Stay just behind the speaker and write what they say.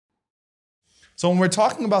So when we're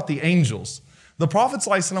talking about the angels, the Prophet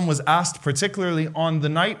ﷺ was asked particularly on the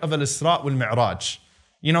night of Al-Isra wal-Mi'raj.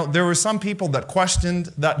 You know, there were some people that questioned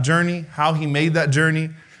that journey, how he made that journey.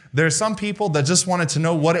 There are some people that just wanted to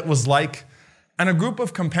know what it was like. And a group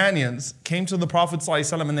of companions came to the Prophet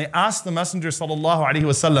ﷺ and they asked the Messenger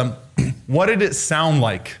ﷺ, what did it sound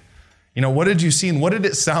like? You know, what did you see and what did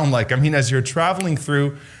it sound like? I mean, as you're traveling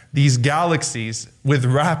through these galaxies with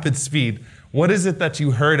rapid speed, what is it that you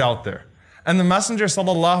heard out there? And the Messenger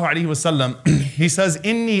ﷺ, he says,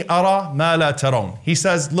 Inni ara ma la taron. He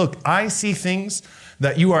says, look, I see things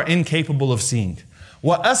that you are incapable of seeing.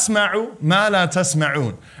 Wa asma'u ma la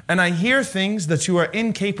tasma'un. And I hear things that you are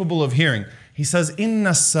incapable of hearing. He says, Inna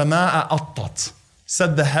as-sama'a attat.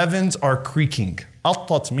 Said the heavens are creaking.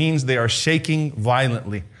 Attat means they are shaking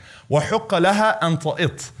violently. Wa huqqa laha an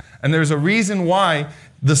ta'it. And there's a reason why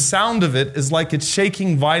the sound of it is like it's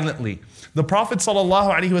shaking violently. The Prophet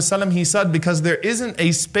ﷺ, he said, because there isn't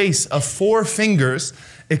a space of 4 fingers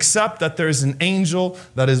except that there is an angel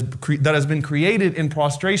that has been created in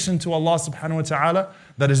prostration to Allah subhanahu wa ta'ala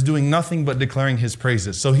that is doing nothing but declaring His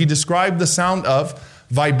praises. So he described the sound of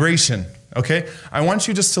vibration. Okay, I want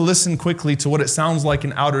you just to listen quickly to what it sounds like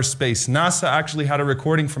in outer space. NASA actually had a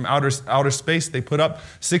recording from outer space they put up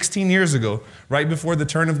 16 years ago, right before the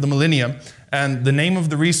turn of the millennium. And the name of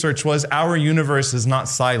the research was Our Universe is Not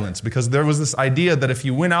Silent, because there was this idea that if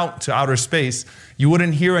you went out to outer space, you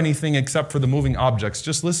wouldn't hear anything except for the moving objects.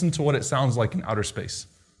 Just listen to what it sounds like in outer space.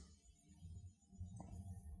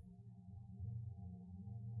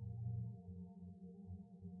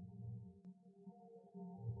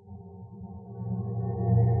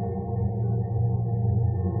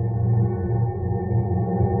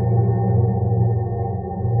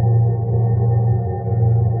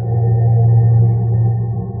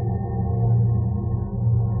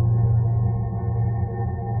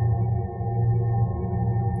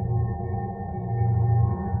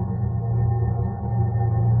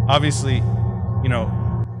 Obviously, you know,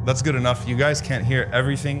 that's good enough. You guys can't hear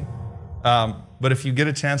everything, but if you get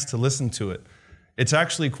a chance to listen to it, it's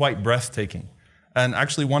actually quite breathtaking. And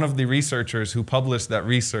actually one of the researchers who published that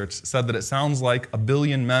research said that it sounds like 1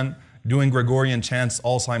 billion men doing Gregorian chants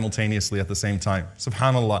all simultaneously at the same time.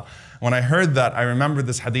 SubhanAllah. When I heard that, I remember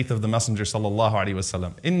this hadith of the Messenger sallallahu alaihi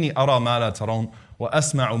wasallam. Inni ara ma la taron wa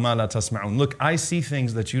asma'u ma la tasma'un. Look, I see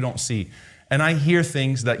things that you don't see. And I hear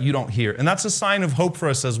things that you don't hear. And that's a sign of hope for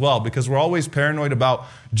us as well, because we're always paranoid about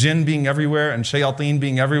jinn being everywhere and shayateen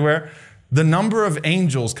being everywhere. The number of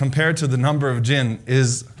angels compared to the number of jinn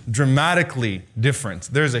is dramatically different.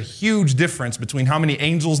 There's a huge difference between how many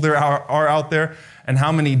angels there are out there and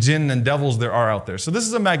how many jinn and devils there are out there. So this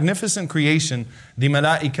is a magnificent creation, the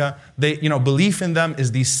malaika. Belief in them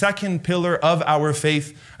is the second pillar of our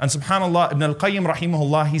faith. And subhanAllah, Ibn al-Qayyim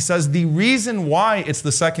rahimahullah, he says the reason why it's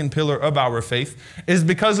the second pillar of our faith is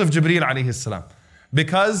because of Jibreel alayhi salam.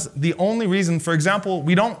 Because the only reason, for example,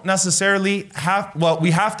 we don't necessarily have,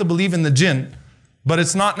 we have to believe in the jinn, but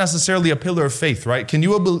it's not necessarily a pillar of faith, right? Can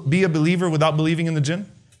you be a believer without believing in the jinn?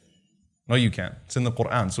 No, you can't. It's in the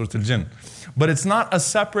Quran, Surah Al-Jinn. But it's not a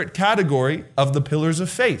separate category of the pillars of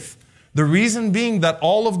faith. The reason being that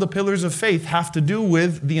all of the pillars of faith have to do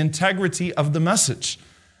with the integrity of the message.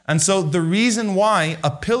 And so the reason why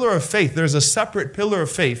a pillar of faith, there's a separate pillar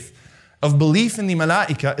of faith, of belief in the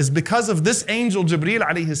malaika, is because of this angel Jibreel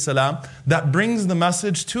alayhi salam that brings the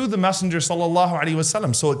message to the Messenger sallallahu alaihi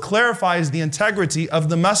wasallam. So it clarifies the integrity of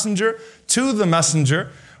the messenger to the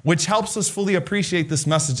messenger, which helps us fully appreciate this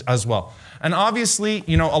message as well. And obviously,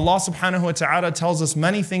 Allah subhanahu wa ta'ala tells us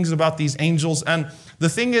many things about these angels. And the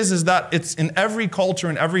thing is that it's in every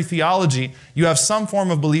culture, in every theology, you have some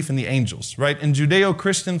form of belief in the angels, right? In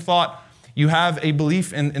Judeo-Christian thought, you have a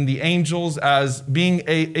belief in the angels as being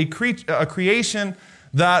a creation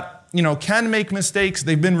that, can make mistakes.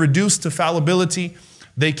 They've been reduced to fallibility.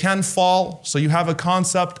 They can fall. So you have a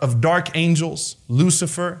concept of dark angels,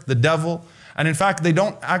 Lucifer, the devil. And in fact, they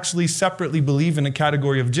don't actually separately believe in a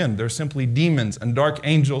category of jinn. They're simply demons and dark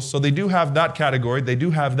angels. So they do have that category. They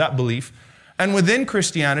do have that belief. And within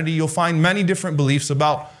Christianity, you'll find many different beliefs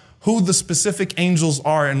about who the specific angels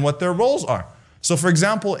are and what their roles are. So for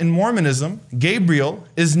example, in Mormonism, Gabriel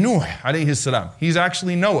is Nuh alayhi salam. He's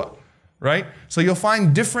actually Noah, right? So you'll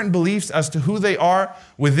find different beliefs as to who they are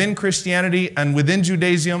within Christianity and within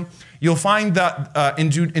Judaism. You'll find that in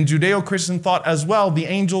Judeo-Christian thought as well, the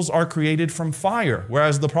angels are created from fire,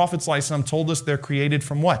 whereas the Prophet ﷺ told us they're created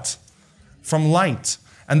from what? From light.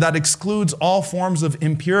 And that excludes all forms of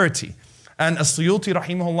impurity. And As-Suyuti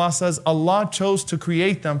rahimahullah says, Allah chose to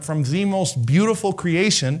create them from the most beautiful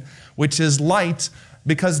creation, which is light,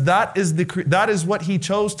 Because that is what He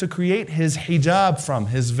chose to create His hijab from,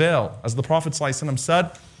 His veil. As the Prophet ﷺ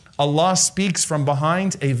said, Allah speaks from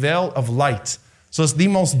behind a veil of light. So it's the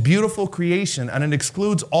most beautiful creation, and it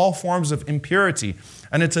excludes all forms of impurity.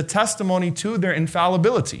 And it's a testimony to their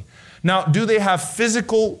infallibility. Now, do they have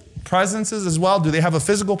physical presences as well? Do they have a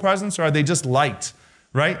physical presence, or are they just light?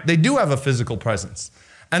 Right? They do have a physical presence.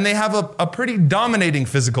 And they have a pretty dominating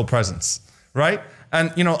physical presence. Right?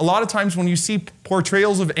 And a lot of times when you see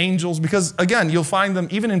portrayals of angels, because again, you'll find them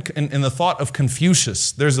even in the thought of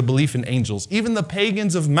Confucius, there's a belief in angels. Even the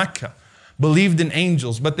pagans of Mecca believed in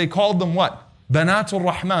angels, but they called them what? Banatul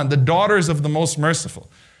Rahman, the daughters of the Most Merciful.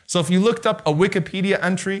 So if you looked up a Wikipedia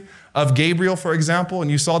entry of Gabriel, for example, and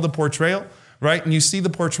you saw the portrayal, right? And you see the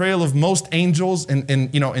portrayal of most angels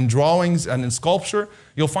in drawings and in sculpture,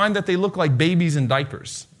 you'll find that they look like babies in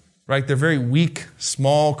diapers, right? They're very weak,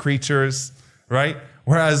 small creatures, right?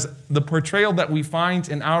 Whereas the portrayal that we find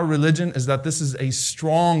in our religion is that this is a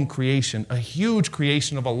strong creation, a huge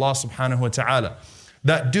creation of Allah subhanahu wa ta'ala,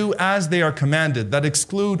 that do as they are commanded, that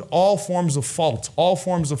exclude all forms of fault, all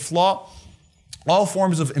forms of flaw, all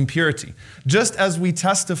forms of impurity. Just as we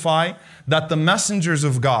testify that the messengers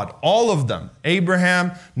of God, all of them,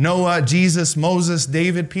 Abraham, Noah, Jesus, Moses,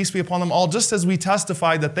 David, peace be upon them all, just as we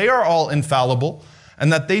testify that they are all infallible,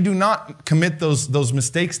 and that they do not commit those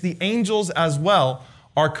mistakes, the angels as well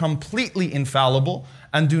are completely infallible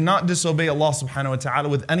and do not disobey Allah subhanahu wa ta'ala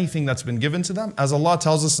with anything that's been given to them. As Allah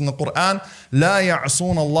tells us in the Quran, لا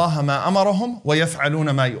يعصون الله ما أمرهم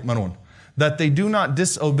ويفعلون ما يؤمرون. That they do not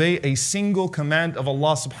disobey a single command of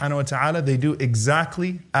Allah subhanahu wa ta'ala. They do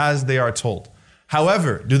exactly as they are told.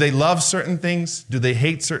 However, do they love certain things? Do they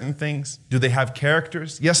hate certain things? Do they have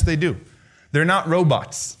characters? Yes, they do. They're not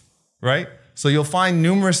robots, right? So you'll find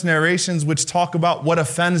numerous narrations which talk about what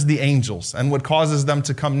offends the angels and what causes them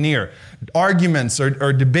to come near. Arguments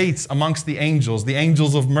or debates amongst the angels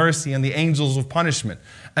of mercy and the angels of punishment.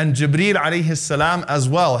 And Jibreel alayhi salam as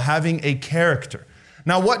well, having a character.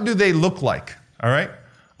 Now what do they look like? All right?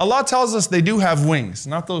 Allah tells us they do have wings,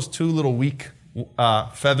 not those two little weak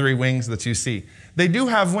feathery wings that you see. They do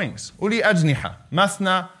have wings. Uli ajniha,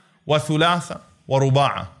 mathna wa thulatha wa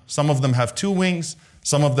ruba'a. Some of them have 2 wings.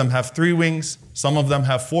 Some of them have 3 wings. Some of them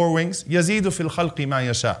have 4 wings. يَزِيدُ فِي الْخَلْقِ مَا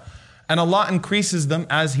يَشَاءُ. And Allah increases them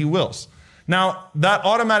as He wills. Now, that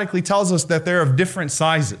automatically tells us that they're of different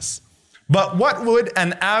sizes. But what would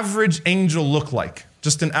an average angel look like?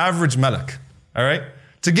 Just an average malak. All right?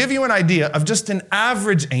 To give you an idea of just an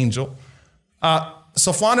average angel,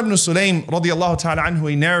 Safwan ibn Sulaym radiyallahu ta'ala anhu,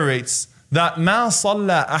 he narrates that مَا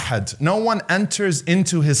صَلَّى أَحَدٍ. No one enters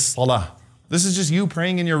into his salah. This is just you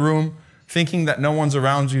praying in your room, thinking that no one's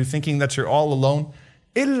around you, thinking that you're all alone.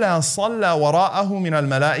 إِلَّا صَلَّى وَرَاءَهُ مِنَ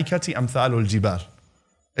الْمَلَائِكَةِ أَمْثَالُ الْجِبَالِ.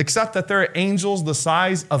 Except that there are angels the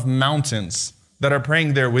size of mountains that are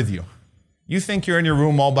praying there with you. You think you're in your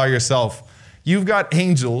room all by yourself. You've got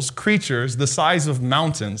angels, creatures the size of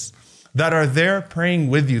mountains that are there praying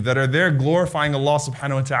with you, that are there glorifying Allah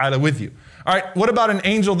subhanahu wa ta'ala with you. All right, what about an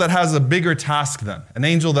angel that has a bigger task then? An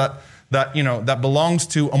angel that belongs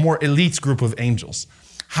to a more elite group of angels.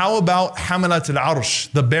 How about حملة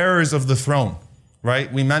العرش, the bearers of the throne,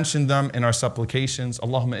 right? We mentioned them in our supplications.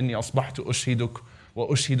 Allahumma inni asbahtu ushhiduk wa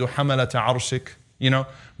ushhidu حملة عرشك.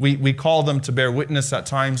 We call them to bear witness at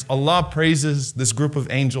times. Allah praises this group of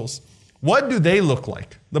angels. What do they look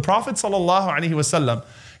like? The Prophet ﷺ,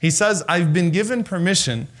 he says, I've been given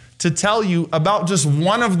permission to tell you about just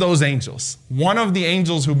one of those angels, one of the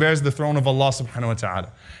angels who bears the throne of Allah subhanahu wa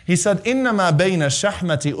ta'ala. He said, إِنَّمَا بَيْنَ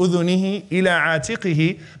الشَّحْمَةِ أُذُنِهِ إِلَىٰ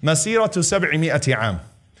عَاتِقِهِ مَسِيرَةُ 700 عَامٍ. He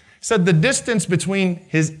said the distance between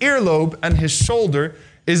his earlobe and his shoulder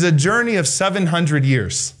is a journey of 700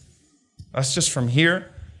 years. That's just from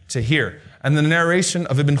here to here. And the narration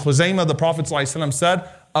of Ibn Khuzaymah, the Prophet ﷺ said,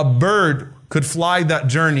 a bird could fly that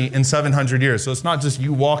journey in 700 years. So it's not just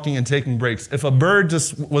you walking and taking breaks. If a bird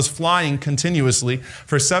just was flying continuously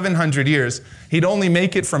for 700 years, he'd only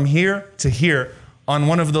make it from here to here on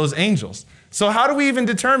one of those angels. So how do we even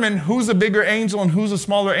determine who's a bigger angel and who's a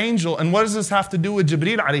smaller angel? And what does this have to do with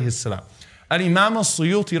Jibreel alayhi salam? Al-Imam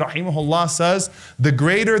al-Suyuti rahimahullah says, the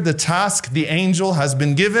greater the task the angel has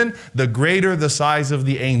been given, the greater the size of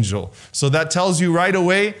the angel. So that tells you right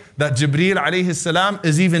away that Jibreel alayhi salam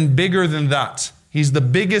is even bigger than that. He's the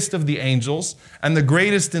biggest of the angels and the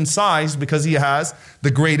greatest in size because he has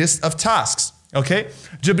the greatest of tasks. Okay?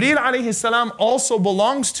 Jibreel alayhi salam also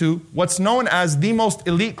belongs to what's known as the most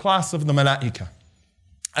elite class of the malaika.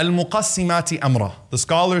 Al-Muqassimati Amra. The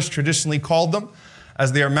scholars traditionally called them,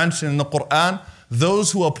 as they are mentioned in the Quran,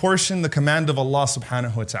 those who apportion the command of Allah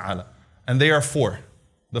subhanahu wa ta'ala. And they are 4.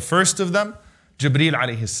 The first of them, Jibreel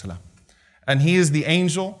alayhi salam. And he is the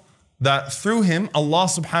angel that through him, Allah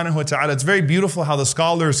subhanahu wa ta'ala, it's very beautiful how the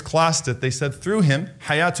scholars classed it. They said through him,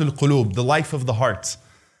 hayatul qulub, the life of the heart.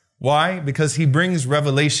 Why? Because he brings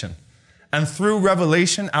revelation. And through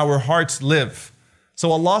revelation, our hearts live.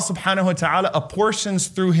 So Allah subhanahu wa ta'ala apportions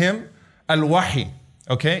through him al-wahy.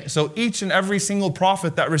 Okay, so each and every single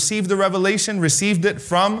prophet that received the revelation received it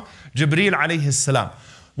from Jibreel alayhi salam.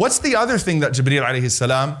 What's the other thing that Jibreel alayhi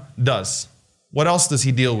salam does? What else does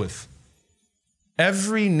he deal with?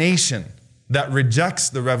 Every nation that rejects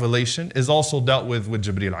the revelation is also dealt with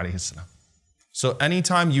Jibreel alayhi salam. So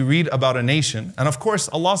anytime you read about a nation, and of course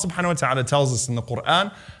Allah subhanahu wa ta'ala tells us in the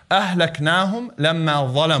Quran, أَهْلَكْنَاهُمْ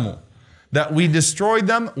لَمَّا ظَلَمُوا, that we destroyed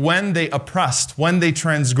them when they oppressed, when they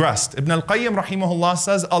transgressed. Ibn al-Qayyim rahimahullah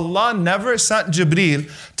says, Allah never sent Jibreel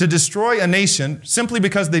to destroy a nation simply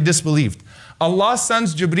because they disbelieved. Allah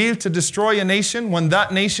sends Jibreel to destroy a nation when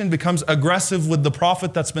that nation becomes aggressive with the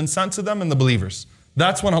prophet that's been sent to them and the believers.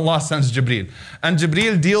 That's when Allah sends Jibreel. And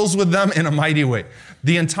Jibreel deals with them in a mighty way.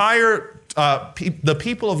 The entire, the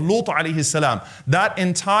people of Lut alayhi salam, that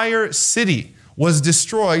entire city was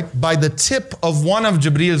destroyed by the tip of one of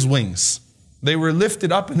Jibreel's wings. They were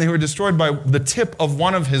lifted up and they were destroyed by the tip of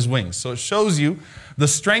one of his wings. So it shows you the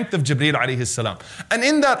strength of Jibreel alayhi salam. And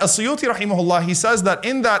in that, As-Suyuti rahimahullah, he says that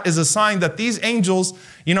in that is a sign that these angels,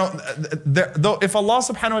 you know, though if Allah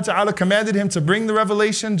subhanahu wa ta'ala commanded him to bring the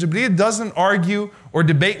revelation, Jibreel doesn't argue or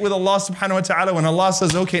debate with Allah subhanahu wa ta'ala when Allah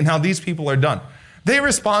says, okay, now these people are done. They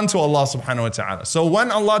respond to Allah subhanahu wa ta'ala. So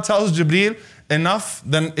when Allah tells Jibreel enough,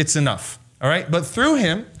 then it's enough. All right, but through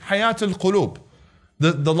him, hayatul qulub,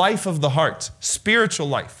 the life of the heart, spiritual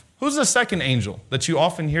life. Who's the second angel that you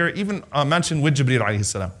often hear even mentioned with Jibreel alayhi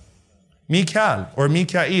salam? Mikal or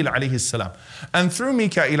Mikail alayhi salam. And through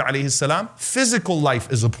Mikail alayhi salam, physical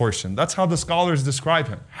life is a portion. That's how the scholars describe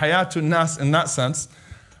him. Hayatul nas in that sense,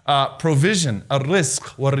 provision,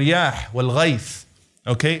 al-rizq, wal-riyah, wal-ghayth.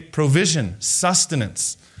 Okay, provision,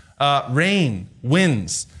 sustenance, rain,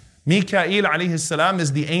 winds. Mikail alayhi salam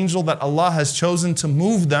is the angel that Allah has chosen to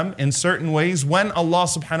move them in certain ways when Allah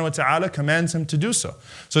subhanahu wa ta'ala commands him to do so.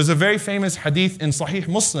 So there's a very famous hadith in Sahih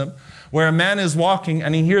Muslim where a man is walking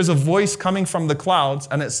and he hears a voice coming from the clouds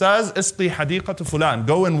and it says, Isqi hadiqatu fulan,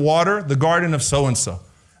 go and water the garden of so-and-so.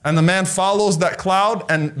 And the man follows that cloud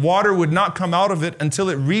and water would not come out of it until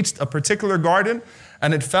it reached a particular garden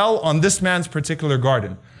and it fell on this man's particular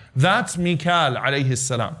garden. That's Mikail alayhi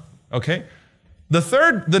salam. Okay?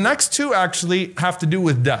 The next two actually have to do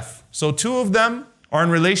with death. So two of them are in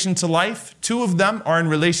relation to life, two of them are in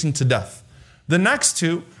relation to death. The next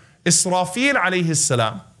two, Israfil alayhi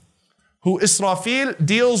salam, who Israfil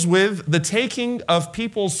deals with the taking of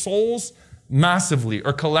people's souls massively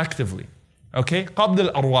or collectively. Okay?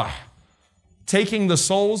 qabd al-arwah, taking the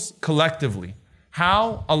souls collectively.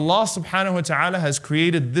 How Allah subhanahu wa ta'ala has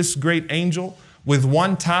created this great angel with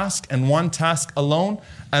one task and one task alone,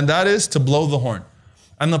 and that is to blow the horn.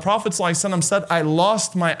 And the Prophet ﷺ said, I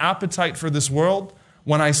lost my appetite for this world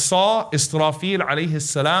when I saw Israfil alayhi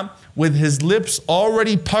salam with his lips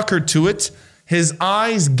already puckered to it, his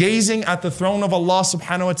eyes gazing at the throne of Allah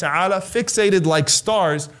subhanahu wa ta'ala, fixated like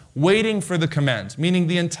stars, waiting for the command. Meaning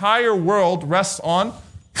the entire world rests on,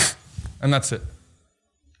 and that's it.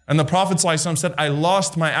 And the Prophet ﷺ said, I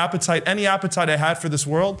lost my appetite, any appetite I had for this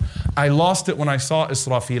world, I lost it when I saw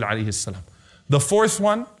Israfil alayhi salam. The fourth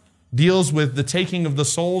one deals with the taking of the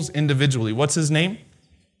souls individually. What's his name?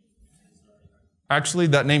 Actually,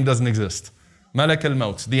 that name doesn't exist. Malak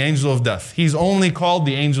al-Maut, the angel of death. He's only called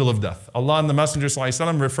the angel of death. Allah and the Messenger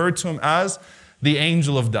ﷺ referred to him as the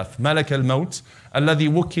angel of death. Malak al-Maut, alladhi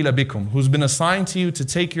wukkila bikum, who's been assigned to you to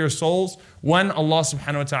take your souls when Allah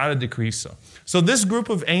subhanahu wa ta'ala decrees so. So this group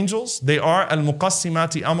of angels, they are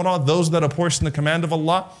al-muqassimati amra, those that apportion the command of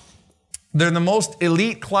Allah. They're the most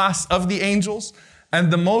elite class of the angels,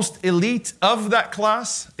 and the most elite of that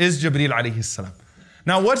class is Jibreel alayhi salam.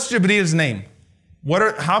 Now what's Jibreel's name?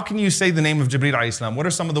 How can you say the name of Jibreel alayhi salam? What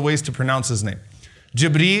are some of the ways to pronounce his name?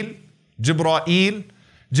 Jibreel, Jibra'il,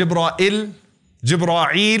 Jibra'il,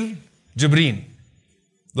 Jibra'il, Jibreen.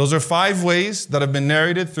 Those are 5 ways that have been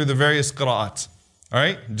narrated through the various qira'at. All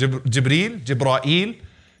right? Jibreel, Jibra'il,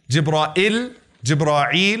 Jibra'il,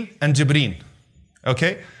 Jibra'il, and Jibreen.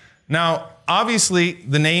 Okay? Now, obviously,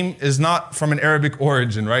 the name is not from an Arabic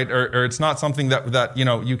origin, right? Or it's not something that you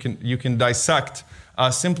know you can dissect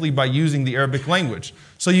simply by using the Arabic language.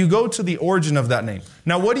 So you go to the origin of that name.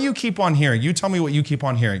 Now, what do you keep on hearing? You tell me what you keep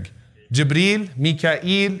on hearing. Jibreel,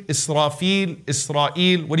 Mikail, Israfil,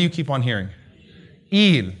 Israel. What do you keep on hearing?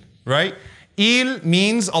 Il, right? Il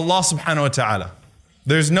means Allah subhanahu wa ta'ala.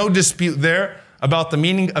 There's no dispute there about the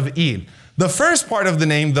meaning of Il. The first part of the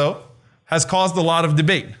name, though, has caused a lot of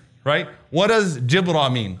debate, right? What does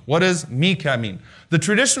Jibra mean? What does Mika mean? The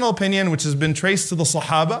traditional opinion, which has been traced to the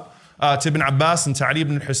Sahaba, to Ibn Abbas and to Ali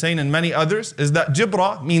ibn Hussein and many others, is that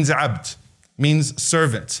Jibra means abd, means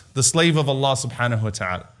servant, the slave of Allah subhanahu wa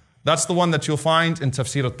ta'ala. That's the one that you'll find in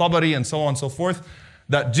Tafsir al-Tabari and so on and so forth,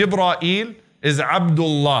 that Jibra'il is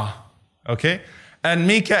Abdullah, okay? And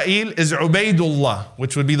Mika'il is Ubaydullah,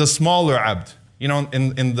 which would be the smaller abd. You know,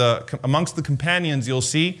 amongst the companions, you'll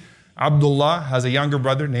see Abdullah has a younger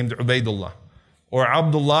brother named Ubaydullah, or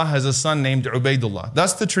Abdullah has a son named Ubaydullah.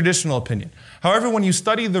 That's the traditional opinion. However, when you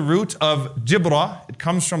study the root of Jibra, it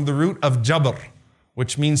comes from the root of Jabr,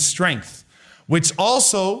 which means strength, which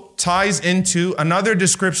also ties into another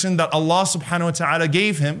description that Allah subhanahu wa ta'ala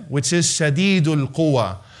gave him, which is Shadidul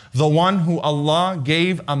Quwa, the one who Allah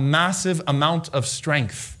gave a massive amount of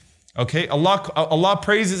strength. Okay, Allah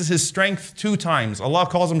praises his strength 2 times. Allah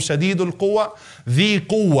calls him Shadidul Quwa, the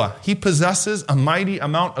Quwa. He possesses a mighty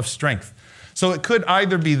amount of strength. So it could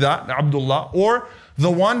either be that, Abdullah, or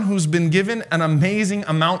the one who's been given an amazing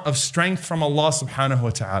amount of strength from Allah subhanahu wa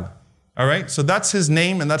ta'ala. All right, so that's his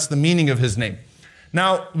name and that's the meaning of his name.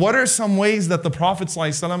 Now, what are some ways that the Prophet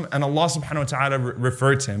ﷺ and Allah subhanahu wa ta'ala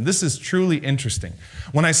refer to him? This is truly interesting.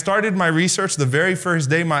 When I started my research, the very first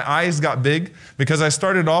day, my eyes got big because I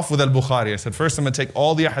started off with Al-Bukhari. I said, first I'm going to take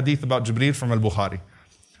all the hadith about Jibreel from Al-Bukhari.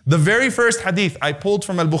 The very first hadith I pulled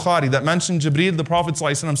from Al-Bukhari that mentioned Jibreel, the Prophet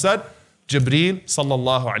ﷺ said, Jibreel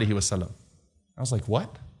sallallahu alayhi wasallam. I was like,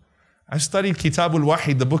 what? I've studied Kitab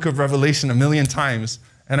al-Wahy, the book of Revelation, 1,000,000 times,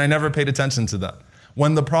 and I never paid attention to that.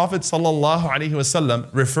 When the Prophet sallallahu alaihi wasallam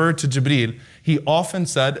referred to Jibreel, he often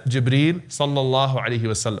said Jibreel sallallahu alaihi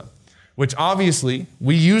wasallam, which obviously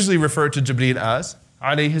we usually refer to Jibreel as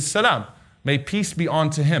alayhi salam, may peace be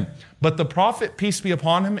unto him. But the Prophet, peace be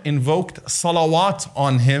upon him, invoked salawat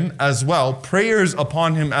on him as well, prayers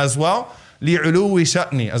upon him as well,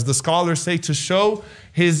 𝐿𝑖-𝑢-𝑖-𝑠ْha'n, as the scholars say, to show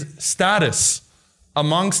his status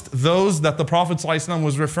amongst those that the Prophet ﷺ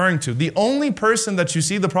was referring to. The only person that you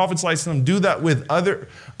see the Prophet ﷺ do that with other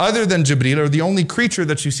than Jibreel, or the only creature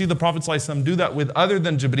that you see the Prophet ﷺ do that with other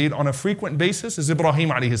than Jibreel on a frequent basis is Ibrahim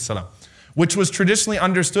alayhi salam, which was traditionally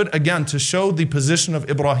understood, again, to show the position of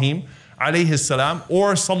Ibrahim alayhi salam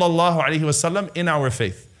or sallallahu alayhi wasallam in our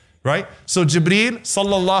faith. Right? So Jibreel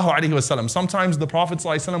sallallahu alayhi wasallam. Sometimes the Prophet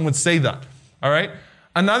ﷺ would say that. All right?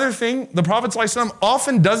 Another thing, the Prophet ﷺ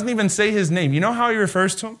often doesn't even say his name. You know how he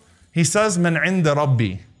refers to him? He says, Man inda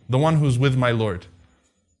Rabbi, the one who's with my Lord.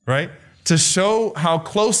 Right? To show how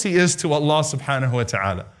close he is to Allah subhanahu wa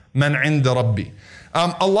ta'ala. Man inda Rabbi.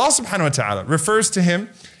 Allah subhanahu wa ta'ala refers to him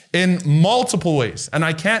in multiple ways. And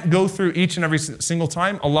I can't go through each and every single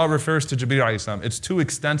time Allah refers to Jibreel alayhi salam. It's too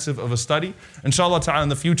extensive of a study. Inshallah ta'ala in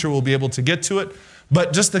the future we'll be able to get to it.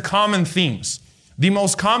 But just the common themes. The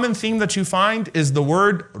most common theme that you find is the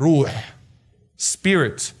word ruh,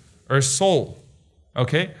 spirit or soul.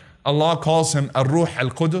 Okay? Allah calls him ar-ruh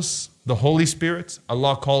al-Qudus, the Holy Spirit.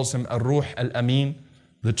 Allah calls him ar-ruh al-Amin,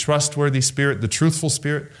 the trustworthy spirit, the truthful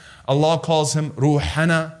spirit. Allah calls him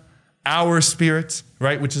ruhana, our spirit,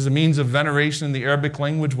 right? Which is a means of veneration in the Arabic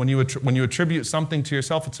language. When you attribute something to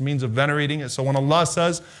yourself, it's a means of venerating it. So when Allah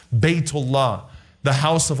says Baytullah, the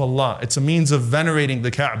house of Allah, it's a means of venerating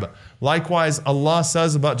the Kaaba. Likewise, Allah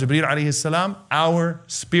says about Jibreel alayhi salam, our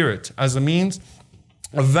spirit, as a means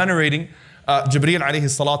of venerating Jibreel alayhi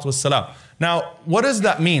salatu wassalam. Now, what does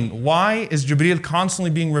that mean? Why is Jibreel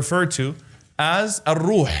constantly being referred to as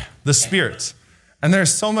ar-ruh, the spirit? And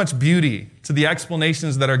there's so much beauty to the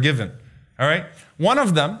explanations that are given. All right? One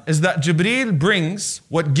of them is that Jibreel brings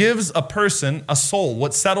what gives a person a soul,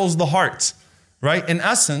 what settles the heart. Right? In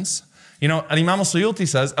essence, you know, Imam al-Suyuti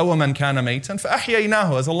says, أَوَمَنْ كَانَ مَيْتًا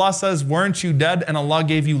فَأَحْيَيْنَاهُ. As Allah says, weren't you dead and Allah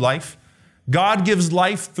gave you life? God gives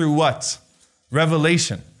life through what?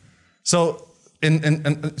 Revelation. So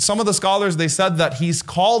in some of the scholars, they said that he's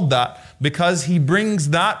called that because he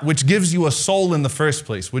brings that which gives you a soul in the first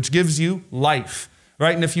place, which gives you life.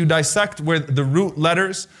 Right? And if you dissect where the root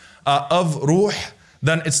letters of ruh,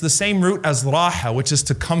 then it's the same root as raha, which is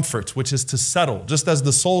to comfort, which is to settle. Just as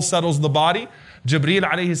the soul settles the body, Jibreel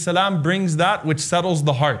alayhi salam brings that which settles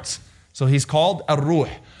the heart. So he's called ar-ruh.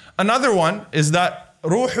 Another one is that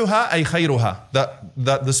ruhuha ay khayruha, that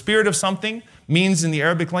the spirit of something means in the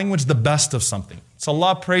Arabic language the best of something. It's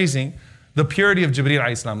Allah praising the purity of Jibreel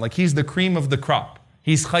alayhi salam, like he's the cream of the crop.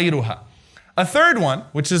 He's khayruha. A third one,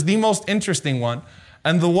 which is the most interesting one,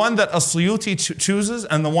 and the one that As-Suyuti chooses,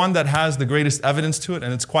 and the one that has the greatest evidence to it,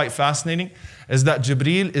 and it's quite fascinating, is that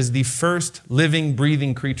Jibreel is the first living,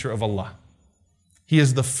 breathing creature of Allah. He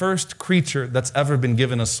is the first creature that's ever been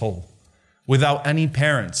given a soul, without any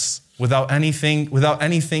parents, without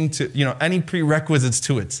anything to, any prerequisites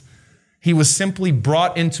to it. He was simply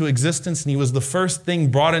brought into existence, and he was the first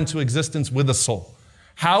thing brought into existence with a soul.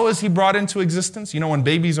 How is he brought into existence? When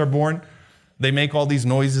babies are born, they make all these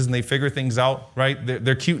noises and they figure things out, right?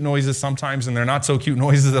 They're cute noises sometimes, and they're not so cute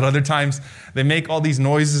noises at other times. They make all these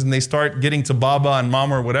noises and they start getting to Baba and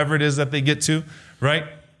Mama or whatever it is that they get to, right?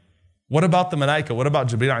 What about the Malaika? What about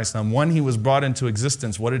Jibreel alayhi salam? When he was brought into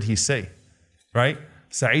existence, what did he say? Right?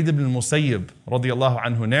 Sa'id ibn al-Musayyib radiyallahu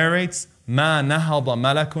anhu narrates, مَا نَهَضَ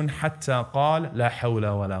مَلَكٌ حَتَّى قَالَ لَا حَوْلَ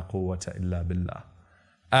وَلَا قُوَّةَ إِلَّا بِاللَّهِ.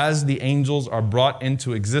 As the angels are brought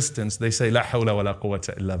into existence, they say, لَا حَوْلَ وَلَا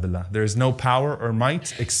قُوَّةَ إِلَّا بِاللَّهِ. There is no power or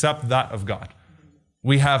might except that of God.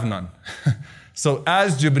 We have none. So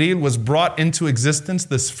as Jibreel was brought into existence,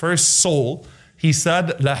 this first soul, he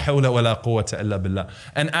said, لَا حَوْلَ وَلَا قُوَّةَ إِلَّا بِاللَّهِ.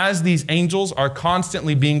 And as these angels are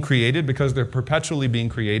constantly being created, because they're perpetually being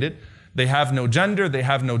created, they have no gender, they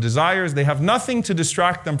have no desires, they have nothing to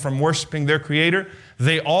distract them from worshiping their Creator.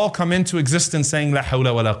 They all come into existence saying, لَا حَوْلَ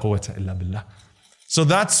وَلَا قُوَّةَ إِلَّا بِاللَّهِ. So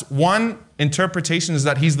that's one interpretation, is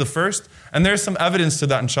that he's the first. And there's some evidence to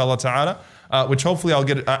that, inshallah ta'ala, which hopefully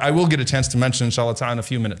I will get a chance to mention, inshallah ta'ala, in a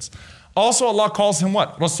few minutes. Also, Allah calls him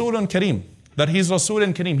what? Rasulun Kareem. That he's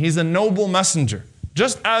Rasulun Kareem. He's a noble messenger.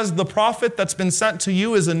 Just as the prophet that's been sent to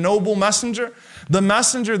you is a noble messenger, the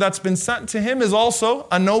messenger that's been sent to him is also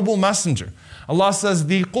a noble messenger. Allah says,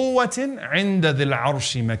 ذِي قُوَّةٍ عِنْدَ ذِي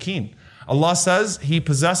الْعَرْشِ مَكِينٍ. Allah says he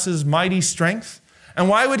possesses mighty strength. And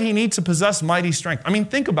why would he need to possess mighty strength? I mean,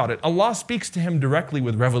 think about it. Allah speaks to him directly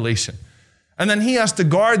with revelation. And then he has to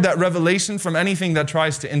guard that revelation from anything that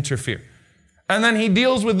tries to interfere. And then he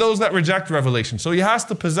deals with those that reject revelation. So he has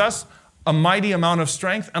to possess a mighty amount of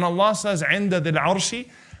strength. And Allah says, عِنْدَ ذِي الْعَرْشِ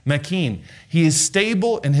مَكِينٍ. He is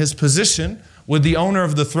stable in his position with the owner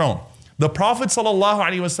of the throne. The Prophet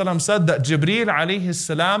ﷺ said that Jibreel alayhi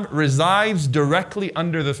salam resides directly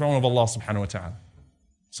under the throne of Allah subhanahu wa ta'ala.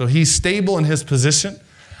 So he's stable in his position.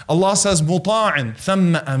 Allah says, مُطَاعٍ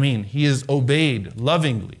ثَمَّ أَمِينٍ. He is obeyed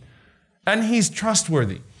lovingly. And he's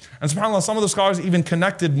trustworthy. And subhanAllah, some of the scholars even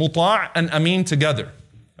connected muta' and amin together.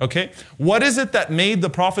 Okay? What is it that made the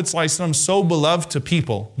Prophet ﷺ so beloved to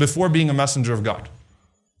people before being a messenger of God?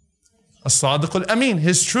 As-Sadiq al-Amin,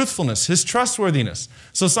 his truthfulness, his trustworthiness.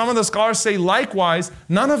 So some of the scholars say, likewise,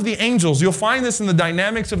 none of the angels, you'll find this in the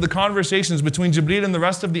dynamics of the conversations between Jibreel and the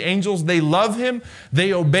rest of the angels, they love him,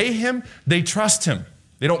 they obey him, they trust him.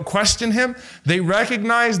 They don't question him. They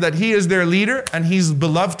recognize that he is their leader and he's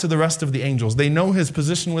beloved to the rest of the angels. They know his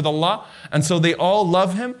position with Allah, and so they all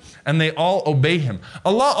love him and they all obey him.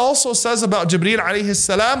 Allah also says about Jibreel alayhi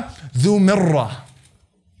salam, ذُو مِرَّةٍ,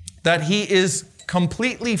 that he is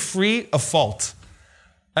completely free of fault.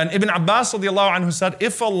 And Ibn Abbas radiallahu anhu said,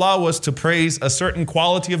 if Allah was to praise a certain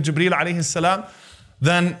quality of Jibreel alayhi salam,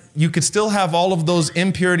 then you could still have all of those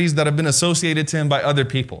impurities that have been associated to him by other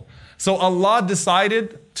people. So Allah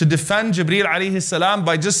decided to defend Jibreel alayhi salam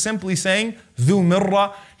by just simply saying, ذُو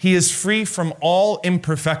مِرَّةٍ, he is free from all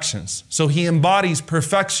imperfections. So he embodies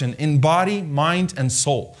perfection in body, mind, and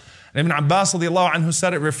soul. And Ibn Abbas radiallahu anhu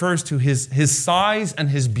said it refers to his size and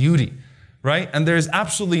his beauty. Right? And there is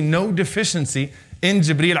absolutely no deficiency in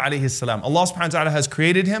Jibreel alayhi salam. Allah subhanahu wa ta'ala has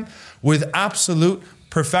created him with absolute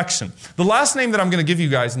perfection. The last name that I'm going to give you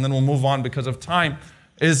guys, and then we'll move on because of time,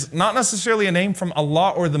 is not necessarily a name from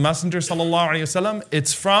Allah or the Messenger sallallahu alayhi wasallam.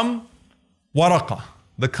 It's from Waraqa,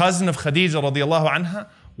 the cousin of Khadija radiallahu anha.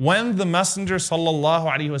 When the Messenger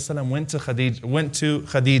sallallahu alayhi wasallam went to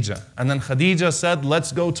Khadija, and then Khadija said,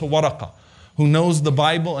 let's go to Waraqa, who knows the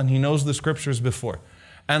Bible and he knows the scriptures before.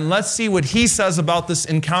 And let's see what he says about this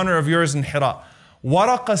encounter of yours in Hira.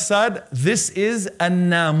 Waraqa said, this is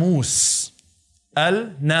al-Namus,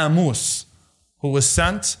 who was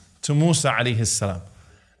sent to Musa alayhi salam.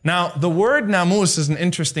 Now, the word Namus is an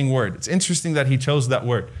interesting word. It's interesting that he chose that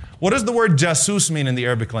word. What does the word jasus mean in the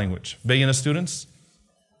Arabic language? Bayna students?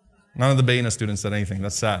 None of the Bayna students said anything.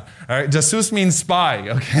 That's sad. All right, jasus means spy,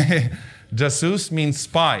 okay? Jasus means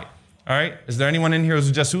spy. All right, is there anyone in here who's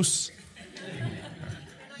a jasus?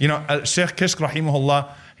 You know, Sheikh Kishk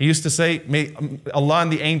rahimahullah, he used to say, may Allah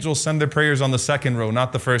and the angels send their prayers on the second row,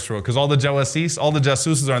 not the first row. Because all the jawasis, all the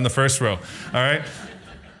jasuses are in the first row. All right?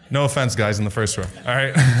 No offense, guys, in the first row. All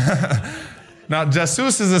right? Now,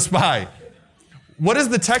 jasus is a spy. What is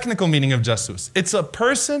the technical meaning of jasus? It's a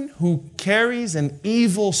person who carries an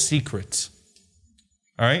evil secret.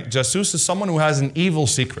 All right? Jasus is someone who has an evil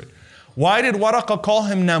secret. Why did Waraqa call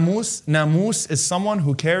him Namus? Namus is someone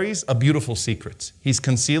who carries a beautiful secret. He's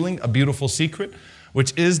concealing a beautiful secret,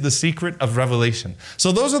 which is the secret of revelation.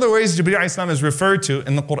 So those are the ways Jibreel alayhi salam is referred to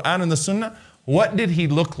in the Quran and the Sunnah. what did he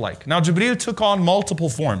look like? Now, Jibreel took on multiple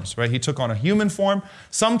forms, right? He took on a human form.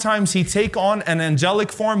 Sometimes he'd take on an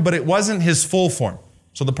angelic form, but it wasn't his full form.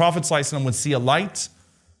 So the Prophet ﷺ would see a light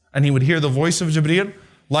and he would hear the voice of Jibreel.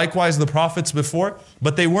 Likewise, the prophets before,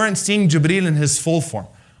 but they weren't seeing Jibreel in his full form.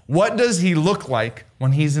 What does he look like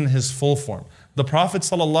when he's in his full form? The Prophet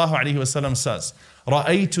ﷺ says,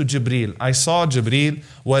 رَأَيْتُ Jibreel, I saw Jibreel,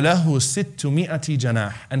 وَلَهُ ستمائة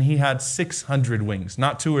جناح, and he had 600 wings,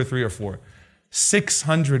 not 2 or 3 or 4,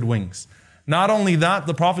 600 wings. Not only that,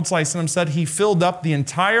 the Prophet ﷺ said he filled up the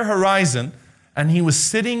entire horizon and he was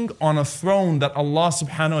sitting on a throne that Allah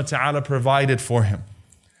subhanahu wa ta'ala provided for him.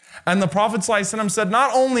 And the Prophet ﷺ said,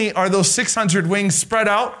 not only are those 600 wings spread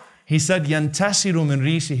out, he said, يَنْتَشِرُ مِنْ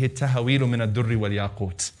رِيشِهِ التَّهَوِيلُ مِنَ الدُّرِّ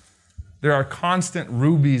وَالْيَاقُوتِ. There are constant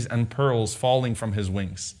rubies and pearls falling from his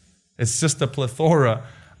wings. It's just a plethora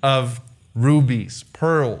of rubies,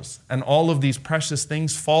 pearls, and all of these precious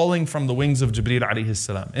things falling from the wings of Jibreel alayhi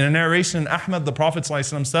salam. In a narration in Ahmad, the Prophet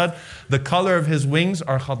ﷺ said, the color of his wings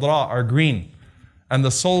are khadra, are green, and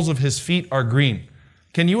the soles of his feet are green.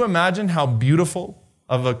 Can you imagine how beautiful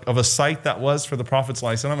of a sight that was for the Prophet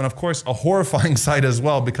ﷺ? And of course, a horrifying sight as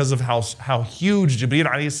well because of how huge Jibreel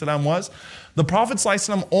alayhi salam was. The Prophet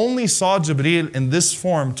ﷺ only saw Jibreel in this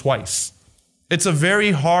form twice. It's a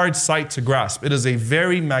very hard sight to grasp. It is a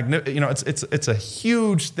very it's a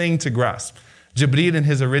huge thing to grasp. Jibreel in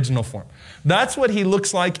his original form. That's what he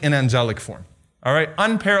looks like in angelic form. All right,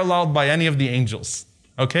 unparalleled by any of the angels.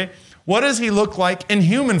 Okay, what does he look like in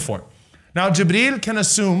human form? Now, Jibreel can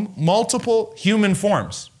assume multiple human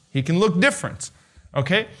forms. He can look different.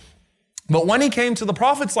 Okay, but when he came to the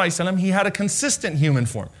Prophet ﷺ, he had a consistent human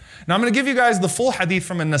form. Now, I'm going to give you guys the full hadith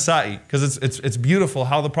from An-Nasa'i because it's beautiful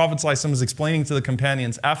how the Prophet ﷺ is explaining to the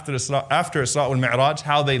companions after Isra wal Mi'raj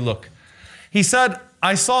how they look. He said,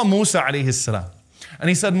 I saw Musa alayhi salam. And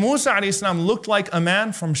he said, Musa alayhi salam looked like a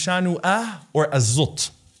man from 𝑗𝐴 or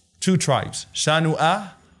𝑎𝑍𝑢t. 2 tribes,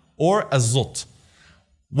 𝑗𝐴 or 𝑎𝑍𝑢t.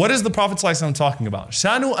 What is the Prophet ﷺ talking about?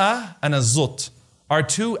 𝑗𝐴 and 𝑎𝑍𝑢t are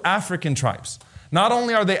 2 African tribes. Not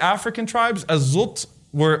only are they African tribes, 𝑎𝑍𝑢t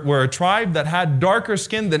were a tribe that had darker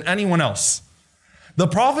skin than anyone else. The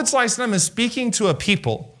Prophet ﷺ is speaking to a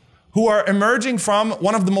people who are emerging from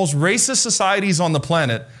one of the most racist societies on the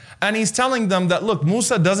planet, and he's telling them that, look,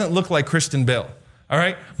 Musa doesn't look like Christian Bale. All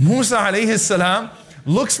right? Musa alayhi salam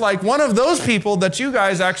looks like one of those people that you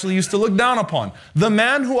guys actually used to look down upon. The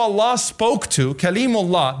man who Allah spoke to,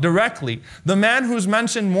 Kalimullah, directly, the man who's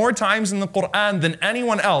mentioned more times in the Quran than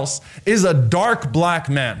anyone else, is a dark black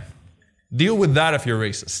man. Deal with that if you're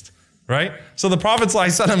racist, right? So the Prophet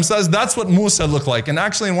ﷺ says that's what Musa looked like. And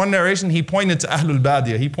actually in one narration, he pointed to Ahlul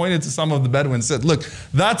Badiyah. He pointed to some of the Bedouins and said, look,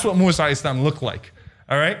 that's what Musa ﷺ looked like,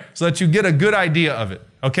 all right? So that you get a good idea of it,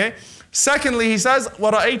 okay? Secondly, he says,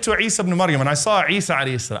 وَرَأَيْتُ �isa ibn Maryam, and I saw Isa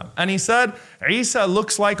alayhi salam. And he said, Isa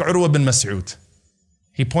looks like Urwa bin Mas'ud.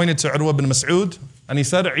 He pointed to Urwa bin Mas'ud, and he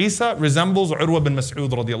said, Isa resembles Urwa bin Mas'ud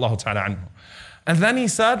radiyallahu ta'ala anhu. And then he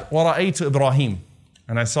said, وَرَأَيْتُ Ibrahim.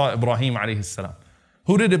 And I saw Ibrahim alayhi salam.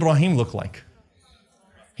 Who did Ibrahim look like?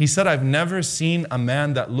 He said, I've never seen a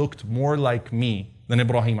man that looked more like me than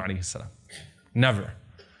Ibrahim alayhi salam. Never.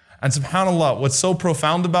 And subhanAllah, what's so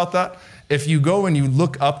profound about that? If you go and you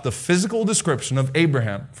look up the physical description of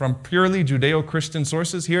Abraham from purely Judeo-Christian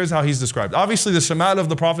sources, here's how he's described. Obviously, the Shamal of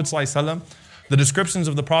the Prophet ﷺ, the descriptions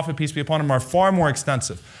of the Prophet, peace be upon him, are far more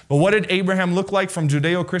extensive. But what did Abraham look like from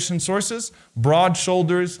Judeo-Christian sources? Broad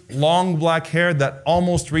shoulders, long black hair that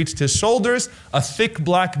almost reached his shoulders, a thick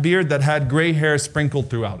black beard that had gray hair sprinkled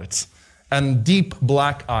throughout it, and deep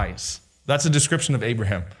black eyes. That's a description of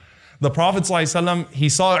Abraham. The Prophet ﷺ, he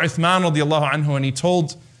saw Uthman radiallahu anhu, and he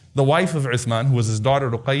told the wife of Uthman, who was his daughter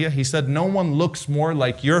Ruqayyah, he said, no one looks more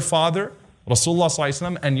like your father, Rasulullah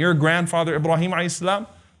ﷺ, and your grandfather Ibrahim ﷺ,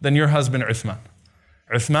 than your husband Uthman.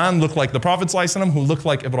 Uthman looked like the Prophet ﷺ, who looked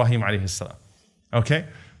like Ibrahim ﷺ. Okay?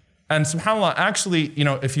 And subhanAllah, actually,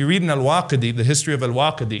 if you read in Al-Waqidi, the history of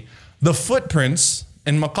Al-Waqidi, the footprints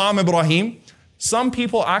in Maqam Ibrahim, some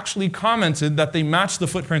people actually commented that they matched the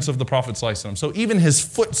footprints of the Prophet ﷺ. So even his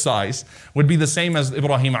foot size would be the same as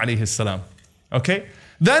Ibrahim ﷺ. Okay?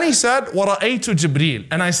 Then he said, وَرَأَيْتُ Jibreel,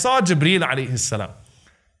 and I saw Jibreel alayhi salam.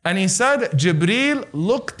 And he said, Jibreel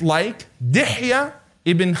looked like 𝙎hya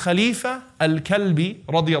ibn Khalifa al-Kalbi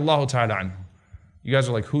radiyallahu ta'ala anhu. You guys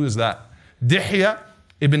are like, who is that? 𝙎hya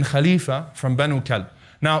ibn Khalifa from Banu Kalb.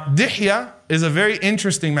 Now, 𝙎hya is a very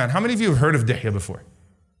interesting man. How many of you have heard of 𝙎hya before?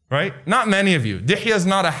 Right? Not many of you. 𝙎hya is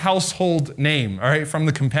not a household name, all right, from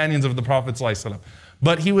the companions of the Prophet ﷺ.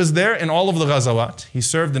 But he was there in all of the ghazawat. He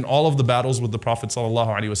served in all of the battles with the Prophet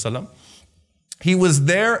ﷺ. He was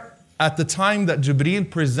there at the time that Jibreel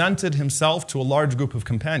presented himself to a large group of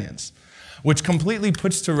companions, which completely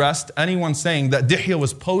puts to rest anyone saying that Dihya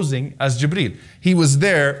was posing as Jibreel. He was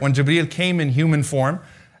there when Jibreel came in human form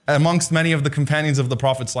amongst many of the companions of the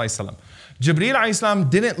Prophet ﷺ. Jibreel ﷺ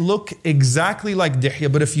didn't look exactly like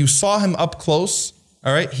Dihya, but if you saw him up close,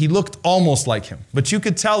 all right, he looked almost like him. But you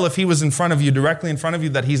could tell if he was in front of you, directly in front of you,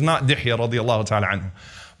 that he's not Dihya radiallahu ta'ala anhu.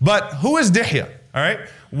 But who is Dihya? All right,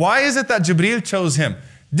 why is it that Jibreel chose him?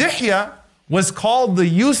 Dihya was called the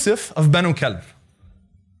Yusuf of Banu Kalb.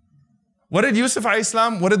 What did Yusuf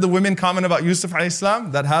ﷺ, what did the women comment about Yusuf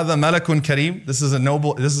ﷺ? That هذا ملك كريم, this is a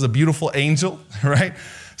noble, this is a beautiful angel, right?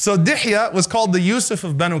 So Dihya was called the Yusuf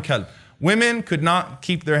of Banu Kalb. Women could not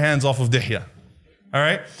keep their hands off of Dihya. All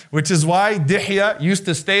right, which is why Dihya used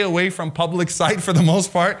to stay away from public sight for the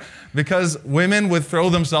most part, because women would throw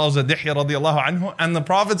themselves at Dihya radiallahu anhu, and the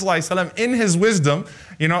Prophet ﷺ, in his wisdom,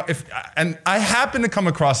 you know, and I happened to come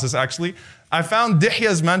across this actually. I found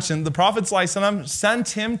Dihya's mentioned. The Prophet ﷺ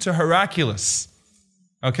sent him to Heraclius.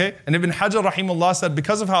 Okay, and Ibn Hajar rahimahullah said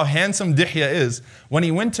because of how handsome Dihya is, when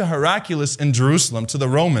he went to Heraclius in Jerusalem to the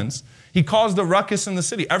Romans, he caused a ruckus in the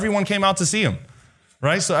city. Everyone came out to see him.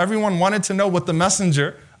 Right? So everyone wanted to know what the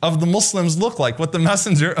messenger of the Muslims looked like, what the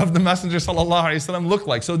messenger of the Messenger sallallahu alaihi wasallam looked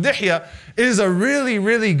like. So Dihya is a really,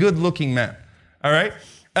 really good looking man. All right?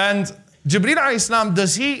 And Jibreel alayhi salam,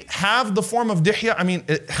 does he have the form of Dihya? I mean,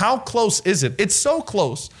 how close is it? It's so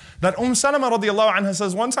close that Salama radiallahu anha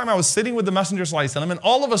says, one time I was sitting with the Messenger sallallahu alaihi wasallam, and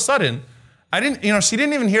all of a sudden, she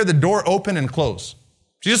didn't even hear the door open and close.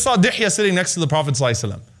 She just saw Dihya sitting next to the Prophet sallallahu alaihi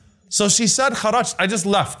wasallam. So she said, kharaj, I just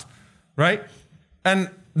left. Right?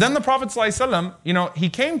 And then the Prophet ﷺ, he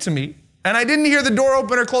came to me and I didn't hear the door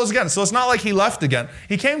open or close again. So it's not like he left again.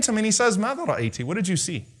 He came to me and he says, ماذا رأيتِ? What did you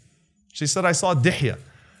see? She said, I saw Dihya.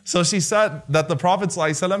 So she said that the Prophet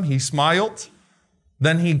ﷺ, he smiled.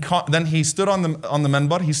 Then he stood on the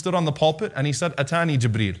minbar, he stood on the pulpit and he said, Atani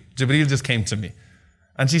Jibreel. Jibreel just came to me.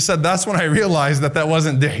 And she said, that's when I realized that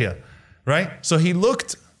wasn't Dihya. Right? So he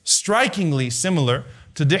looked strikingly similar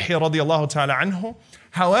to Dihya radiallahu ta'ala anhu.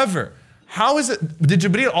 However, how is it, did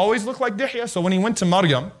Jibreel always look like Dihya? So when he went to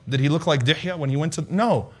Maryam, did he look like Dihya? When he went to,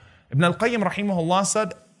 no. Ibn al-Qayyim rahimahullah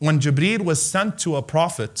said, when Jibreel was sent to a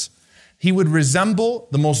prophet, he would resemble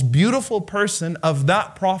the most beautiful person of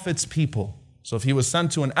that prophet's people. So if he was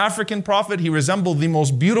sent to an African prophet, he resembled the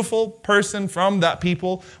most beautiful person from that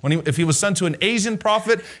people. If he was sent to an Asian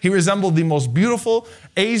prophet, he resembled the most beautiful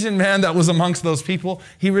Asian man that was amongst those people.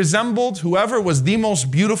 He resembled whoever was the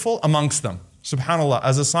most beautiful amongst them. SubhanAllah,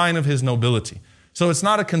 as a sign of his nobility. So it's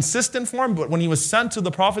not a consistent form, but when he was sent to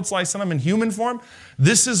the Prophet ﷺ in human form,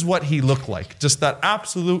 this is what he looked like. Just that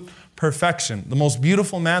absolute perfection. The most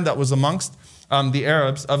beautiful man that was amongst the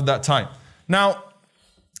Arabs of that time. Now,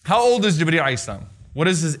 how old is Jibreel alayhi salam? What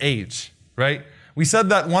is his age, right? We said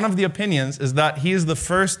that one of the opinions is that he is the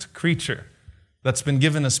first creature that's been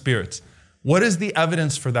given a spirit. What is the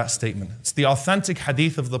evidence for that statement? It's the authentic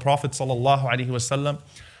hadith of the Prophet ﷺ.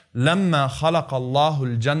 لما خلق الله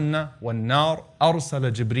الجنة والنار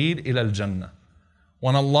أرسل جبريل إلى الجنة.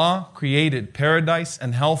 When Allah created paradise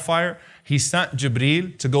and hellfire, He sent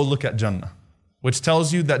Jibreel to go look at Jannah, which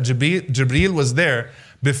tells you that Jibreel was there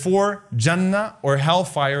before Jannah or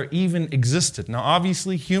hellfire even existed. Now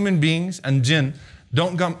obviously human beings and jinn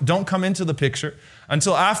don't come into the picture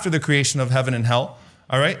until after the creation of heaven and hell.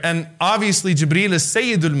 All right, and obviously Jibreel is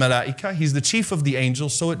Sayyidul Malaika, he's the chief of the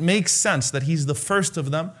angels, so it makes sense that he's the first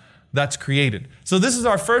of them that's created. So this is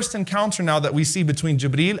our first encounter now that we see between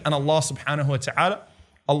Jibreel and Allah subhanahu wa ta'ala.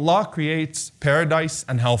 Allah creates paradise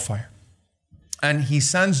and hellfire. And He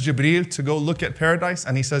sends Jibreel to go look at paradise,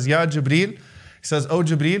 and He says, Ya Jibreel, He says, Oh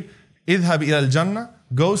Jibreel, idhab ila al-Jannah,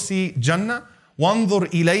 go see Jannah, وَانظُرْ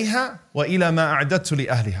إِلَيْهَا وَإِلَى مَا أَعْدَدْتُ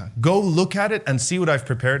لِأَهْلِهَا. Go look at it and see what I've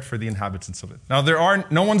prepared for the inhabitants of it. Now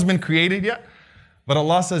no one's been created yet, but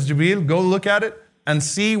Allah says, Jibreel, go look at it and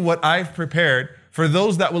see what I've prepared for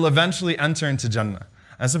those that will eventually enter into Jannah.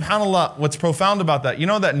 And subhanAllah, what's profound about that, you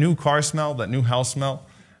know that new car smell, that new house smell,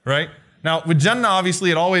 right? Now with Jannah, obviously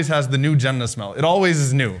it always has the new Jannah smell. It always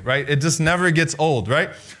is new, right? It just never gets old, right?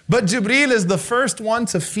 But Jibreel is the first one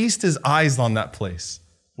to feast his eyes on that place,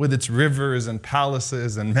 with its rivers and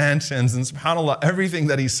palaces and mansions and subhanAllah, everything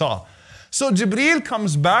that he saw. So Jibreel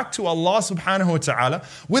comes back to Allah subhanahu wa ta'ala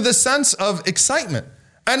with a sense of excitement.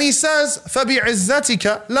 And he says,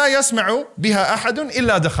 فَبِعِزَّتِكَ لَا يَسْمَعُ بِهَا أَحَدٌ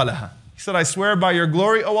إِلَّا دَخَلَهَا. He said, I swear by your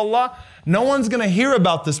glory, O Allah, no one's going to hear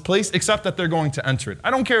about this place except that they're going to enter it.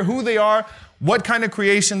 I don't care who they are, what kind of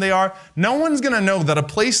creation they are. No one's going to know that a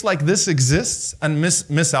place like this exists and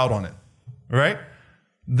miss out on it. Right?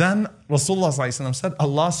 Then Rasulullah ﷺ said,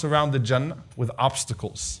 Allah surrounded Jannah with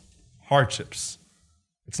obstacles. hardships.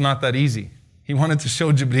 It's not that easy. He wanted to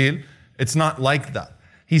show Jibreel, it's not like that.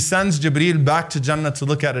 He sends Jibreel back to Jannah to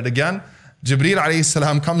look at it again. Jibreel alayhi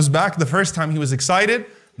salam comes back. The first time he was excited.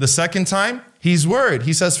 The second time, he's worried.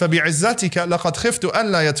 He says, فَبِعِزَّتِكَ لَقَدْ خِفْتُ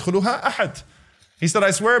أَنْ لَا يَدْخُلُهَا أَحَدٌ. He said,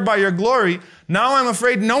 I swear by your glory, now I'm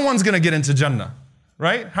afraid no one's going to get into Jannah.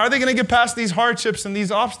 Right? How are they going to get past these hardships and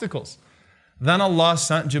these obstacles? Then Allah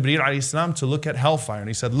sent Jibreel alayhi salam to look at hellfire. And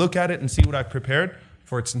He said, look at it and see what I've prepared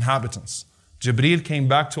for its inhabitants. Jibreel came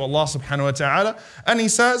back to Allah subhanahu wa ta'ala and he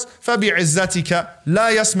says, فَبِعِزَّتِكَ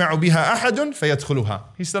لَا يَسْمَعُ بِهَا أَحَدٌ فَيَدْخُلُهَا.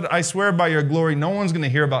 He said, I swear by your glory, no one's going to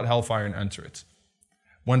hear about hellfire and enter it.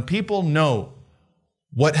 When people know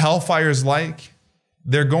what hellfire is like,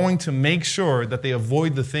 they're going to make sure that they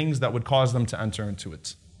avoid the things that would cause them to enter into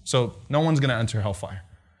it. So no one's going to enter hellfire.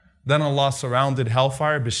 Then Allah surrounded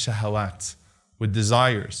hellfire bishahawat, with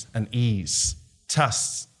desires and ease,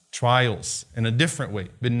 tests, trials, in a different way,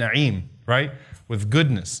 bin na'im, right? With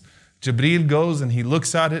goodness. Jibreel goes and he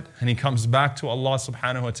looks at it and he comes back to Allah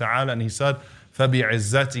subhanahu wa ta'ala and he said,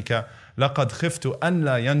 فَبِعِزَّتِكَ لَقَدْ خِفْتُ أَنْ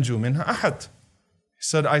لَا يَنْجُو مِنْهَا أَحَدٌ. He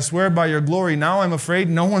said, I swear by your glory, now I'm afraid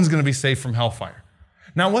no one's going to be safe from hellfire.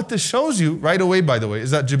 Now what this shows you right away, by the way,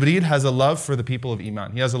 is that Jibreel has a love for the people of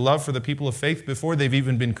Iman. He has a love for the people of faith before they've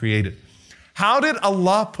even been created. How did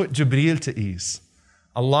Allah put Jibreel to ease?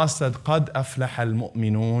 Allah said, قَدْ أَفْلَحَ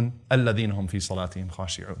الْمُؤْمِنُونَ الَّذِينَ هُمْ فِي صَلَاتِهِمْ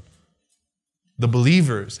خَاشِعُونَ. The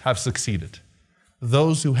believers have succeeded.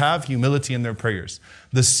 Those who have humility in their prayers.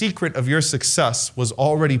 The secret of your success was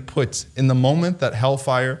already put in the moment that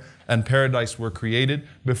hellfire and paradise were created.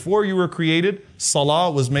 Before you were created,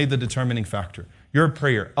 salah was made the determining factor. Your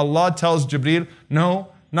prayer. Allah tells Jibreel, no,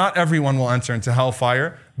 not everyone will enter into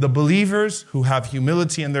hellfire. The believers who have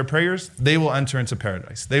humility in their prayers, they will enter into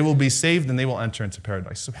paradise. They will be saved and they will enter into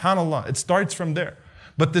paradise. SubhanAllah, it starts from there.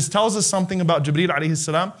 But this tells us something about Jibreel alayhi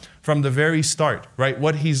salam from the very start, right?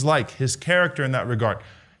 What he's like, his character in that regard,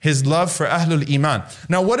 his love for Ahlul Iman.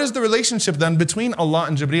 Now, what is the relationship then between Allah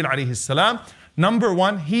and Jibreel alayhi salam? Number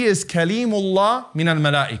one, he is Kalimullah min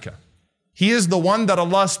al-malaika. He is the one that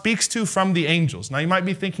Allah speaks to from the angels. Now you might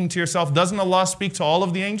be thinking to yourself, doesn't Allah speak to all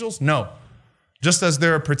of the angels? No. Just as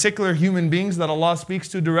there are particular human beings that Allah speaks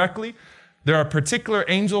to directly, there are particular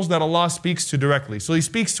angels that Allah speaks to directly. So He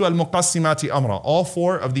speaks to al-muqassimati amra. All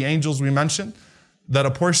four of the angels we mentioned that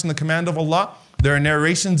apportion the command of Allah, there are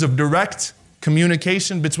narrations of direct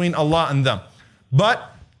communication between Allah and them.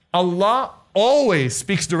 But Allah always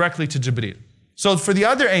speaks directly to Jibreel. So for the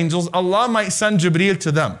other angels, Allah might send Jibreel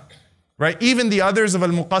to them. Right? Even the others of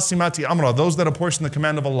al-muqassimati amra, those that apportion the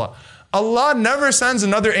command of Allah. Allah never sends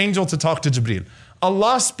another angel to talk to Jibreel.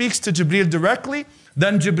 Allah speaks to Jibreel directly,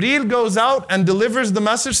 then Jibreel goes out and delivers the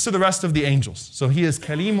message to the rest of the angels. So he is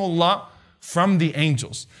Kalimullah from the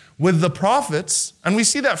angels. With the prophets, and we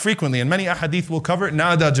see that frequently, and many ahadith will cover it,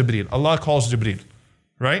 Nada Jibreel. Allah calls Jibreel.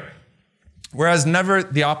 Right? Whereas never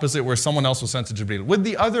the opposite where someone else was sent to Jibreel. With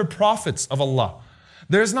the other prophets of Allah,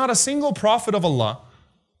 there's not a single prophet of Allah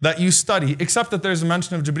that you study, except that there's a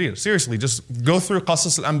mention of Jibreel. Seriously, just go through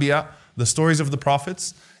Qasas al-Anbiya, the stories of the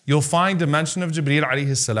prophets. You'll find a mention of Jibreel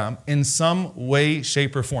alayhi salam in some way,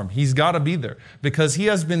 shape, or form. He's got to be there because he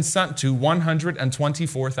has been sent to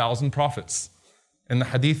 124,000 prophets. In the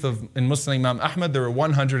hadith in Muslim Imam Ahmad, there were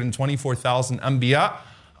 124,000 Anbiya.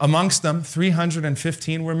 Amongst them,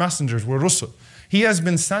 315 were messengers, were Rusul. He has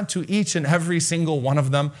been sent to each and every single one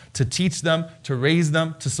of them to teach them, to raise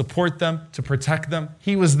them, to support them, to protect them.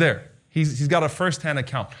 He was there. He's got a first-hand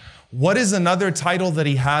account. What is another title that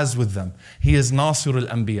he has with them? He is Nasir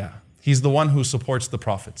al-Anbiya. He's the one who supports the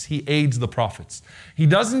prophets. He aids the prophets. He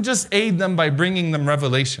doesn't just aid them by bringing them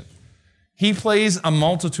revelation. He plays a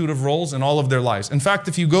multitude of roles in all of their lives. In fact,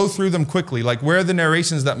 if you go through them quickly, like where are the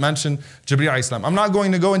narrations that mention Jibreel alayhi salam? I'm not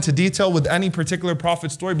going to go into detail with any particular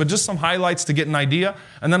prophet story, but just some highlights to get an idea,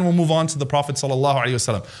 and then we'll move on to the Prophet sallallahu alaihi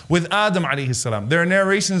wasallam. With Adam alayhi salam, there are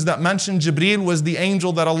narrations that mention Jibreel was the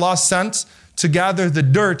angel that Allah sent to gather the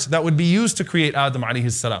dirt that would be used to create Adam alayhi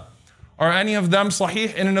salam. Are any of them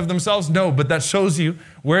sahih in and of themselves? No, but that shows you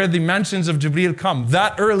where the mentions of Jibreel come.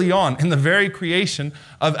 That early on in the very creation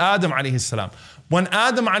of Adam alayhi salam. When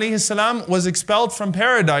Adam alayhi salam was expelled from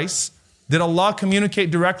paradise, did Allah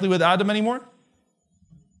communicate directly with Adam anymore?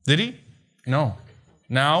 Did He? No.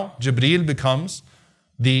 Now Jibreel becomes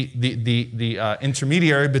the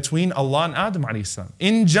intermediary between Allah and Adam alayhi salam.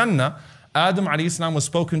 In Jannah, Adam alayhi salam was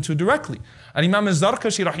spoken to directly. And Imam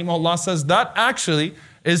𝗔𝗍 rahimahullah says that actually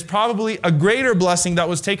is probably a greater blessing that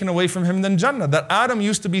was taken away from him than Jannah. That Adam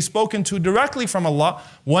used to be spoken to directly from Allah.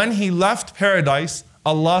 When he left paradise,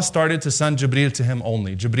 Allah started to send Jibreel to him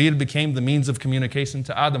only. Jibreel became the means of communication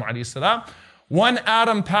to Adam alayhi salam. When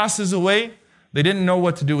Adam passes away, they didn't know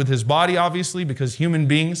what to do with his body, obviously, because human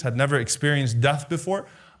beings had never experienced death before.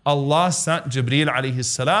 Allah sent Jibreel alayhi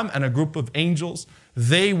salam and a group of angels.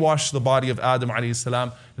 They washed the body of Adam alayhi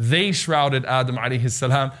salam. They shrouded Adam alayhi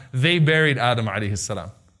salam. They buried Adam alayhi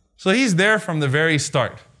salam. So he's there from the very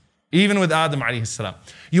start, even with Adam alayhi salam.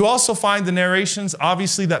 You also find the narrations,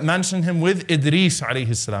 obviously, that mention him with Idris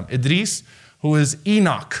alayhi salam. Idris, who is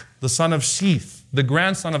Enoch, the son of Sheath, the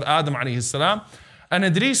grandson of Adam alayhi salam. And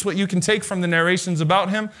Idris, what you can take from the narrations about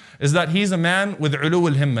him is that he's a man with ulu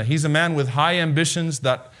al-himma. He's a man with high ambitions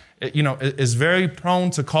that, is very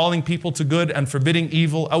prone to calling people to good and forbidding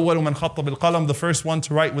evil. أول من خط بالقلم, the first one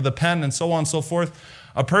to write with a pen, and so on and so forth.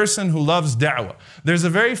 A person who loves da'wah. There's a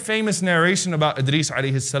very famous narration about Idris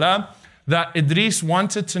alayhi salam that Idris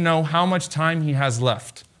wanted to know how much time he has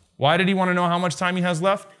left. Why did he want to know how much time he has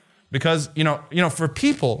left? Because,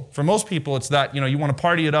 for most people, it's that, you want to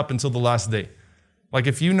party it up until the last day. Like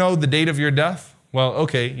if you know the date of your death, well,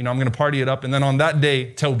 okay, I'm going to party it up, and then on that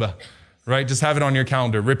day, tawbah, right? Just have it on your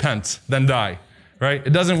calendar, repent, then die, right?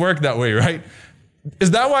 It doesn't work that way, right?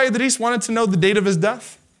 Is that why Idris wanted to know the date of his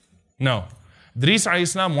death? No. Idris alayhi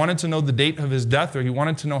salam wanted to know the date of his death, or he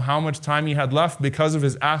wanted to know how much time he had left because of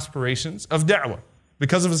his aspirations of da'wah.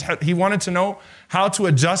 He wanted to know how to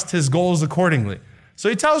adjust his goals accordingly. So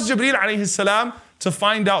he tells Jibreel alayhi salam to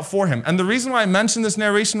find out for him. And the reason why I mention this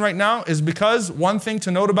narration right now is because one thing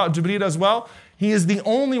to note about Jibreel as well, he is the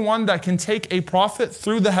only one that can take a prophet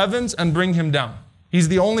through the heavens and bring him down. He's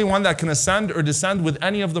the only one that can ascend or descend with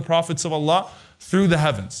any of the prophets of Allah through the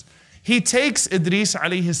heavens. He takes Idris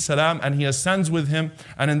alayhi salam and he ascends with him.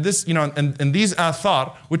 And in this, in these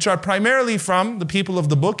athar, which are primarily from the people of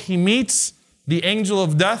the book, he meets the angel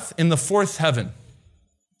of death in the fourth heaven.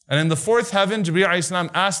 And in the fourth heaven, Jibreel alayhi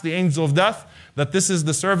salam asks the angel of death that this is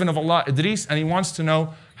the servant of Allah, Idris, and he wants to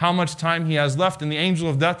know how much time he has left. And the angel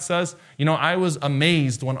of death says, I was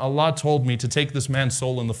amazed when Allah told me to take this man's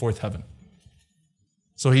soul in the fourth heaven.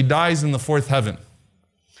 So he dies in the fourth heaven.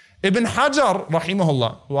 Ibn Hajar,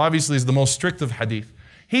 rahimahullah, who obviously is the most strict of hadith,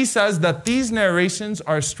 he says that these narrations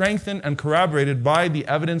are strengthened and corroborated by the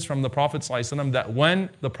evidence from the Prophet ﷺ that when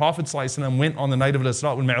the Prophet ﷺ went on the night of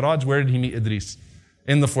Al-Isra wal-Mi'raj, where did he meet Idris?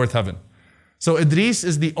 In the fourth heaven. So Idris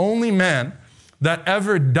is the only man that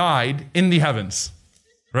ever died in the heavens,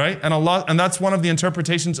 right? And that's one of the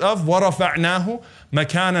interpretations of وَرَفَعْنَاهُ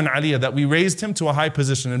مَكَانًا عَلِيًّا, that we raised him to a high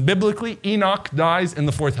position. And biblically, Enoch dies in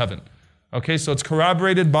the fourth heaven. Okay, so it's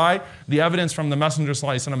corroborated by the evidence from the Messenger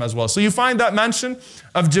ﷺ as well. So you find that mention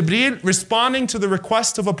of Jibreel responding to the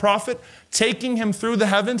request of a prophet, taking him through the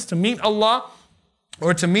heavens to meet Allah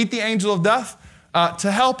or to meet the angel of death,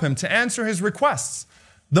 to help him, to answer his requests.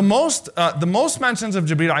 The most mentions of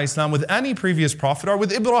Jibreel alayhi salam with any previous prophet are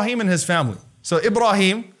with Ibrahim and his family. So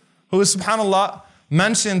Ibrahim, who is subhanAllah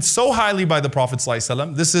mentioned so highly by the Prophet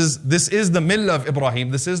ﷺ, this is the millah of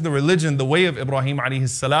Ibrahim, this is the religion, the way of Ibrahim alayhi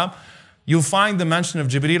salam. You'll find the mention of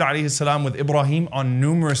Jibreel alayhi salam with Ibrahim on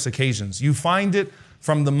numerous occasions. You find it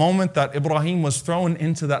from the moment that Ibrahim was thrown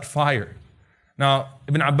into that fire. Now,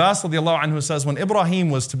 Ibn Abbas radiallahu anhu says when Ibrahim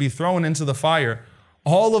was to be thrown into the fire,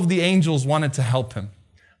 all of the angels wanted to help him.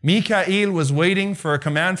 Mikael was waiting for a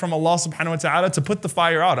command from Allah subhanahu wa ta'ala to put the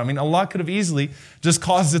fire out. I mean, Allah could have easily just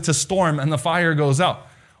caused it to storm and the fire goes out.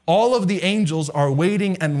 All of the angels are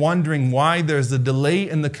waiting and wondering why there's a delay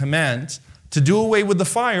in the command to do away with the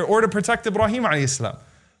fire or to protect Ibrahim alayhi salam.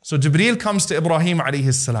 So Jibreel comes to Ibrahim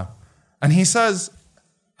alayhi salam and he says,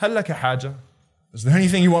 هَلْ لَكَ حَاجَةٌ? Is there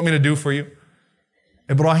anything you want me to do for you?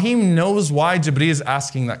 Ibrahim knows why Jibreel is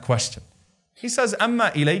asking that question. He says,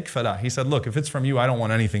 أَمَّا إِلَيْكَ فَلَا. He said, look, if it's from you, I don't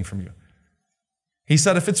want anything from you. He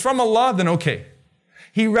said, if it's from Allah, then okay.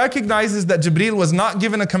 He recognizes that Jibreel was not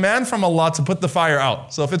given a command from Allah to put the fire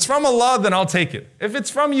out. So if it's from Allah, then I'll take it. If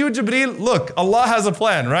it's from you, Jibreel, look, Allah has a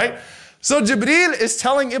plan, right? So Jibreel is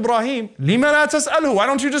telling Ibrahim, لِمَا لَا تَسْأَلْهُ? Why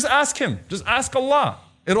don't you just ask him? Just ask Allah.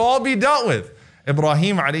 It'll all be dealt with.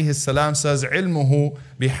 Ibrahim alayhi salam says, عِلْمُهُ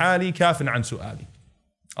بِحَالِي كَافٍ عَنْ سُؤَالِي.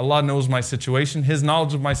 Allah knows my situation. His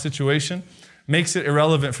knowledge of my situation makes it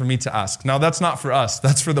irrelevant for me to ask. Now that's not for us,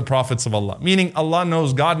 that's for the prophets of Allah. Meaning Allah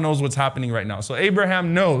knows, God knows what's happening right now. So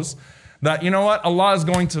Abraham knows that, you know what, Allah is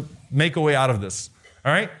going to make a way out of this.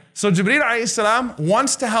 All right? So Jibreel alayhi salam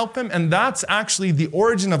wants to help him, and that's actually the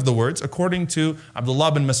origin of the words, according to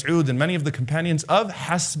Abdullah bin Mas'ud and many of the companions, of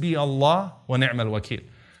Hasbi Allah wa ni'mal wakil.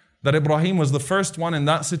 That Ibrahim was the first one in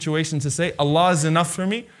that situation to say, Allah is enough for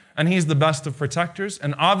me, and He's the best of protectors.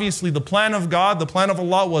 And obviously the plan of God, the plan of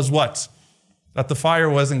Allah was what? That the fire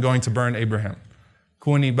wasn't going to burn Abraham.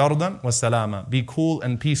 Kuni bardan wa salama. Be cool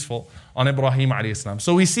and peaceful on Ibrahim alayhi salam.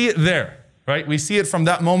 So we see it there, right? We see it from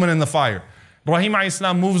that moment in the fire. Ibrahim alayhi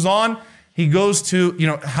salam moves on. He goes to,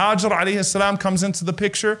 Hajar alayhi salam comes into the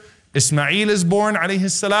picture. Ismail is born alayhi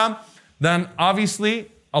salam. Then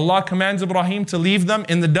obviously Allah commands Ibrahim to leave them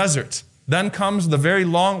in the desert. Then comes the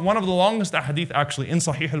one of the longest hadith actually in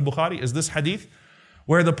Sahih al-Bukhari is this hadith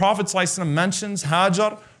where the Prophet ﷺ mentions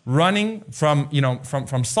Hajar running from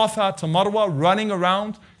Safa to Marwa, running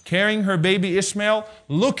around, carrying her baby Ishmael,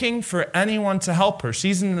 looking for anyone to help her.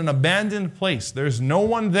 She's in an abandoned place. There's no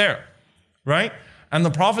one there, right? And the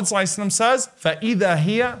Prophet ﷺ says, فَإِذَا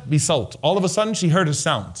هِيَ بِصَوْتٍ. All of a sudden she heard a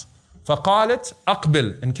sound. فَقَالَتْ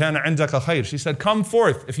أَقْبِلْ إِنْ كَانَ عِنْدَكَ خَيْرٍ. She said, come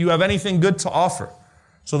forth if you have anything good to offer.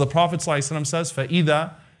 So the Prophet ﷺ says,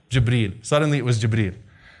 فَإِذَا Jibreel. Suddenly it was Jibreel.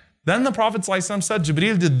 Then the Prophet ﷺ said,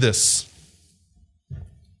 Jibreel did this.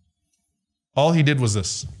 All he did was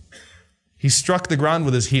this. He struck the ground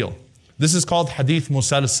with his heel. This is called hadith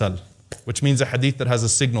musalsal, which means a hadith that has a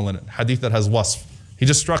signal in it, hadith that has wasf. He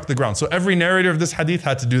just struck the ground. So every narrator of this hadith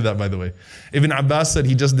had to do that, by the way. Ibn Abbas said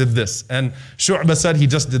he just did this. And 𝑠hu'bah said he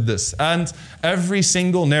just did this. And every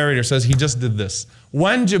single narrator says he just did this.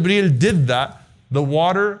 When Jibreel did that, the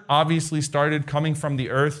water obviously started coming from the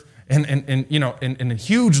earth in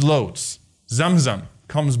huge loads. Zamzam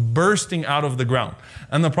comes bursting out of the ground.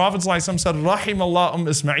 And the Prophet ﷺ said, Rahim Allah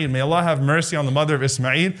Ismail. May Allah have mercy on the mother of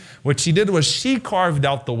Ismail. What she did was she carved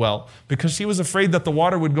out the well because she was afraid that the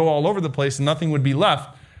water would go all over the place and nothing would be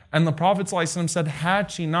left. And the Prophet ﷺ said,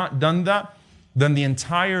 had she not done that, then the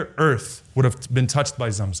entire earth would have been touched by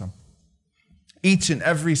Zamzam. Each and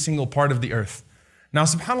every single part of the earth. Now,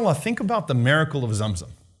 subhanAllah, think about the miracle of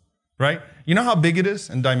Zamzam, right? You know how big it is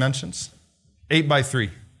in dimensions? 8 by 3.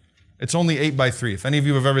 It's only 8 by 3. If any of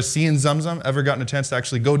you have ever seen Zamzam, ever gotten a chance to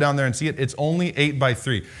actually go down there and see it, it's only 8 by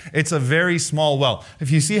 3. It's a very small well. If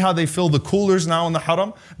you see how they fill the coolers now in the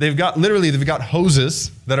haram, they've got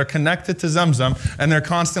hoses that are connected to Zamzam and they're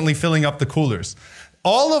constantly filling up the coolers.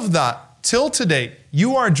 All of that, till today,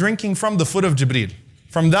 you are drinking from the foot of Jibreel.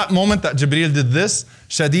 From that moment that Jibreel did this,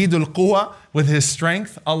 Shadidul Quwa, with his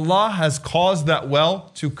strength, Allah has caused that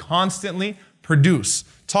well to constantly produce.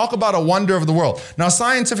 Talk about a wonder of the world. Now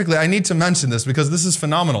scientifically, I need to mention this because this is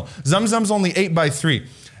phenomenal. Zamzam's only 8 by 3.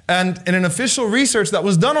 And in an official research that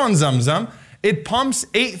was done on Zamzam, it pumps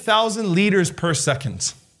 8,000 liters per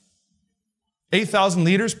second. 8,000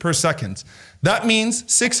 liters per second. That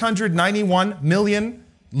means 691 million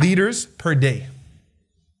liters per day.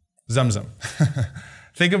 Zamzam.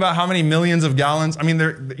 Think about how many millions of gallons. I mean,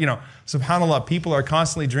 subhanAllah, people are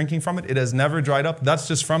constantly drinking from it. It has never dried up. That's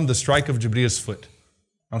just from the strike of Jibreel's foot.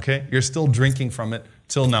 Okay? You're still drinking from it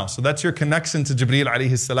till now. So that's your connection to Jibreel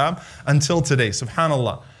alayhi salam until today.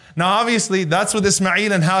 Subhanallah. Now obviously, that's with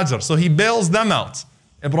Ismail and Hajar. So he bails them out.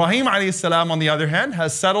 Ibrahim alayhi salam, on the other hand,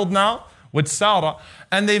 has settled now with Sarah.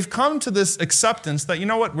 And they've come to this acceptance that, you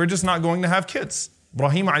know what, we're just not going to have kids.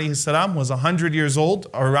 Ibrahim alayhi salam was 100 years old,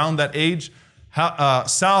 around that age.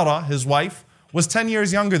 Sarah, his wife, was 10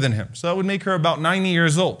 years younger than him. So that would make her about 90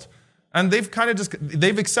 years old. And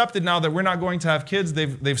they've accepted now that we're not going to have kids.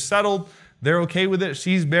 They've settled. They're okay with it.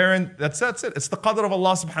 She's barren. That's it. It's the qadr of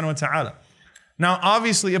Allah subhanahu wa ta'ala. Now,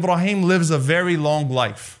 obviously, Ibrahim lives a very long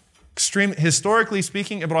life. Historically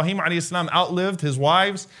speaking, Ibrahim alayhi salam outlived his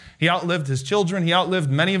wives. He outlived his children. He outlived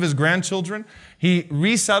many of his grandchildren. He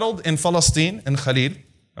resettled in Palestine, in Khalil.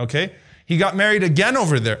 Okay? He got married again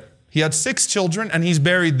over there. He had 6 children and he's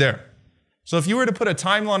buried there. So if you were to put a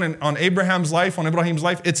timeline on Abraham's life, on Ibrahim's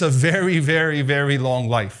life, it's a very, very, very long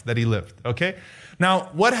life that he lived, okay? Now,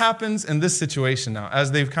 what happens in this situation now?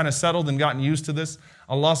 As they've kind of settled and gotten used to this,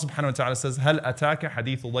 Allah subhanahu wa ta'ala says, هَلْ أَتَاكَ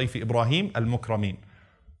حَدِيثُ ضَيْفِ إِبْرَاهِيمَ الْمُكْرَمِينَ.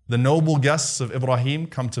 The noble guests of Ibrahim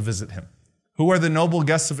come to visit him. Who are the noble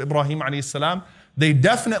guests of Ibrahim alayhi salam? They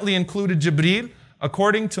definitely included Jibreel.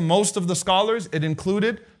 According to most of the scholars, it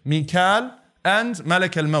included Mikal and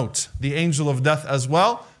Malak al-Maut, the angel of death as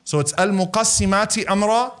well. So it's al-muqassimati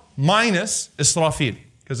amra minus Israfil,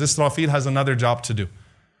 because Israfil has another job to do.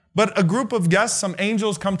 But a group of guests, some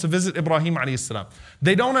angels come to visit Ibrahim alayhi salam.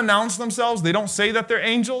 They don't announce themselves, they don't say that they're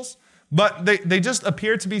angels, but they just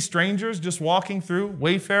appear to be strangers, just walking through,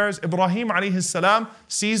 wayfarers. Ibrahim alayhi salam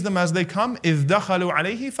sees them as they come. إِذْ دَخَلُوا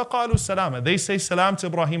عَلَيْهِ فَقَالُوا سَلَامًا. They say salam to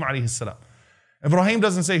Ibrahim alayhi salam. Ibrahim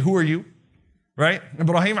doesn't say, who are you? Right?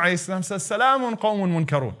 Ibrahim alayhi salam says, Salamun qawmun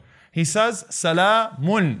munkarun. He says,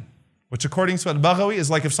 Salamun, which according to Al-Baghawi is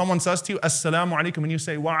like if someone says to you, Assalamu alaikum, and you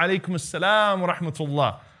say, Wa alaikum assalam wa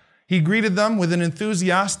rahmatullah. He greeted them with an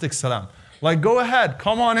enthusiastic salam. Like, go ahead,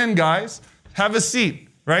 come on in, guys, have a seat,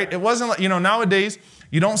 right? It wasn't like, nowadays,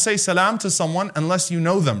 you don't say salam to someone unless you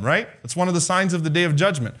know them, right? It's one of the signs of the Day of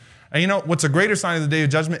Judgment. And you know, what's a greater sign of the Day of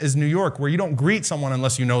Judgment is New York, where you don't greet someone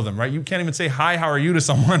unless you know them, right? You can't even say, hi, how are you to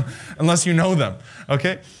someone unless you know them,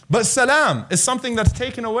 okay? But salam is something that's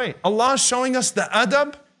taken away. Allah is showing us the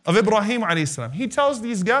adab of Ibrahim alayhi salam. He tells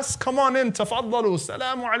these guests, come on in, tafaddalu,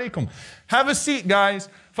 salamu alaykum. Have a seat, guys.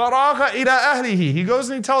 فَرَاغَ إِلَىٰ أَهْلِهِ. He goes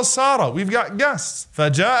and he tells Sarah, we've got guests.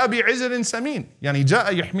 فَجَاءَ بِعِزْرٍ سَمِينٍ. يعني جَاءَ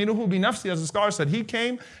يَحْمِلُهُ بِنَفْسِهِ. As the scholar said, he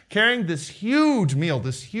came carrying this huge meal,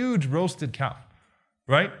 this huge roasted cow,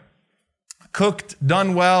 right? Cooked,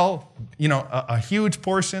 done well, you know, a huge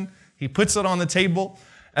portion. He puts it on the table,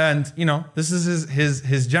 and you know, this is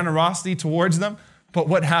his generosity towards them. But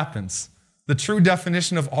what happens? The true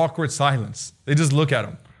definition of awkward silence. They just look at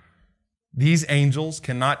him. These angels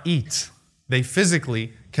cannot eat. They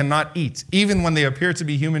physically cannot eat. Even when they appear to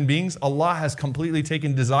be human beings, Allah has completely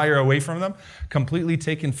taken desire away from them, completely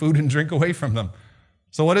taken food and drink away from them.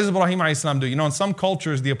 So what does Ibrahim alayhi salam do? You know, in some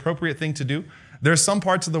cultures, the appropriate thing to do, there's some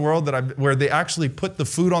parts of the world where they actually put the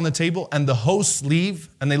food on the table and the hosts leave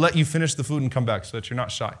and they let you finish the food and come back so that you're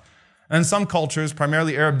not shy. And in some cultures,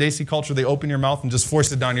 primarily Arab Desi culture, they open your mouth and just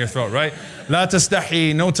force it down your throat, right? La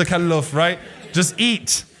tastahi, no takalluf, right? Just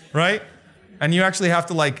eat, right? And you actually have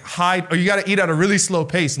to like hide, or you got to eat at a really slow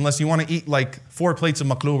pace unless you want to eat like 4 plates of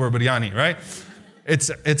maqloob or biryani, right? It's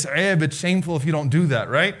ʻaɪb, it's shameful if you don't do that,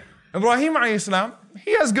 right? Ibrahim alayhi salam,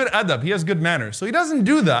 he has good adab, he has good manners. So he doesn't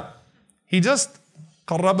do that. He just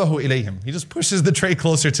قَرَّبَهُ إِلَيْهِمْ. He just pushes the tray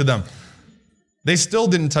closer to them. They still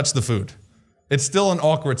didn't touch the food. It's still an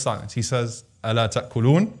awkward silence. He says, أَلَا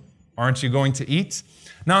تَأْكُلُونَ? Aren't you going to eat?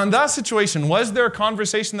 Now in that situation, was there a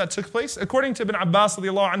conversation that took place? According to Ibn Abbas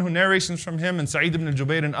radiallahu anhu, narrations from him and Sa'id ibn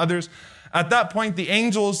al-Jubayr and others, at that point the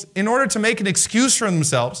angels, in order to make an excuse for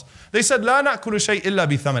themselves, they said, لَا نَأْكُلُ شَيْءٍ إِلَّا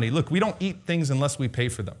بِثَمَنِ. Look, we don't eat things unless we pay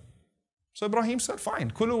for them. So Ibrahim said,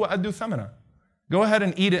 fine, كُلُوا وَأَدُّوا ثَمَنَ. Go ahead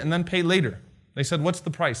and eat it and then pay later. They said, what's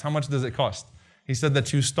the price? How much does it cost? He said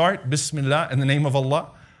that you start Bismillah in the name of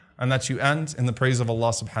Allah and that you end in the praise of Allah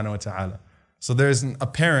subhanahu wa ta'ala. So there's an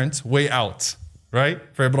apparent way out, right?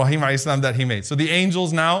 For Ibrahim alayhi salam that he made. So the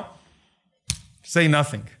angels now say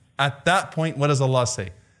nothing. At that point, what does Allah say?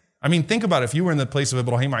 I mean, think about it. If you were in the place of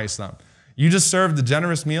Ibrahim alayhi salam, you just served a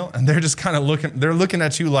generous meal and they're just kind of looking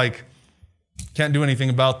at you like, can't do anything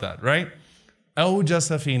about that, right?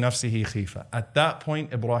 أَوْجَسَ فِي نَفْسِهِ خِيفَةً. At that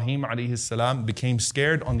point, Ibrahim alayhi salam became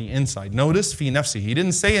scared on the inside. Notice, فِي نَفْسِهِ. He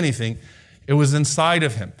didn't say anything. It was inside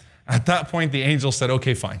of him. At that point, the angel said,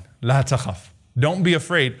 okay, fine. لَا تَخَفْ. Don't be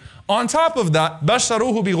afraid. On top of that,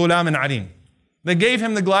 بَشَّرُوهُ بِغُلَامٍ عَلِيمٍ. They gave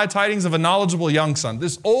him the glad tidings of a knowledgeable young son.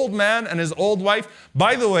 This old man and his old wife.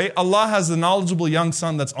 By the way, Allah has a knowledgeable young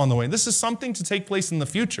son that's on the way. This is something to take place in the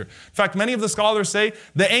future. In fact, many of the scholars say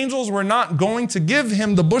the angels were not going to give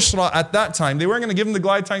him the bushra at that time. They weren't going to give him the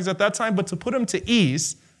glad tidings at that time, but to put him to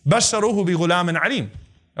ease. بَشَّرُوهُ بِغُلَامٍ عَلِيمٍ.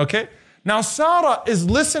 Okay? Now Sarah is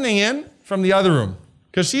listening in from the other room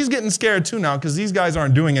because she's getting scared too now because these guys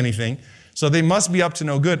aren't doing anything. So they must be up to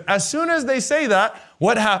no good. As soon as they say that,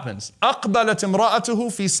 what happens? أَقْبَلَتْ امْرَأَتُهُ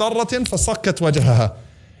فِي صَرَّةٍ فَصَكَّتْ وَجْهَهَا.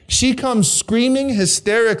 She comes screaming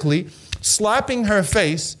hysterically, slapping her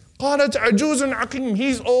face. قَالَتْ عَجُوزٌ عَقِيمٌ.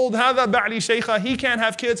 He's old. هَذَا بَعْلِي شَيْخًا. He can't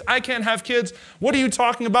have kids. I can't have kids. What are you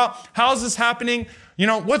talking about? How's this happening? You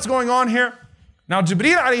know, what's going on here? Now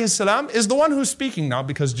Jibreel alayhi salam is the one who's speaking now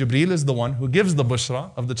because Jibreel is the one who gives the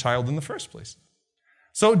bushra of the child in the first place.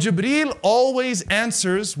 So Jibreel always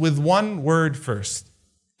answers with one word first.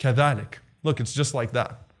 كَذَلِكَ. Look, it's just like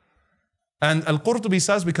that. And Al-Qurtubi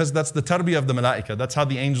says because that's the tarbiyah of the malaika. That's how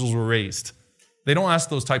the angels were raised. They don't ask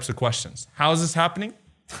those types of questions. How is this happening?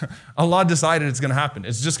 Allah decided it's going to happen.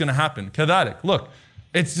 It's just going to happen. كَذَلِكَ. Look,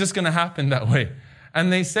 it's just going to happen that way. And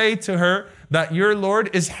they say to her that your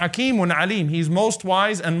Lord is Hakeemun Alim. He's most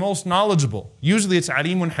wise and most knowledgeable. Usually it's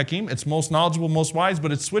Alimun Hakim. It's most knowledgeable, most wise, but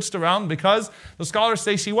it's switched around because the scholars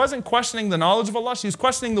say she wasn't questioning the knowledge of Allah. She's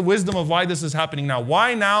questioning the wisdom of why this is happening now.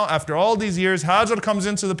 Why now, after all these years, Hajar comes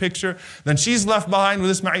into the picture, then she's left behind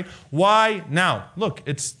with Ismail. Why now? Look,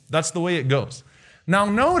 that's the way it goes. Now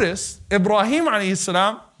notice, Ibrahim alayhi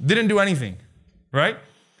salam didn't do anything, right?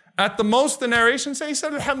 At the most, the narration says, he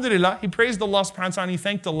said, Alhamdulillah, he praised Allah subhanahu wa ta'ala, he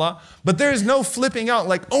thanked Allah. But there is no flipping out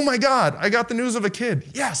like, oh my God, I got the news of a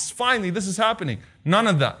kid. Yes, finally, this is happening. None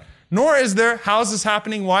of that. Nor is there, how is this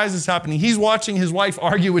happening? Why is this happening? He's watching his wife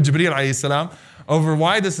argue with Jibreel alayhi salam over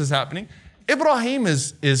why this is happening. Ibrahim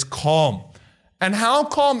is calm. And how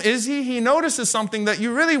calm is he? He notices something that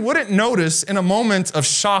you really wouldn't notice in a moment of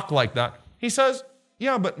shock like that. He says,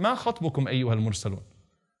 yeah, but مَا خَطْبُكُمْ أَيُّهَا الْمُرْسَلُونَ.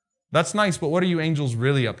 That's nice, but what are you angels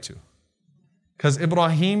really up to? Because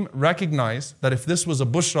Ibrahim recognized that if this was a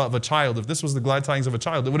bushra of a child, if this was the glad tidings of a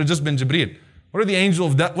child, it would have just been Jibreel. What are the angel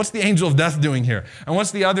of death? What's the angel of death doing here? And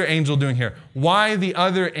what's the other angel doing here? Why the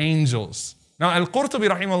other angels? Now, Al-Qurtubi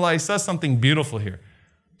rahimahullah says something beautiful here.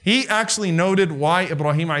 He actually noted why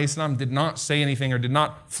Ibrahim alayhi salam did not say anything or did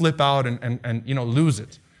not flip out and lose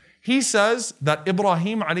it. He says that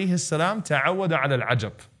Ibrahim alayhi salam ta'awwada ala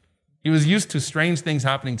al-ajab. He was used to strange things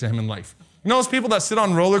happening to him in life. You know those people that sit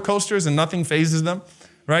on roller coasters and nothing phases them,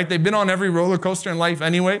 right? They've been on every roller coaster in life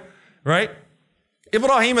anyway, right?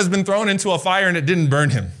 Ibrahim has been thrown into a fire and it didn't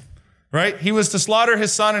burn him, right? He was to slaughter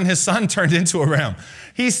his son and his son turned into a ram.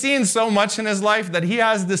 He's seen so much in his life that he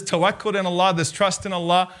has this tawakkul in Allah, this trust in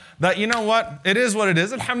Allah, that you know what? It is what it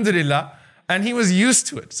is, alhamdulillah. And he was used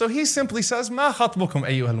to it. So he simply says, مَا خَطْبُكُمْ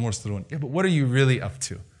أَيُّهَا الْمُرْسَلُونَ. Yeah, but what are you really up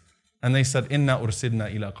to? And they said, إِنَّا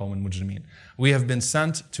أُرْسِلْنَا إِلَىٰ قَوْمٍ مُجْرِمِينَ. We have been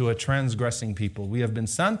sent to a transgressing people. We have been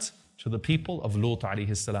sent to the people of Lut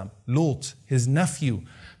alayhi salam. Lut, his nephew,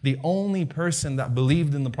 the only person that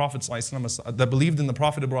believed in the Prophet that believed in the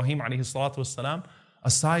Prophet Ibrahim alayhi salatu wasalam,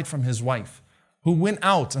 aside from his wife, who went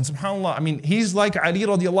out. And subhanAllah, I mean, he's like Ali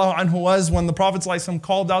radiallahu anhu was when the Prophet ﷺ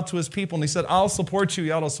called out to his people and he said, I'll support you,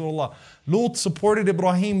 Ya Rasulullah. Lut supported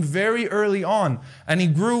Ibrahim very early on and he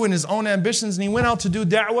grew in his own ambitions and he went out to do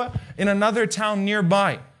da'wah in another town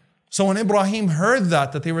nearby. So when Ibrahim heard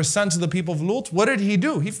that they were sent to the people of Lut, what did he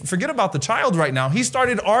do? Forget about the child right now. He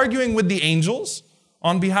started arguing with the angels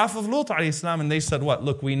on behalf of Lut alayhi salam, and they said what?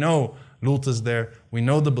 Look, we know Lut is there. We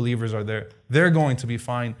know the believers are there. They're going to be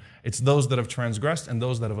fine. It's those that have transgressed and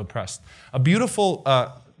those that have oppressed. A beautiful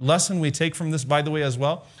lesson we take from this, by the way, as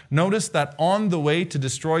well. Notice that on the way to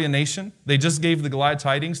destroy a nation, they just gave the glad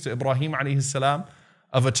tidings to Ibrahim alayhi salam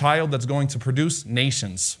of a child that's going to produce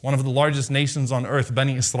nations. One of the largest nations on earth,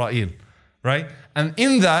 Bani Israel. Right? And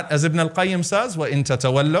in that, as Ibn al-Qayyim says, وَإِن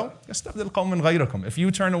تَتَوَلَّوْا يَسْتَبْدِلْ قَوْمٍ غَيْرَكُمْ. If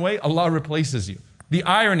you turn away, Allah replaces you. The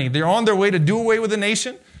irony, they're on their way to do away with a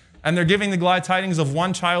nation, and they're giving the glad tidings of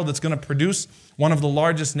one child that's going to produce one of the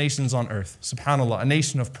largest nations on earth. SubhanAllah, a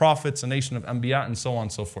nation of prophets, a nation of anbiya, and so on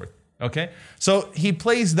and so forth. Okay? So he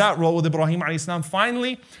plays that role with Ibrahim alayhi salam.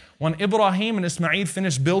 Finally, when Ibrahim and Ismail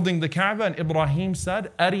finished building the Kaaba, and Ibrahim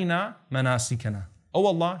said, Arina manasikana. Oh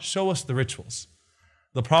Allah, show us the rituals.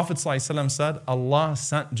 The Prophet ﷺ said, Allah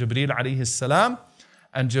sent Jibreel alayhi salam,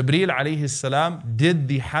 and Jibreel alayhi salam did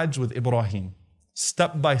the Hajj with Ibrahim.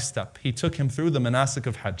 Step by step, he took him through the manasik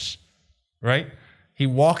of Hajj, right? He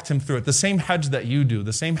walked him through it. The same Hajj that you do,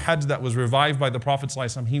 the same Hajj that was revived by the Prophet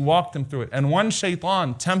ﷺ, he walked him through it. And one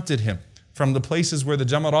shaitan tempted him from the places where the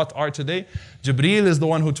Jamarat are today. Jibreel is the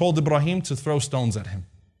one who told Ibrahim to throw stones at him.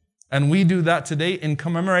 And we do that today in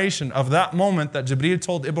commemoration of that moment that Jibreel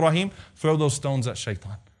told Ibrahim, throw those stones at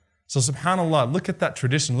shaitan. So subhanAllah, look at that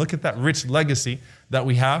tradition, look at that rich legacy that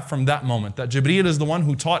we have from that moment. That Jibreel is the one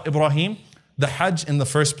who taught Ibrahim the Hajj in the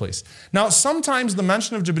first place. Now, sometimes the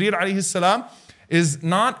mention of Jibreel alayhi salam is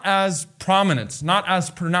not as prominent, not as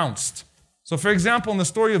pronounced. So for example, in the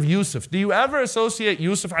story of Yusuf, do you ever associate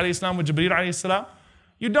Yusuf alayhi salam with Jibreel alayhi salam?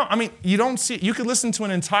 You don't. I mean, you don't see, you could listen to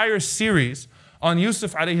an entire series on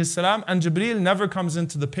Yusuf alayhi salam and Jibreel never comes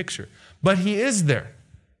into the picture. But he is there,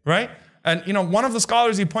 right? And you know, one of the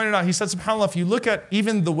scholars, he pointed out, he said, subhanAllah, if you look at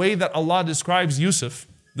even the way that Allah describes Yusuf,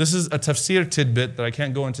 this is a tafsir tidbit that I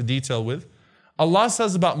can't go into detail with. Allah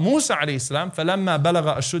says about Musa alayhi salam, فَلَمَّا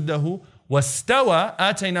بَلَغَ أَشُدَّهُ وَاسْتَوَى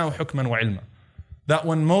آتَيْنَاهُ حُكْمًا وَعِلْمًا. That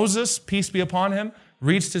when Moses, peace be upon him,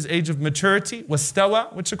 reached his age of maturity,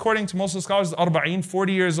 وَاسْتَوَى, which according to most of the scholars is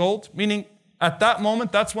 40 years old, meaning at that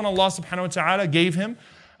moment, that's when Allah subhanahu wa ta'ala gave him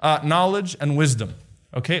knowledge and wisdom.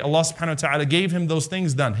 Okay, Allah subhanahu wa ta'ala gave him those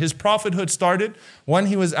things done. His prophethood started when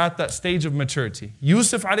he was at that stage of maturity.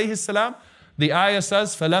 Yusuf alayhi salam, the ayah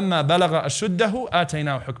says, فَلَمَّا بَلَغَ أَشُدَّهُ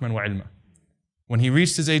آتَيْنَاهُ حُكْمًا وَعِلْمًا. When he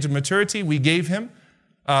reached his age of maturity, we gave him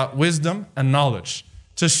wisdom and knowledge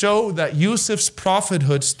to show that Yusuf's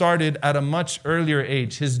prophethood started at a much earlier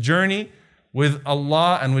age. His journey with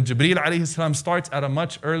Allah and with Jibreel alayhi salam starts at a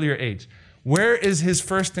much earlier age. Where is his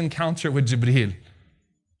first encounter with Jibreel?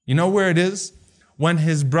 You know where it is? When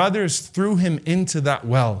his brothers threw him into that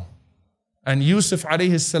well. And Yusuf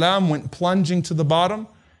alayhi salam went plunging to the bottom.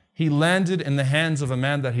 He landed in the hands of a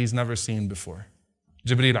man that he's never seen before.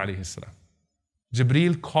 Jibreel alayhi salam.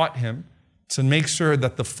 Jibreel caught him to make sure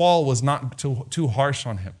that the fall was not too harsh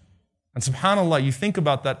on him. And subhanAllah, you think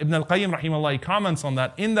about that. Ibn al-Qayyim rahimahullah, he comments on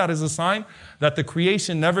that. In that is a sign that the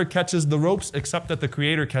creation never catches the ropes except that the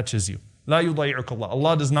Creator catches you. La yudayi'uka Allah.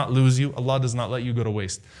 Allah does not lose you. Allah does not let you go to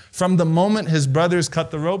waste. From the moment his brothers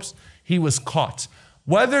cut the ropes, he was caught.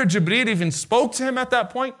 Whether Jibreel even spoke to him at that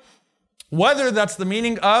point, whether that's the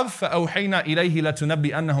meaning of فَأَوْحَيْنَا إِلَيْهِ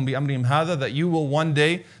لَتُنَبِّئَنَّهُمْ بِأَمْرِهِمْ هَذَا, that you will one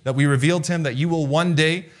day, that we revealed to him that you will one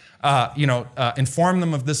day inform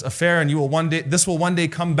them of this affair and this will one day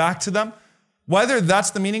come back to them. Whether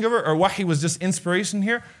that's the meaning of it or wahi was just inspiration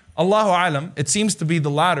here, Allahu A'lam, it seems to be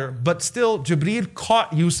the latter, but still Jibreel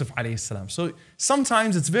caught Yusuf alayhi salam. So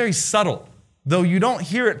sometimes it's very subtle. Though you don't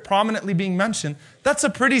hear it prominently being mentioned, that's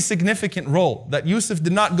a pretty significant role, that Yusuf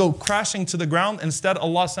did not go crashing to the ground. Instead,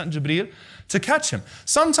 Allah sent Jibreel to catch him.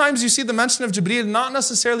 Sometimes you see the mention of Jibreel not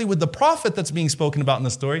necessarily with the prophet that's being spoken about in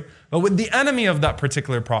the story, but with the enemy of that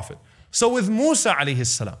particular prophet. So with Musa alayhi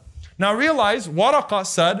salam. Now realize, Waraqah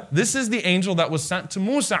said, this is the angel that was sent to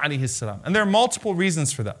Musa alayhi salam. And there are multiple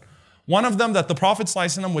reasons for that. One of them, that the Prophet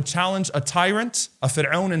ﷺ would challenge a tyrant, a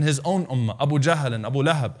Fir'aun in his own ummah, Abu Jahl and Abu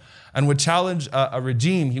Lahab, and would challenge a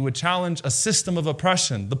regime. He would challenge a system of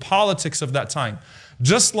oppression, the politics of that time.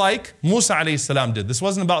 Just like Musa ﷺ did. This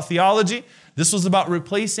wasn't about theology. This was about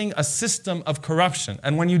replacing a system of corruption.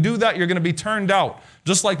 And when you do that, you're going to be turned out,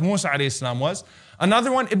 just like Musa ﷺ was.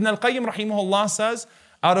 Another one, Ibn al-Qayyim rahimahullah says,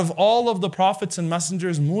 out of all of the prophets and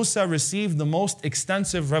messengers, Musa received the most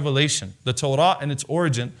extensive revelation. The Torah and its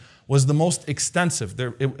origin was the most extensive.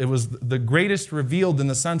 It was the greatest revealed in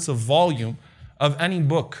the sense of volume of any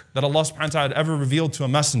book that Allah subhanahu wa ta'ala had ever revealed to a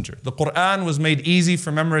messenger. The Quran was made easy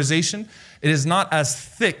for memorization. It is not as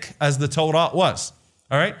thick as the Torah was.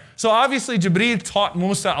 All right? So obviously Jibreel taught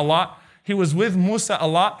Musa a lot. He was with Musa a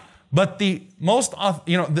lot. But the most,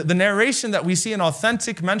 the narration that we see an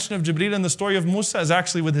authentic mention of Jibreel in the story of Musa is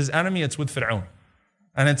actually with his enemy. It's with Fir'aun.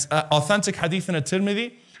 And it's authentic hadith in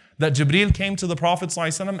Tirmidhi that Jibreel came to the Prophet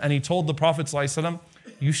ﷺ and he told the Prophet ﷺ,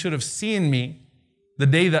 you should have seen me the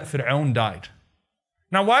day that Fir'aun died.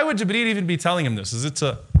 Now, why would Jibreel even be telling him this? Is it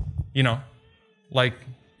to, you want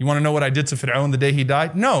to know what I did to Fir'aun the day he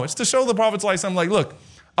died? No, it's to show the Prophet ﷺ, like, look,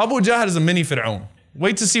 Abu Jahl is a mini Fir'aun.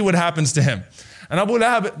 Wait to see what happens to him. And Abu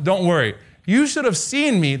Lahab, don't worry. You should have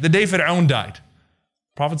seen me the day Fir'aun died.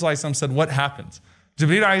 Prophet ﷺ said, what happened?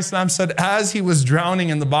 Jibreel ﷺ said, as he was drowning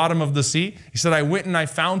in the bottom of the sea, he said, I went and I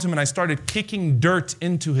found him and I started kicking dirt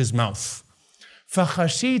into his mouth.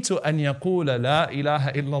 فَخَشِيتُ أَنْ يَقُولَ لَا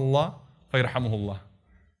إِلَهَ إِلَّا اللَّهِ فَيَرْحَمُهُ اللَّهِ.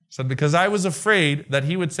 Said, because I was afraid that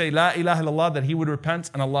he would say, La ilaha illallah, that he would repent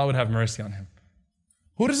and Allah would have mercy on him.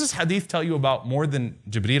 Who does this hadith tell you about more than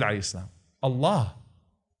Jibreel ﷺ? Allah.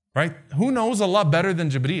 Right? Who knows Allah better than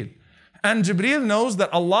Jibreel? And Jibreel knows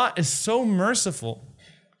that Allah is so merciful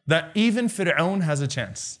that even Fir'aun has a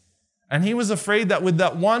chance. And he was afraid that with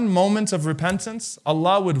that one moment of repentance,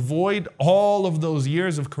 Allah would void all of those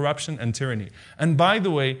years of corruption and tyranny. And by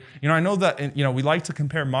the way, I know that we like to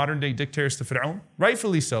compare modern day dictators to Fir'aun,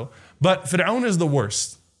 rightfully so, but Fir'aun is the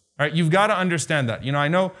worst. Right? You've got to understand that. I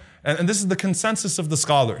know, and this is the consensus of the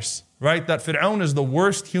scholars, right? That Fir'aun is the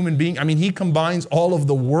worst human being. I mean, he combines all of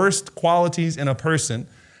the worst qualities in a person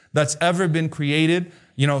that's ever been created,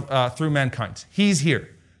 through mankind. He's here.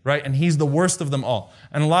 Right? And he's the worst of them all.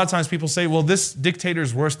 And a lot of times people say, well, this dictator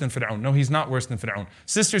is worse than Fir'aun. No, he's not worse than Fir'aun.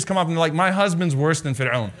 Sisters come up and they're like, my husband's worse than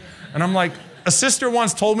Fir'aun. And I'm like, a sister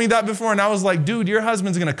once told me that before, and I was like, dude, your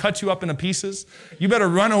husband's going to cut you up into pieces. You better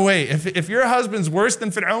run away. If your husband's worse than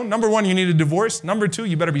Fir'aun, number one, you need a divorce. Number two,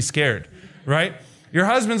 you better be scared. Right? Your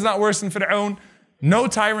husband's not worse than Fir'aun. No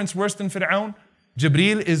tyrant's worse than Fir'aun.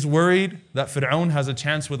 Jibreel is worried that Fir'aun has a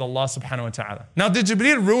chance with Allah subhanahu wa ta'ala. Now, did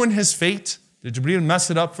Jibreel ruin his fate? Did Jibreel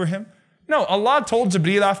mess it up for him? No, Allah told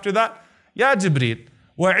Jibreel after that, Ya Jibreel,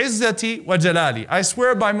 وَعِزَّتِي وَجَلَالِي, I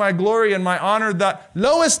swear by my glory and my honor that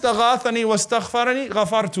لَوْ اسْتَغَاثَنِي وَاسْتَغْفَرَنِي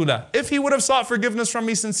غَفَرْتُ لَهُ. If he would have sought forgiveness from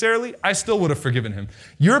me sincerely, I still would have forgiven him.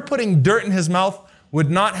 Your putting dirt in his mouth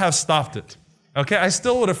would not have stopped it. Okay, I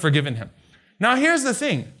still would have forgiven him. Now here's the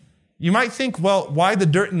thing. You might think, well, why the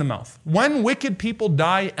dirt in the mouth? When wicked people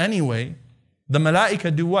die anyway, the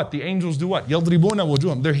malaika do what? The angels do what? يَضْرِبُونَ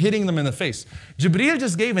وُجُوهَهُمْ. They're hitting them in the face. Jibreel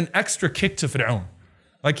just gave an extra kick to Fir'aun.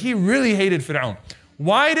 Like he really hated Fir'aun.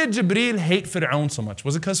 Why did Jibreel hate Fir'aun so much?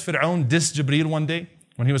 Was it because Fir'aun dissed Jibreel one day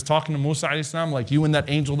when he was talking to Musa alayhi salam, like you and that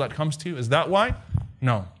angel that comes to you? Is that why?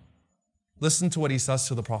 No. Listen to what he says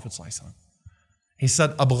to the Prophet sallallahu alaihi wasallam. He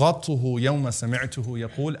said, أَبْغَضْتُهُ يَوْمَ سَمِعْتُهُ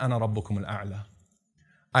يَقُولُ أَنَا رَبُّكُمُ الْأَعْلَى.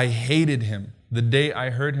 I hated him the day I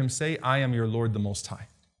heard him say, I am your Lord the Most High.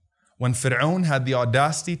 When Fir'aun had the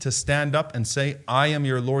audacity to stand up and say, I am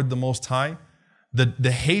your Lord the Most High,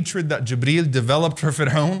 the hatred that Jibreel developed for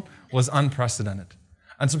Fir'aun was unprecedented.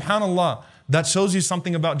 And subhanAllah, that shows you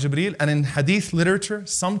something about Jibreel. And in hadith literature,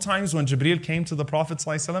 sometimes when Jibreel came to the Prophet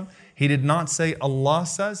ﷺ, he did not say Allah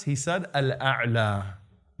says, he said Al-A'la,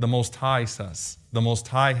 the Most High says, the Most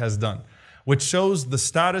High has done. Which shows the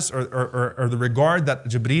status or the regard that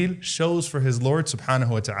Jibreel shows for his Lord subhanahu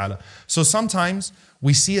wa ta'ala. So sometimes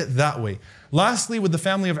we see it that way. Lastly, with the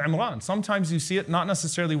family of Imran, sometimes you see it not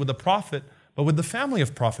necessarily with the Prophet, but with the family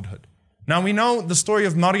of prophethood. Now we know the story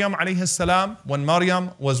of Maryam alayhi salam, when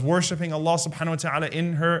Maryam was worshipping Allah subhanahu wa ta'ala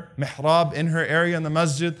in her mihrab, in her area in the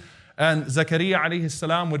masjid, and Zakaria alayhi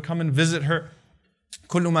salam would come and visit her.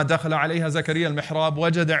 كل ما دخل عليها زكريا المحراب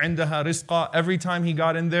وجد عندها رزقا. Every time he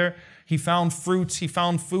got in there, he found fruits, he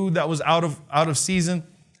found food that was out of season,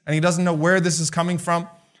 and he doesn't know where this is coming from,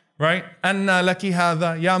 right? أَنَّا لَكِ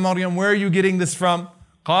هَذَا يا Maryam, where are you getting this from?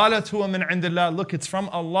 قالت هو من عند الله. Look, it's from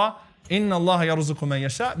Allah. إِنَّ اللَّهَ يَرْزُقُ مَن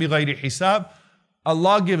يَشَاءُ بِغَيْرِ حِسَابٍ.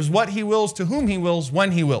 Allah gives what He wills to whom He wills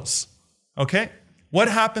when He wills. Okay? What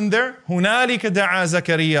happened there? هُنَالِكَ دَعَى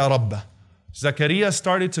زَكَرِيَّا رَبَّهُ. Zakaria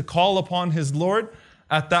started to call upon his Lord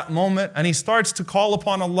at that moment, and he starts to call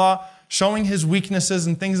upon Allah, showing his weaknesses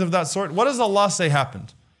and things of that sort. What does Allah say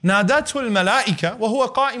happened? نَادَتْهُ الْمَلَائِكَةُ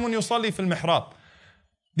وَهُوَ قَائِمٌ يُصَلِّي فِي الْمِحْرَابِ.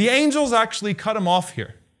 The angels actually cut him off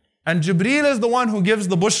here. And Jibreel is the one who gives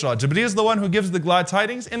the bushra. Jibreel is the one who gives the glad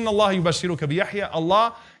tidings. إِنَّ اللَّهَ يُبَشِّرُكَ بِيَحْيَى.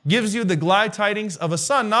 Allah gives you the glad tidings of a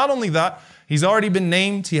son. Not only that, he's already been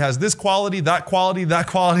named. He has this quality, that quality, that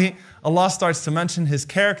quality. Allah starts to mention his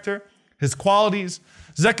character, his qualities.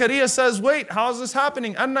 Zakaria says, wait, how is this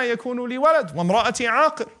happening? أَنَّا يَكُونُ لِي وَلَدْ وَامْرَأَتِي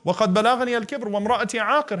عَاقِرٌ وَقَدْ بَلَغَنِيَ الْكِبْرُ وَامْرَأَتِي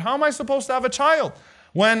عَاقِرٌ. How am I supposed to have a child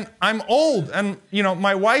when I'm old and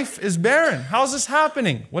my wife is barren? How's this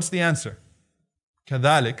happening? What's the answer?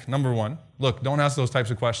 كَذَلِكَ, number one. Look, don't ask those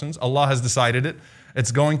types of questions. Allah has decided it.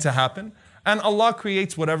 It's going to happen. And Allah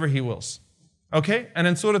creates whatever He wills. Okay? And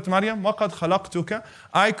in Surah Maryam, وَقَدْ خَلَقْتُكَ,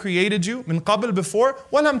 I created you min qabl, before,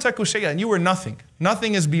 وَلَمْ تَكُ شَيْئًا, you were nothing.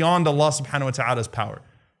 Nothing is beyond Allah subhanahu wa ta'ala's power.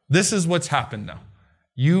 This is what's happened now.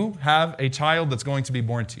 You have a child that's going to be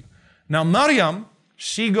born to you. Now Maryam,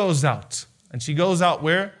 she goes out. And she goes out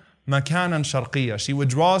where? مَكَانًا شَرْقِيًّا. She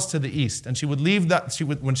withdraws to the east. And she would leave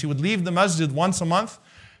when she would leave the masjid once a month,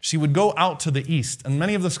 she would go out to the east. And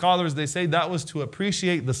many of the scholars, they say that was to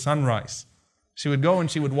appreciate the sunrise. She would go and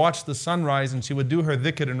she would watch the sunrise and she would do her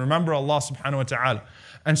dhikr and remember Allah subhanahu wa ta'ala.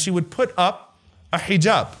 And she would put up a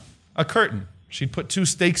hijab, a curtain. She'd put 2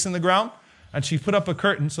 stakes in the ground and she put up a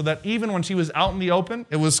curtain so that even when she was out in the open,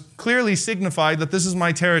 it was clearly signified that this is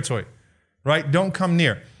my territory, right? Don't come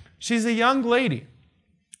near. She's a young lady,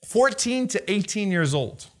 14 to 18 years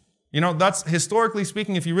old. That's historically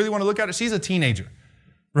speaking, if you really want to look at it, she's a teenager,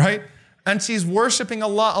 right? And she's worshiping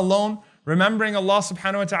Allah alone, remembering Allah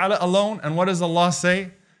subhanahu wa ta'ala alone. And what does Allah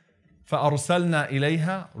say? فَأَرْسَلْنَا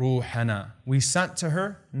إِلَيْهَا رُوحَنَا. We sent to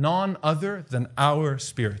her none other than our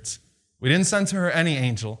spirits. We didn't send to her any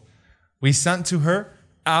angel. We sent to her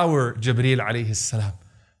our Jibreel alayhi salam.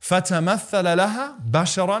 فَتَمَثَّلَ لَهَا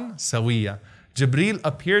بَشَرًا سَوِيًّا. Jibreel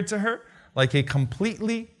appeared to her like a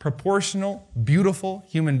completely proportional, beautiful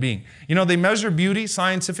human being. They measure beauty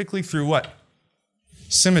scientifically through what?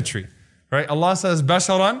 Symmetry. Right? Allah says,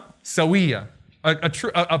 Basharan Sawiya,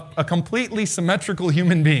 a completely symmetrical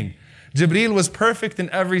human being. Jibreel was perfect in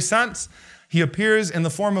every sense. He appears in the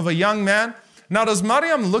form of a young man. Now does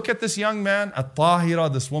Maryam look at this young man,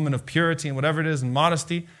 at-tahira, this woman of purity and whatever it is, and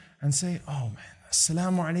modesty, and say, oh man,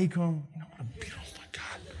 assalamu alaikum, what a beautiful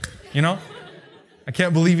God. I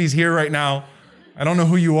can't believe he's here right now. I don't know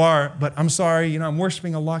who you are, but I'm sorry, I'm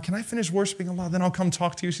worshiping Allah. Can I finish worshiping Allah? Then I'll come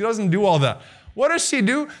talk to you. She doesn't do all that. What does she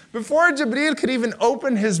do? Before Jibreel could even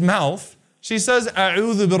open his mouth, she says,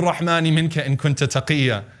 أَعُوذُ بِالرَّحْمَنِ مِنْكَ إِن كُنْتَ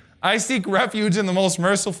تَقِيًّا. I seek refuge in the most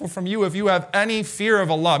merciful from you if you have any fear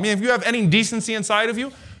of Allah. I mean, if you have any decency inside of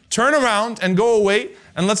you, turn around and go away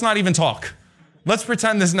and let's not even talk. Let's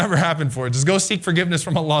pretend this never happened for it. Just go seek forgiveness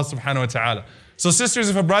from Allah subhanahu wa ta'ala. So sisters,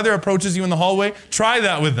 if a brother approaches you in the hallway, try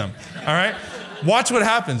that with them, all right? Watch what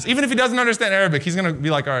happens. Even if he doesn't understand Arabic, he's going to be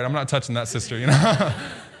like, all right, I'm not touching that sister,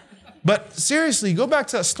 But seriously, go back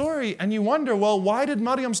to that story and you wonder, well, why did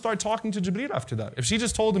Maryam start talking to Jibreel after that? If she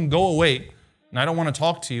just told him, go away, and I don't want to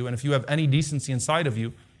talk to you, and if you have any decency inside of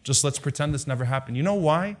you, just let's pretend this never happened. You know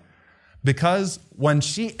why? Because when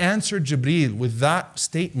she answered Jibreel with that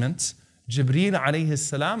statement, Jibreel alayhi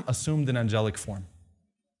salam assumed an angelic form.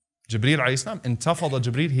 Jibreel alayhi salam, intafada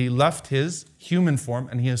Jibreel, he left his human form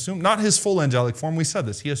and he assumed, not his full angelic form, we said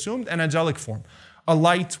this, he assumed an angelic form, a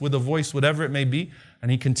light with a voice, whatever it may be, and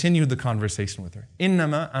he continued the conversation with her.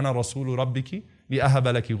 إِنَّمَا أَنَا رَسُولُ رَبِّكِ لِأَهَبَ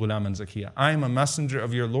لَكِ غُلَامًا زَكِيًّا. I am a messenger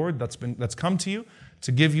of your Lord that's come to you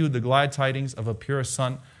to give you the glad tidings of a pure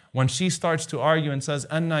son. When she starts to argue and says,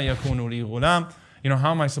 أَنَّا يَكُونُ لِي غُلَامٌ,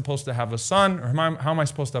 how am I supposed to have a son, or how am I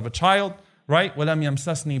supposed to have a child? Right? وَلَمْ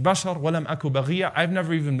يَمْسَسْنِي بَشَرٌ وَلَمْ أَكُ بَغِيًّا. I've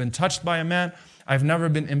never even been touched by a man. I've never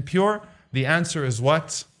been impure. The answer is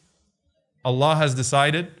what? Allah has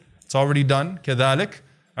decided. It's already done. كَذَلِكَ.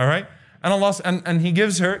 All right? And Allah, and He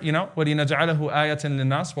gives her, وَلِنَجْعَلَهُ آيَةً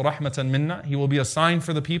لِلنَّاسِ وَرَحْمَةً مِنَّا. He will be a sign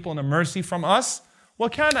for the people and a mercy from us.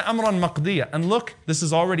 وَكَانَ أَمْرًا مَقْضِيًّا. And look, this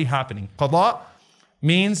is already happening. Qada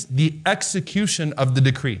means the execution of the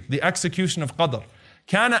decree, the execution of qadr.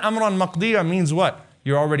 كَانَ أَمْرًا مَقْضِيًّا means what?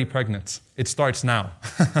 You're already pregnant. It starts now.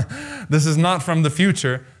 This is not from the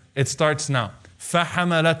future. It starts now.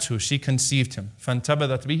 فَحَمَلَتْهُ. She conceived him.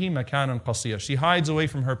 فَانْتَبَذَتْ بِهِ مَكَانًا قَصِيًّا. She hides away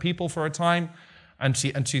from her people for a time, and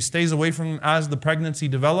she stays away from him as the pregnancy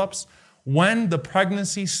develops. When the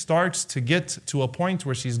pregnancy starts to get to a point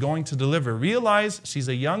where she's going to deliver, realize she's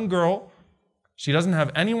a young girl. She doesn't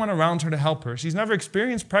have anyone around her to help her. She's never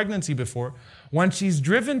experienced pregnancy before. When she's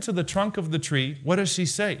driven to the trunk of the tree, what does she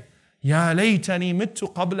say? يَا لَيْتَنِي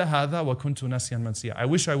مِتُّ قَبْلَ هَذَا وَكُنْتُ نَسْيًا مَنْسِيًا. I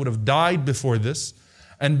wish I would have died before this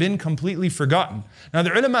and been completely forgotten. Now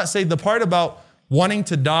the ulama say the part about wanting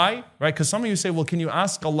to die, right? Because some of you say, well, can you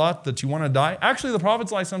ask Allah that you want to die? Actually, the Prophet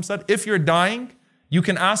ﷺ said, if you're dying, you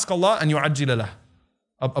can ask Allah and yu'ajjil lah.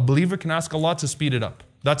 A believer can ask Allah to speed it up.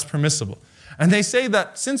 That's permissible. And they say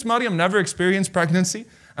that since Maryam never experienced pregnancy,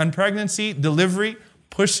 and pregnancy, delivery,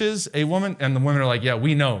 pushes a woman, and the women are like, yeah,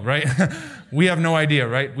 we know, right? We have no idea,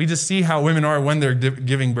 right? We just see how women are when they're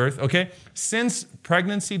giving birth, okay? Since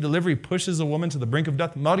pregnancy, delivery pushes a woman to the brink of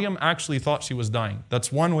death, Maryam actually thought she was dying.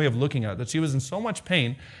 That's one way of looking at it, that she was in so much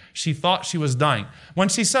pain, she thought she was dying. When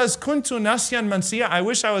she says, "Kuntu nasyan mansiya," I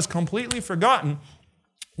wish I was completely forgotten.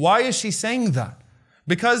 Why is she saying that?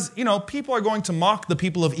 Because, people are going to mock the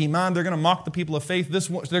people of Iman. They're going to mock the people of faith.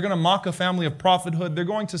 They're going to mock a family of prophethood. They're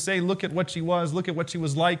going to say, look at what she was. Look at what she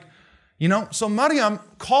was like. So Maryam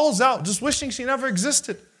calls out, just wishing she never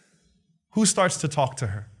existed. Who starts to talk to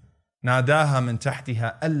her? نَادَاهَا مِن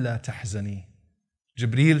تَحْتِهَا أَلَّا تَحْزَنِي.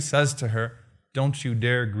 Jibreel says to her, don't you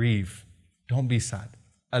dare grieve. Don't be sad.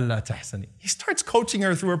 أَلَّا تَحْزَنِي. He starts coaching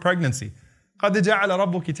her through her pregnancy. 𝗪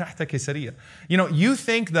𝐺َّ 𝙭 𝙬. You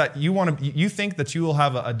think that you will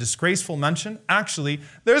have a disgraceful mention. Actually,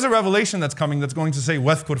 there's a revelation that's coming that's going to say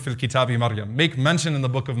وَاذْكُرْ فِي الْكِتَابِ مَرْيَمَ. Make mention in the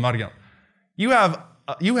book of Maryam. You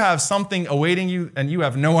have something awaiting you, and you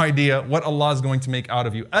have no idea what Allah is going to make out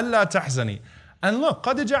of you. أَلَّا تَحْزَنِي. And look,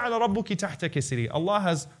 قَدْ جَعَلَ رَبُّكِ تَحْتَكِ سِرِيًّا. Allah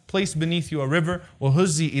has placed beneath you a river.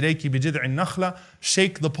 وَهُزِّي إِلَيْكِ بِجِذْعِ النَّخْلَةِ.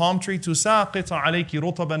 Shake the palm tree. تُسَاقِطَ عَلَيْكِ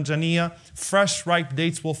رُطَبًا جَنِيًّا. Fresh ripe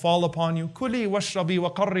dates will fall upon you. كُلِي وَاشْرَبِي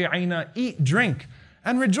وَقَرِّ عَيْنًا. Eat, drink,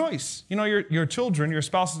 and rejoice. Your children, your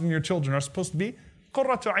spouses and your children are supposed to be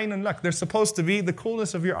قُرَّةُ عَيْنٍ لَكَ. They're supposed to be the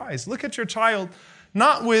coolness of your eyes. Look at your child,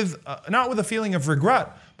 not with a feeling of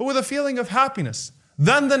regret, but with a feeling of happiness.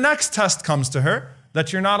 Then the next test comes to her,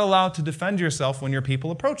 that you're not allowed to defend yourself when your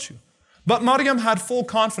people approach you. But Maryam had full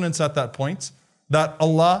confidence at that point that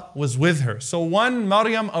Allah was with her. So when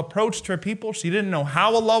Maryam approached her people, she didn't know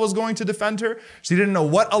how Allah was going to defend her. She didn't know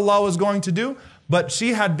what Allah was going to do, but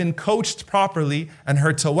she had been coached properly, and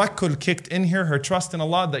her tawakkul kicked in here, her trust in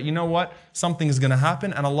Allah, that something is going to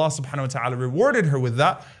happen, and Allah subhanahu wa ta'ala rewarded her with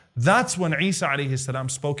that. That's when Isa alayhi salam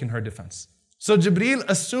spoke in her defense. So Jibreel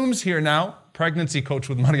assumes here now, pregnancy coach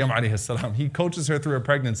with Maryam alayhi salam. He coaches her through her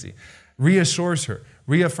pregnancy, reassures her,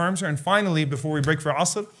 reaffirms her, and finally, before we break for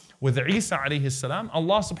Asr, with Isa alayhi salam,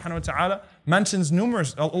 Allah subhanahu wa ta'ala mentions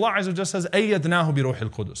numerous, Allah Azza wa Jalla says, أَيَّدْنَاهُ بِرُوحِ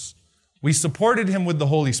الْقُدُسِ. We supported him with the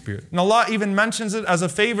Holy Spirit. And Allah even mentions it as a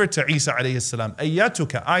favor to Isa alayhi salam.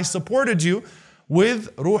 أَيَّتُكَ. I supported you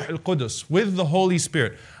with Ruh al-Qudus, with the Holy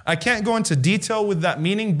Spirit. I can't go into detail with that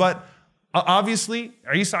meaning, but obviously,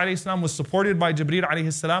 Isa alayhi salam was supported by Jibreel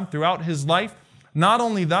alayhi salam throughout his life. Not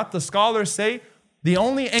only that, the scholars say the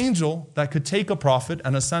only angel that could take a prophet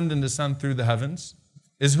and ascend and descend through the heavens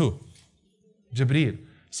is who? Jibreel.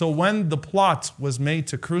 So when the plot was made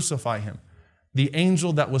to crucify him, the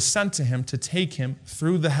angel that was sent to him to take him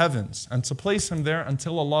through the heavens and to place him there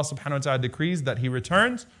until Allah subhanahu wa ta'ala decrees that he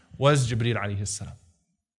returns was Jibreel alayhi salam.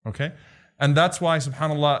 Okay? And that's why,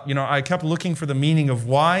 subhanAllah, I kept looking for the meaning of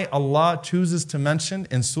why Allah chooses to mention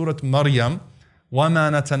in Surah Maryam,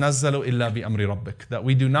 وَمَا نَتَنَزَّلُ إِلَّا بِأَمْرِ رَبِّكَ, that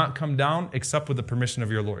we do not come down except with the permission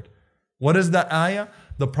of your Lord. What is that ayah?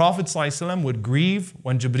 The Prophet ﷺ would grieve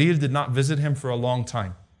when Jibreel did not visit him for a long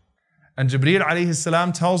time. And Jibreel alayhi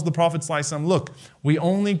salam tells the Prophet ﷺ, look, we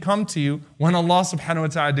only come to you when Allah subhanahu wa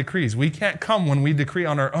ta'ala decrees. We can't come when we decree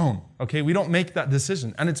on our own. Okay, we don't make that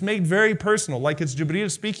decision. And it's made very personal, like it's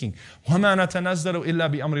Jibreel speaking. وَمَا نَتَنَزَّلُ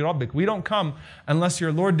إِلَّا بِأَمْرِ رَبِّكَ. We don't come unless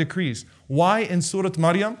your Lord decrees. Why in Surah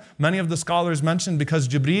Maryam? Many of the scholars mentioned because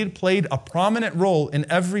Jibreel played a prominent role in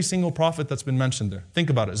every single prophet that's been mentioned there. Think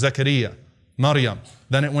about it. Zakaria, Maryam,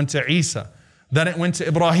 then it went to Isa, then it went to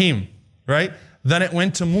Ibrahim, right? Then it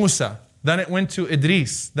went to Musa, then it went to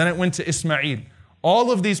Idris, then it went to Ismail.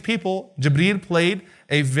 All of these people, Jibreel played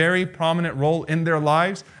a very prominent role in their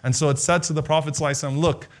lives. And so it said to the Prophet ﷺ,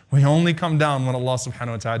 look, We only come down when Allah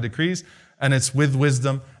subhanahu wa ta'ala decrees, and it's with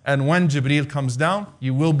wisdom. And when Jibreel comes down,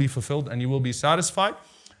 you will be fulfilled and you will be satisfied.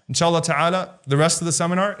 Inshallah ta'ala, the rest of the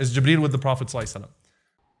seminar is Jibreel with the Prophet ﷺ.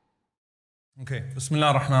 Okay, Bismillah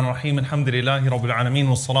ar-Rahman ar-Rahim, Alhamdulillahi Rabbil Alameen,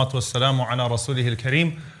 wa salatu wa salamu ala Rasulihil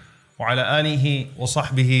Kareem, wa ala alihi wa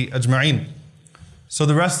sahbihi ajma'een. So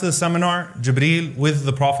the rest of the seminar, Jibreel with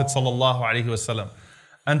the Prophet ﷺ.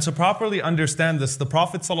 And to properly understand this, the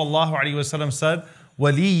Prophet ﷺ said,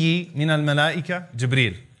 Waliyi min al-malaika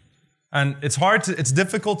Jibreel. And it's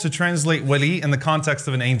difficult to translate wali in the context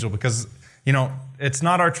of an angel because, it's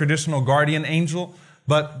not our traditional guardian angel,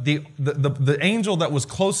 but the angel that was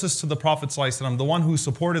closest to the Prophet ﷺ, the one who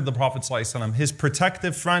supported the Prophet ﷺ, his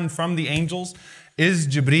protective friend from the angels is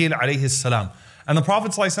Jibreel alayhi salam. And the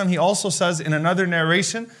Prophet ﷺ, he also says in another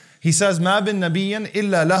narration, he says, مَا بِن نَبِيٍّ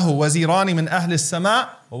إِلَّا لَهُ وَزِيرَانِ مِنْ أَهْلِ السَّمَاءِ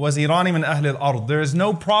وَوَزِيرَانِ مِنْ أَهْلِ الْأَرْضِ. There is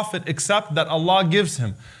no prophet except that Allah gives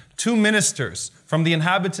him 2 ministers from the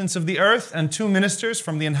inhabitants of the earth and 2 ministers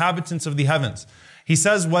from the inhabitants of the heavens. He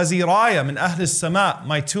says, وَزِيرَايَ مِنْ أَهْلِ السَّمَاءِ.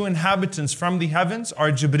 My 2 inhabitants from the heavens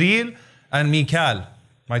are Jibreel and Mikael.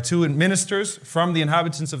 My 2 ministers from the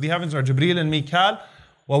inhabitants of the heavens are Jibreel and Mikael.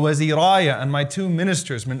 وَوَزِيرَايَ, and my 2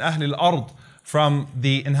 ministers من أهل الأرض, from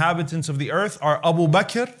the inhabitants of the earth, are Abu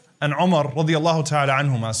Bakr and Umar radiyallahu ta'ala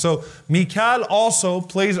anhuma. So Mikael also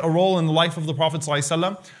plays a role in the life of the Prophet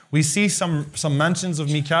ﷺ. We see some mentions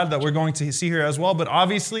of Mikael that we're going to see here as well, but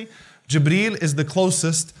obviously Jibreel is the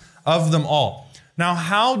closest of them all. Now,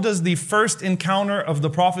 how does the first encounter of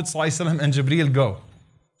the Prophet ﷺ and Jibreel go?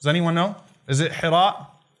 Does anyone know? Is it Hira?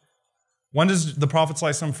 When does the Prophet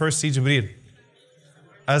ﷺ first see Jibreel?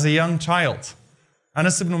 As a young child.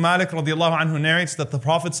 Anas ibn Malik radiallahu anhu narrates that the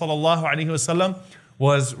Prophet ﷺ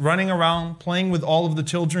was running around playing with all of the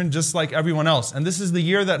children just like everyone else. And this is the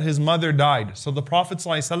year that his mother died. So the Prophet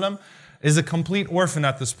ﷺ is a complete orphan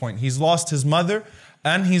at this point. He's lost his mother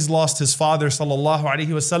and he's lost his father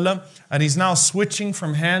ﷺ, and he's now switching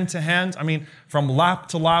from hand to hand, from lap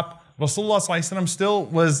to lap. Rasulullah ﷺ still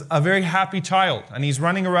was a very happy child, and he's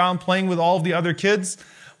running around playing with all of the other kids,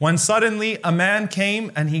 when suddenly a man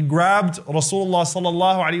came and he grabbed Rasulullah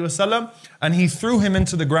ﷺ and he threw him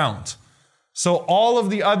into the ground. So all of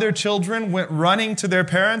the other children went running to their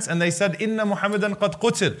parents and they said, Inna Muhammadan qad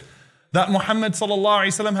qutil, that Muhammad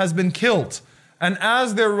ﷺ has been killed. And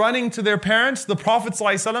as they're running to their parents, the Prophet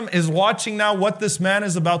ﷺ is watching now what this man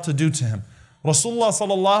is about to do to him. Rasulullah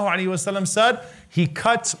ﷺ said, he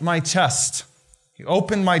cut my chest. He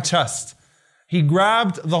opened my chest. He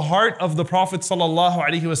grabbed the heart of the Prophet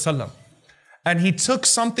ﷺ. And he took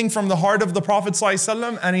something from the heart of the Prophet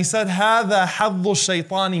ﷺ and he said, هَذَا حَظُّ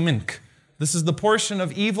الشَّيْطَانِ مِنْكَ. This is the portion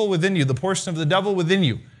of evil within you, the portion of the devil within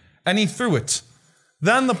you. And he threw it.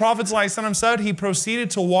 Then the Prophet ﷺ said, he proceeded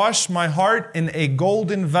to wash my heart in a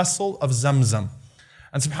golden vessel of Zamzam.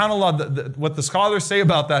 And subhanAllah, what the scholars say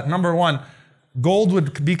about that, number one, gold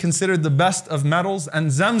would be considered the best of metals, and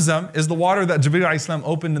Zamzam is the water that Jibreel ﷺ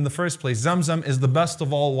opened in the first place. Zamzam is the best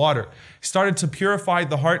of all water. He started to purify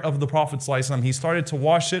the heart of the Prophet ﷺ. He started to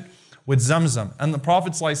wash it with Zamzam. And the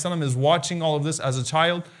Prophet ﷺ is watching all of this as a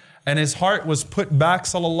child, and his heart was put back,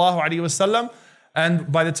 sallallahu alaihi wasallam.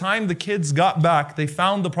 And by the time the kids got back, they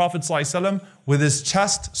found the Prophet ﷺ with his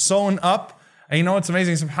chest sewn up. And you know what's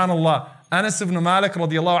amazing, subhanAllah, Anas ibn Malik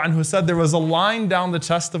radiallahu anhu said there was a line down the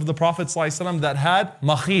chest of the Prophet ﷺ that had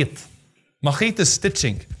makhit. Makhit is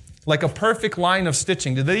stitching, like a perfect line of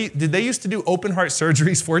stitching. Did they used to do open heart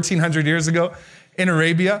surgeries 1400 years ago in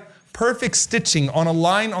Arabia? Perfect stitching on a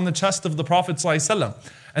line on the chest of the Prophet ﷺ.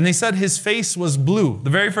 And they said his face was blue. The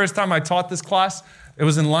very first time I taught this class, it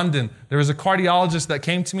was in London. There was a cardiologist that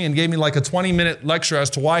came to me and gave me like a 20-minute lecture as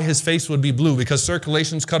to why his face would be blue, because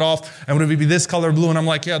circulation's cut off and would it be this color blue? And I'm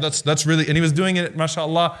like, yeah, that's really, and he was doing it,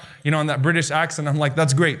 mashallah, in that British accent. I'm like,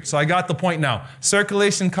 that's great. So I got the point now.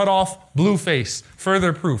 Circulation cut off, blue face,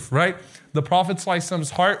 further proof, right? The Prophet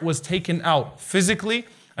ﷺ's heart was taken out physically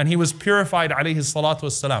and he was purified, alayhi salatu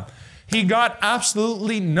wassalam. He got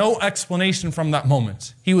absolutely no explanation from that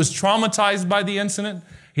moment. He was traumatized by the incident.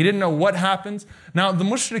 He didn't know what happened. Now, the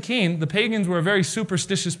mushrikeen, the pagans, were a very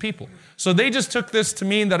superstitious people. So they just took this to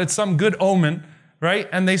mean that it's some good omen, right?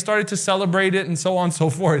 And they started to celebrate it and so on and so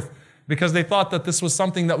forth, because they thought that this was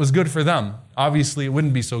something that was good for them. Obviously, it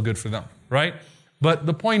wouldn't be so good for them, right? But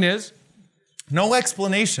the point is, no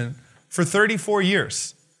explanation for 34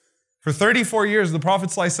 years. For 34 years, the Prophet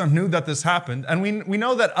ﷺ knew that this happened. And we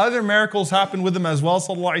know that other miracles happened with him as well,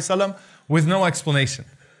 sallallahu alaihi wasallam, with no explanation.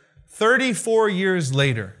 34 years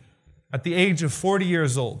later, at the age of 40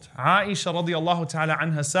 years old, Aisha radiallahu ta'ala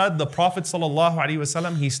anha said, the Prophet sallallahu alaihi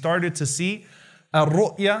wasallam, he started to see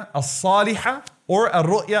الرؤيا الصالحة or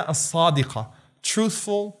الرؤيا الصادقة,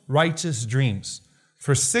 truthful, righteous dreams.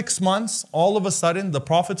 For 6 months, all of a sudden, the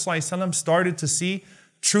Prophet ﷺ started to see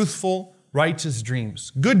truthful, righteous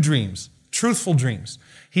dreams. Good dreams, truthful dreams.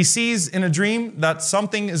 He sees in a dream that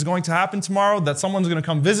something is going to happen tomorrow, that someone's going to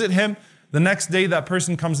come visit him. The next day, that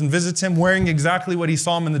person comes and visits him wearing exactly what he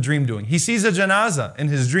saw him in the dream doing. He sees a janazah in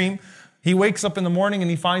his dream. He wakes up in the morning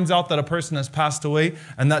and he finds out that a person has passed away,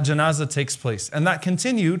 and that janazah takes place. And that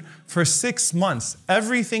continued for 6 months.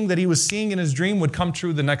 Everything that he was seeing in his dream would come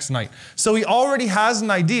true the next night. So he already has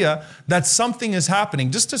an idea that something is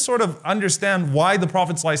happening. Just to sort of understand why the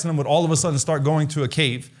Prophet ﷺ would all of a sudden start going to a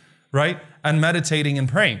cave, right? And meditating and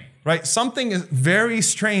praying, right? Something is very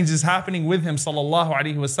strange is happening with him, sallallahu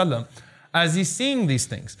alaihi wasallam, as he's seeing these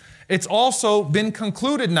things. It's also been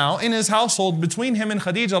concluded now in his household between him and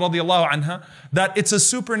Khadija radiallahu anha that it's a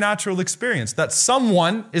supernatural experience, that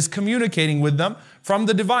someone is communicating with them from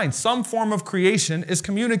the divine. Some form of creation is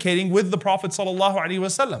communicating with the Prophet sallallahu alaihi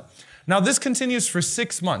wasallam. Now this continues for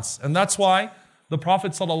 6 months, and that's why the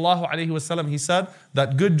Prophet sallallahu alaihi wasallam, he said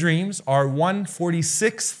that good dreams are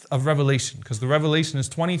 1/46th of revelation, because the revelation is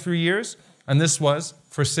 23 years, and this was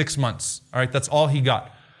for 6 months. All right, that's all he got.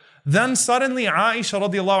 Then suddenly Aisha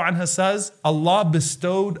radiallahu anha says, Allah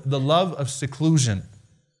bestowed the love of seclusion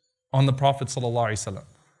on the Prophet sallallahu alaihi wasallam.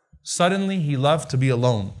 Suddenly he loved to be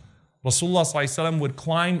alone. Rasulullah sallallahu alaihi wasallam would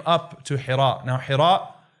climb up to Hira. Now Hira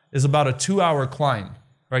is about a 2-hour climb,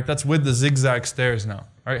 right? That's with the zigzag stairs now.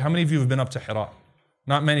 All right, how many of you have been up to Hira?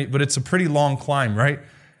 Not many, but it's a pretty long climb, right?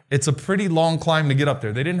 It's a pretty long climb to get up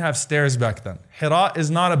there. They didn't have stairs back then. Hira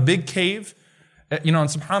is not a big cave. You know, and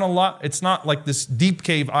subhanAllah, it's not like this deep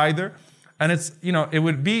cave either. And it's, you know, it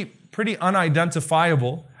would be pretty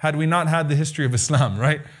unidentifiable had we not had the history of Islam,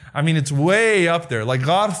 right? I mean, it's way up there. Like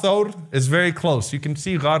𝐴𝑅 is very close. You can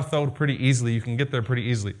see 𝐴𝑅 pretty easily. You can get there pretty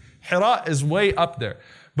easily. Hira is way up there.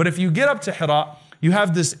 But if you get up to Hira, you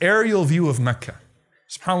have this aerial view of Mecca.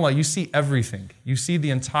 SubhanAllah, you see everything. You see the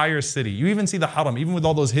entire city. You even see the Haram, even with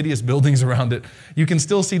all those hideous buildings around it. You can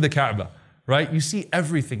still see the Kaaba, right? You see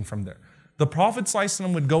everything from there. The Prophet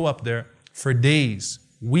ﷺ would go up there for days,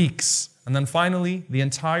 weeks, and then finally the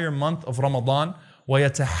entire month of Ramadan,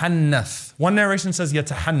 وَيَتَحَنَّث. One narration says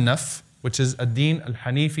يَتَحَنَّث, which is ad-Din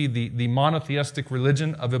al-Hanifi, the monotheistic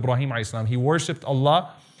religion of Ibrahim ﷺ. He worshipped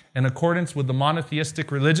Allah in accordance with the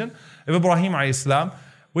monotheistic religion of Ibrahim ﷺ,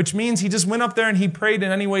 which means he just went up there and he prayed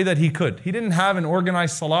in any way that he could. He didn't have an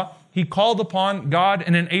organized salah. He called upon God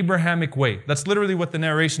in an Abrahamic way. That's literally what the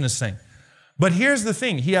narration is saying. But here's the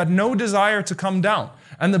thing, he had no desire to come down.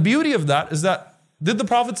 And the beauty of that is that, did the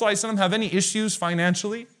Prophet ﷺ have any issues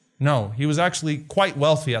financially? No, he was actually quite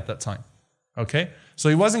wealthy at that time. Okay? So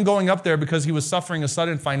he wasn't going up there because he was suffering a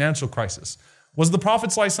sudden financial crisis. Was the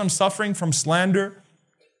Prophet ﷺ suffering from slander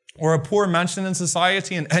or a poor mention in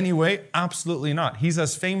society in any way? Absolutely not. He's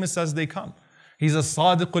as famous as they come. He's a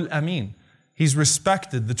Sadiqul Amin. He's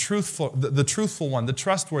respected, the truthful one, the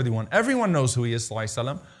trustworthy one. Everyone knows who he is, sallallahu alaihi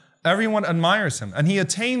wasallam. Everyone admires him. And he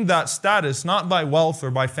attained that status not by wealth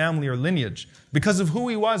or by family or lineage, because of who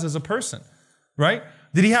he was as a person, right?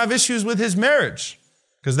 Did he have issues with his marriage?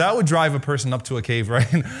 Because that would drive a person up to a cave, right?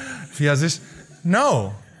 If he has issues.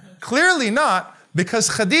 No, clearly not,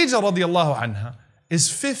 because Khadija radiallahu anha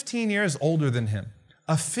is 15 years older than him.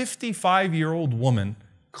 A 55-year-old woman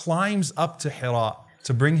climbs up to Hira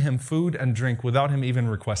to bring him food and drink without him even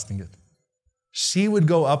requesting it. She would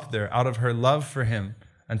go up there out of her love for him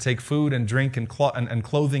and take food and drink and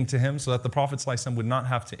clothing to him so that the Prophet ﷺ would not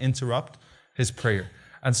have to interrupt his prayer.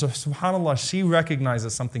 And so, subhanAllah, she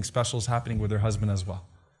recognizes something special is happening with her husband as well.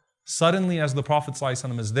 Suddenly, as the Prophet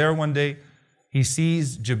ﷺ is there one day, he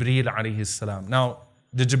sees Jibreel alayhi salam. Now,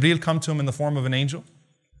 did Jibreel come to him in the form of an angel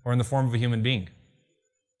or in the form of a human being?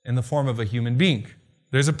 In the form of a human being.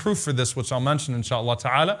 There's a proof for this, which I'll mention inshaAllah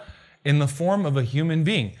ta'ala, in the form of a human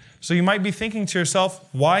being. So you might be thinking to yourself,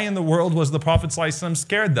 why in the world was the Prophet ﷺ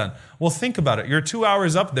scared then? Well, think about it. You're 2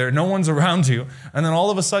 hours up there, no one's around you, and then all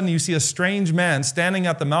of a sudden you see a strange man standing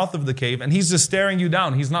at the mouth of the cave, and he's just staring you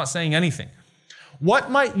down. He's not saying anything. What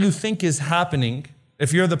might you think is happening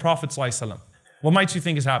if you're the Prophet ﷺ? What might you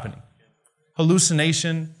think is happening?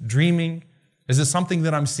 Hallucination, dreaming? Is it something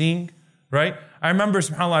that I'm seeing? Right? I remember,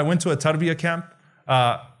 subhanAllah, I went to a tarbiyah camp,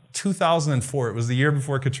 2004, it was the year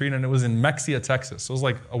before Katrina, and it was in Mexia, Texas. So it was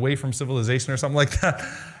like away from civilization or something like that.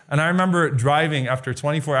 And I remember driving after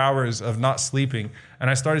 24 hours of not sleeping, and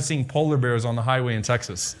I started seeing polar bears on the highway in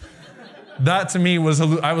Texas. That to me was,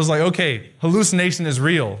 I was like, okay, hallucination is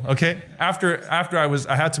real, okay? After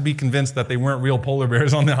I had to be convinced that they weren't real polar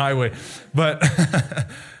bears on the highway. But,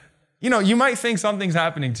 you know, you might think something's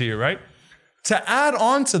happening to you, right? To add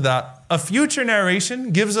on to that, a future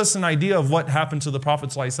narration gives us an idea of what happened to the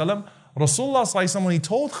Prophet ﷺ. Rasulullah ﷺ, when he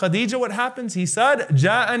told Khadija what happens, he said,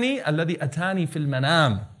 جَاءَنِي الَّذِي أَتَانِي فِي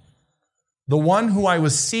الْمَنَامِ. The one who I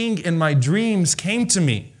was seeing in my dreams came to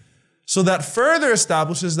me. So that further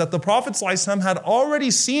establishes that the Prophet ﷺ had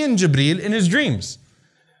already seen Jibreel in his dreams.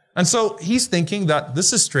 And so he's thinking that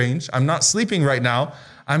this is strange. I'm not sleeping right now.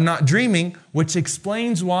 I'm not dreaming, which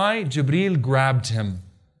explains why Jibreel grabbed him.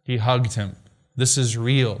 He hugged him. This is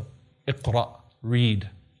real. Iqra, read.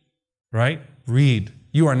 Right? Read.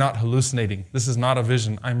 You are not hallucinating. This is not a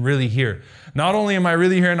vision. I'm really here. Not only am I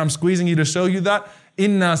really here and I'm squeezing you to show you that,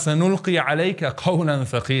 إِنَّا سَنُلْقِي عَلَيْكَ قَوْلًا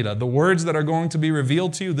ثَقِيلًا. The words that are going to be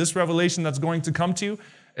revealed to you, this revelation that's going to come to you,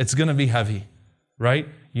 it's going to be heavy. Right?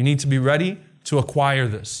 You need to be ready to acquire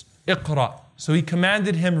this. Iqra. So he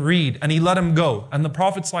commanded him, read, and he let him go. And the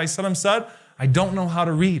Prophet ﷺ said, I don't know how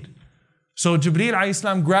to read. So Jibreel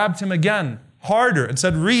ﷺ grabbed him again, harder, and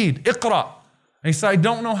said, read, Iqra. And he said, I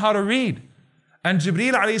don't know how to read. And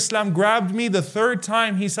Jibreel ﷺ grabbed me the third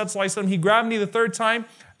time. He said, he grabbed me the third time,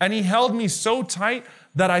 and he held me so tight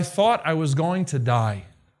that I thought I was going to die.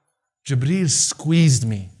 Jibreel squeezed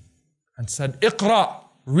me and said, Iqra,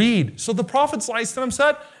 read. So the Prophet ﷺ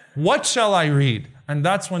said, what shall I read? And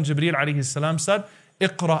that's when Jibreel ﷺ said,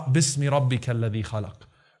 Iqra bismi rabbika alladhi khalaq.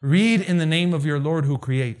 Read in the name of your Lord who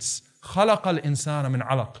creates. خَلَقَ الْإِنسَانَ مِنْ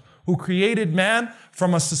عَلَقٍ. Who created man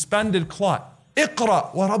from a suspended clot.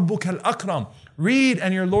 Iqra wa rabbuka al-akram. Read,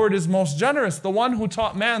 and your Lord is most generous. The one who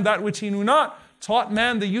taught man that which he knew not, taught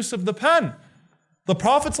man the use of the pen. The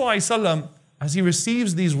Prophet ﷺ, as he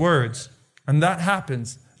receives these words, and that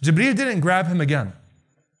happens, Jibreel didn't grab him again.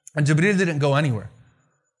 And Jibreel didn't go anywhere.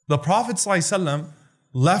 The Prophet ﷺ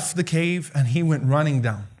left the cave and he went running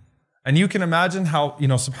down. And you can imagine how,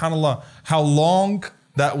 subhanAllah, how long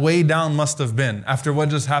that way down must have been after what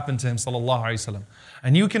just happened to him, sallallahu alaihi wasallam.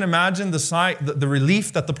 And you can imagine the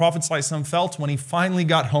relief that the Prophet ﷺ felt when he finally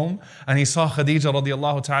got home and he saw Khadija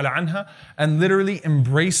radiallahu ta'ala anha and literally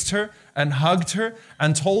embraced her and hugged her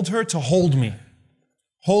and told her to hold me.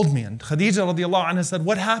 Hold me. And Khadija radiallahu anha said,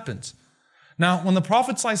 what happened? Now, when the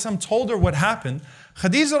Prophet ﷺ told her what happened,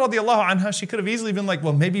 Khadija radiallahu anha, she could have easily been like,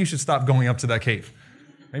 well, maybe you should stop going up to that cave.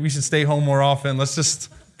 Maybe you should stay home more often. Let's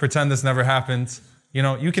just pretend this never happened.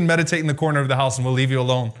 You can meditate in the corner of the house and we'll leave you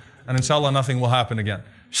alone. And inshallah, nothing will happen again.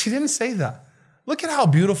 She didn't say that. Look at how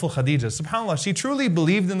beautiful Khadija, subhanAllah, she truly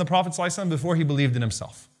believed in the Prophet ﷺ before he believed in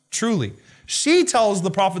himself. Truly. She tells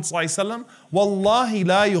the Prophet ﷺ, Wallahi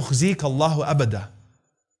la yukhzika Allahu abada.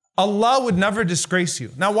 Allah would never disgrace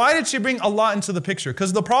you. Now, why did she bring Allah into the picture?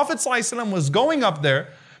 Because the Prophet ﷺ was going up there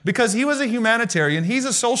because he was a humanitarian, he's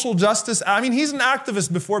a social justice, he's an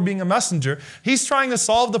activist before being a messenger. He's trying to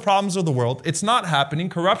solve the problems of the world. It's not happening.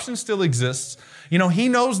 Corruption still exists. He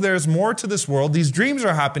knows there's more to this world. These dreams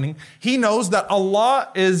are happening. He knows that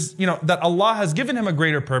Allah that Allah has given him a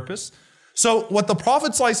greater purpose. So what the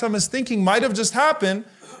Prophet ﷺ is thinking might have just happened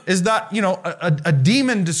is that, a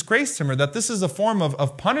demon disgraced him, or that this is a form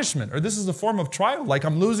of punishment, or this is a form of trial, like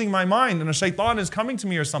I'm losing my mind and a shaitan is coming to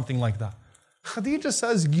me or something like that. Khadija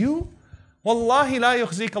says, you? Wallahi la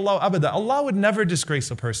yukhzika Allahu abada. Allah would never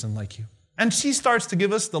disgrace a person like you. And she starts to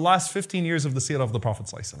give us the last 15 years of the seerah of the Prophet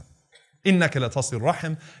ﷺ. إِنَّكَ لَتَصِلُ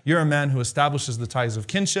rahim. You're a man who establishes the ties of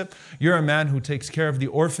kinship. You're a man who takes care of the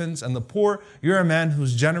orphans and the poor. You're a man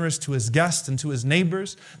who's generous to his guests and to his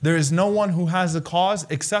neighbors. There is no one who has a cause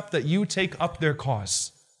except that you take up their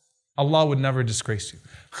cause. Allah would never disgrace you.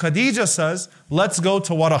 Khadija says, let's go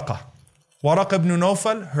to Waraqah. Waraqah ibn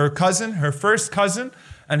Nawfal, her cousin, her first cousin,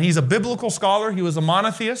 and he's a biblical scholar. He was a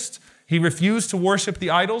monotheist. He refused to worship the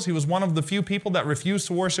idols. He was one of the few people that refused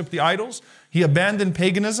to worship the idols. He abandoned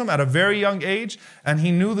paganism at a very young age, and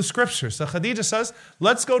he knew the scriptures. So Khadija says,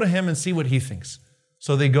 let's go to him and see what he thinks.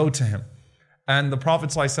 So they go to him. And the Prophet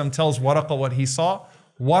ﷺ tells Waraqah what he saw.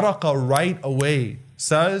 Waraqah right away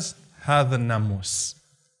says, هَذَا النَّامُوس.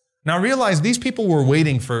 Now realize these people were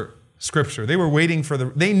waiting for scripture. They were waiting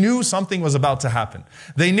they knew something was about to happen.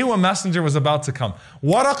 They knew a messenger was about to come.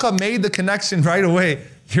 Waraqah made the connection right away.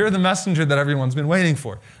 You're the messenger that everyone's been waiting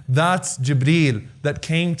for. That's Jibreel that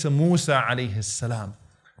came to Musa alayhi salam.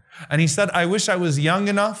 And he said, I wish I was young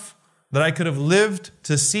enough that I could have lived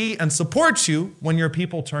to see and support you when your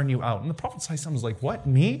people turn you out. And the Prophet ﷺ was like, what,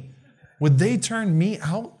 me? Would they turn me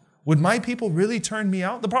out? Would my people really turn me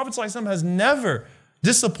out? The Prophet ﷺ has never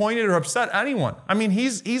disappointed or upset anyone.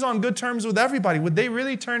 He's on good terms with everybody. Would they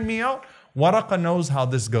really turn me out? Waraqah knows how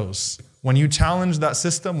this goes. When you challenge that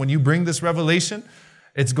system, when you bring this revelation,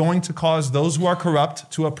 it's going to cause those who are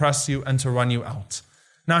corrupt to oppress you and to run you out.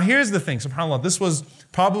 Now here's the thing, subhanAllah, this was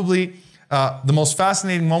probably the most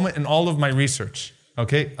fascinating moment in all of my research,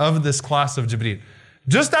 okay, of this class of Jibreel.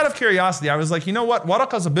 Just out of curiosity, I was like, you know what?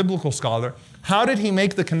 ورقة is a biblical scholar. How did he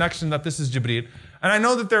make the connection that this is Jibreel? And I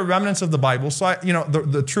know that there are remnants of the Bible, so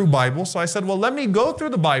the true Bible. So I said, well, let me go through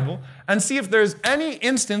the Bible and see if there's any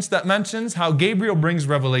instance that mentions how Gabriel brings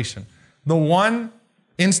revelation. The one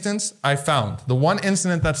instance I found, the one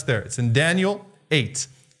incident that's there, it's in Daniel 8,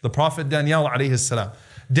 the prophet Daniel alayhi salam.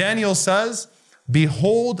 Daniel says,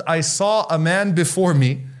 behold, I saw a man before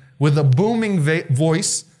me with a booming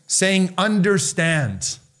voice saying,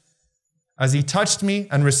 understand. As he touched me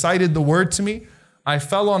and recited the word to me, I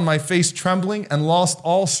fell on my face trembling and lost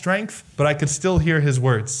all strength, but I could still hear his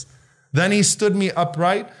words. Then he stood me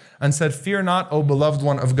upright and said, fear not, O beloved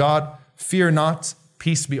one of God, fear not,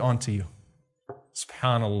 peace be unto you.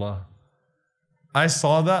 SubhanAllah. I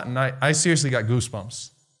saw that and I seriously got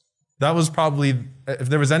goosebumps. That was probably, if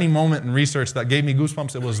there was any moment in research that gave me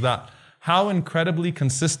goosebumps, it was that. How incredibly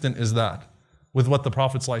consistent is that with what the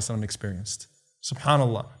Prophet ﷺ experienced?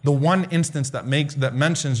 SubhanAllah. The one instance that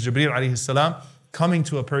mentions Jibreel alayhi salam coming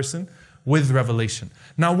to a person with revelation.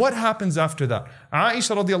 Now what happens after that?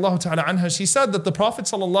 Aisha radiallahu ta'ala anha, she said that the Prophet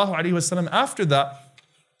sallallahu alaihi wasallam, after that,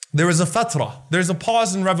 there was a fatra, there's a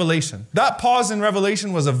pause in revelation. That pause in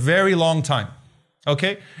revelation was a very long time.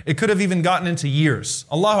 Okay? It could have even gotten into years.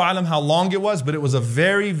 Allahu alam how long it was, but it was a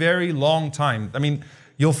very, very long time. I mean,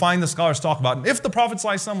 you'll find the scholars talk about it. If the Prophet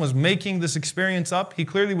ﷺ was making this experience up, he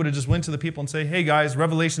clearly would have just went to the people and say, hey guys,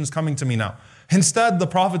 revelation's coming to me now. Instead, the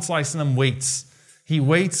Prophet ﷺ waits. He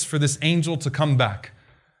waits for this angel to come back.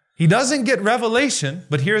 He doesn't get revelation,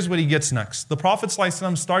 but here's what he gets next. The Prophet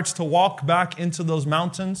ﷺ starts to walk back into those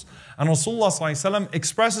mountains, and Rasulullah ﷺ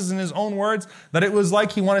expresses in his own words that it was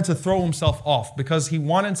like he wanted to throw himself off because he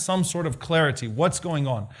wanted some sort of clarity. What's going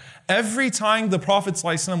on? Every time the Prophet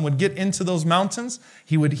ﷺ would get into those mountains,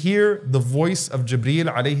 he would hear the voice of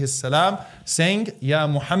Jibreel alayhi salam saying, Ya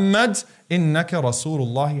Muhammad, innaka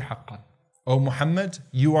Rasulullahi haqqan. O Muhammad,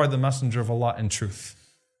 you are the messenger of Allah in truth.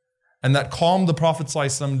 And that calmed the Prophet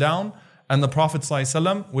ﷺ down, and the Prophet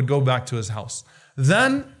ﷺ would go back to his house.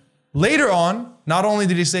 Then, later on, not only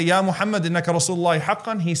did he say, Ya Muhammad, innaka Rasulullahi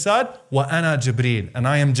haqqan, he said, Wa ana Jibreel, and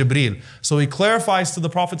I am Jibreel. So he clarifies to the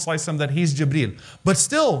Prophet ﷺ that he's Jibreel. But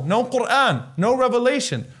still, no Quran, no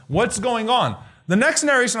revelation. What's going on? The next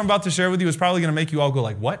narration I'm about to share with you is probably going to make you all go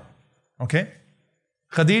like, what? Okay?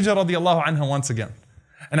 Khadija radiallahu anha once again.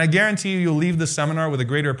 And I guarantee you'll leave this seminar with a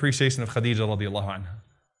greater appreciation of Khadija radiallahu anha.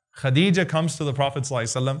 Khadija comes to the Prophet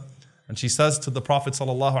ﷺ and she says to the Prophet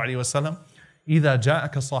ﷺ, إِذَا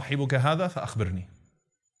جَاءَكَ صَاحِبُكَ هَذَا فَأَخْبِرْنِي.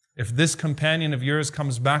 If this companion of yours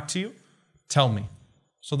comes back to you, tell me.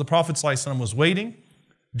 So the Prophet ﷺ was waiting.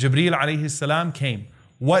 Jibreel alayhi salam came.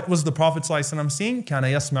 What was the Prophet ﷺ seeing? كَانَ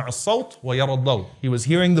يَسْمَعُ الصَّوْتِ وَيَرَى الضَّوْء. He was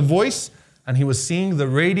hearing the voice and he was seeing the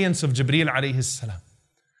radiance of Jibreel alayhi salam.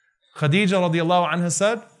 Khadija radiallahu anha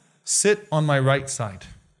said, sit on my right side.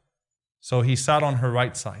 So he sat on her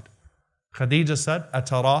right side. Khadija said,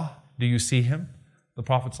 Atarah, do you see him? The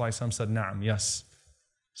Prophet ﷺ said, Na'am, yes.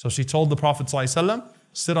 So she told the Prophet ﷺ,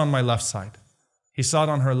 sit on my left side. He sat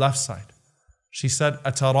on her left side. She said,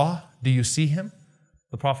 Atarah, do you see him?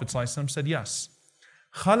 The Prophet ﷺ said, yes.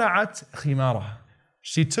 خَلَعَتْ خِمَارَهَا.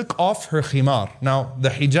 She took off her khimar. Now, the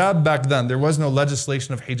hijab back then, there was no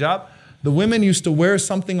legislation of hijab. The women used to wear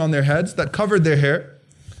something on their heads that covered their hair.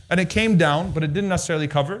 And it came down, but it didn't necessarily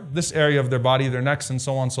cover this area of their body, their necks, and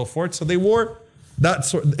so on and so forth. So they wore that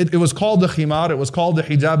sort. It was called the khimar. It was called the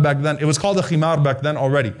hijab back then. It was called the khimar back then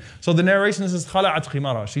already. So the narration says, "Khala'at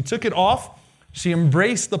khimara." She took it off. She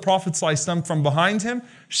embraced the Prophet ﷺ from behind him.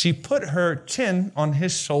 She put her chin on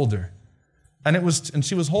his shoulder, and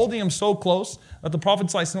she was holding him so close that the Prophet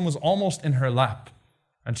ﷺ was almost in her lap.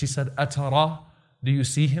 And she said, "Atara, do you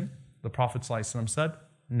see him?" The Prophet ﷺ said,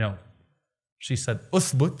 "No." She said,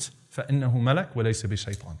 "Uthbut فَإِنَّهُ مَلَكٌ وَلَيْسَ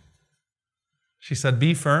بِشَيْطَانٍ." She said,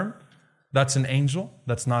 "Be firm. That's an angel.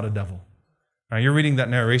 That's not a devil." Now you're reading that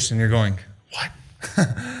narration. You're going, "What?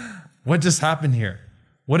 What just happened here?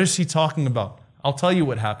 What is she talking about?" I'll tell you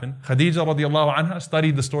what happened. Khadija radiallahu anha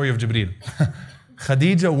studied the story of Jibreel.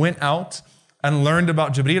 Khadija went out and learned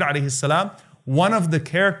about Jibreel alayhi salam. One of the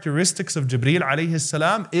characteristics of Jibreel alayhi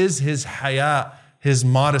salam is his haya, his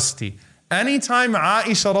modesty. Anytime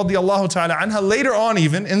Aisha radiallahu ta'ala anha, later on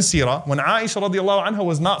even in Sirah, when Aisha radiallahu anha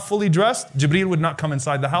was not fully dressed, Jibreel would not come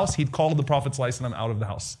inside the house. He'd call the Prophet ﷺ out of the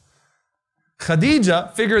house.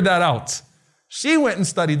 Khadija figured that out. She went and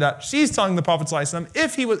studied that. She's telling the Prophet ﷺ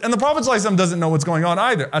if he was, and the Prophet ﷺ doesn't know what's going on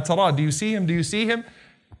either. Atara, do you see him? Do you see him?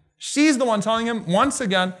 She's the one telling him, once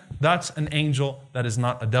again, that's an angel, that is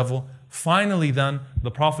not a devil. Finally then,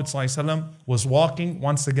 the Prophet ﷺ was walking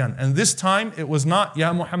once again. And this time, it was not,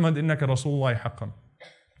 Ya Muhammad innaka Rasulullah haqqan.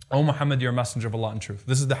 O Muhammad, you're a messenger of Allah in truth.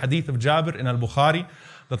 This is the hadith of Jabir in Al-Bukhari,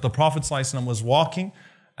 that the Prophet ﷺ was walking,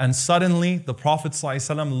 and suddenly the Prophet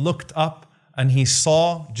ﷺ looked up and he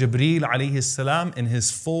saw Jibreel alayhi salam in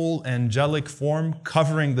his full angelic form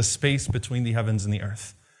covering the space between the heavens and the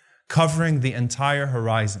earth, covering the entire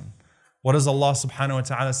horizon. What does Allah subhanahu wa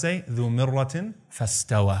ta'ala say? ذُو مِرَّةٍ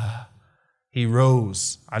فَاسْتَوَى. He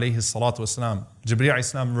rose, alayhi salatu wasalam. Jibreel alayhi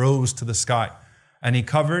salam rose to the sky and he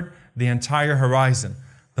covered the entire horizon.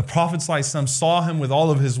 The Prophet ﷺ saw him with all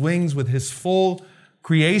of his wings, with his full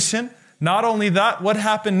creation. Not only that, what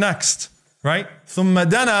happened next? Right? ثُمَّ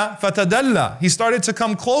دَنَا فَتَدَلَّى. He started to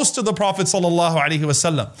come close to the Prophet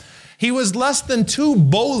ﷺ. He was less than 2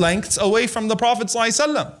 bow lengths away from the Prophet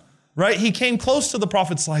ﷺ. Right? He came close to the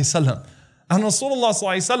Prophet ﷺ. And Rasulullah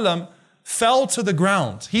ﷺ fell to the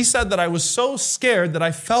ground. He said that I was so scared that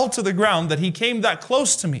I fell to the ground that he came that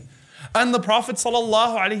close to me. And the Prophet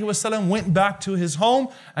ﷺ went back to his home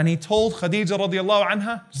and he told Khadija radiallahu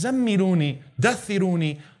anha, زَمِّلُونِي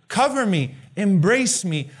دَثِّرُونِي, cover me, embrace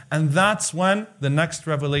me. And that's when the next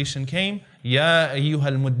revelation came. يَا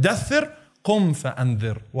أَيُّهَا الْمُدَّثِّرُ قُمْ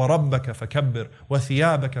فَأَنذِرْ وَرَبَّكَ فَكَبِّرْ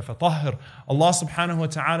وَثِيَابَكَ فَطَهِّرْ. Allah subhanahu wa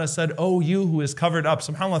ta'ala said, "O you who is covered up."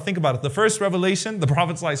 SubhanAllah, think about it. The first revelation, the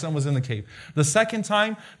Prophet ﷺ was in the cave. The second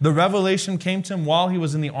time, the revelation came to him while he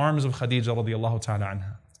was in the arms of Khadija radiallahu ta'ala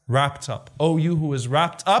anha. Wrapped up. "O you who is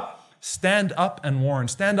wrapped up, stand up and warn.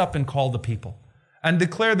 Stand up and call the people. And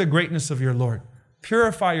declare the greatness of your Lord.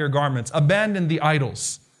 Purify your garments. Abandon the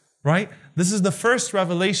idols." Right? This is the first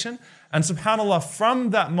revelation. And subhanAllah, from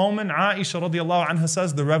that moment, Aisha radiallahu anha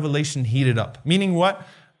says the revelation heated up. Meaning what?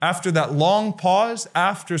 After that long pause,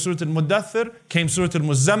 after Surah Al-Muddathir, came Surah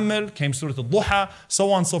Al-Muzammil, came Surah Al-Duha,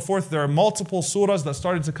 so on and so forth. There are multiple surahs that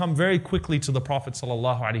started to come very quickly to the Prophet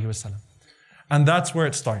sallallahu alaihi wasallam. And that's where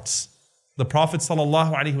it starts. The Prophet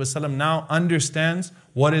ﷺ now understands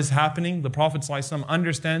what is happening. The Prophet ﷺ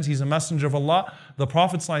understands he's a messenger of Allah. The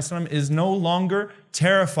Prophet ﷺ is no longer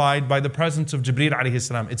terrified by the presence of Jibreel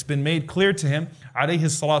ﷺ. It's been made clear to him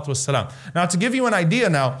ﷺ. Now to give you an idea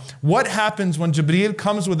now, what happens when Jibreel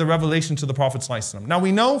comes with a revelation to the Prophet ﷺ? Now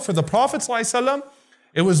we know for the Prophet ﷺ,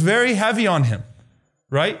 it was very heavy on him,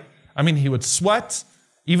 right? I mean, he would sweat,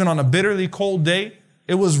 even on a bitterly cold day.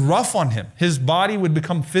 It was rough on him. His body would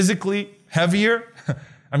become physically heavier.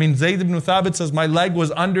 I mean, Zayd ibn Thabit says, my leg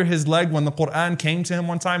was under his leg when the Quran came to him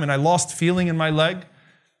one time and I lost feeling in my leg.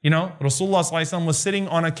 You know, Rasulullah ﷺ was sitting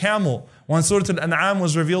on a camel when Surah Al-An'am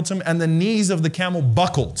was revealed to him and the knees of the camel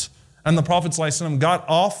buckled. And the Prophet ﷺ got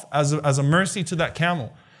off as a mercy to that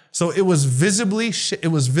camel. So it was visibly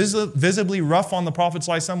rough on the Prophet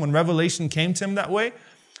ﷺ when revelation came to him that way.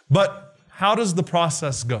 But how does the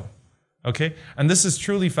process go? Okay, and this is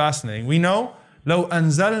truly fascinating. We know, لو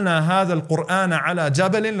أنزلنا هذا القرآن على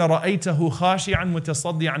جبل لرأيته خاشعا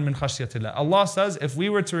متصدعا من خشية الله. Allah says, if we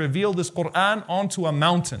were to reveal this Quran onto a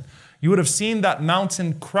mountain, you would have seen that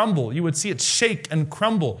mountain crumble. You would see it shake and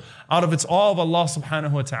crumble out of its awe of Allah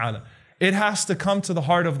subhanahu wa ta'ala. It has to come to the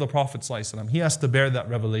heart of the Prophet ﷺ. He has to bear that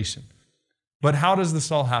revelation. But how does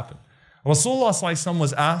this all happen? Rasulullah ﷺ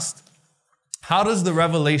was asked, how does the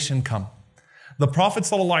revelation come? The Prophet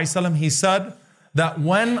ﷺ, he said that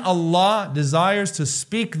when Allah desires to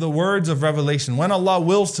speak the words of revelation, when Allah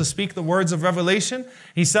wills to speak the words of revelation,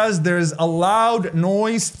 he says there is a loud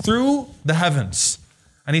noise through the heavens.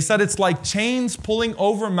 And he said it's like chains pulling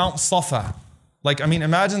over Mount Safa. Like, I mean,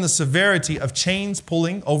 imagine the severity of chains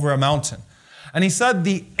pulling over a mountain. And he said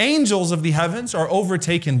the angels of the heavens are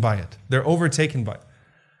overtaken by it. They're overtaken by it.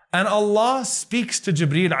 And Allah speaks to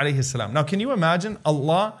Jibreel alayhi salam. Now, can you imagine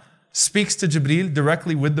Allah speaks to Jibreel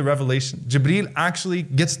directly with the revelation? Jibreel actually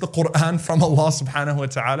gets the Quran from Allah subhanahu wa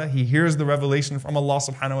ta'ala. He hears the revelation from Allah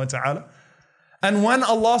subhanahu wa ta'ala. And when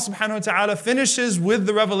Allah subhanahu wa ta'ala finishes with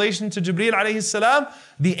the revelation to Jibreel alayhi salam,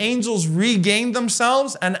 the angels regain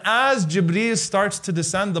themselves. And as Jibreel starts to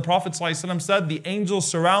descend, the Prophet ﷺ said, the angels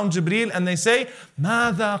surround Jibreel and they say,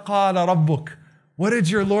 ماذا قال ربك? What did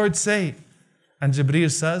your Lord say? And Jibreel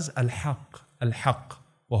says, الحق الحق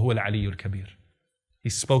وهو العلي الكبير.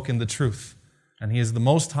 He's spoken the truth, and He is the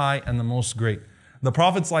Most High and the Most Great. The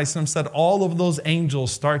Prophet ﷺ said all of those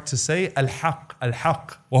angels start to say, Al-Haq,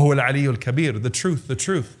 Al-Haq, وَهُوَ الْعَلِيُّ الْكَبِيرُ. The truth, the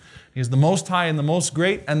truth. He is the Most High and the Most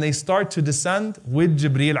Great, and they start to descend with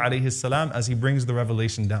Jibreel alayhi salam as he brings the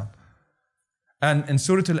revelation down. And in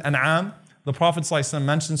Surah Al-An'am, the Prophet ﷺ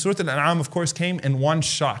mentioned, Surah Al-An'am of course came in one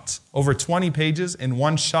shot, over 20 pages in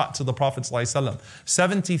one shot to the Prophet ﷺ.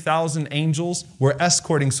 70,000 angels were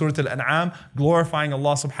escorting Surah Al-An'am, glorifying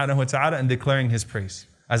Allah subhanahu wa ta'ala and declaring His praise.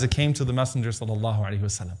 as it came to the Messenger sallallahu alaihi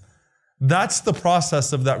wasallam. That's the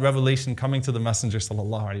process of that revelation coming to the Messenger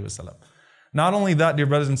sallallahu alaihi wasallam. Not only that, dear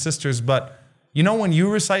brothers and sisters, but you know when you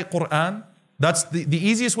recite Quran, that's the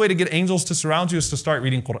easiest way to get angels to surround you is to start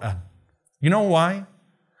reading Quran. You know why?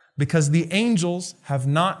 Because the angels have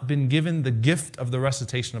not been given the gift of the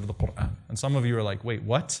recitation of the Quran. And some of you are like, wait,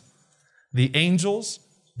 what? The angels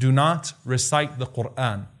do not recite the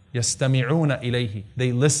Quran. يَسْتَمِعُونَ إِلَيْهِ.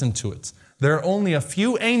 They listen to it. There are only a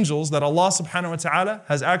few angels that Allah subhanahu wa ta'ala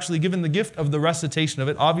has actually given the gift of the recitation of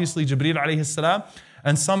it. Obviously, Jibreel alayhi salam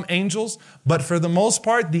and some angels. But for the most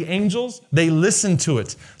part, the angels, they listen to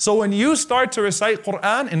it. So when you start to recite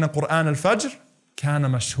Quran, in the Quran al-Fajr, كَانَ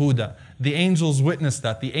مَشْهُودًا. The angels witness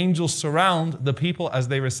that. The angels surround the people as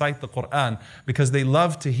they recite the Quran because they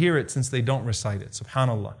love to hear it since they don't recite it.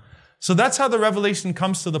 SubhanAllah. So that's how the revelation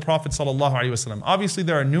comes to the Prophet ﷺ. Obviously,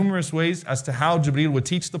 there are numerous ways as to how Jibreel would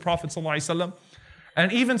teach the Prophet ﷺ.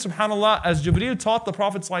 And even, subhanAllah, as Jibreel taught the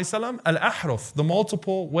Prophet ﷺ, al-ahruf, the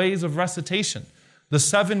multiple ways of recitation, the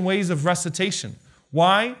 7 ways of recitation.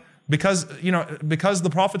 Why? Because the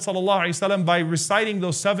Prophet ﷺ, by reciting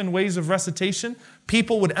those 7 ways of recitation,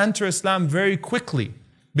 people would enter Islam very quickly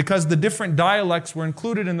because the different dialects were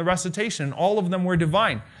included in the recitation. All of them were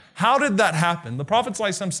divine. How did that happen? The Prophet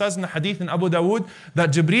ﷺ says in the hadith in Abu Dawood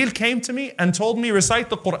that Jibreel came to me and told me recite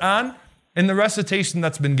the Quran in the recitation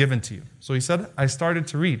that's been given to you. So he said, I started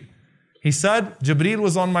to read. He said, Jibreel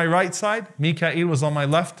was on my right side, Mikael was on my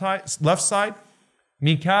left side.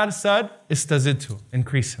 Mikael said, istazidhu,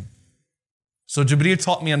 increase him. So Jibreel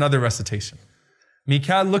taught me another recitation.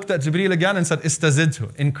 Mikael looked at Jibreel again and said,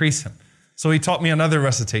 istazidhu, increase him. So he taught me another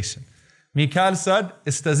recitation. Mikael said,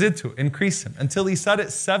 istazidhu, increase him, until he said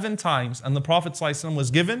it 7 times, and the Prophet ﷺ was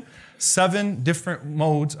given 7 different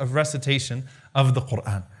modes of recitation of the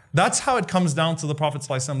Quran. That's how it comes down to the Prophet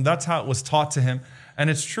ﷺ. That's how it was taught to him. And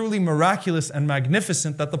it's truly miraculous and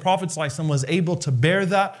magnificent that the Prophet ﷺ was able to bear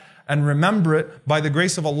that and remember it by the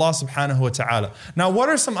grace of Allah subhanahu wa ta'ala. Now, what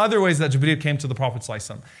are some other ways that Jibreel came to the Prophet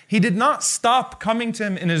ﷺ? He did not stop coming to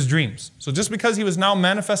him in his dreams. So just because he was now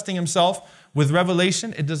manifesting himself with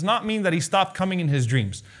revelation, it does not mean that he stopped coming in his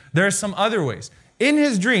dreams. There are some other ways. In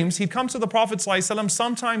his dreams, he'd come to the Prophet ﷺ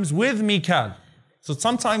sometimes with Mikael. So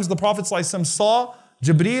sometimes the Prophet ﷺ saw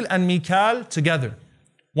Jibreel and Mikael together.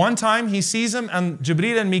 One time he sees him and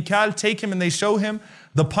Jibreel and Mikael take him and they show him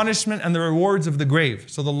the punishment and the rewards of the grave.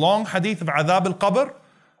 So the long hadith of adhab al-qabr,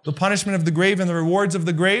 the punishment of the grave and the rewards of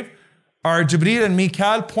the grave, are Jibreel and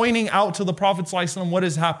Mikael pointing out to the Prophet ﷺ what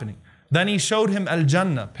is happening. Then he showed him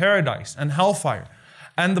al-Jannah, paradise, and hellfire.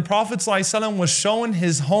 And the Prophet ﷺ was shown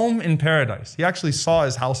his home in paradise. He actually saw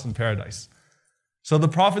his house in paradise. So the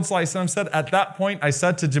Prophet ﷺ said, at that point, I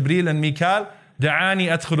said to Jibreel and Mikael, دعاني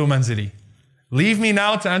أدخل منزلي. Leave me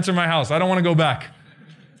now to enter my house. I don't want to go back.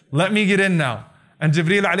 Let me get in now. And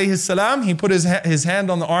Jibreel alayhi salam, he put his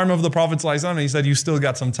hand on the arm of the Prophet ﷺ and he said, you still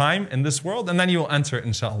got some time in this world and then you will enter it,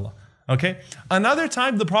 inshallah. Okay? Another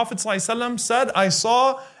time the Prophet ﷺ said, I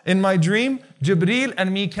saw in my dream Jibreel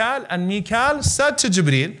and Mikael said to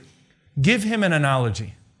Jibreel, give him an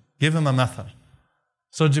analogy, give him a method.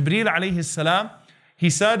 So Jibreel alayhi salam, he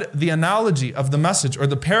said the analogy of the message or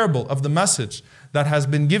the parable of the message that has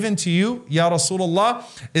been given to you, Ya Rasulullah,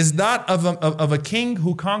 is that of a king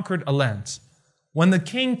who conquered a land. When the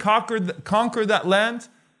king conquered that land,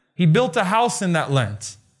 he built a house in that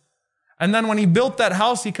land. And then when he built that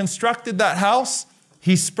house, he constructed that house,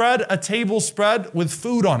 he spread a table spread with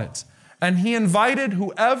food on it. And he invited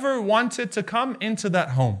whoever wanted to come into that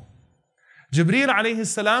home. Jibreel alayhi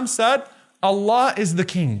salam said, Allah is the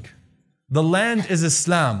king. The land is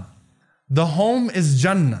Islam. The home is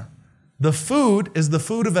Jannah. The food is the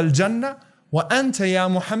food of Al-Jannah. وَأَنْتَ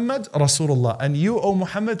يَا مُحَمَّدْ Rasulullah. And you, O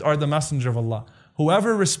Muhammad, are the messenger of Allah.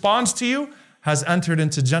 Whoever responds to you has entered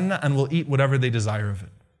into Jannah and will eat whatever they desire of it.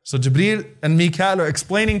 So Jibreel and Mikael are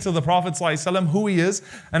explaining to the Prophet ﷺ who he is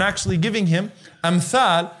and actually giving him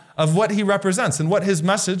amthal of what he represents and what his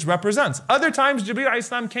message represents. Other times Jibreel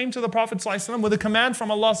ﷺ came to the Prophet ﷺ with a command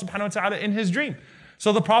from Allah subhanahu wa ta'ala in his dream.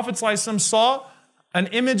 So the Prophet ﷺ saw an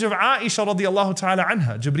image of Aisha radiallahu ta'ala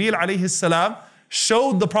anha. Jibreel alayhi salam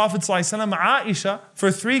showed the Prophet ﷺ Aisha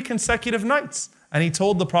for 3 consecutive nights. And he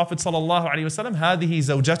told the Prophet sallallahu alaihi wasallam, هذه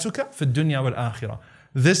زوجتك في الدنيا والآخرة.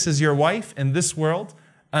 This is your wife in this world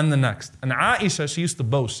and the next. And Aisha, she used to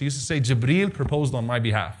boast. She used to say, Jibreel proposed on my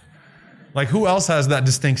behalf. Like, who else has that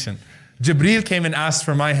distinction? Jibreel came and asked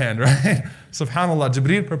for my hand, right? Subhanallah,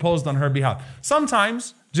 Jibreel proposed on her behalf.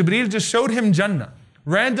 Sometimes Jibreel just showed him Jannah,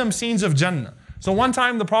 random scenes of Jannah. So one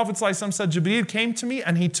time the Prophet ﷺ said, Jibreel came to me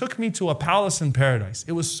and he took me to a palace in paradise.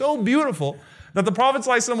 It was so beautiful that the Prophet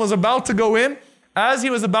ﷺ was about to go in, As he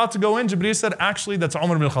was about to go in, Jibreel said, actually, that's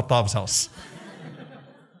Umar ibn al-Khattab's house.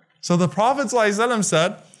 So the Prophet ﷺ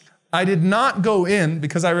said, I did not go in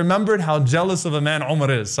because I remembered how jealous of a man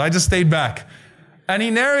Umar is. So I just stayed back. And he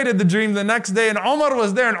narrated the dream the next day, and Umar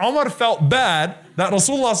was there, and Umar felt bad that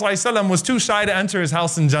Rasulullah ﷺ was too shy to enter his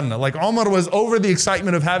house in Jannah. Like Umar was over the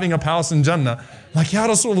excitement of having a house in Jannah. Like, Ya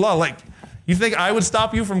Rasulullah, like, you think I would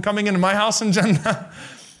stop you from coming into my house in Jannah?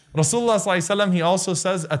 Rasulullah ﷺ, he also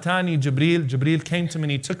says, Atani Jibreel, Jibreel came to me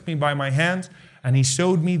and he took me by my hand and he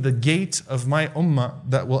showed me the gate of my ummah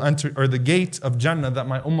that will enter, or the gate of Jannah that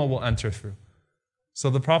my ummah will enter through. So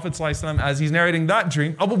the Prophet ﷺ, as he's narrating that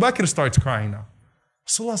dream, Abu Bakr starts crying now.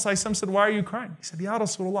 Rasulullah ﷺ said, why are you crying? He said, Ya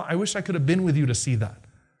Rasulullah, I wish I could have been with you to see that.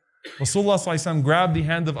 Rasulullah ﷺ grabbed the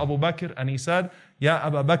hand of Abu Bakr and he said, Ya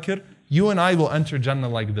Abu Bakr, you and I will enter Jannah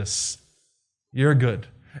like this. You're good.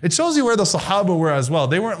 It shows you where the Sahaba were as well.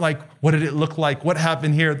 They weren't like, what did it look like? What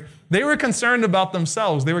happened here? They were concerned about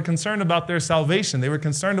themselves. They were concerned about their salvation. They were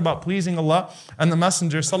concerned about pleasing Allah and the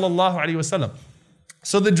Messenger sallallahu alaihi wasallam.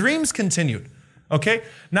 So the dreams continued. Okay?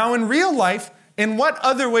 Now in real life, in what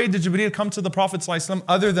other way did Jibreel come to the Prophet sallallahu alaihi wasallam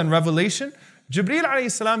other than revelation? Jibreel alayhi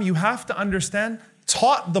salam, you have to understand,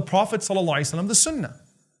 taught the Prophet sallallahu alaihi wasallam the Sunnah.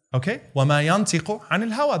 Okay? وَمَا يَنْتِقُ عَنِ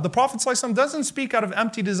الْهَوَى. The Prophet sallallahu alaihi wasallam doesn't speak out of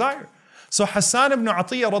empty desire. So Hassan ibn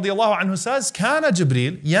Atiyya radiallahu anhu says, كان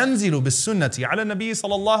جبريل ينزل بالسنة على النبي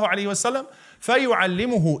صلى الله عليه وسلم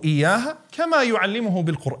فيعلمه إياها كما يعلمه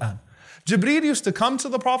بالقرآن. Jibreel used to come to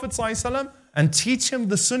the Prophet صلى الله عليه وسلم and teach him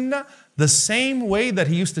the sunnah the same way that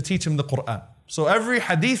he used to teach him the Quran. So every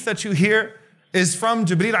hadith that you hear is from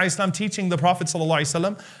Jibreel alayhi salam teaching the Prophet صلى الله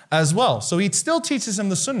عليه وسلم as well. So he still teaches him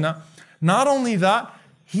the sunnah. Not only that,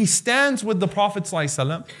 he stands with the Prophet صلى الله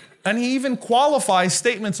عليه وسلم and he even qualifies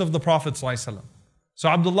statements of the Prophet ﷺ. So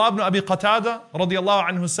Abdullah ibn Abi Qatada radiallahu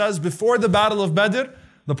anhu says, before the battle of Badr,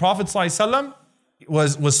 the Prophet ﷺ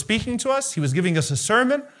was speaking to us, he was giving us a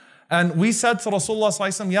sermon, and we said to Rasulullah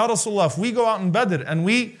ﷺ, Ya Rasulullah, if we go out in Badr and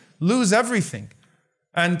we lose everything,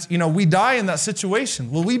 and we die in that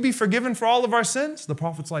situation, will we be forgiven for all of our sins? The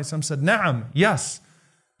Prophet ﷺ said, Na'am, yes.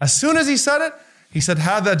 As soon as he said it, he said,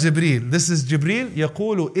 Hada Jibreel. This is Jibreel.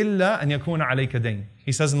 يَقُولُ إِلَّا أَنْ يَكُونَ عَلَيْكَ دَيْنٍ.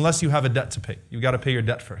 He says, unless you have a debt to pay. You've got to pay your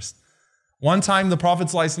debt first. One time the Prophet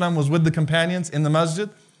ﷺ was with the companions in the masjid.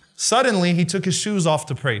 Suddenly he took his shoes off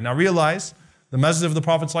to pray. Now realize, the masjid of the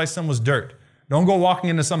Prophet ﷺ was dirt. Don't go walking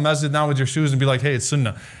into some masjid now with your shoes and be like, hey, it's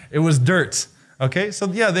sunnah. It was dirt. Okay, so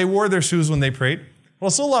yeah, they wore their shoes when they prayed.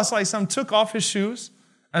 Rasulullah ﷺ took off his shoes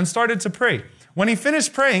and started to pray. When he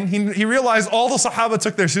finished praying, he realized all the Sahaba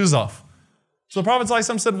took their shoes off. So the Prophet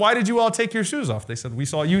ﷺ said, why did you all take your shoes off? They said, we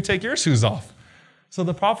saw you take your shoes off. So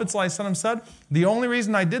the Prophet ﷺ said, the only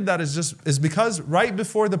reason I did that is because right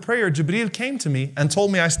before the prayer, Jibreel came to me and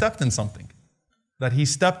told me I stepped in something. That he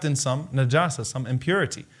stepped in some najasa, some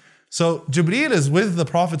impurity. So Jibreel is with the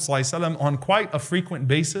Prophet ﷺ on quite a frequent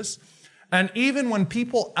basis. And even when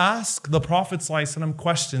people ask the Prophet ﷺ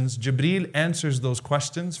questions, Jibreel answers those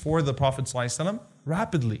questions for the Prophet ﷺ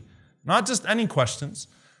rapidly. Not just any questions.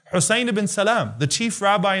 Hussein ibn Salam, the chief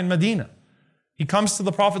rabbi in Medina, he comes to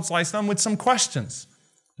the Prophet ﷺ with some questions.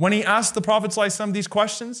 When he asked the Prophet ﷺ these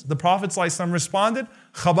questions, the Prophet ﷺ responded,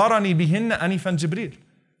 خَبَرَنِي بِهِنَّ أَنِفًا Jibreel.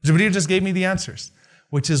 Jibreel just gave me the answers.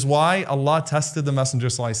 Which is why Allah tested the Messenger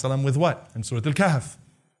ﷺ with what? In Surah Al-Kahf.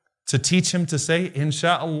 To teach him to say,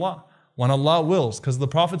 Insha'Allah, when Allah wills. Because the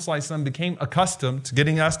Prophet ﷺ became accustomed to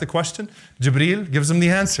getting asked a question, Jibreel gives him the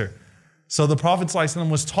answer. So the Prophet ﷺ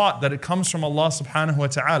was taught that it comes from Allah subhanahu wa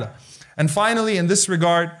ta'ala. And finally, in this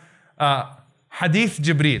regard, Hadith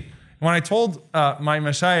Jibreel. When I told my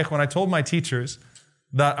mashayikh, when I told my teachers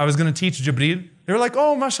that I was going to teach Jibreel, they were like,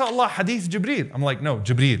 oh, mashallah, Hadith Jibreel. I'm like, no,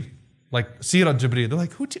 Jibreel. Like Seerah Jibreel. They're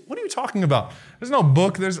like, what are you talking about? There's no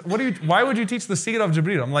book. Why would you teach the Seerah of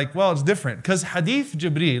Jibreel? I'm like, well, it's different. Because Hadith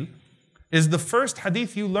Jibreel is the first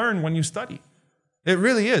hadith you learn when you study. It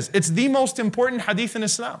really is. It's the most important hadith in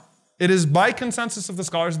Islam. It is, by consensus of the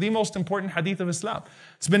scholars, the most important hadith of Islam.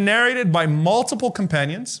 It's been narrated by multiple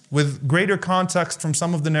companions with greater context from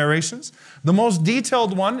some of the narrations. The most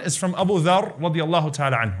detailed one is from Abu Dharr radiallahu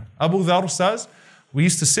ta'ala anhu. Abu Dharr says, we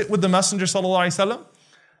used to sit with the Messenger sallallahu alaihi wasallam,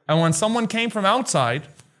 and when someone came from outside,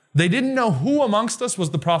 they didn't know who amongst us was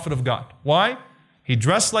the Prophet of God. Why? He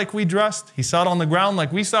dressed like we dressed. He sat on the ground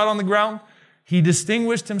like we sat on the ground. He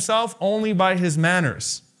distinguished himself only by his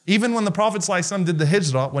manners. Even when the Prophet ﷺ did the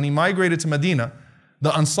hijrah, when he migrated to Medina,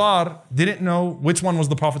 the Ansar didn't know which one was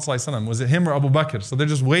the Prophet ﷺ. Was it him or Abu Bakr? So they're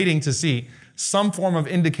just waiting to see some form of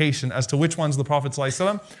indication as to which one's the Prophet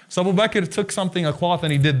ﷺ. So Abu Bakr took something, a cloth,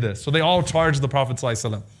 and he did this. So they all charged the Prophet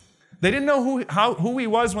ﷺ. They didn't know who he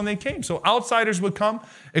was when they came. So outsiders would come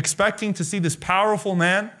expecting to see this powerful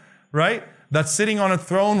man, right? That's sitting on a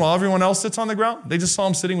throne while everyone else sits on the ground. They just saw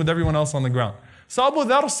him sitting with everyone else on the ground. So Abu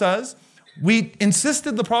Dharr says, we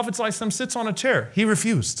insisted the Prophet ﷺ sits on a chair. He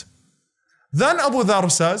refused. Then Abu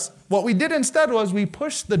Dharr says, what we did instead was we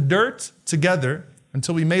pushed the dirt together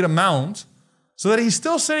until we made a mound so that he's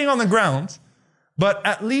still sitting on the ground, but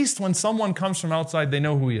at least when someone comes from outside, they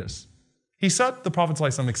know who he is. He said, the Prophet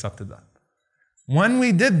ﷺ accepted that. When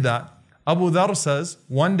we did that, Abu Dharr says,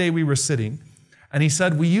 one day we were sitting, and he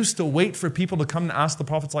said, we used to wait for people to come and ask the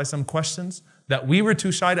Prophet ﷺ questions that we were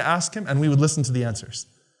too shy to ask him, and we would listen to the answers.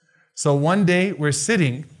 So one day we're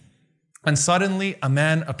sitting, and suddenly a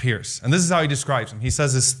man appears. And this is how he describes him. He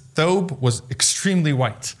says his thobe was extremely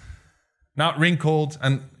white, not wrinkled.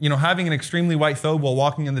 And having an extremely white thobe while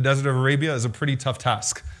walking in the desert of Arabia is a pretty tough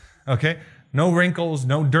task. Okay? No wrinkles,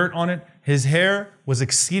 no dirt on it. His hair was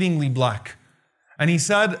exceedingly black. And he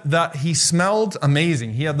said that he smelled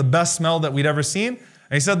amazing. He had the best smell that we'd ever seen.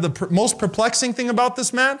 And he said the most perplexing thing about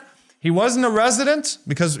this man, he wasn't a resident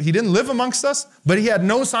because he didn't live amongst us, but he had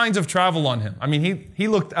no signs of travel on him. I mean, he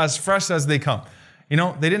looked as fresh as they come.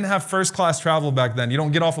 They didn't have first class travel back then. You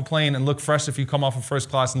don't get off a plane and look fresh if you come off of first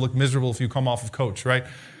class and look miserable if you come off of coach, right?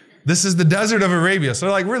 This is the desert of Arabia.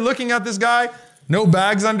 So we're looking at this guy, no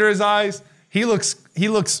bags under his eyes. He looks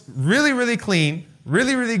really, really clean,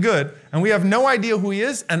 really, really good. And we have no idea who he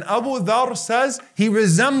is. And Abu Dharr says he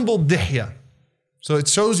resembled Dihya. So it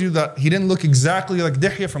shows you that he didn't look exactly like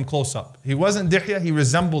Dihya from close up. He wasn't Dihya, he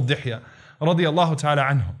resembled Dihya. Radiyallahu ta'ala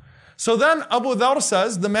anhu. So then Abu Dharr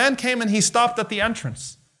says, the man came and he stopped at the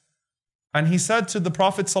entrance. And he said to the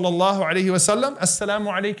Prophet sallallahu alaihi wasallam,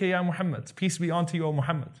 Assalamu alayka ya Muhammad. Peace be unto you, O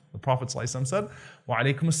Muhammad. The Prophet sallallahu alaihi wasallam said, Wa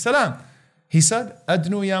alaykum assalam. He said,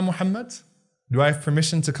 Adnu ya Muhammad. Do I have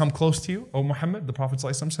permission to come close to you, O Muhammad? The Prophet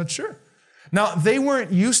sallallahu alaihi wasallam said, sure. Now, they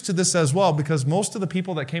weren't used to this as well because most of the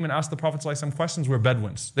people that came and asked the Prophet ﷺ questions were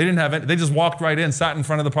Bedouins. They didn't have any, they just walked right in, sat in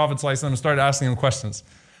front of the Prophet ﷺ and started asking him questions.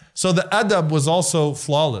 So the adab was also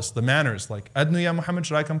flawless, the manners. Like, Adnu ya Muhammad,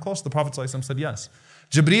 should I come close? The Prophet ﷺ said yes.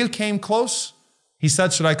 Jibreel came close. He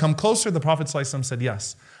said, should I come closer? The Prophet ﷺ said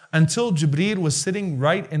yes. Until Jibreel was sitting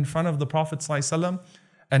right in front of the Prophet ﷺ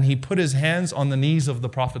and he put his hands on the knees of the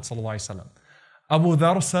Prophet ﷺ. Abu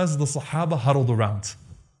Dharr says the Sahaba huddled around.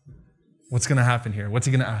 What's going to happen here? What's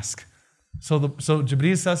he going to ask? So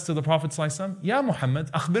Jibreel says to the Prophet ﷺ, Ya Muhammad,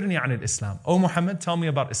 akhbirni an al-Islam. O Muhammad, tell me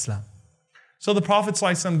about Islam. So the Prophet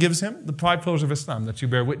ﷺ gives him the 5 pillars of Islam, that you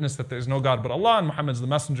bear witness that there is no God but Allah, and Muhammad is the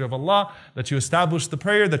messenger of Allah, that you establish the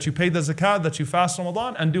prayer, that you pay the zakat, that you fast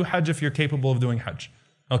Ramadan, and do Hajj if you're capable of doing Hajj.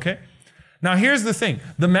 Okay? Now here's the thing.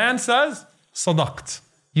 The man says, Sadaqt.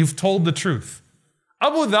 You've told the truth.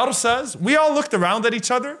 Abu Dharr says, we all looked around at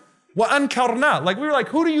each other, وَأَنْكَرْنَا. Like we were like,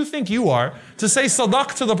 who do you think you are to say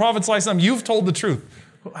sadaq to the Prophet ﷺ? You've told the truth.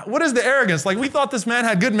 What is the arrogance? Like we thought this man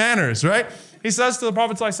had good manners, right? He says to the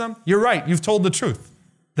Prophet ﷺ, you're right, you've told the truth.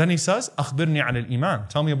 Then he says, أخبرني عن الإيمان.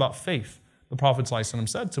 Tell me about faith. The Prophet ﷺ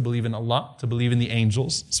said, to believe in Allah, to believe in the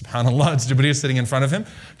angels. SubhanAllah, it's Jibreel sitting in front of him.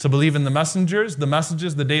 To believe in the messengers, the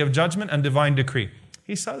messages, the day of judgment, and divine decree.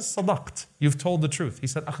 He says, sadaqt. You've told the truth. He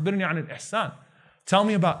said, أخبرني عن الإحسان. Tell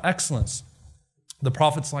me about excellence. The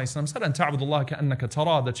Prophet ﷺ said, أن تعبد الله كأنك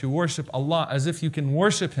تراه, that you worship Allah as if you can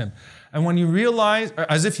worship Him. And when you realize,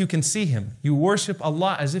 as if you can see Him, you worship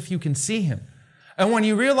Allah as if you can see Him. And when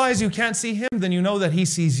you realize you can't see Him, then you know that He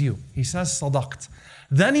sees you. He says, sadaqt.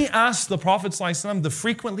 Then he asked the Prophet ﷺ the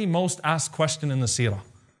frequently most asked question in the seerah.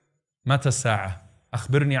 متى الساعة?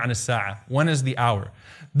 أخبرني عن الساعة. When is the hour?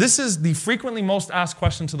 This is the frequently most asked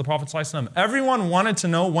question to the Prophet ﷺ. Everyone wanted to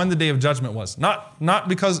know when the day of judgment was. Not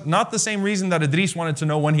the same reason that Idris wanted to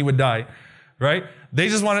know when he would die, right? They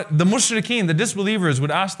just wanted, the mushrikeen, the disbelievers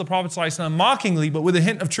would ask the Prophet ﷺ mockingly, but with a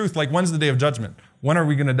hint of truth, like when's the day of judgment? When are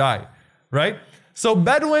we going to die, right? So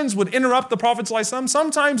Bedouins would interrupt the Prophet ﷺ,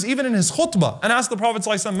 sometimes even in his khutbah, and ask the Prophet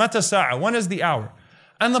ﷺ, متى الساعة? When is the hour?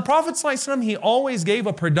 And the Prophet ﷺ, he always gave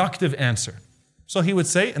a productive answer. So he would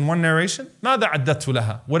say in one narration, ماذا عددت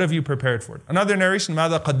لها? What have you prepared for it? Another narration,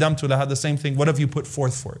 ماذا قدمت لها? The same thing, what have you put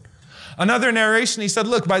forth for it? Another narration, he said,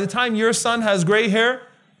 look, by the time your son has gray hair,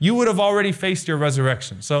 you would have already faced your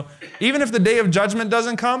resurrection. So even if the day of judgment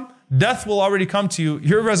doesn't come, death will already come to you.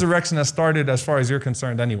 Your resurrection has started as far as you're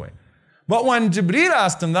concerned anyway. But when Jibreel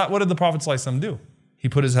asked him that, what did the Prophet ﷺ do? He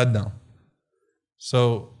put his head down.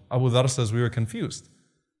 So Abu Dharr says we were confused.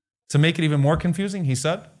 To make it even more confusing, he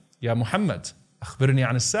said, Ya Muhammad, أخبرني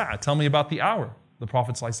عن الساعة. Tell me about the hour. The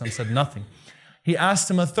Prophet ﷺ said nothing. He asked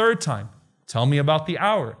him a third time, tell me about the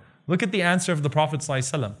hour. Look at the answer of the Prophet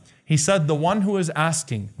ﷺ. He said, the one who is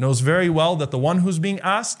asking knows very well that the one who's being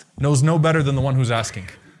asked knows no better than the one who's asking.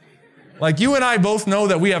 Like you and I both know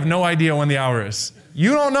that we have no idea when the hour is.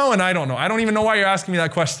 You don't know and I don't know. I don't even know why you're asking me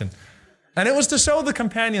that question. And it was to show the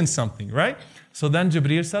companions something, right? So then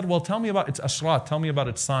Jibreel said, well, tell me about its ashrat, tell me about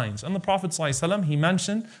its signs. And the Prophet ﷺ, he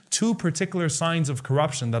mentioned 2 particular signs of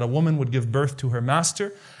corruption, that a woman would give birth to her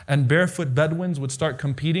master and barefoot Bedouins would start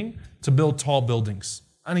competing to build tall buildings.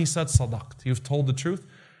 And he said, Sadaqt, you've told the truth.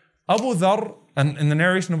 Abu Dharr, and in the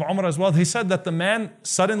narration of Umar as well, he said that the man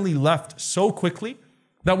suddenly left so quickly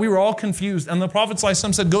that we were all confused. And the Prophet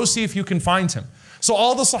ﷺ said, go see if you can find him. So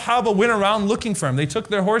all the Sahaba went around looking for him. They took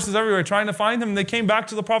their horses everywhere trying to find him. And they came back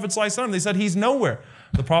to the Prophet ﷺ. They said, he's nowhere.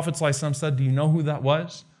 The Prophet ﷺ said, do you know who that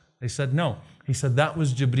was? They said, no. He said, that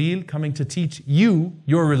was Jibreel coming to teach you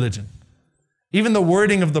your religion. Even the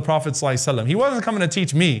wording of the Prophet ﷺ, he wasn't coming to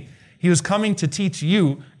teach me. He was coming to teach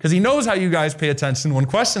you because he knows how you guys pay attention when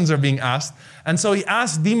questions are being asked. And so he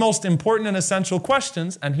asked the most important and essential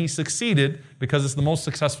questions and he succeeded because it's the most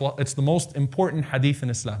successful, it's the most important hadith in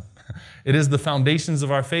Islam. It is the foundations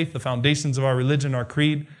of our faith, the foundations of our religion, our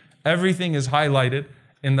creed. Everything is highlighted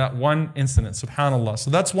in that one incident, subhanAllah. So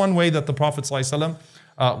that's one way that the Prophet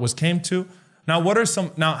ﷺ came to. Now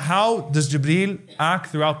how does Jibreel act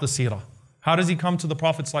throughout the seerah? How does he come to the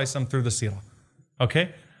Prophet ﷺ through the seerah?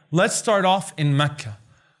 Okay? Let's start off in Mecca.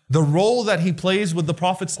 The role that he plays with the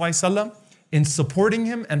Prophet ﷺ in supporting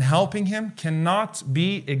him and helping him cannot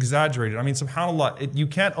be exaggerated. I mean, subhanAllah, you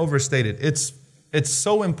can't overstate it. It's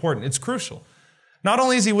so important. It's crucial. Not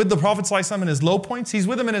only is he with the Prophet ﷺ in his low points, he's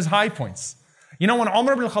with him in his high points. You know, when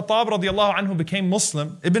Umar ibn al-Khattab radiallahu anhu became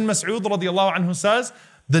Muslim, Ibn Mas'ud radiallahu anhu says,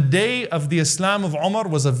 the day of the Islam of Umar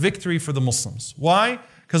was a victory for the Muslims. Why?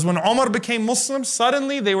 Because when Umar became Muslim,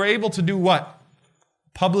 suddenly they were able to do what?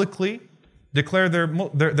 Publicly declare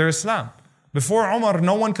their Islam. Before Umar,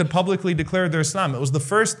 no one could publicly declare their Islam. It was the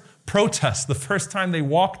first protest, the first time they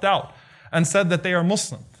walked out and said that they are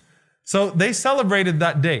Muslim. So they celebrated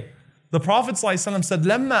that day. The Prophet ﷺ said,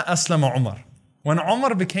 لَمَّا أَسْلَمَ Umar. When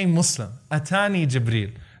Umar became Muslim, أَتَانِي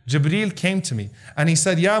Jibreel. Jibreel came to me and he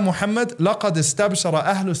said, Ya Muhammad, لَقَدْ اسْتَبْشَرَ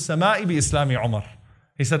أَهْلُ السَّمَاءِ بِإِسْلَامِ Umar.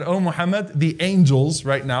 He said, oh Muhammad, the angels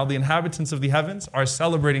right now, the inhabitants of the heavens, are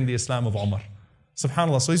celebrating the Islam of Umar.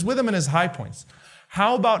 SubhanAllah. So he's with him in his high points.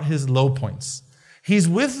 How about his low points? He's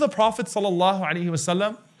with the Prophet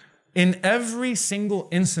ﷺ in every single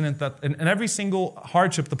incident, in every single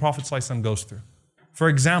hardship the Prophet ﷺ goes through. For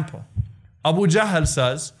example, Abu Jahl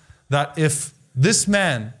says that if this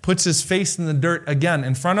man puts his face in the dirt again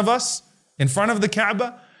in front of us, in front of the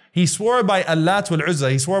Kaaba, he swore by Allat wal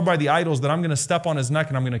Uzza, he swore by the idols that I'm going to step on his neck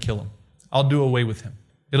and I'm going to kill him. I'll do away with him.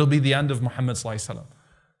 It'll be the end of Muhammad ﷺ.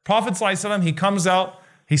 Prophet ﷺ, he comes out,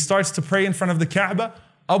 he starts to pray in front of the Kaaba.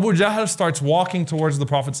 Abu Jahl starts walking towards the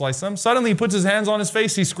Prophet ﷺ. Suddenly he puts his hands on his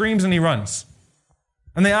face, he screams and he runs.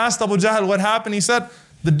 And they asked Abu Jahl what happened. He said,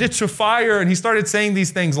 the ditch of fire. And he started saying these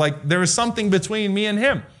things like, there is something between me and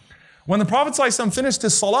him. When the Prophet ﷺ finished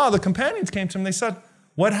his salah, the companions came to him. They said,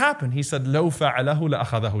 what happened? He said, لَوْ فَعَلَهُ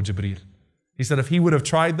لَأَخَذَهُ Jibreel. He said, if he would have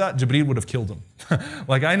tried that, Jibreel would have killed him.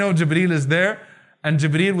 Like I know Jibreel is there and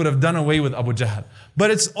Jibreel would have done away with Abu Jahl.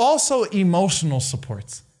 But it's also emotional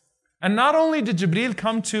support. And not only did Jibreel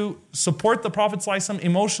come to support the Prophet ﷺ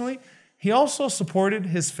emotionally, he also supported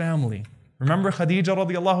his family. Remember Khadija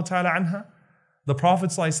radiallahu ta'ala anha? The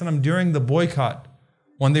Prophet ﷺ during the boycott,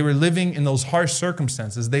 when they were living in those harsh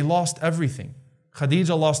circumstances, they lost everything.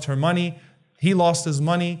 Khadija lost her money, he lost his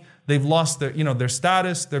money, they've lost their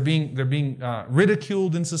status, they're being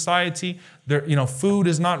ridiculed in society, food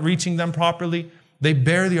is not reaching them properly, they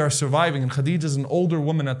barely are surviving, and Khadija is an older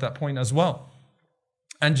woman at that point as well.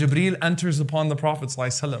 And Jibreel enters upon the Prophet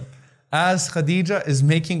ﷺ as Khadija is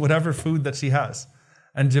making whatever food that she has.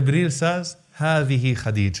 And Jibreel says, هَذِهِ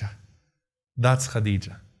Khadija. That's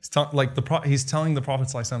Khadija. He's telling the Prophet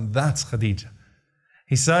ﷺ, that's Khadija.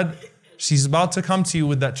 He said, she's about to come to you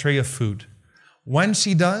with that tray of food. When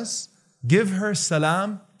she does, give her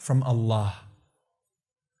salam from Allah.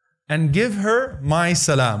 And give her my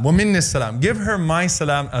salam. وَمِنِّ salam. Give her my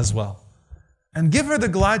salam as well. And give her the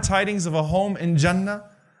glad tidings of a home in Jannah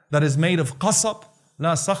that is made of qasab,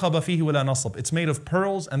 la sakhaba fihi wa la nasab. It's made of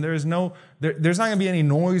pearls and there's not going to be any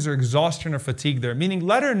noise or exhaustion or fatigue there. Meaning,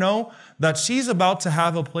 let her know that she's about to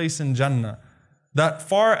have a place in Jannah that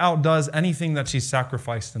far outdoes anything that she's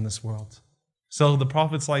sacrificed in this world. So the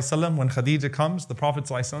Prophet ﷺ, when Khadija comes, the Prophet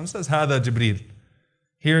ﷺ says, Hada Jibreel.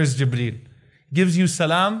 Here's Jibreel. Gives you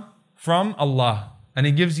salam from Allah. And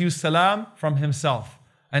he gives you salam from himself.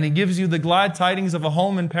 And he gives you the glad tidings of a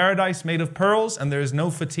home in paradise made of pearls, and there is no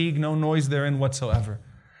fatigue, no noise therein whatsoever.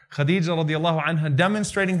 Khadija radiallahu anha,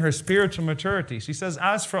 demonstrating her spiritual maturity. She says,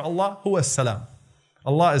 as for Allah, huwa salam.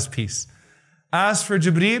 Allah is peace. As for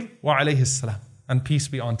Jibreel, wa alayhi salam. And peace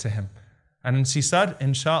be unto him. And then she said,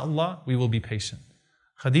 inshaAllah, we will be patient.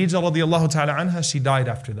 Khadija radiallahu ta'ala anha, she died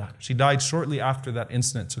after that. She died shortly after that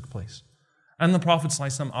incident took place. And the Prophet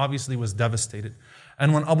ﷺ obviously was devastated.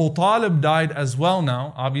 And when Abu Talib died as well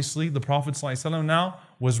now, obviously the Prophet ﷺ now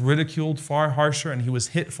was ridiculed far harsher and he was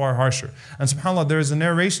hit far harsher. And subhanAllah, there is a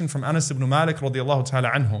narration from Anas ibn Malik radiallahu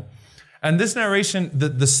ta'ala anhu. And this narration, the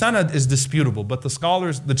sanad is disputable, but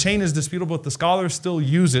the chain is disputable, but the scholars still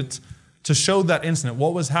use it to show that incident,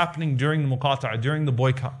 what was happening during the muqata'a, during the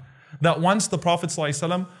boycott. That once the Prophet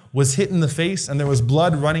ﷺ was hit in the face and there was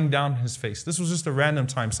blood running down his face. This was just a random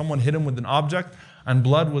time. Someone hit him with an object and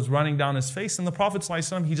blood was running down his face. And the Prophet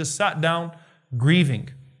ﷺ, he just sat down grieving.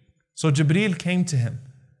 So Jibreel came to him.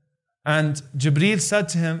 And Jibreel said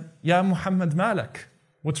to him, Ya Muhammad Malak,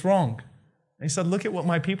 what's wrong? And he said, look at what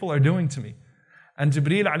my people are doing to me. And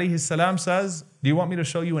Jibreel alayhi salam says, do you want me to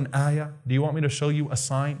show you an ayah? Do you want me to show you a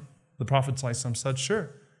sign? The Prophet ﷺ said, sure.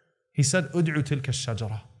 He said, ادعو تلك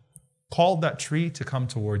الشجرة. Call that tree to come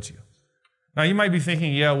towards you. Now you might be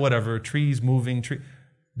thinking, yeah, whatever, trees moving, tree.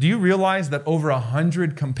 Do you realize that over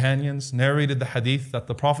 100 companions narrated the hadith that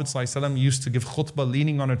the Prophet ﷺ used to give khutbah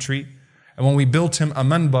leaning on a tree? And when we built him a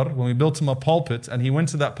manbar, when we built him a pulpit, and he went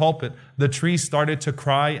to that pulpit, the tree started to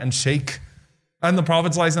cry and shake. And the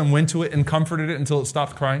Prophet ﷺ went to it and comforted it until it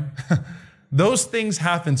stopped crying. Those things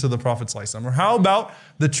happen to the Prophet ﷺ. Or how about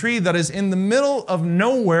the tree that is in the middle of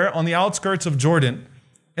nowhere on the outskirts of Jordan,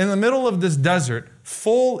 in the middle of this desert,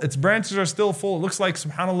 full, its branches are still full. It looks like,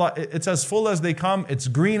 subhanAllah, it's as full as they come, it's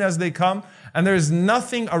green as they come, and there's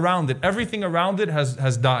nothing around it. Everything around it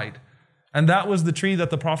has died. And that was the tree that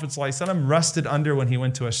the Prophet ﷺ rested under when he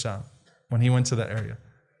went to Asham, when he went to that area.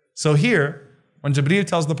 So here, when Jibreel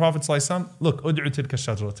tells the Prophet ﷺ, look, ud'u tilka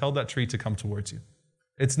shajra, tell that tree to come towards you.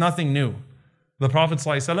 It's nothing new. The Prophet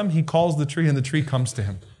ﷺ, he calls the tree and the tree comes to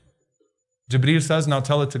him. Jibreel says, now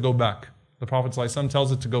tell it to go back. The Prophet ﷺ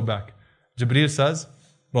tells it to go back. Jibreel says,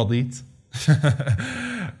 Radit.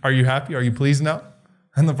 Are you happy? Are you pleased now?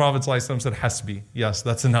 And the Prophet ﷺ said, Hasbi. Yes,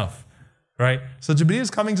 that's enough. Right? So Jibreel is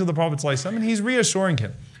coming to the Prophet ﷺ and he's reassuring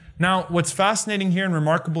him. Now, what's fascinating here and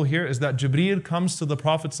remarkable here is that Jibreel comes to the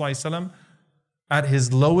Prophet ﷺ at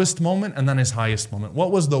his lowest moment and then his highest moment. What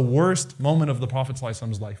was the worst moment of the Prophet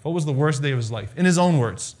ﷺ's life? What was the worst day of his life? In his own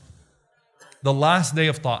words, the last day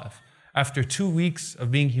of Ta'if. After 2 weeks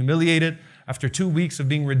of being humiliated, after 2 weeks of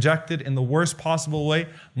being rejected in the worst possible way,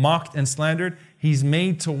 mocked and slandered, he's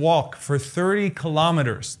made to walk for 30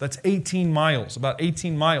 kilometers, that's 18 miles, about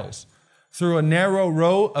 18 miles, through a narrow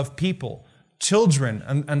row of people, children,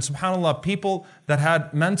 and subhanAllah, people that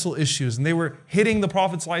had mental issues, and they were hitting the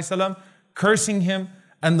Prophet ﷺ, cursing him,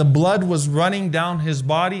 and the blood was running down his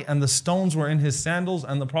body, and the stones were in his sandals,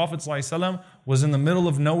 and the Prophet ﷺ was in the middle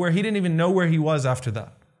of nowhere. He didn't even know where he was after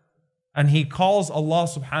that. And he calls Allah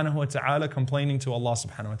subhanahu wa ta'ala, complaining to Allah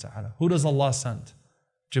subhanahu wa ta'ala. Who does Allah send?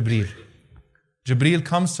 Jibreel. Jibreel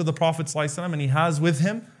comes to the Prophet ﷺ and he has with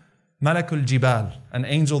him Malakul Jibal, an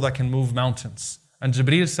angel that can move mountains. And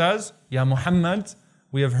Jibreel says, Ya Muhammad,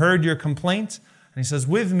 we have heard your complaint. And he says,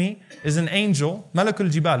 with me is an angel,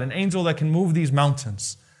 Malakul Jibal, an angel that can move these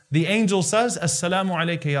mountains. The angel says, Assalamu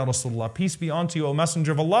alayka ya Rasulullah, peace be unto you, O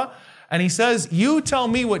Messenger of Allah. And he says, you tell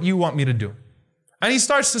me what you want me to do. And he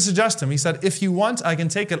starts to suggest him. He said, if you want, I can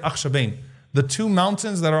take al-Akhshabain, the two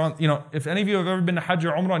mountains that are on, if any of you have ever been to Hajj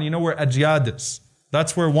or Umrah and you know where Ajyad is,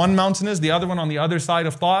 that's where one mountain is, the other one on the other side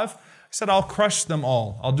of Ta'if. He said, I'll crush them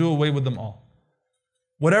all. I'll do away with them all.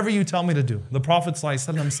 Whatever you tell me to do. The Prophet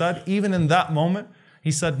ﷺ said, even in that moment,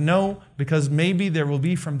 he said, no, because maybe there will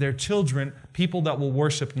be from their children people that will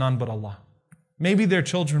worship none but Allah. Maybe their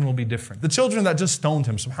children will be different. The children that just stoned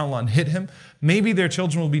him, subhanAllah, and hit him, maybe their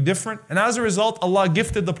children will be different. And as a result, Allah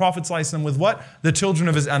gifted the Prophet ﷺ with what? The children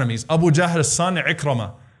of his enemies. Abu Jahl's son,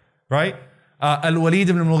 Ikramah, right? Al-Walid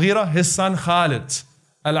ibn Mughira, his son, Khalid.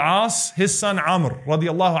 Al-As, his son, Amr,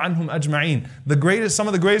 radiyallahu anhum ajma'een. Some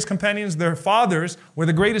of the greatest companions, their fathers were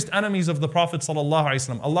the greatest enemies of the Prophet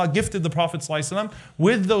ﷺ. Allah gifted the Prophet ﷺ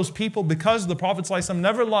with those people because the Prophet ﷺ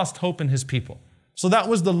never lost hope in his people. So that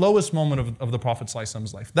was the lowest moment of the Prophet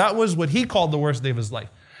ﷺ's life. That was what he called the worst day of his life.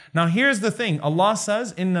 Now here's the thing. Allah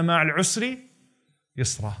says, Inna ma'al usri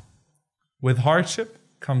yusra. With hardship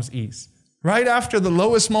comes ease. Right after the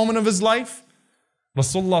lowest moment of his life,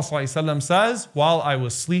 Rasulullah ﷺ says, while I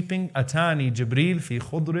was sleeping, Atani Jibreel fi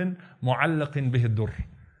khudrin mu'allaqin bihi dur.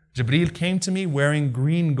 Jibreel came to me wearing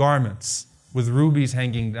green garments with rubies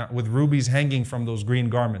hanging from those green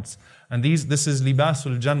garments. And this is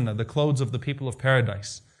libasul jannah, the clothes of the people of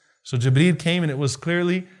paradise. So Jibreel came and it was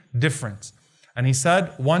clearly different. And he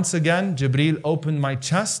said, once again, Jibreel opened my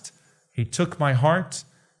chest, he took my heart,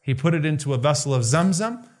 he put it into a vessel of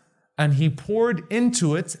Zamzam, and he poured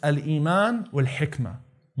into it al-iman wal-hikmah,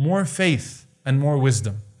 more faith and more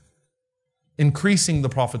wisdom, increasing the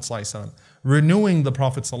Prophet ﷺ, renewing the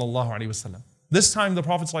Prophet ﷺ. This time the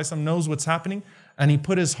Prophet ﷺ knows what's happening, and he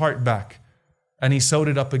put his heart back, and he sewed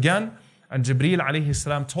it up again. And Jibreel alayhi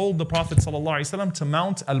salam told the Prophet ﷺ to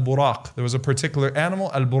mount al-buraq. There was a particular animal,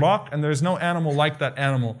 al-buraq, and there is no animal like that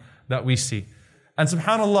animal that we see. And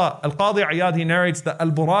subhanAllah, Al-Qadi Iyad, he narrates that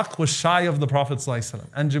al-buraq was shy of the Prophet ﷺ.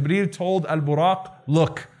 And Jibreel told al-buraq,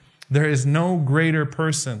 look, there is no greater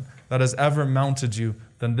person that has ever mounted you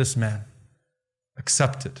than this man.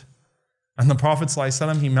 Accept it. And the Prophet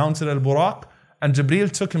ﷺ, he mounted al-buraq, and Jibreel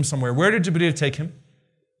took him somewhere. Where did Jibreel take him?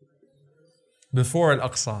 Before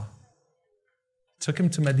Al-Aqsa. Took him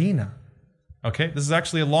to Medina. Okay, this is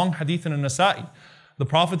actually a long hadith in An-Nasa'i. The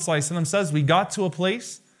Prophet ﷺ says, we got to a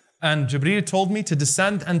place and Jibreel told me to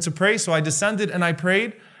descend and to pray. So I descended and I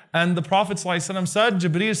prayed. And the Prophet ﷺ said,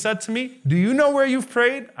 Jibreel said to me, do you know where you've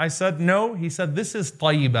prayed? I said, no. He said, this is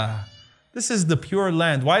Tayyibah. This is the pure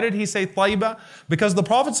land. Why did he say Tayyibah? Because the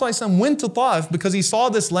Prophet ﷺ went to Ta'if because he saw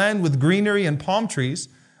this land with greenery and palm trees.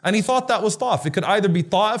 And he thought that was Ta'if. It could either be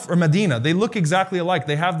Ta'if or Medina. They look exactly alike.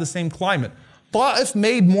 They have the same climate. Ta'if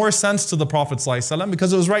made more sense to the Prophet ﷺ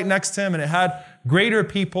because it was right next to him and it had greater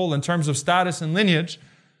people in terms of status and lineage.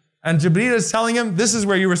 And Jibreel is telling him, this is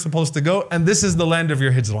where you were supposed to go and this is the land of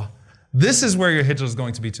your hijrah. This is where your hijrah is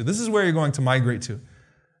going to be to. This is where you're going to migrate to.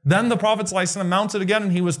 Then the Prophet ﷺ mounted again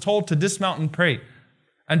and he was told to dismount and pray.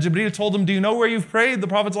 And Jibreel told him, do you know where you've prayed? The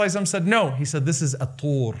Prophet ﷺ said, no. He said, this is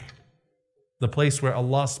At-Tur, the place where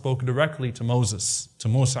Allah spoke directly to Moses, to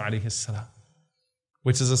Musa alayhi salam,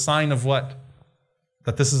 which is a sign of what?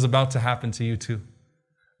 That this is about to happen to you too.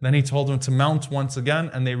 Then he told them to mount once again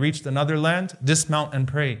and they reached another land, dismount and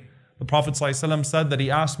pray. The Prophet ﷺ said that he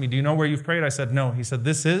asked me, do you know where you've prayed? I said, no. He said,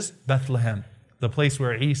 this is Bethlehem, the place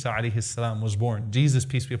where Isa alayhi salam was born. Jesus,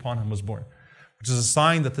 peace be upon him, was born, which is a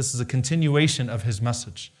sign that this is a continuation of his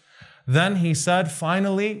message. Then he said,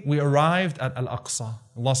 finally, we arrived at Al-Aqsa.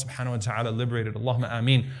 Allah subhanahu wa ta'ala liberated. Allahumma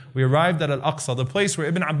ameen. We arrived at Al-Aqsa, the place where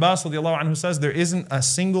Ibn Abbas radiallahu anhu says there isn't a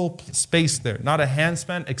single space there, not a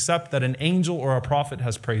handspan, except that an angel or a prophet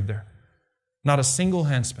has prayed there. Not a single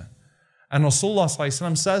handspan. And Rasulullah sallallahu alaihi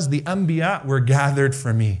wasallam says, the Anbiya were gathered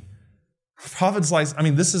for me. Prophet sallallahu alaihi wasallam, I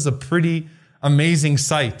mean, this is a pretty amazing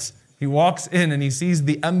sight. He walks in and he sees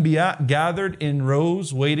the Anbiya gathered in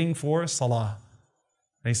rows waiting for Salah.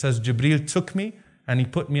 And he says, Jibreel took me and he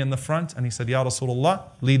put me in the front and he said, Ya Rasulullah,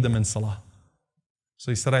 lead them in Salah.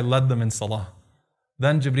 So he said, I led them in Salah.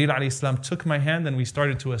 Then Jibreel alayhi salam took my hand and we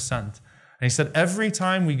started to ascend. And he said, every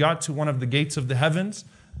time we got to one of the gates of the heavens,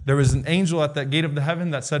 there was an angel at that gate of the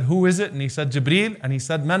heaven that said, who is it? And he said, Jibreel. And he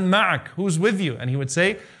said, Man ma'ak, who's with you? And he would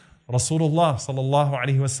say, Rasulullah sallallahu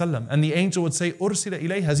alayhi wasallam. And the angel would say, Ursila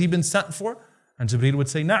ilayh, has he been sent for? And Jibreel would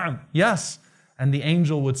say, Na'am, yes. And the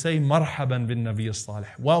angel would say, Marhaban bin Nabiy as-Salih.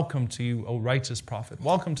 Welcome to you, O righteous prophet.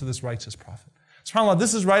 Welcome to this righteous prophet. SubhanAllah,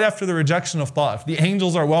 this is right after the rejection of Ta'if. The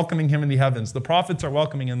angels are welcoming him in the heavens. The prophets are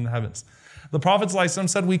welcoming him in the heavens. The Prophet ﷺ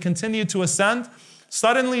said, we continued to ascend.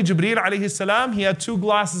 Suddenly, Jibreel alayhi salam, he had two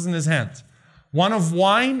glasses in his hand. One of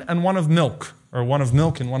wine and one of milk. Or one of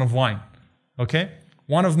milk and one of wine. Okay?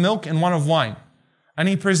 One of milk and one of wine. And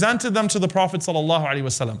he presented them to the Prophet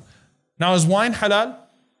ﷺ. Now, is wine halal?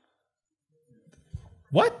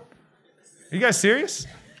 What? Are you guys serious?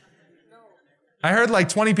 I heard like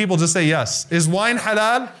 20 people just say yes. Is wine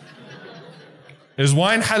halal? Is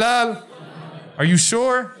wine halal? Are you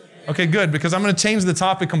sure? Okay, good, because I'm going to change the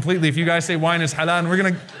topic completely if you guys say wine is halal. And we're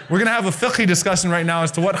gonna have a fiqh discussion right now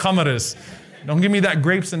as to what khamr is. Don't give me that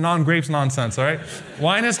grapes and non-grapes nonsense, all right?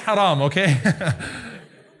 Wine is haram, okay?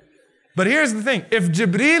 But here's the thing. If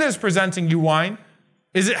Jibreel is presenting you wine,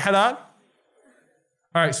 is it halal?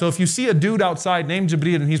 All right, so if you see a dude outside named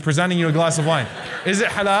Jibreel and he's presenting you a glass of wine, is it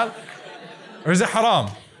halal or is it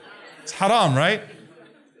haram? It's haram, right?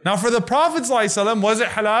 Now for the Prophet ﷺ, was it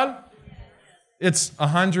halal? It's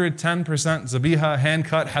 110% zabiha, hand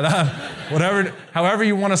cut, halal, whatever, however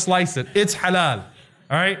you want to slice it. It's halal,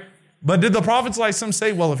 all right? But did the Prophet ﷺ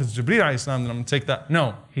say, well, if it's Jibreel ﷺ, then I'm going to take that?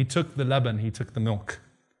 No, he took the laban, he took the milk,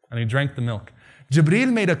 and he drank the milk.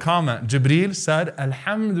 Jibreel made a comment. Jibreel said,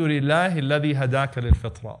 Alhamdulillahi alladhi hadaka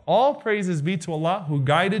lil-fitra. All praises be to Allah who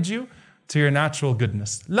guided you to your natural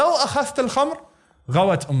goodness. لو أخذت الخمر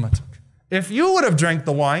غوت أمتك. If you would have drank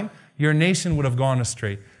the wine, your nation would have gone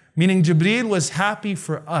astray. Meaning Jibreel was happy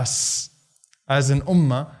for us as an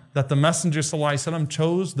ummah that the Messenger ﷺ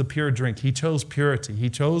chose the pure drink. He chose purity. He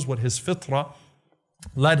chose what his fitrah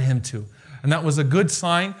led him to. And that was a good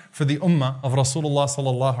sign for the ummah of Rasulullah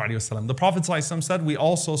sallallahu alaihi wasallam. The Prophet ﷺ said, we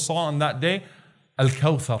also saw on that day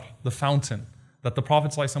Al-Kawthar, the fountain, that the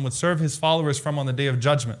Prophet ﷺ would serve his followers from on the Day of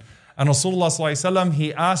Judgment. And Rasulullah ﷺ,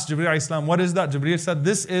 he asked Jibreel ﷺ, what is that? Jibreel said,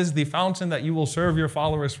 this is the fountain that you will serve your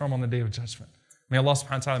followers from on the Day of Judgment. May Allah subhanahu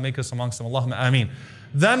wa ta'ala make us amongst them. Allahumma ameen.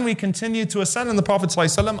 Then we continued to ascend, and the Prophet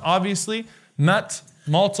ﷺ obviously met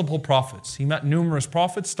multiple prophets. He met numerous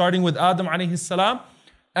prophets, starting with Adam alayhi salam,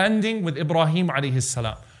 ending with Ibrahim alayhi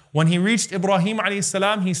salam. When he reached Ibrahim alayhi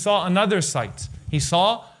salam, he saw another sight. He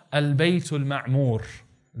saw Al-Baytul Ma'mur.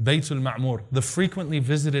 Baytul Ma'mur, the frequently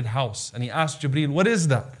visited house. And he asked Jibreel, what is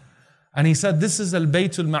that? And he said, this is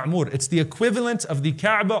Al-Baytul Ma'mur. It's the equivalent of the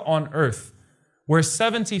Kaaba on earth, where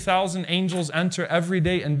 70,000 angels enter every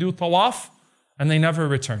day and do tawaf, and they never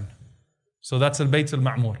return. So that's Al-Baytul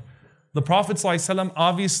Ma'mur. The Prophet ﷺ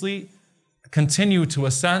obviously continued to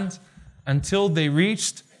ascend until they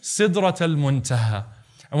reached Sidrat al-Muntaha.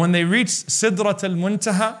 And when they reached Sidrat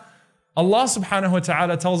al-Muntaha, Allah subhanahu wa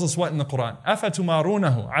ta'ala tells us what in the Quran?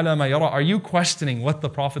 أَفَتُمَارُونَهُ عَلَى مَا يَرَى. Are you questioning what the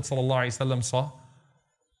Prophet ﷺ saw?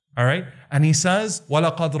 All right? And he says,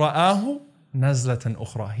 وَلَقَدْ رَآهُ نَزْلَةً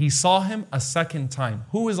أُخْرَى. He saw him a second time.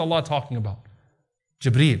 Who is Allah talking about?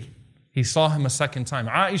 Jibreel. He saw him a second time.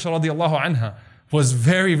 Aisha radiallahu anha was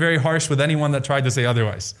very, very harsh with anyone that tried to say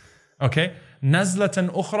otherwise. Okay? نَزْلَةً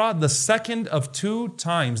أُخْرَى, the second of 2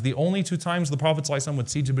 times, the only 2 times the Prophet ﷺ would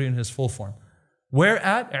see Jibreel in his full form. Where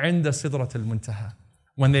at? عند سدرة المنتهى.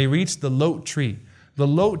 When they reached the Lohd tree. The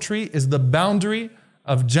Lohd tree is the boundary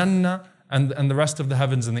of Jannah and the rest of the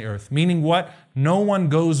heavens and the earth. Meaning what? No one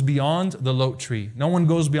goes beyond the Lohd tree. No one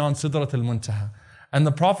goes beyond Sidrat al-Muntaha. And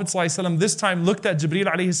the Prophet ﷺ this time looked at Jibreel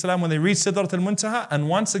alayhi salam when they reached Sidrat al-Muntaha and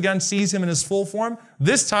once again sees him in his full form.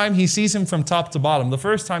 This time he sees him from top to bottom. The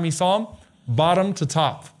first time he saw him bottom to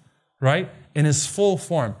top, right? In his full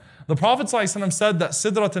form. The Prophet ﷺ said that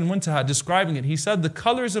Sidrat al-Muntaha, describing it, he said the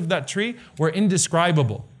colors of that tree were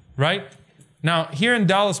indescribable, right? Now, here in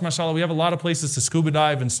Dallas, mashallah, we have a lot of places to scuba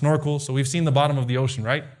dive and snorkel, so we've seen the bottom of the ocean,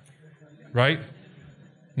 right? Right?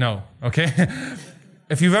 No, okay?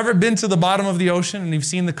 If you've ever been to the bottom of the ocean and you've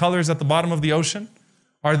seen the colors at the bottom of the ocean,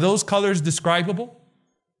 are those colors describable?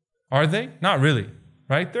 Are they? Not really,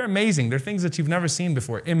 right? They're amazing. They're things that you've never seen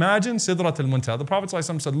before. Imagine Sidrat al-Muntaha. The Prophet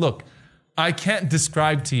ﷺ said, look, I can't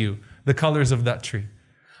describe to you the colors of that tree.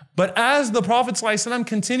 But as the Prophet ﷺ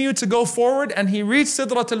continued to go forward and he reached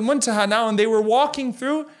Sidrat al-Muntaha now and they were walking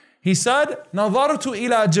through, he said, نَظَرْتُ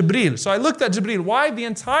إِلَى Jibreel. So I looked at Jibreel. Why? The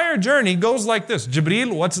entire journey goes like this.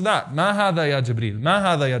 Jibreel, what's that? مَا هَذَا يَا Jibreel? مَا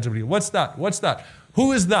هَذَا يَا Jibreel? What's that? What's that?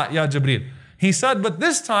 Who is that, Ya Jibreel? He said, but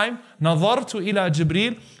this time, نَظَرْتُ إِلَى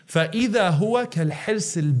Jibreel فَإِذَا هُوَ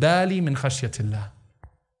كَالْحِرْسِ الْبَالِ مِنْ خَشْيَةِ اللَّهِ.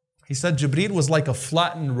 He said Jibreel was like a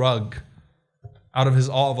flattened rug out of his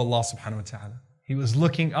awe of Allah subhanahu wa ta'ala. He was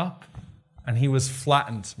looking up and he was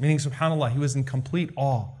flattened. Meaning, subhanAllah, he was in complete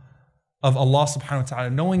awe of Allah subhanahu wa ta'ala,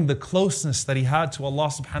 knowing the closeness that he had to Allah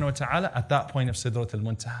subhanahu wa ta'ala at that point of Sidrat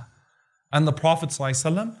al-Muntaha. And the Prophet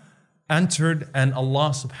ﷺ entered and Allah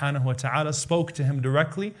subhanahu wa ta'ala spoke to him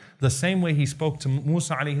directly, the same way he spoke to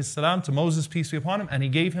Musa alayhi salam, to Moses, peace be upon him, and he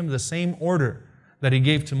gave him the same order that he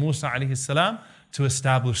gave to Musa alayhi salam to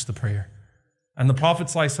establish the prayer. And the Prophet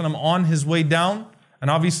ﷺ on his way down,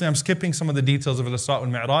 and obviously I'm skipping some of the details of Al-Isra wal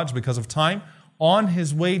Mi'raj because of time. On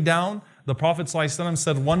his way down, the Prophet ﷺ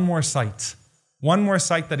said one more sight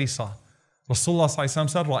that he saw. Rasulullah ﷺ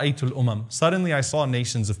said, رَأَيْتُ الْأُمَمْ. Suddenly I saw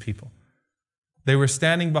nations of people. They were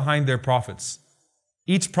standing behind their prophets.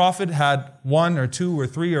 Each prophet had 1 or 2 or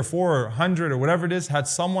 3 or 4 or 100 or whatever it is, had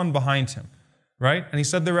someone behind him, right? And he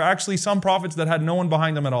said there were actually some prophets that had no one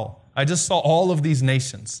behind them at all. I just saw all of these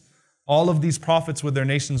nations, all of these prophets with their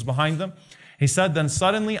nations behind them. He said, then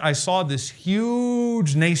suddenly I saw this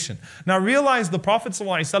huge nation. Now realize the Prophet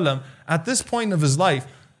ﷺ at this point of his life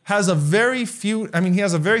has a very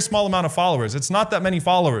small amount of followers. It's not that many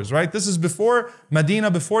followers, right? This is before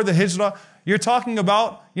Medina, before the Hijrah. You're talking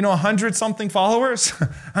about, 100 something followers.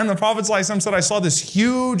 And the Prophet ﷺ said, I saw this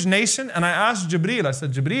huge nation. And I asked Jibreel, I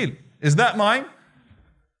said, Jibreel, is that mine?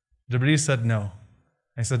 Jibreel said, no.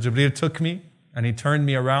 I said, Jibreel took me and he turned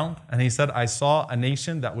me around and he said, I saw a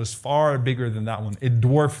nation that was far bigger than that one. It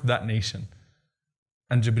dwarfed that nation.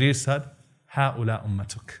 And Jibreel said, هَؤُلَاء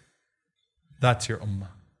أُمَّتُكَ. That's your ummah.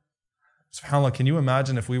 SubhanAllah, can you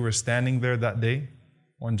imagine if we were standing there that day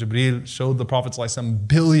when Jibreel showed the Prophet ﷺ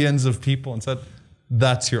billions of people and said,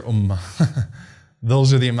 that's your ummah.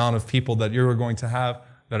 Those are the amount of people that you're going to have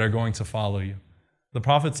that are going to follow you. The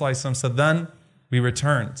Prophet ﷺ said, then we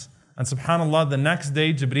returned. And subhanAllah, the next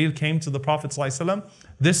day Jibreel came to the Prophet ﷺ,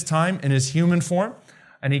 this time in his human form,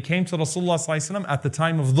 and he came to Rasulullah ﷺ at the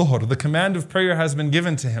time of dhuhr. The command of prayer has been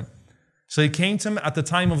given to him. So he came to him at the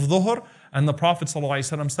time of dhuhr, and the Prophet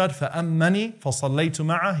ﷺ said, فَأَمَّنِي فَصَلَّيْتُ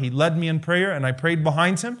مَعَهُ. He led me in prayer and I prayed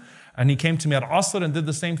behind him. And he came to me at Asr and did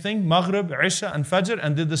the same thing, Maghrib, Isha and Fajr,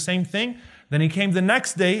 and did the same thing. Then he came the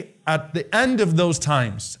next day at the end of those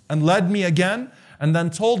times and led me again, and then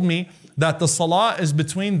told me that the salah is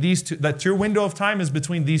between these two, that your window of time is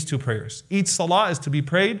between these two prayers. Each salah is to be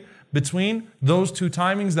prayed between those two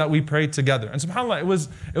timings that we prayed together. And subhanAllah,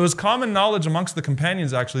 it was common knowledge amongst the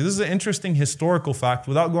companions actually. This is an interesting historical fact,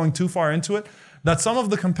 without going too far into it, that some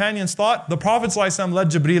of the companions thought the Prophet ﷺ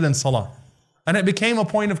led Jibreel in salah. And it became a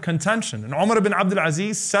point of contention. And Umar ibn Abdul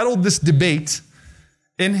Aziz settled this debate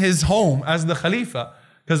in his home as the Khalifa,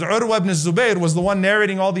 because 𝑢rwa ibn �زُبَيْر was the one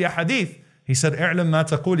narrating all the ahadith. He said, اعلم ما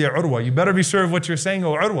تقول يا 𝑢rwa. You better be sure of what you're saying,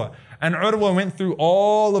 O 𝑢rwa. And 𝑢rwa went through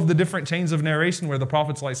all of the different chains of narration where the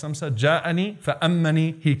Prophet ﷺ said, جاءني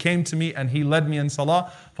فأمني. He came to me and he led me in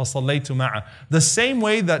salah. فصليت معه. The same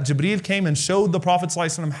way that Jibreel came and showed the Prophet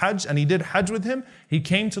ﷺ Hajj, and he did Hajj with him, he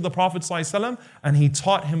came to the Prophet ﷺ and he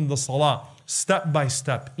taught him the salah, step by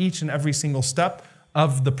step, each and every single step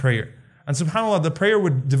of the prayer. And subhanAllah, the prayer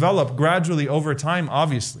would develop gradually over time,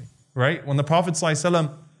 obviously, right? When the Prophet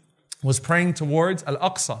ﷺ was praying towards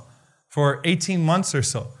Al-Aqsa for 18 months or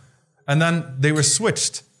so, and then they were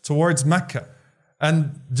switched towards Mecca.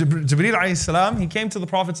 And Jibreel alayhi salam, he came to the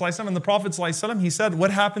Prophet ﷺ, and the Prophet ﷺ, he said, what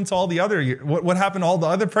happened to all the other, what happened to all the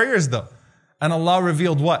other prayers though? And Allah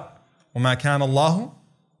revealed what? وَمَا كَانَ اللَّهُ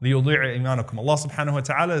لِيُضِيعَ إِيمَانَكُمْ. Allah subhanahu wa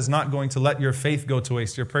ta'ala is not going to let your faith go to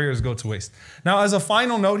waste, your prayers go to waste. Now, as a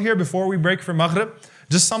final note here, before we break for Maghrib,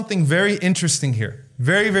 just something very interesting here.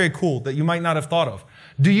 Very, very cool that you might not have thought of.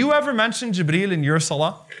 Do you ever mention Jibreel in your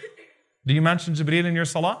salah? Do you mention Jibreel in your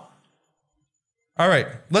salah? All right,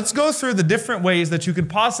 let's go through the different ways that you could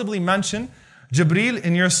possibly mention Jibreel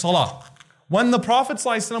in your salah. When the Prophet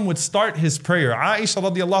ﷺ would start his prayer, Aisha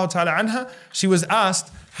radiallahu ta'ala anha, she was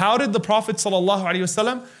asked, how did the Prophet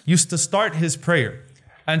ﷺ used to start his prayer?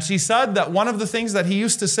 And she said that one of the things that he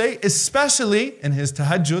used to say, especially in his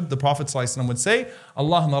tahajjud, the Prophet ﷺ would say,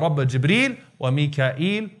 Allahumma rabba Jibreel wa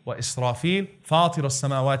Mikail wa Israfil, fatir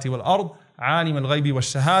as-samawati wal-ard, alim al-ghaybi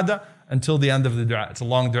wa-shahada, until the end of the dua. It's a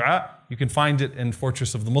long dua. You can find it in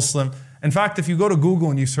Fortress of the Muslim. In fact, if you go to Google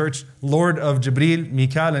and you search Lord of Jibreel,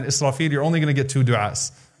 Mikail and Israfil, you're only going to get 2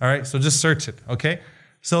 du'as. All right, so just search it, okay?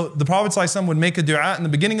 So the Prophet ﷺ would make a dua in the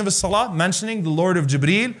beginning of his salah, mentioning the Lord of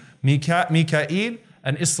Jibreel, Mikail,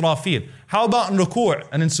 and Israfil. How about in ruku'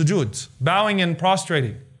 and in sujood, bowing and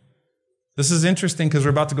prostrating? This is interesting because we're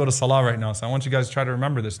about to go to salah right now, so I want you guys to try to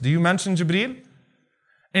remember this. Do you mention Jibreel?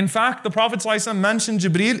 In fact, the Prophet ﷺ mentioned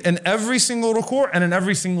Jibreel in every single ruku' and in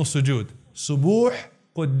every single sujood. Subuh,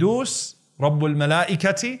 Quddus, Rabbul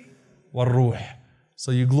Malaikati, wal-Ruh.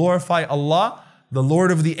 So you glorify Allah, the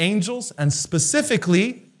Lord of the angels, and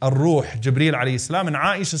specifically Ar-Ruh, Jibreel alayhi salam. And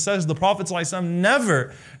Aisha says the Prophet ﷺ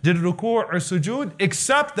never did ruku' or sujood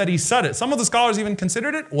except that he said it. Some of the scholars even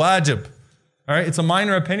considered it wajib. All right, it's a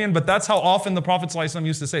minor opinion, but that's how often the Prophet ﷺ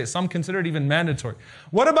used to say it. Some consider it even mandatory.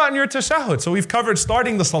 What about in your tashahhud? So we've covered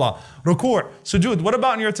starting the salah, ruku', sujood. What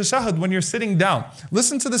about in your tashahhud when you're sitting down?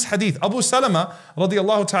 Listen to this hadith. Abu Salama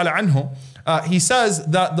radiallahu ta'ala anhu, he says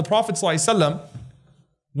that the Prophet ﷺ,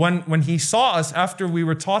 when he saw us after we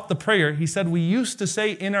were taught the prayer, he said we used to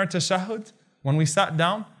say in our tashahhud, when we sat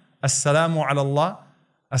down, As-salamu ala Allah,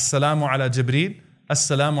 As-salamu ala Jibreel,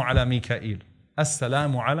 As-salamu ala Mikail.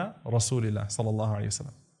 As-salamu ala Rasulillah sallallahu alayhi wa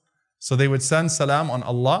sallam. So they would send salam on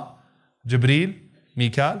Allah, Jibreel,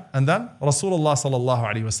 Mikail, and then Rasulullah sallallahu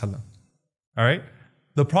alayhi wa sallam. All right?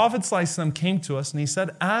 The Prophet sallallahu alayhi wa sallam came to us and he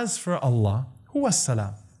said, as for Allah, huwa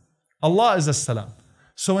as-salam. Allah is as-salam.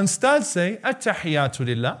 So instead say, at-tahiyyatu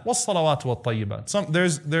lillah, was-salawatu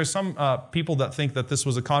wat-tayyibat. There's some people that think that this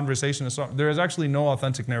was a conversation. There is actually no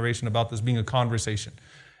authentic narration about this being a conversation.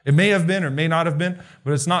 It may have been or may not have been,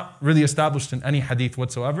 but it's not really established in any hadith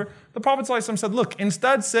whatsoever. The Prophet ﷺ said, look,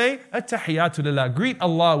 instead say, at-tahiyyatu lillah. Greet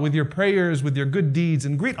Allah with your prayers, with your good deeds,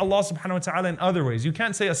 and greet Allah subhanahu wa ta'ala in other ways. You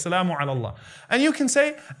can't say, as-salamu ala Allah. And you can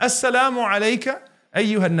say, as-salamu alayka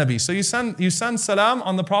ayyuha nabi. So you send salam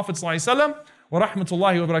on the Prophet ﷺ, wa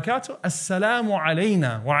rahmatullahi wa barakatuh, as-salamu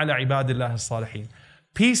alayna wa ala ibadillahi as-salihin.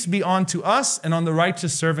 Peace be unto us and on the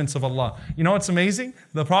righteous servants of Allah. You know what's amazing?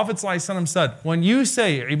 The Prophet ﷺ said, when you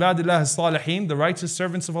say ibadillah as-salihin, the righteous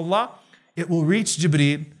servants of Allah, it will reach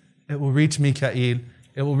Jibreel, it will reach Mikail,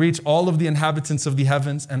 it will reach all of the inhabitants of the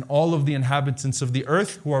heavens and all of the inhabitants of the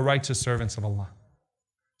earth who are righteous servants of Allah.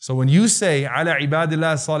 So when you say ala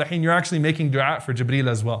ibadillah as-salihin, you're actually making dua for Jibreel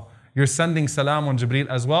as well. You're sending salam on Jibreel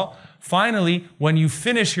as well. Finally, when you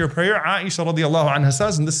finish your prayer, Aisha radiallahu anha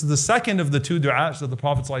says, and this is the second of the two du'as that the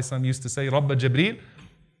Prophet ﷺ used to say, Rabba Jibreel.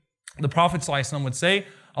 The Prophet ﷺ would say,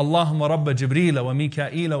 Allahumma Rabba Jibreel wa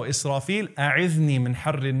Mikaeel wa Israfil, a'idhni min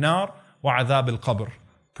harri an-nar wa adhab al-qabr.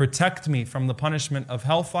 Protect me from the punishment of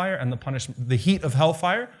hellfire and the heat of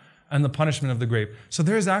hellfire and the punishment of the grave. So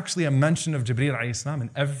there is actually a mention of Jibreel alayhi salam in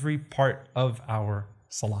every part of our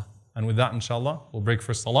salah. And with that, inshallah, we'll break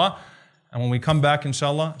for salah. And when we come back,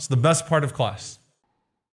 inshallah, it's the best part of class.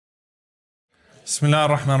 Bismillah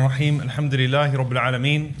ar-Rahman ar-Rahim. Alhamdulillahi Rabbil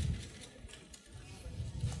Alameen.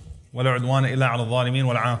 ولا عدوان إلا على الظالمين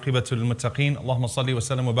والعاقبة للمتقين اللهم صل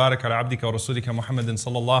وسلم وبارك على عبدك ورسولك محمد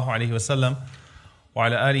صلى الله عليه وسلم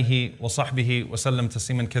وعلى آله وصحبه وسلم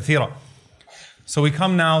تسليما كثيرا. So we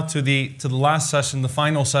come now to the last session, the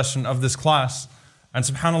final session of this class. And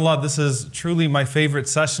subhanAllah, this is truly my favorite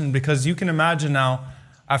session because you can imagine now,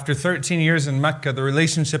 after 13 years in Mecca, the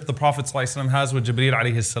relationship the Prophet ﷺ has with Jibreel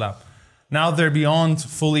alayhi salam. Now they're beyond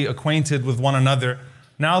fully acquainted with one another.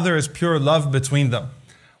 Now there is pure love between them.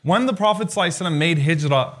 When the Prophet ﷺ made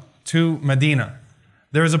hijrah to Medina,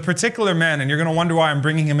 there is a particular man, and you're going to wonder why I'm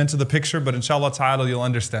bringing him into the picture, but inshallah ta'ala you'll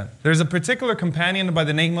understand. There's a particular companion by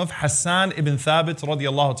the name of Hassan ibn Thabit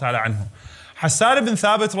radiallahu ta'ala anhu. Hassan ibn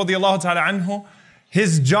Thabit radiallahu ta'ala anhu,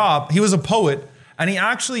 his job, he was a poet, and he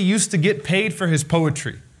actually used to get paid for his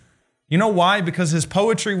poetry. You know why? Because his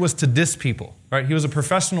poetry was to diss people, right? He was a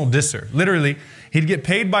professional disser. Literally, he'd get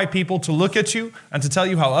paid by people to look at you and to tell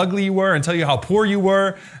you how ugly you were and tell you how poor you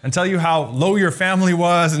were and tell you how low your family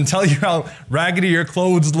was and tell you how raggedy your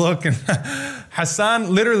clothes look. And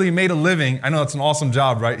Hassan literally made a living. I know it's an awesome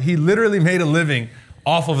job, right? He literally made a living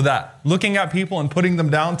off of that, looking at people and putting them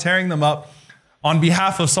down, tearing them up on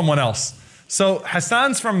behalf of someone else. So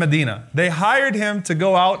Hassan's from Medina. They hired him to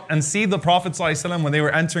go out and see the Prophet ﷺ when they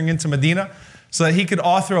were entering into Medina so that he could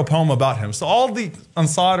author a poem about him. So all the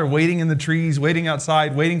Ansar are waiting in the trees, waiting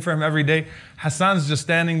outside, waiting for him every day. Hassan's just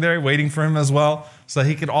standing there waiting for him as well so that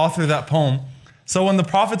he could author that poem. So when the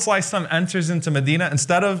Prophet ﷺ enters into Medina,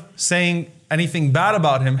 instead of saying anything bad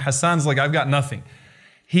about him, Hassan's like, I've got nothing.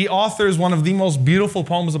 He authors one of the most beautiful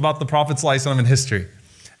poems about the Prophet ﷺ in history.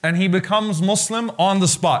 And he becomes Muslim on the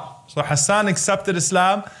spot. So Hassan accepted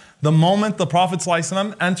Islam the moment the Prophet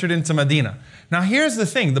ﷺ entered into Medina. Now here's the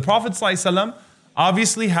thing, the Prophet ﷺ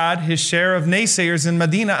obviously had his share of naysayers in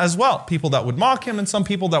Medina as well. People that would mock him and some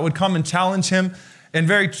people that would come and challenge him in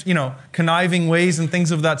very, conniving ways and things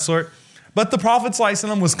of that sort. But the Prophet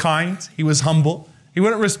ﷺ was kind, he was humble. He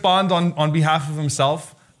wouldn't respond on behalf of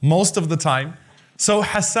himself most of the time. So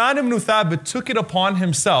Hassan ibn Thabit took it upon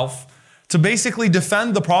himself to basically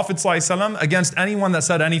defend the Prophet ﷺ against anyone that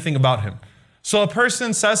said anything about him. So a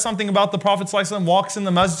person says something about the Prophet ﷺ, walks in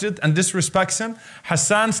the masjid and disrespects him,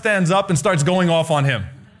 Hassan stands up and starts going off on him.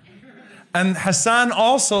 And Hassan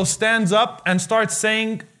also stands up and starts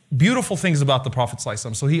saying beautiful things about the Prophet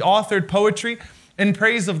ﷺ. So he authored poetry in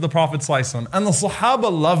praise of the Prophet ﷺ. And the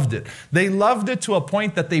Sahaba loved it. They loved it to a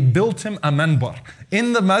point that they built him a manbar.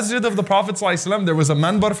 In the masjid of the Prophet ﷺ, there was a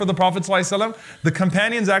manbar for the Prophet ﷺ. The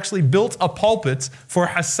companions actually built a pulpit for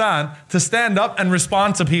Hassan to stand up and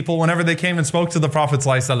respond to people whenever they came and spoke to the Prophet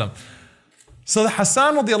ﷺ. So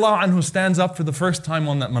Hassan radiallahu anhu stands up for the first time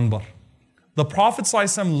on that manbar. The Prophet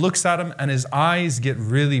ﷺ looks at him and his eyes get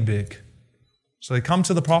really big. So they come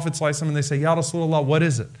to the Prophet ﷺ and they say, Ya Rasulullah, what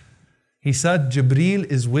is it? He said, Jibreel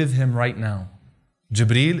is with him right now.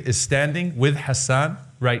 Jibreel is standing with Hassan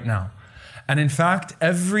right now. And in fact,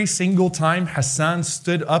 every single time Hassan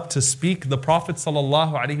stood up to speak, the Prophet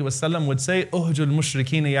ﷺ would say, Uhjul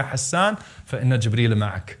mushrikeen ya Hassan, fa inna Jibreel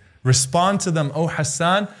ma'ak. Respond to them, O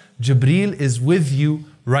Hassan, Jibreel is with you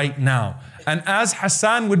right now. And as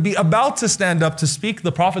Hassan would be about to stand up to speak,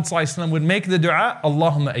 the Prophet ﷺ would make the dua,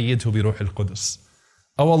 Allahumma ayyidhu bi ruhil qudus.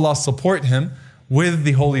 Oh Allah, support him with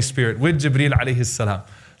the Holy Spirit, with Jibreel alayhi salam.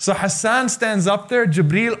 So Hassan stands up there,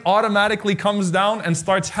 Jibreel automatically comes down and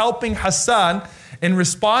starts helping Hassan in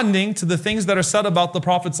responding to the things that are said about the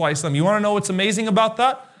Prophet ﷺ. You want to know what's amazing about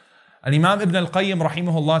that? Imam Ibn al-Qayyim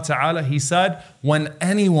rahimahullah ta'ala, he said, when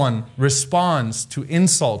anyone responds to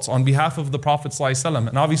insults on behalf of the Prophet ﷺ,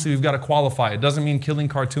 and obviously we've got to qualify, it doesn't mean killing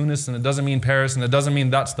cartoonists, and it doesn't mean Paris, and it doesn't mean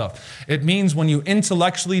that stuff. It means when you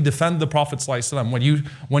intellectually defend the Prophet ﷺ,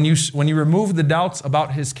 when you remove the doubts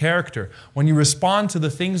about his character, when you respond to the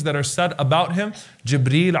things that are said about him,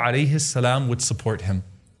 Jibreel alayhi salam would support him.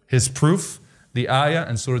 His proof, the ayah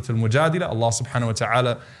in Surah Al-Mujadila, Allah subhanahu wa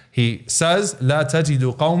ta'ala, He says, لا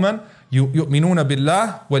تجد قوما يؤمنون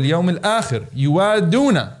بالله واليوم الآخر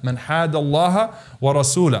يوادون من حاد الله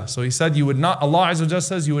ورسوله. So he said, Allah Azza wa Jalla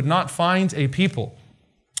says, you would not find a people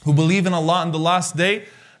who believe in Allah and the last day,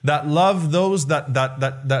 that love those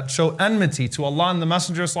that show enmity to Allah and the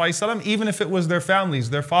Messenger ﷺ, even if it was their families,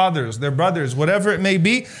 their fathers, their brothers, whatever it may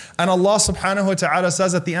be. And Allah subhanahu wa ta'ala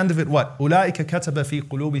says at the end of it, what? أُولَٰئِكَ كَتَبَ فِي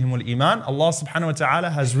قُلُوبِهِمُ الْإِيمَانِ. Allah subhanahu wa ta'ala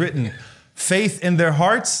has written faith in their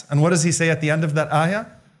hearts. And what does He say at the end of that ayah?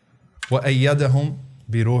 وَأَيَّدَهُمْ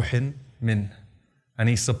بِرُوحٍ مِّنْهِ. And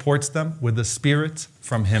He supports them with the Spirit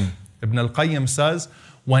from Him. Ibn al-Qayyim says,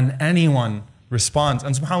 when anyone responds,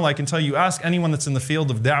 and subhanAllah, I can tell you, ask anyone that's in the field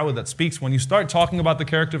of da'wah that speaks, when you start talking about the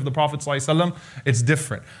character of the Prophet ﷺ, it's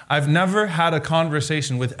different. I've never had a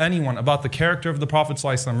conversation with anyone about the character of the Prophet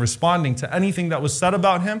ﷺ responding to anything that was said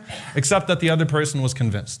about him, except that the other person was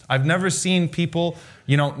convinced. I've never seen people,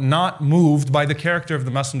 not moved by the character of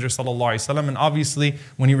the Messenger ﷺ, and obviously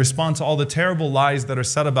when you respond to all the terrible lies that are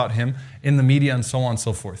said about him in the media and so on and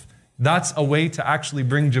so forth. That's a way to actually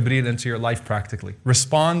bring Jibreel into your life practically.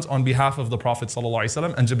 Respond on behalf of the Prophet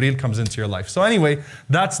ﷺ, and Jibreel comes into your life. So anyway,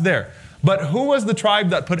 that's there. But who was the tribe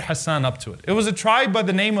that put Hassan up to it? It was a tribe by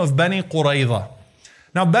the name of Bani Qurayza.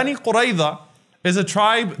 Now Bani Qurayza is a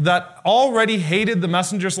tribe that already hated the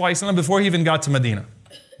Messenger ﷺ before he even got to Medina.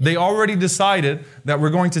 They already decided that we're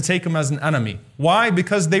going to take him as an enemy. Why?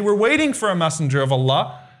 Because they were waiting for a messenger of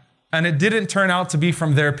Allah, and it didn't turn out to be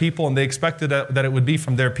from their people, and they expected that it would be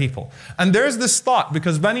from their people. And there's this thought,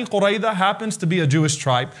 because Bani Qurayza happens to be a Jewish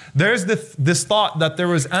tribe, there's this thought that there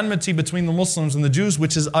was enmity between the Muslims and the Jews,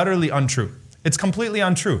 which is utterly untrue. It's completely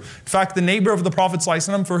untrue. In fact, the neighbor of the Prophet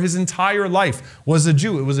ﷺ for his entire life was a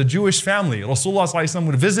Jew. It was a Jewish family. Rasulullah ﷺ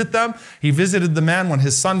would visit them. He visited the man when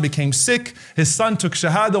his son became sick. His son took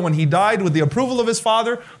shahada when he died with the approval of his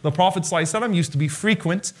father. The Prophet ﷺ used to be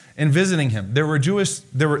frequent in visiting him. There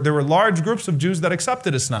were large groups of Jews that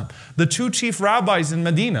accepted Islam. The two chief rabbis in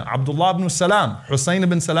Medina, Abdullah ibn Salam, Hussein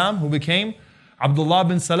ibn Salam, who became Abdullah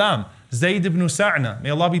ibn Salam, Zayd ibn Sa'na, may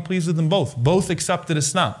Allah be pleased with them both. Both accepted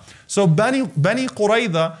Islam. So Bani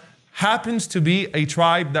Qurayza happens to be a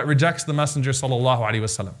tribe that rejects the Messenger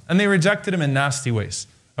ﷺ. And they rejected him in nasty ways.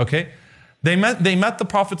 Okay? They met the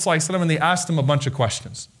Prophet ﷺ and they asked him a bunch of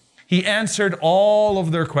questions. He answered all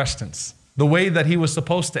of their questions the way that he was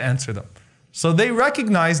supposed to answer them. So they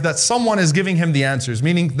recognize that someone is giving him the answers,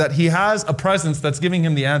 meaning that he has a presence that's giving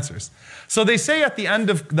him the answers. So they say at the end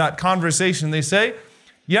of that conversation, they say,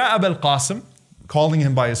 Ya Abul Qasim, calling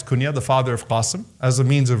him by his kunya, the father of Qasim, as a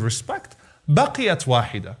means of respect. Baqiyat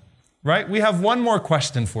wahida. Right? We have one more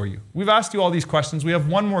question for you. We've asked you all these questions. We have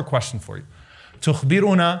one more question for you.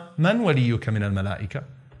 تخبرنا من وليك من الملائكة.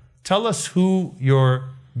 Tell us who your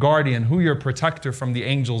guardian, who your protector from the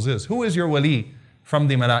angels is. Who is your wali from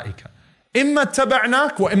the malaika? إما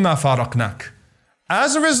اتبعناك وإما فارقناك.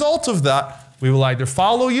 As a result of that, we will either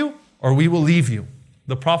follow you or we will leave you.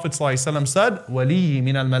 The Prophet ﷺ said, وَلِيِّ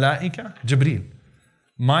مِنَ الْمَلَائِكَةِ Jibreel.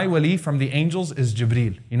 My wali from the angels is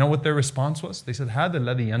Jibreel. You know what their response was? They said, هَذَا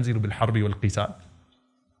الَّذِي يَنْزِلُ بِالْحَرْبِ وَالْقِتَالِ.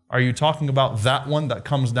 Are you talking about that one that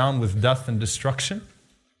comes down with death and destruction?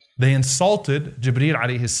 They insulted Jibreel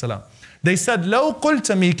alayhi salam. They said, لَوْ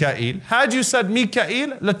قُلْتَ مِيكَائِيل. Had you said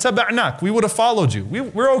Mikael, لَاتَّبَعْنَاك. We would have followed you.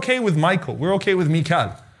 We're okay with Michael. We're okay with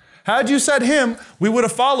Mikael. Had you said him, we would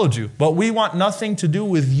have followed you. But we want nothing to do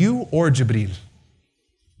with you or Jibreel.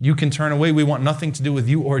 You can turn away. We want nothing to do with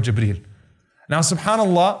you or Jibreel. Now,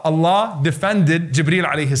 subhanAllah, Allah defended Jibreel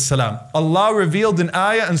alayhi salam. Allah revealed in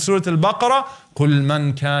ayah in Surah Al-Baqarah, قُلْ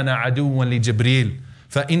مَنْ كَانَ عَدُوًا لِجِبْرِيلٍ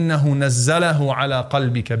فَإِنَّهُ نَزَّلَهُ عَلَىٰ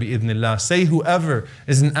قَلْبِكَ بِإِذْنِ اللَّهِ. Say whoever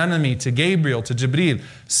is an enemy to Gabriel, to Jibreel,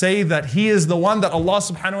 say that he is the one that Allah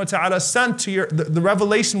subhanahu wa ta'ala sent to the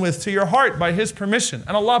revelation with to your heart by his permission.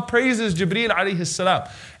 And Allah praises Jibreel alayhi salam.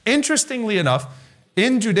 Interestingly enough,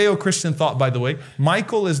 in Judeo-Christian thought, by the way,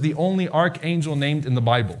 Michael is the only archangel named in the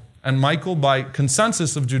Bible. And Michael, by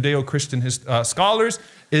consensus of Judeo-Christian scholars,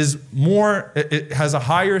 it has a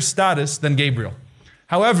higher status than Gabriel.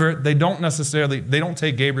 However, they don't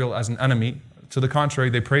take Gabriel as an enemy. To the contrary,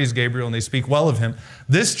 they praise Gabriel and they speak well of him.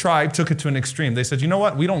 This tribe took it to an extreme. They said, you know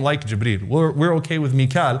what? We don't like Jibreel. We're okay with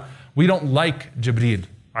Mikael. We don't like Jibreel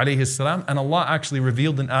alayhi salam. And Allah actually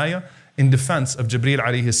revealed an ayah in defense of Jibreel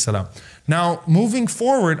alayhi salam. Now, moving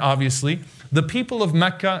forward, obviously, the people of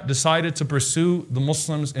Mecca decided to pursue the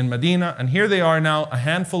Muslims in Medina, and here they are now, a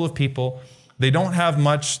handful of people. They don't have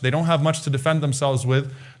much to defend themselves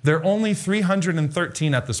with. They're only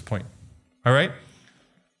 313 at this point. All right?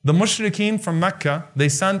 The mushrikeen from Mecca, they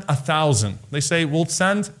send 1,000. They say, we'll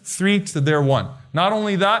send 3 to their 1. Not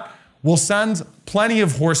only that, we'll send plenty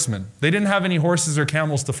of horsemen. They didn't have any horses or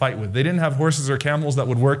camels to fight with. They didn't have horses or camels that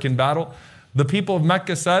would work in battle. The people of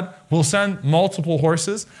Mecca said, we'll send multiple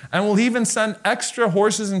horses, and we'll even send extra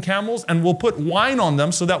horses and camels, and we'll put wine on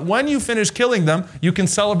them so that when you finish killing them, you can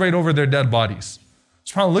celebrate over their dead bodies.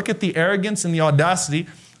 SubhanAllah, look at the arrogance and the audacity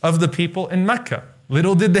of the people in Mecca.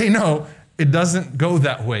 Little did they know, it doesn't go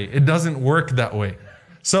that way. It doesn't work that way.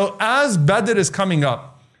 So as Badr is coming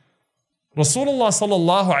up, Rasulullah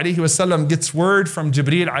sallallahu alayhi wasallam gets word from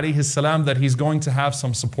Jibreel alayhi salam that he's going to have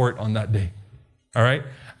some support on that day. All right?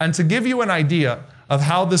 And to give you an idea of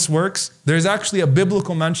how this works, there's actually a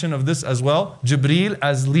biblical mention of this as well. Jibreel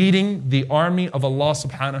as leading the army of Allah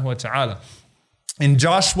subhanahu wa ta'ala. In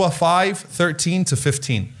Joshua 5:13 to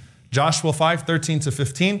 15. Joshua 5:13 to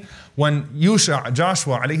 15, when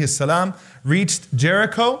Joshua alayhi salam reached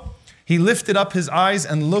Jericho, he lifted up his eyes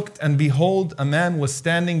and looked, and behold, a man was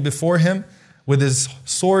standing before him with his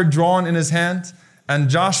sword drawn in his hand. And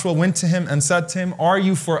Joshua went to him and said to him, "Are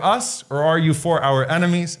you for us or are you for our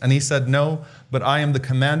enemies?" And he said, "No, but I am the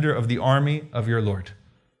commander of the army of your Lord."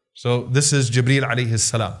 So this is Jibreel alayhi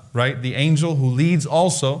salam, right? The angel who leads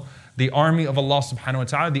also the army of Allah subhanahu wa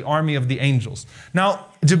ta'ala, the army of the angels. Now,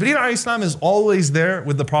 Jibreel alayhi salam is always there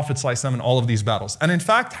with the Prophet sallallahu alaihi wasallam in all of these battles. And in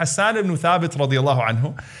fact, Hassan ibn Thabit radiallahu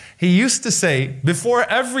anhu, he used to say, before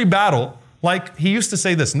every battle, like he used to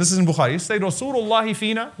say this, and this is in Bukhari, he used to say, "Rasulullahi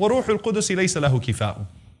fina wa ruhul qudus laysa lahu kifa'u."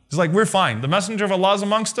 It's like, we're fine. The messenger of Allah is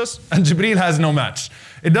amongst us, and Jibreel has no match.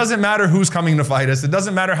 It doesn't matter who's coming to fight us. It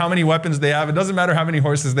doesn't matter how many weapons they have. It doesn't matter how many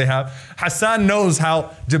horses they have. Hassan knows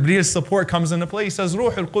how Jibreel's support comes into play. He says,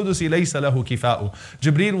 "Ruhul qudus laysa lahu kifa'u."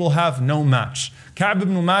 Jibreel will have no match. Ka'b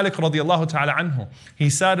ibn Malik radiallahu ta'ala anhu, he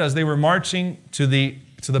said as they were marching to the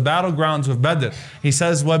battlegrounds of Badr, he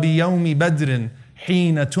says, وَبِيَوْمِ بَدْرٍ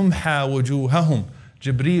حِينَ تُمْحَى وُجُوهَهُمْ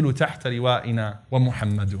جِبْرِيلُ تَحْتَ لِوَائِنَا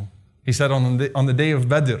وَمُحَمَّدُ. He said on the day of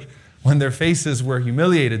Badr, when their faces were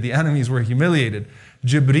humiliated, the enemies were humiliated,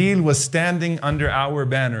 Jibreel was standing under our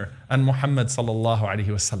banner and Muhammad sallallahu alaihi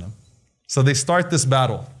wasallam. So they start this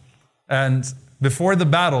battle. And before the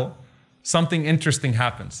battle, something interesting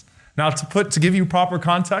happens. Now to give you proper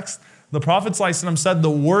context, the Prophet sallallahu alaihi wasallam said the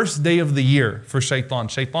worst day of the year for shaitan.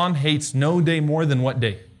 Shaitan hates no day more than what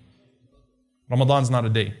day? Ramadan's not a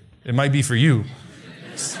day. It might be for you,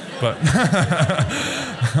 but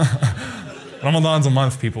Ramadan's a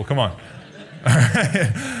month, people, come on. All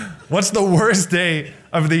right. What's the worst day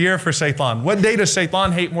of the year for shaitan? What day does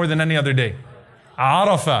shaitan hate more than any other day?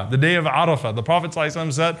 Arafah, the day of Arafah. The Prophet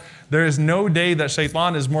ﷺ said, there is no day that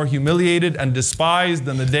shaitan is more humiliated and despised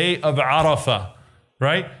than the day of Arafah.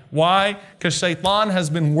 Right? Why? Because shaitan has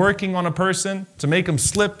been working on a person to make him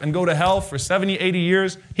slip and go to hell for 70, 80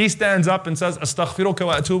 years. He stands up and says, "Astaghfiruka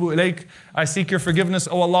wa atubu ilayk." I seek your forgiveness,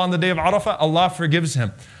 O Allah, on the day of Arafah. Allah forgives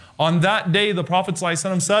him. On that day, the Prophet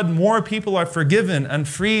ﷺ said, more people are forgiven and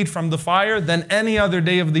freed from the fire than any other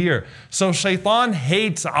day of the year. So shaitan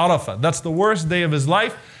hates Arafah. That's the worst day of his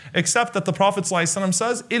life, except that the Prophet ﷺ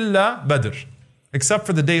says, "Illa Badr," except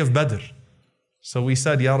for the day of Badr. So we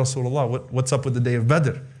said, "Ya Rasulullah, what's up with the day of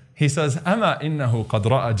Badr?" He says, "Ama innahu qad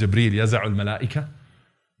ra'a Jibreel yaz'u al-malaika."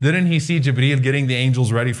 Didn't he see Jibreel getting the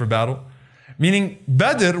angels ready for battle? Meaning,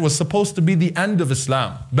 Badr was supposed to be the end of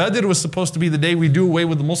Islam. Badr was supposed to be the day we do away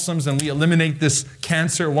with the Muslims and we eliminate this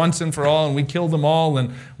cancer once and for all, and we kill them all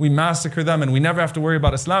and we massacre them and we never have to worry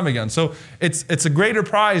about Islam again. So it's a greater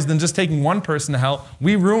prize than just taking one person to hell.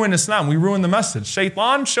 We ruin Islam, we ruin the message.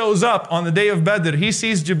 Shaitan shows up on the day of Badr, he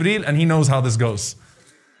sees Jibreel and he knows how this goes.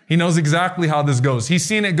 He knows exactly how this goes. He's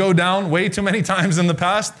seen it go down way too many times in the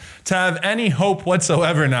past to have any hope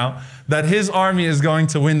whatsoever now that his army is going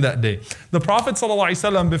to win that day. The Prophet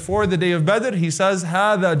ﷺ, before the day of Badr, he says,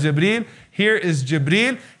 "Hada Jibreel," here is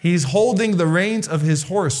Jibreel. He's holding the reins of his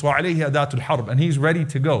horse, وَعَلَيْهِ أَدَاةُ الْحَرْبِ, and he's ready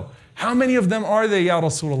to go. How many of them are there, Ya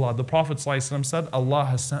Rasulullah? The Prophet ﷺ said, Allah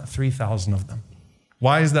has sent 3,000 of them.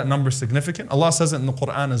 Why is that number significant? Allah says it in the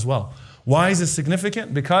Quran as well. Why is it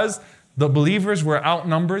significant? Because the believers were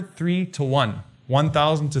outnumbered 3 to 1.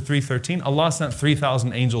 1,000 to 313. Allah sent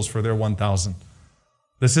 3,000 angels for their 1,000.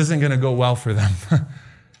 This isn't going to go well for them.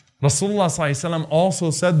 Rasulullah ﷺ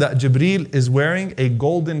also said that Jibreel is wearing a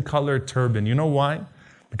golden colored turban. You know why?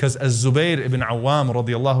 Because as Zubayr ibn Awam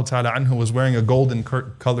radiallahu ta'ala anhu was wearing a golden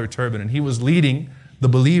colored turban and he was leading the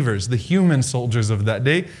believers, the human soldiers of that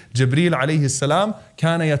day. Jibreel alayhi salam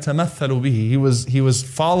kana yatamathalu bihi. He was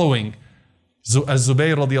following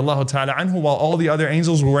Az-Zubayr radiallahu ta'ala anhu while all the other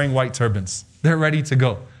angels were wearing white turbans. They're ready to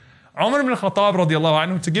go. Umar ibn Khattab radiallahu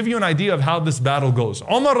anhu, to give you an idea of how this battle goes.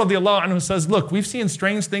 Umar radiallahu anhu says, look, we've seen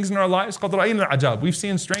strange things in our lives. قَدْ رَأَيْنَا الْعَجَابِ. We've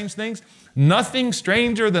seen strange things. Nothing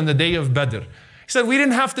stranger than the day of Badr. He said, we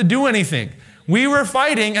didn't have to do anything. We were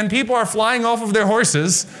fighting and people are flying off of their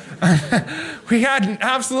horses. We had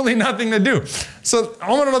absolutely nothing to do. So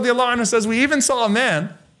Umar radiallahu anhu says, we even saw a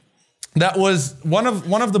man that was one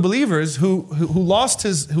of the believers who lost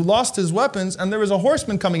his weapons, and there was a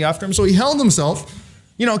horseman coming after him. So he held himself,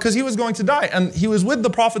 because he was going to die. And he was with the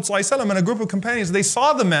Prophet ﷺ and a group of companions. They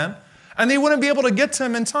saw the man, and they wouldn't be able to get to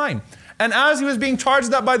him in time. And as he was being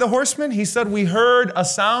charged at by the horseman, he said, we heard a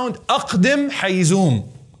sound, أقدم حيزوم,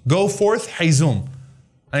 go forth حيزوم.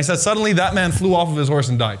 And he said, suddenly that man flew off of his horse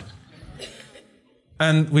and died.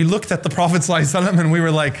 And we looked at the Prophet ﷺ and we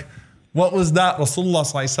were like, what was that? Rasulullah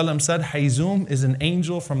ﷺ said, Hayzum is an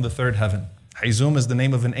angel from the third heaven. Hayzum is the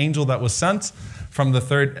name of an angel that was sent from the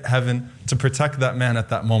third heaven to protect that man at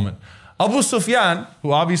that moment. Abu Sufyan,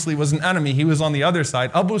 who obviously was an enemy, he was on the other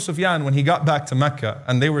side. Abu Sufyan, when he got back to Mecca,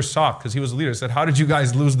 and they were shocked because he was a leader, said, how did you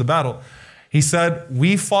guys lose the battle? He said,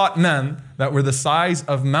 we fought men that were the size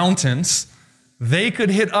of mountains. They could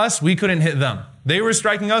hit us, we couldn't hit them. They were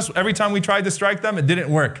striking us. Every time we tried to strike them, it didn't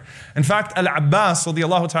work. In fact, Al-Abbas,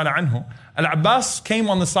 radiallahu ta'ala anhu, Al-Abbas came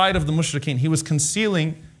on the side of the mushrikeen. He was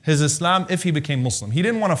concealing his Islam if he became Muslim. He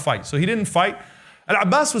didn't want to fight, so he didn't fight.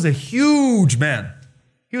 Al-Abbas was a huge man.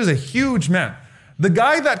 He was a huge man. The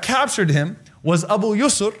guy that captured him was Abu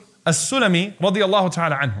Yusr as-Sulami, radiallahu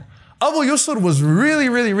ta'ala anhu. Abu Yusr was really,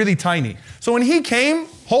 really, really tiny. So when he came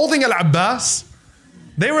holding Al-Abbas,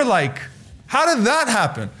 they were like, how did that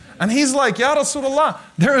happen? And he's like, Ya Rasulullah,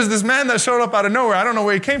 there was this man that showed up out of nowhere. I don't know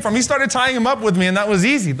where he came from. He started tying him up with me, and that was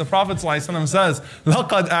easy. The Prophet ﷺ says,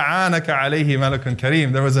 لَقَدْ أَعَانَكَ عَلَيْهِ مَلَكٌ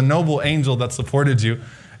كَرِيمٌ. There was a noble angel that supported you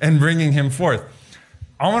in bringing him forth.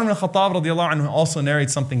 Umar ibn Khattab radiallahu anhu also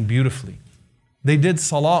narrates something beautifully. They did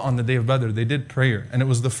salah on the day of Badr. They did prayer. And it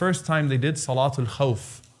was the first time they did salatul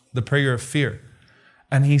khawf, the prayer of fear.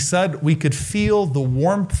 And he said, we could feel the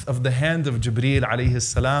warmth of the hand of Jibreel alayhi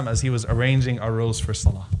salam as he was arranging our rows for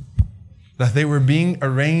salah. That they were being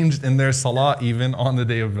arranged in their salah even on the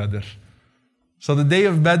day of Badr. So the day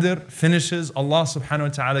of Badr finishes, Allah subhanahu wa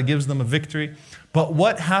ta'ala gives them a victory. But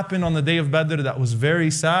what happened on the day of Badr that was very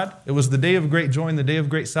sad? It was the day of great joy and the day of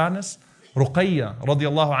great sadness. Ruqayya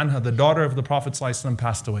radiallahu anha, the daughter of the Prophet ﷺ,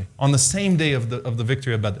 passed away on the same day of the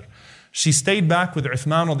victory of Badr. She stayed back with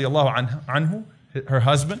Uthman radiallahu anhu, her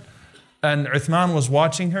husband, and Uthman was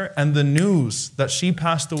watching her, and the news that she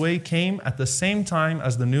passed away came at the same time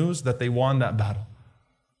as the news that they won that battle.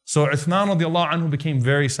 So Uthman radiallahu anhu became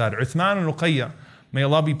very sad. Uthman and Ruqayya, may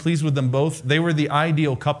Allah be pleased with them both, they were the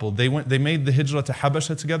ideal couple. They made the hijrah to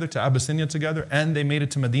Habasha together, to Abyssinia together, and they made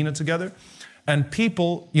it to Medina together. And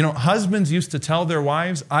people, husbands used to tell their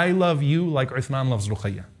wives, I love you like Uthman loves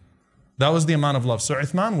Ruqayya. That was the amount of love. So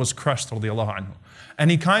Uthman was crushed radiallahu anhu. And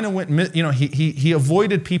he kind of went, he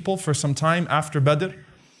avoided people for some time after Badr.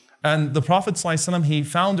 And the Prophet ﷺ, he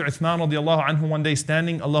found Uthman radiallahu anhu one day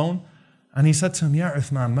standing alone. And he said to him, Ya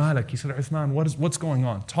Uthman, Malik. He said, Uthman, what's going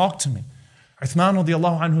on? Talk to me. Uthman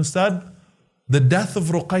radiallahu anhu said, the death of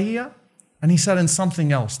Ruqayya. And he said, and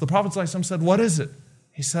something else. The Prophet ﷺ said, what is it?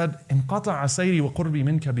 He said, انقطع سيري وقربي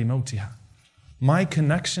منك بموتها. My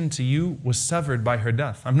connection to you was severed by her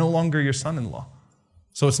death. I'm no longer your son-in-law.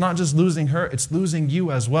 So it's not just losing her, it's losing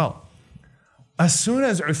you as well. As soon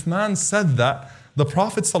as Uthman said that, the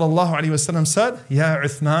Prophet ﷺ said, Ya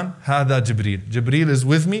Uthman, هذا جبريل. Jibreel is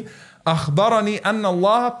with me. أخبرني أن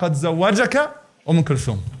الله قد زوجك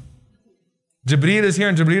𝐿 Jibreel is here,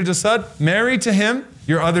 and Jibreel just said, marry to him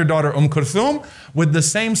your other daughter Kulthum with the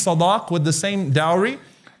same sadaq, with the same dowry,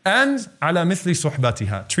 and على مثل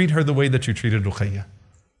صحبتها. Treat her the way that you treated Ruqayya.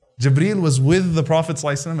 Jibreel was with the Prophet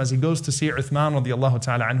ﷺ as he goes to see Uthman radiallahu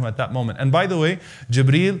ta'ala anhu at that moment. And by the way,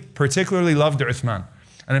 Jibreel particularly loved Uthman.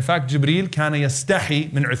 And in fact, Jibreel كان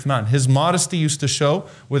يستحي من Uthman. His modesty used to show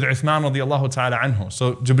with Uthman radiallahu ta'ala anhu.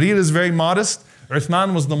 So Jibreel is very modest.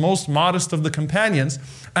 Uthman was the most modest of the companions.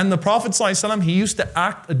 And the Prophet ﷺ, he used to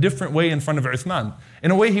act a different way in front of Uthman.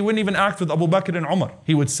 In a way, he wouldn't even act with Abu Bakr and Umar.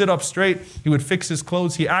 He would sit up straight, he would fix his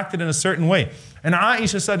clothes, he acted in a certain way. And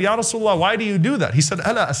Aisha said, Ya Rasulullah, why do you do that? He said,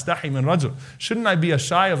 Ala astahi min rajul. Shouldn't I be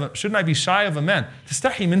shy of a man?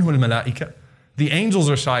 Tastahi minhu al-malaika. The angels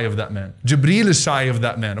are shy of that man. Jibreel is shy of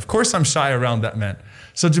that man. Of course I'm shy around that man.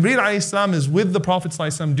 So Jibreel alayhi salam is with the Prophet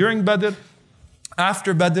ﷺ during Badr,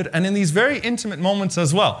 after Badr, and in these very intimate moments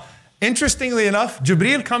as well. Interestingly enough,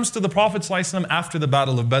 Jibreel comes to the Prophet ﷺ after the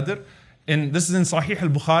Battle of Badr. This is in Sahih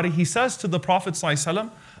al-Bukhari. He says to the Prophet ﷺ,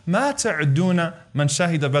 مَا تَعُدُّونَ مَنْ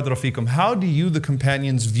شَهِدَ بَدْرَ فِيكُمْ. How do you, the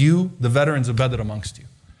companions, view the veterans of Badr amongst you?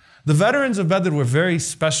 The veterans of Badr were very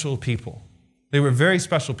special people. They were very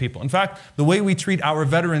special people. In fact, the way we treat our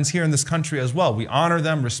veterans here in this country as well, we honor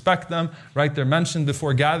them, respect them, right? They're mentioned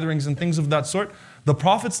before gatherings and things of that sort. The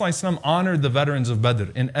Prophet ﷺ honored the veterans of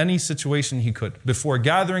Badr in any situation he could. Before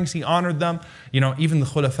gatherings, he honored them. Even the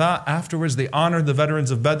khulafa, afterwards, they honored the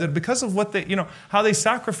veterans of Badr because of what they, how they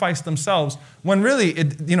sacrificed themselves when really,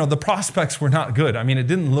 the prospects were not good. I mean, it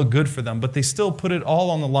didn't look good for them, but they still put it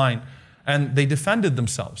all on the line and they defended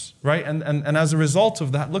themselves, right? And as a result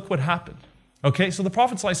of that, look what happened. Okay, so the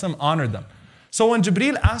Prophet ﷺ honored them. So when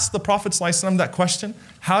Jibreel asked the Prophet ﷺ that question,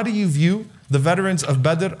 how do you view the veterans of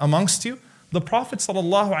Badr amongst you? The Prophet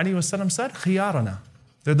ﷺ said, خِيَارَنَا.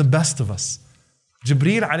 They're the best of us.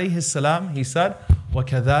 Jibreel alayhi salam, he said,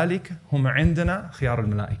 وَكَذَلِكَ هُمْ عِنْدَنَا خِيَارُ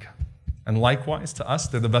الْمَلَائِكَةِ. And likewise, to us,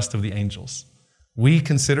 they're the best of the angels. We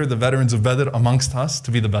consider the veterans of Badr amongst us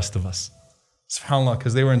to be the best of us. SubhanAllah,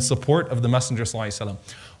 because they were in support of the Messenger ﷺ.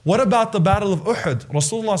 What about the battle of Uhud?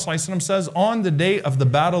 Rasulullah ﷺ says, on the day of the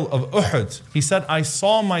battle of Uhud, he said, I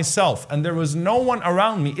saw myself and there was no one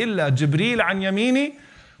around me, إِلَّا جِبْرِيلَ عَنْ يَمِينِي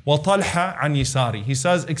وَطَلْحَ عَنْ يَسَارِي. He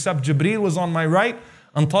says, except Jibreel was on my right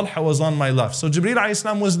and Talha was on my left. So Jibreel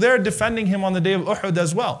ﷺ was there defending him on the day of Uhud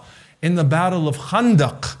as well. In the battle of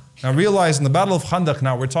Khandaq. Now realize in the battle of Khandaq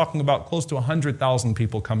now, we're talking about close to 100,000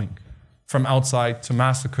 people coming from outside to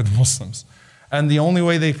massacre the Muslims. And the only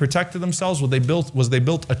way they protected themselves was they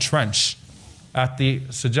built a trench. At the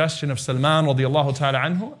suggestion of Salman radiallahu ta'ala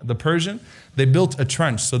anhu, the Persian, they built a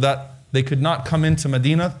trench so that they could not come into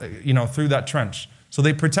Medina, through that trench. So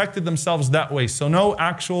they protected themselves that way. So no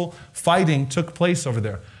actual fighting took place over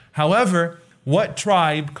there. However, what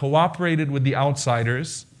tribe cooperated with the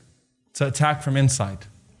outsiders to attack from inside?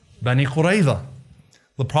 Bani Qurayza.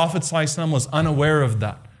 The Prophet ﷺ was unaware of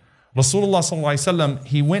that. Rasulullah ﷺ,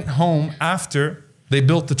 he went home after they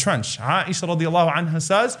built the trench. Aisha radiallahu anha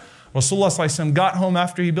says, Rasulullah ﷺ got home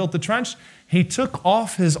after he built the trench. He took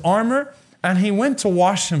off his armor and he went to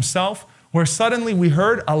wash himself, where suddenly we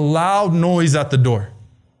heard a loud noise at the door.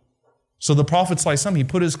 So the Prophet ﷺ, he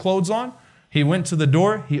put his clothes on, he went to the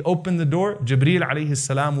door, he opened the door, Jibreel alayhi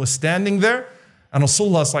salam was standing there, and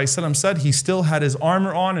Rasulullah ﷺ said he still had his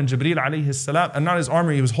armor on, and Jibreel alayhi salam, and not his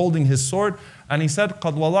armor, he was holding his sword, and he said,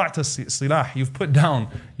 قَدْ وَضَعْتَ السِّلَاحِ. You've put down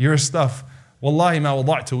your stuff. Wallahi ma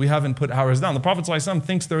wada'tu. We haven't put ours down. The Prophet ﷺ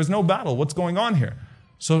thinks there is no battle. What's going on here?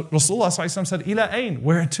 So Rasulullah ﷺ said, إِلَى أَيْن?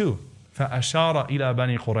 Where to? فَأَشَارَ إِلَى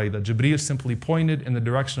بَنِي قُرَيْظَ. Jibreel simply pointed in the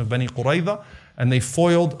direction of Bani Qurayza, and they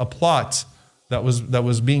foiled a plot that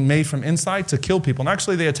was being made from inside to kill people. And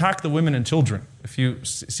actually they attacked the women and children. If you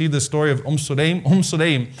see the story of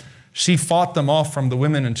Sulaym, she fought them off from the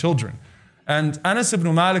women and children. And Anas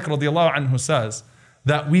ibn Malik radiallahu anhu says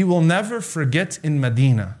that we will never forget in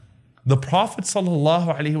Medina the Prophet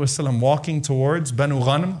sallallahu alaihi wasallam walking towards Banu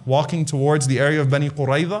Ghanm, walking towards the area of Bani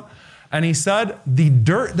Qurayza, and he said the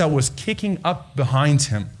dirt that was kicking up behind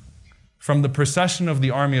him from the procession of the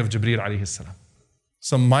army of Jibreel alayhi salam.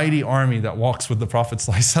 Some mighty army that walks with the Prophet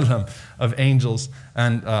ﷺ of angels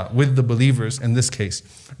and with the believers in this case.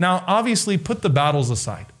 Now, obviously, put the battles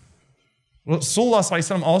aside. Rasulullah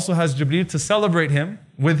ﷺ also has Jibreel to celebrate him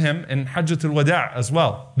with him in Hajjatul Wada' as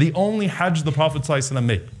well. The only Hajj the Prophet ﷺ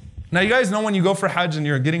made. Now, you guys know when you go for Hajj and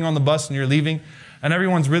you're getting on the bus and you're leaving, and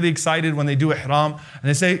everyone's really excited when they do ihram, and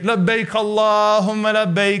they say, لَبَّيْكَ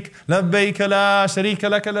اللَّهُمَّ لَبَّيْكَ لَبَّيْكَ لَا شَرِيكَ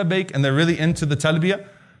لَكَ لَبَّيْكَ, and they're really into the talbiyah.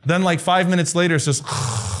 Then like 5 minutes later, it's just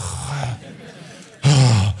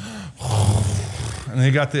and they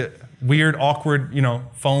got the weird, awkward,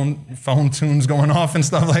 phone tunes going off and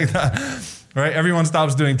stuff like that, right? Everyone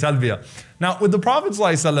stops doing talbiyah. Now, with the Prophet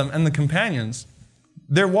ﷺ and the companions,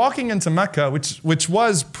 they're walking into Mecca, which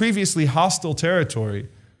was previously hostile territory.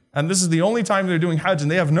 And this is the only time they're doing Hajj,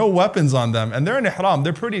 and they have no weapons on them. And they're in Ihram,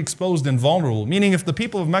 they're pretty exposed and vulnerable. Meaning if the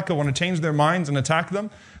people of Mecca want to change their minds and attack them,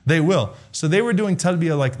 they will. So they were doing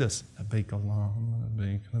talbiyah like this.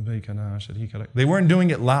 They weren't doing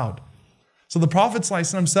it loud. So the Prophet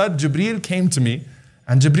ﷺ said, Jibreel came to me,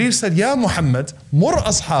 and Jibreel said, Ya Muhammad, mur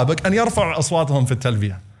ashabak an yarfa' aswatahum fi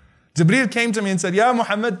talbiyah. Jibreel came to me and said, Ya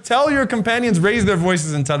Muhammad, tell your companions, raise their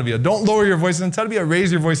voices in talbiyah. Don't lower your voices in talbiyah,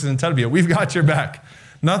 raise your voices in talbiyah. We've got your back.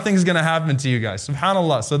 Nothing's going to happen to you guys.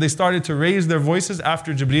 SubhanAllah. So they started to raise their voices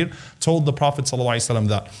after Jibreel told the Prophet ﷺ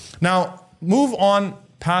that. Now, move on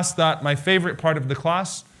past that. My favorite part of the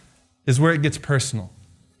class is where it gets personal.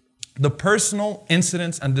 The personal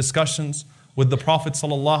incidents and discussions with the Prophet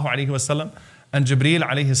ﷺ and Jibreel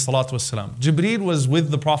alayhi salatu wasalam. Jibreel was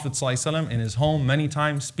with the Prophet ﷺ in his home many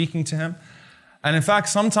times, speaking to him. And in fact,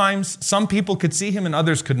 sometimes some people could see him and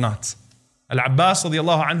others could not. Al-Abbas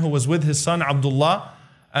radiallahu anhu was with his son Abdullah,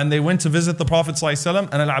 and they went to visit the Prophet ﷺ,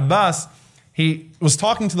 and Al-Abbas, he was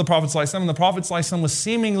talking to the Prophet ﷺ, and the Prophet ﷺ was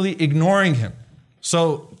seemingly ignoring him.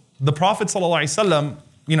 So the Prophet ﷺ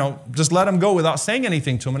just let him go without saying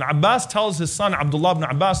anything to him. And Abbas tells his son, Abdullah ibn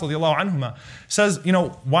Abbas radiallahu anhuma, says,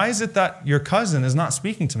 why is it that your cousin is not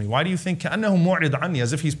speaking to me? Why do you think كأنه معرض عني,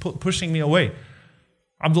 as if he's pushing me away?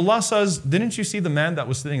 Abdullah says, didn't you see the man that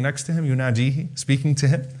was sitting next to him, يناجيه, speaking to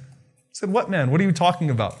him? He said, what man? What are you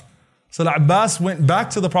talking about? So Abbas went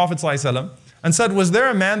back to the Prophet ﷺ and said, was there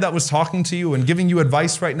a man that was talking to you and giving you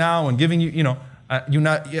advice right now and giving you,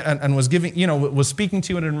 and was giving, was speaking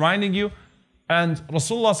to you and reminding you? And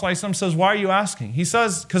Rasulullah ﷺ says, why are you asking? He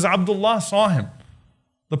says, because Abdullah saw him.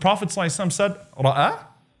 The Prophet ﷺ said, Ra'a?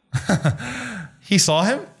 He saw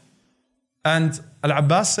him? And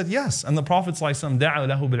Al-Abbas said, yes. And the Prophet ﷺ da'a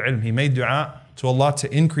lahu bil-ilm. He made dua to Allah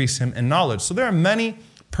to increase him in knowledge. So there are many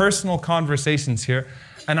personal conversations here.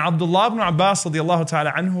 And Abdullah ibn Abbas radiallahu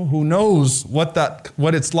ta'ala anhu, who knows what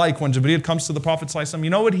it's like when Jibreel comes to the Prophet ﷺ, you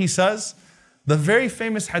know what he says? The very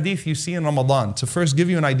famous hadith you see in Ramadan, to first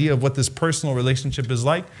give you an idea of what this personal relationship is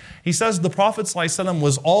like. He says the Prophet ﷺ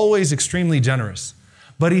was always extremely generous.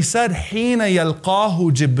 But he said, حِينَ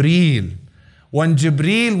يَلْقَاهُ جِبْرِيلٌ. When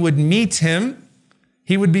Jibreel would meet him,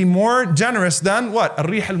 he would be more generous than what?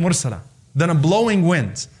 الرِّيحَ الْمُرْسَلَةِ, than a blowing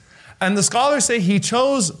wind. And the scholars say he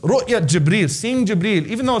chose ru'yat Jibreel, seeing Jibreel,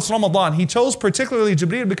 even though it's Ramadan, he chose particularly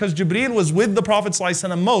Jibreel because Jibreel was with the Prophet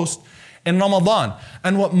ﷺ most in Ramadan.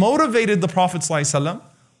 And what motivated the Prophet ﷺ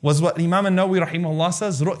was what Imam al-Nawawi rahimahullah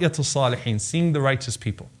says, ru'yatul salihin, seeing the righteous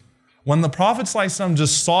people. When the Prophet ﷺ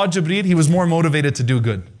just saw Jibreel, he was more motivated to do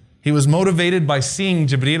good. He was motivated by seeing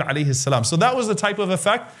Jibreel alayhi salam. So that was the type of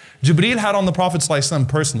effect Jibreel had on the Prophet ﷺ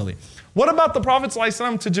personally. What about the Prophet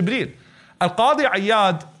ﷺ to Jibreel? Al-Qadi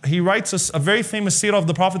Iyad, he writes a very famous seerah of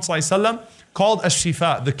the Prophet ﷺ called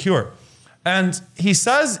Ash-Shifa, the cure. And he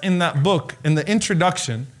says in that book, in the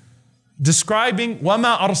introduction, describing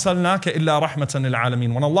وَمَا أَرْسَلْنَاكَ إِلَّا رَحْمَةً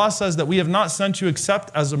لِلْعَالَمِينَ. When Allah says that we have not sent you except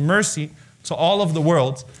as a mercy to all of the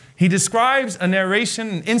world, he describes a narration,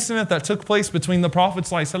 an incident that took place between the Prophet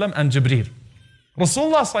ﷺ and Jibreel.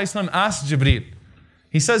 Rasulullah ﷺ asked Jibreel,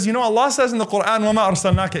 he says, Allah says in the Quran, وَمَا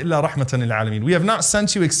أَرْسَلْنَاكَ إِلَّا رَحْمَةً لِلْعَالَمِينَ. We have not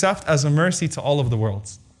sent you except as a mercy to all of the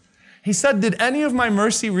worlds. He said, did any of my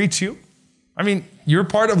mercy reach you? I mean, you're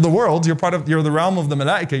part of the world, you're the realm of the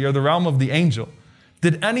malaika, you're the realm of the angel.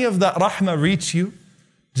 Did any of that rahmah reach you?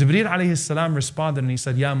 Jibreel alayhi salam responded and he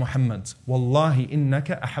said, Ya Muhammad, Wallahi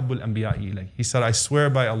innaka ahabbul anbiya'i ilay. He said, I swear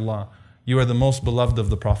by Allah, you are the most beloved of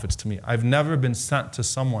the prophets to me. I've never been sent to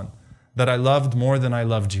someone that I loved more than I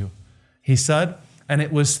loved you. He said, and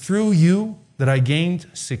it was through you that I gained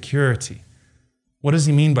security. What does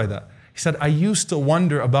he mean by that? He said, I used to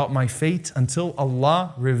wonder about my fate until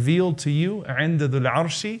Allah revealed to you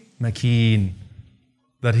𝐿𝐴𝑟ْشِ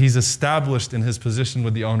that He's established in His position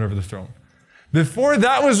with the owner of the throne. Before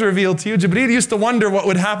that was revealed to you, Jibreel used to wonder what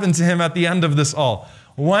would happen to him at the end of this all.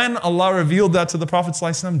 When Allah revealed that to the Prophet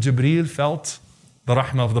ﷺ, Jibreel felt the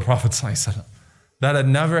rahmah of the Prophet ﷺ. That had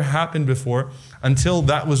never happened before until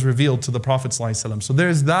that was revealed to the Prophet ﷺ. So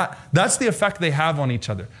there's that. That's the effect they have on each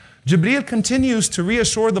other. Jibreel continues to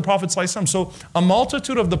reassure the Prophet ﷺ. So a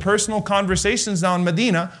multitude of the personal conversations now in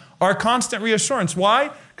Medina are constant reassurance.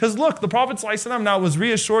 Why? Because look, the Prophet ﷺ now was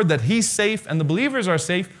reassured that he's safe and the believers are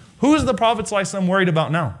safe. Who is the Prophet ﷺ worried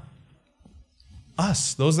about now?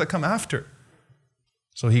 Us, those that come after.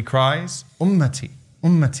 So he cries, Ummati,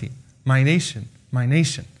 Ummati, my nation, my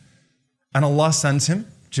nation. And Allah sends him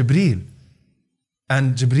Jibreel.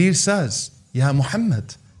 And Jibreel says, Ya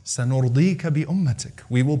Muhammad, sanurdika bi ummatik.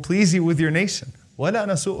 We will please you with your nation. وَلَا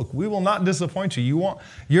نَسُؤُكَ. We will not disappoint you.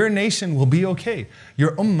 Your nation will be okay.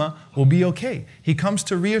 Your ummah will be okay. He comes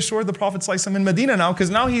to reassure the Prophet ﷺ in Medina now,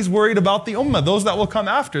 because now he's worried about the ummah, those that will come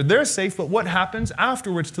after. They're safe, but what happens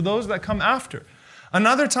afterwards to those that come after?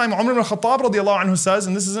 Another time, Umar ibn Khattab radiallahu anhu says,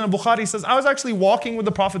 and this is in Bukhari, he says, I was actually walking with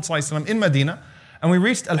the Prophet ﷺ in Medina, and we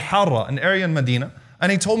reached Al-Harra, an area in Medina,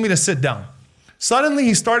 and he told me to sit down. Suddenly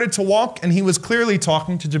he started to walk, and he was clearly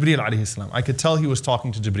talking to Jibreel alayhi salam. I could tell he was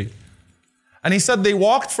talking to Jibreel. And he said they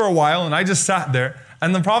walked for a while, and I just sat there.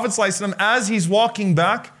 And the Prophet ﷺ, as he's walking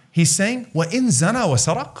back, he's saying, وَإِن زَنَا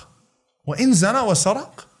وَسَرَقْ وَإِن زَنَا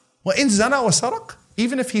وَسَرَقْ وَإِن زَنَا وَسَرَقْ.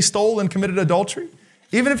 Even if he stole and committed adultery.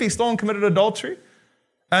 Even if he stole and committed adultery.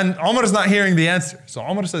 And Umar is not hearing the answer. So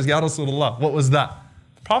Umar says, Ya Rasulullah, what was that?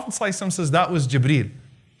 The Prophet ﷺ says, that was Jibreel.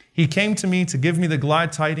 He came to me to give me the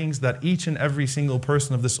glad tidings that each and every single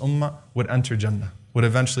person of this ummah would enter Jannah, would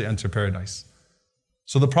eventually enter paradise.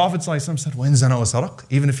 So the Prophet ﷺ said, وَإِن زَنَا وَسَرَقْ.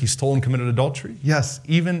 Even if he stole and committed adultery? Yes,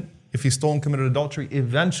 even if he stole and committed adultery,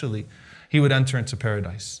 eventually he would enter into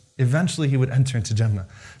paradise. eventually he would enter into Jannah.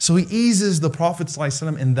 So he eases the Prophet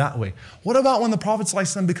ﷺ in that way. What about when the Prophet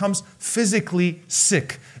ﷺ becomes physically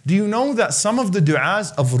sick? Do you know that some of the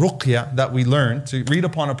du'as of ruqya that we learn to read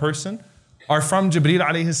upon a person are from Jibreel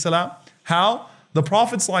alayhi salam? How? The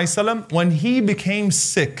Prophet ﷺ, when he became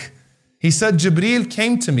sick, he said, Jibreel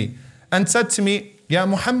came to me and said to me, Ya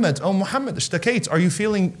Muhammad, oh Muhammad, اشتكيت, are you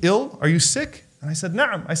feeling ill? Are you sick? And I said,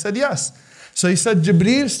 Na'am. I said, yes. So he said,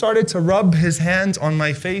 Jibreel started to rub his hands on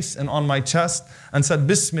my face and on my chest and said,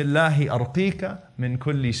 Bismillahi arqika min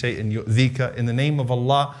kulli shay'in yu'dhika. In the name of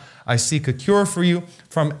Allah, I seek a cure for you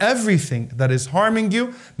from everything that is harming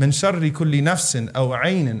you. Min sharri kulli nafsin aw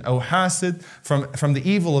aynin aw hasid. From the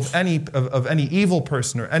evil of any evil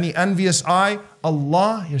person or any envious eye.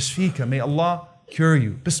 Allah yashfika. May Allah cure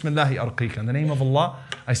you. Bismillahi arqika. In the name of Allah,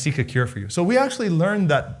 I seek a cure for you. So we actually learned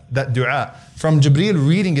that dua from Jibreel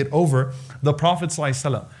reading it over the Prophet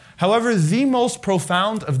ﷺ. However, the most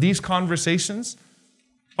profound of these conversations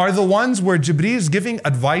are the ones where Jibreel is giving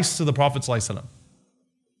advice to the Prophet ﷺ.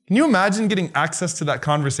 Can you imagine getting access to that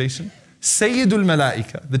conversation? Sayyidul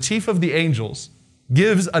Malaika, the chief of the angels,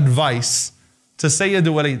 gives advice to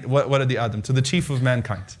Sayyidul Waladi Adam, to the chief of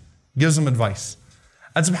mankind. Gives him advice.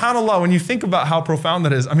 And subhanAllah, when you think about how profound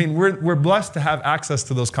that is, I mean, we're blessed to have access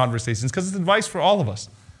to those conversations because it's advice for all of us.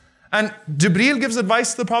 And Jibreel gives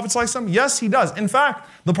advice to the Prophet ﷺ? Yes, he does. In fact,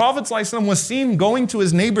 the Prophet ﷺ was seen going to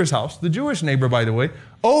his neighbor's house, the Jewish neighbor, by the way,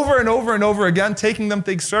 over and over and over again, taking them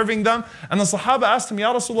things, serving them. And the Sahaba asked him,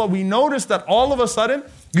 Ya Rasulullah, we noticed that all of a sudden,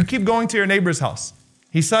 you keep going to your neighbor's house.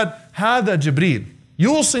 He said, Hada Jibreel.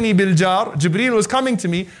 Yulsini bil jar. Jibreel was coming to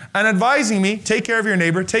me and advising me, take care of your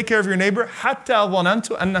neighbor, take care of your neighbor, hatta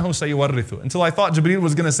dhanantu annahu sayuwarrithu. Until I thought Jibreel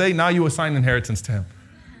was going to say, now you assign inheritance to him.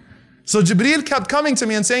 So Jibreel kept coming to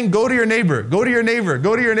me and saying, go to your neighbor, go to your neighbor,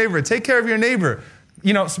 go to your neighbor, take care of your neighbor.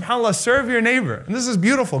 You know, subhanAllah, serve your neighbor. And this is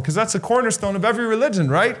beautiful because that's a cornerstone of every religion,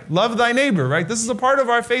 right? Love thy neighbor, right? This is a part of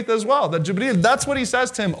our faith as well. That Jibreel, that's what he says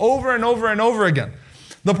to him over and over and over again.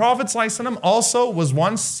 The Prophet ﷺ also was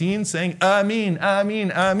once seen saying, Ameen,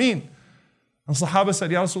 Ameen, Ameen. And Sahaba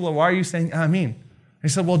said, Ya Rasulullah, why are you saying Ameen? He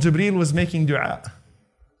said, well, Jibreel was making dua.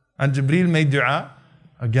 And Jibreel made dua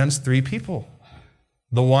against three people.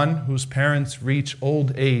 The one whose parents reach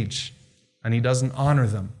old age and he doesn't honor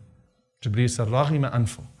them. Jibreel said, Raghima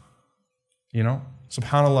anfu. You know,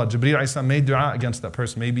 subhanAllah, Jibreel made dua against that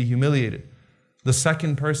person, may be humiliated. The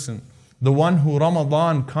second person, the one who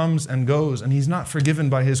Ramadan comes and goes and he's not forgiven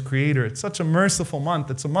by his creator. It's such a merciful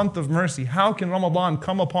month. It's a month of mercy. How can Ramadan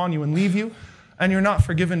come upon you and leave you and you're not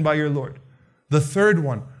forgiven by your Lord? The third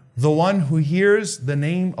one, the one who hears the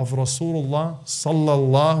name of Rasulullah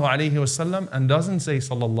sallallahu alayhi wasallam and doesn't say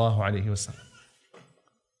sallallahu alayhi wasallam.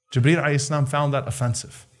 Jibreel alayhi salam found that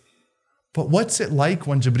offensive. But what's it like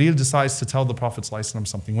when Jibreel decides to tell the Prophet ﷺ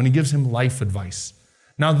something, when he gives him life advice?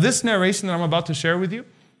 Now this narration that I'm about to share with you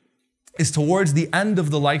is towards the end of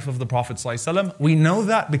the life of the Prophet ﷺ. We know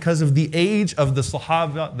that because of the age of the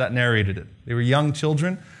Sahaba that narrated it. They were young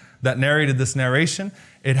children that narrated this narration.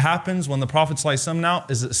 It happens when the Prophet ﷺ now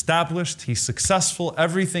is established, he's successful,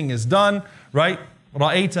 everything is done, right?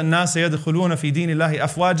 رَأَيْتَ النَّاسَ يَدْخُلُونَ فِي دِينِ اللَّهِ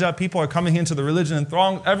أَفْوَاجًا. People are coming into the religion in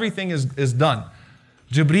throng, everything is done.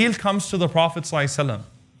 Jibreel comes to the Prophet ﷺ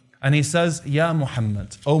and he says, Ya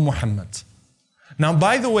Muhammad, O Muhammad. Now,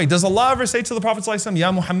 by the way, does Allah ever say to the Prophet ﷺ,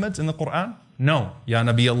 Ya Muhammad in the Quran? No. Ya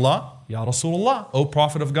Nabi Allah, Ya Rasulullah, O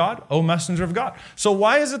Prophet of God, O Messenger of God. So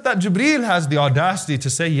why is it that Jibreel has the audacity to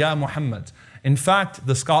say, Ya Muhammad? In fact,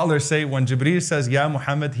 the scholars say when Jibreel says, Ya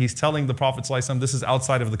Muhammad, he's telling the Prophet ﷺ, this is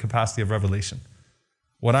outside of the capacity of revelation.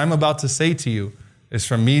 What I'm about to say to you is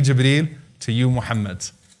from me, Jibreel, to you, Muhammad.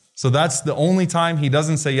 So that's the only time he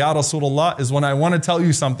doesn't say, Ya Rasulullah, is when I want to tell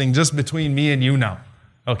you something just between me and you now.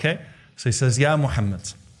 Okay? So he says, Ya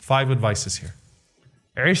Muhammad, 5 advices here.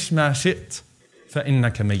 ዒش ما شئت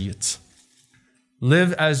فإنك ميت.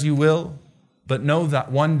 Live as you will, but know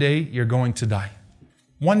that one day you're going to die.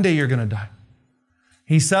 One day you're going to die.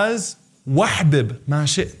 He says, وَحْبِبْ مَا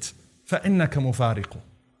شِئْتْ فَإِنَّكَ مُفَارِقُ.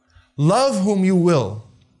 Love whom you will,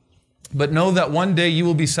 but know that one day you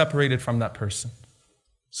will be separated from that person.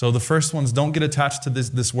 So the first one's don't get attached to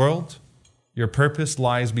this world. Your purpose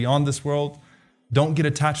lies beyond this world. Don't get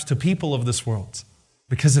attached to people of this world,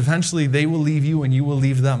 because eventually they will leave you and you will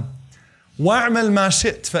leave them. وَاعْمَلْ مَا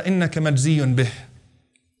شِئْتْ فَإِنَّكَ مَجْزِيٌّ بِهِ.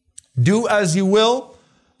 Do as you will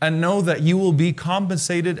and know that you will be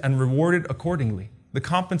compensated and rewarded accordingly. The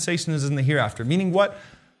compensation is in the hereafter. Meaning what?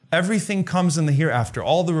 Everything comes in the hereafter.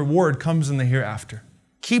 All the reward comes in the hereafter.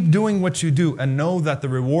 Keep doing what you do and know that the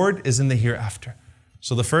reward is in the hereafter.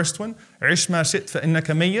 So the first one, ዒش ما شئت فإنك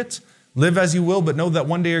ميت. Live as you will, but know that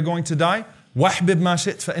one day you're going to die. وَاحْبِبْ مَا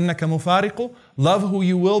شِئْتَ فَإِنَّكَ مُفَارِقُ. Love who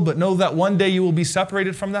you will, but know that one day you will be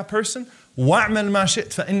separated from that person. وَاعْمَلْ مَا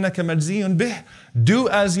شِئْتَ فَإِنَّكَ مَجْزِيٌّ بِهِ. Do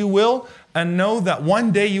as you will, and know that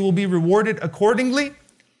one day you will be rewarded accordingly.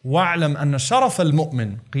 وَاعْلَمْ أَنَّ شَرَفَ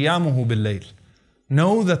الْمُؤْمِنِ قِيَامُهُ بِاللَّيْلِ.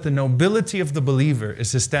 Know that the nobility of the believer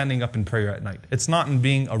is his standing up in prayer at night. It's not in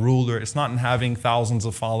being a ruler, it's not in having thousands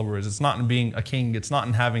of followers, it's not in being a king, it's not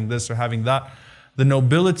in having this or having that. The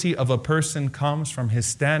nobility of a person comes from his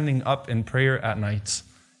standing up in prayer at night,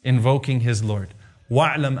 invoking his Lord.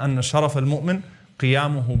 وَاعْلَمْ أَنَّ شَرَفَ الْمُؤْمِنِ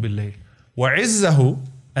قِيَامُهُ بِاللَّيْلِ. وَعِزَّهُ.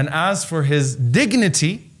 And as for his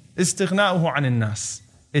dignity, إِسْتِغْنَاؤُهُ عَنِ النَّاسِ.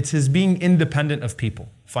 It's his being independent of people.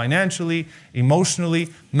 Financially, emotionally,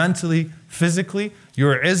 mentally, physically.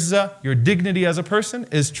 Your izzah, your dignity as a person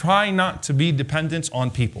is try not to be dependent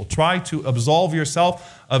on people. Try to absolve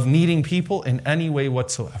yourself of needing people in any way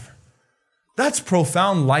whatsoever. That's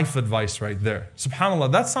profound life advice right there.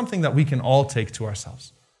 SubhanAllah, that's something that we can all take to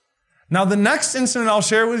ourselves. Now the next incident I'll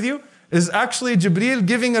share with you is actually Jibreel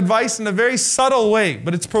giving advice in a very subtle way,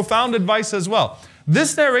 but it's profound advice as well.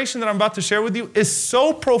 This narration that I'm about to share with you is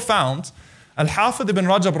so profound. Al-Hafidh ibn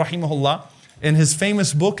Rajab rahimahullah, in his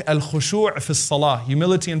famous book Al-Khushu' fi Salah,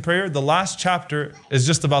 Humility in Prayer, the last chapter is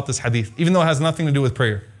just about this hadith, even though it has nothing to do with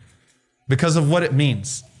prayer, because of what it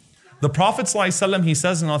means. The Prophet ﷺ, he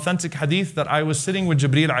says in authentic hadith that I was sitting with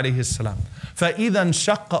Jibreel alayhi salam. فَإِذَا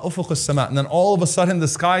انشَقَّ أُفُقُ السَّمَاءِ. And then all of a sudden the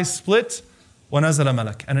sky split, وَنَزَلَ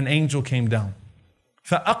مَلَكٌ. And an angel came down.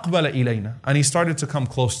 فَأَقْبَلَ إِلَيْنَا. And he started to come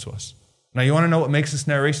close to us. Now you want to know what makes this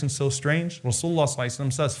narration so strange? Rasulullah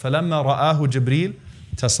ﷺ says, فَلَمَّا رَآهُ جِبْرِيلٌ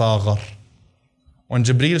تَصَاغَرَ. When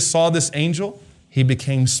Jibreel saw this angel, he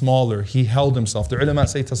became smaller. He held himself. The ulama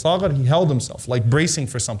say tasaghar, he held himself, like bracing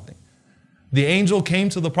for something. The angel came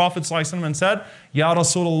to the Prophet ﷺ and said, Ya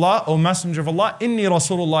Rasulullah, O Messenger of Allah, inni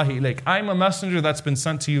Rasulullahi ilayk. I'm a messenger that's been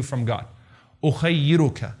sent to you from God.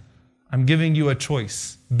 أُخَيِّرُكَ. I'm giving you a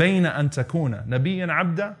choice. بَيْنَ أَن تَكُونَ نَبِيًّا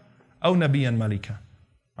عَبْدًا أَوْ نَبِيًّا مَلِكًا.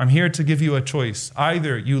 I'm here to give you a choice.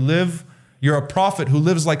 Either you're a prophet who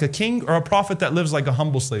lives like a king, or a prophet that lives like a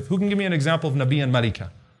humble slave. Who can give me an example of Nabi and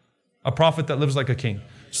Malika? A prophet that lives like a king.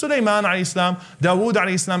 Sulaiman alayhi salam, Dawood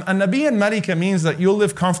alayhi salam. And Nabi and Malika means that you'll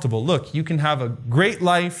live comfortable. Look, you can have a great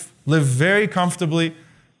life, live very comfortably,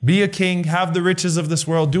 be a king, have the riches of this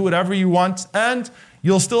world, do whatever you want, and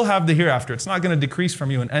you'll still have the hereafter. It's not going to decrease from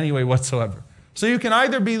you in any way whatsoever. So you can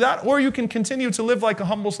either be that, or you can continue to live like a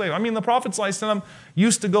humble slave. I mean, the Prophet ﷺ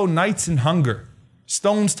used to go nights in hunger,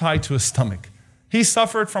 stones tied to his stomach. He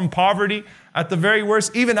suffered from poverty at the very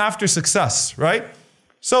worst, even after success, right?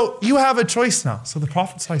 So you have a choice now. So the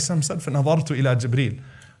Prophet ﷺ said, فَنَظَرْتُ إِلَى جِبْرِيلٍ.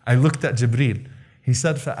 I looked at Jibreel. He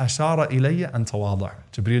said, فَأَشَارَ إِلَيَّ أَن تَوَاضَعْ.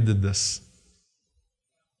 Jibreel did this.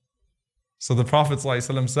 So the Prophet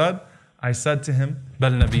ﷺ said, I said to him,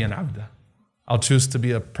 بَلْ نَبِيًّا عَبْدًا. I'll choose to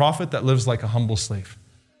be a prophet that lives like a humble slave.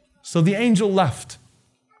 So the angel left.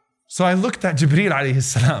 So I looked at Jibreel alayhi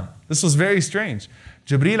salam. This was very strange.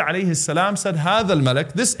 Jibreel alayhi salam said, هذا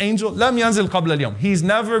الملك, this angel, لم ينزل قبل اليوم. He's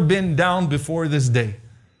never been down before this day.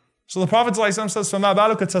 So the Prophet ﷺ says, فَمَا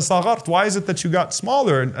بَالُكَ تَصَاغَرْتَ. Why is it that you got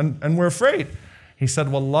smaller and we're afraid? He said,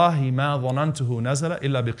 وَاللَّهِ مَا ظَنَنْتُهُ نَزَلَ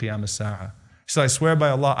إِلَّا بِقِيَامِ السَّاعَةِ. He said, I swear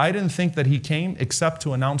by Allah, I didn't think that he came except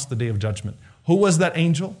to announce the day of judgment. Who was that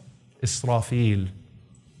angel? Israfil.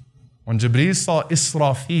 When Jibreel saw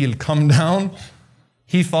Israfil come down,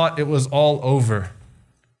 he thought it was all over.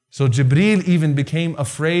 So Jibreel even became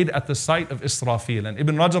afraid at the sight of Israfil. And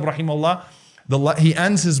Ibn Rajab rahimahullah, he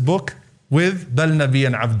ends his book with Bal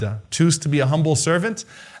Nabiyan Abda. Choose to be a humble servant.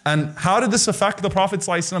 And how did this affect the Prophet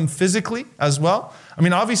ﷺ physically as well? I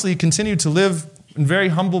mean, obviously he continued to live in very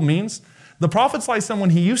humble means. The Prophet ﷺ,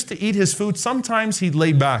 when he used to eat his food, sometimes he'd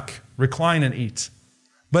lay back, recline and eat.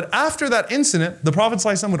 But after that incident, the Prophet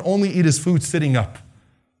ﷺ would only eat his food sitting up.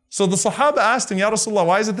 So the Sahaba asked him, Ya Rasulullah,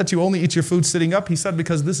 why is it that you only eat your food sitting up? He said,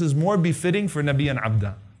 because this is more befitting for Nabi and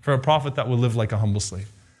Abda, for a prophet that will live like a humble slave.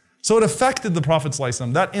 So it affected the Prophet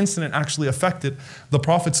ﷺ. That incident actually affected the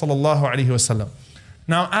Prophet ﷺ.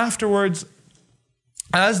 Now afterwards,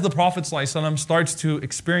 as the Prophet ﷺ starts to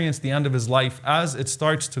experience the end of his life, as it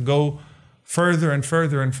starts to go further and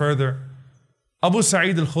further and further, Abu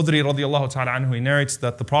Sa'id al-Khudri radiallahu ta'ala anhu, he narrates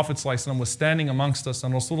that the Prophet ﷺ was standing amongst us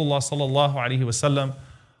and Rasulullah sallallahu alayhi wasallam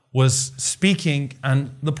was speaking,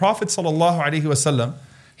 and the Prophet sallallahu alayhi wasallam,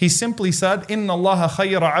 he simply said, Inna Allah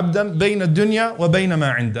khayra abdan bayna dunya wa bayna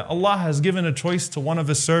ma inda. Allah has given a choice to one of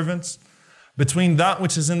his servants between that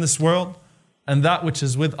which is in this world and that which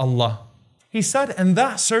is with Allah. He said, and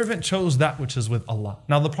that servant chose that which is with Allah.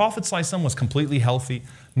 Now the Prophet ﷺ was completely healthy.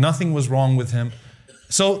 Nothing was wrong with him.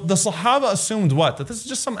 So the Sahaba assumed what? That this is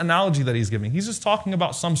just some analogy that he's giving. He's just talking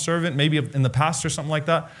about some servant, maybe in the past or something like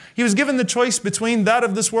that. He was given the choice between that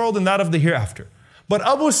of this world and that of the hereafter. But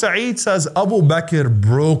Abu Sa'id says, Abu Bakr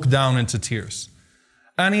broke down into tears.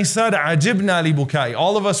 And he said, عَجِبْنَا لِبُكَائِ.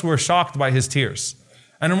 All of us were shocked by his tears.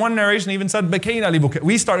 And in one narration he even said, بَكَيْنَا لِبُكَائِ.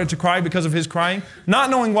 We started to cry because of his crying, not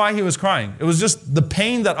knowing why he was crying. It was just the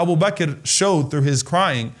pain that Abu Bakr showed through his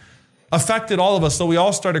crying affected all of us, so we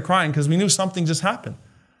all started crying because we knew something just happened.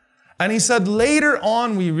 And he said, later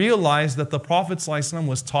on we realized that the Prophet ﷺ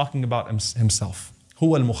was talking about himself.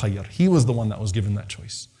 هو المخير. He was the one that was given that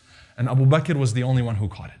choice. And Abu Bakr was the only one who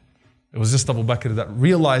caught it. It was just Abu Bakr that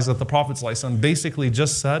realized that the Prophet ﷺ basically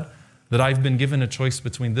just said that I've been given a choice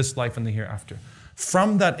between this life and the hereafter.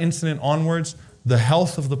 From that incident onwards, the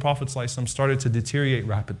health of the Prophet ﷺ started to deteriorate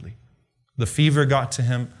rapidly. The fever got to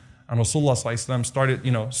him, and Rasulullah ﷺ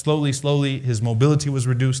started, slowly, his mobility was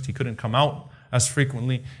reduced. He couldn't come out as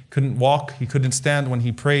frequently, couldn't walk, he couldn't stand when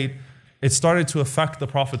he prayed. It started to affect the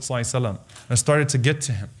Prophet ﷺ and started to get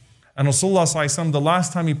to him. And Rasulullah ﷺ, the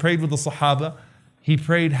last time he prayed with the Sahaba, he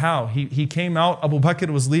prayed how? He came out, Abu Bakr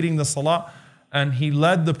was leading the Salah, and he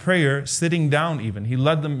led the prayer sitting down even. He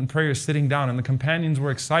led them in prayer sitting down, and the companions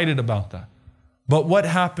were excited about that. But what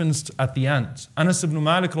happens at the end? Anas ibn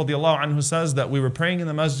Malik radiallahu anhu says that we were praying in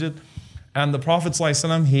the masjid, and the Prophet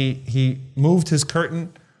ﷺ, he moved his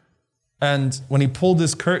curtain, and when he pulled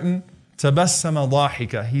his curtain, تَبَسَّمَ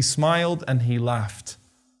ضَاحِكَ. He smiled and he laughed.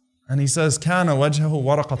 And he says, كَانَ وَجْهَهُ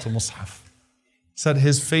وَرَقَةُ مُصْحَفٍ. Said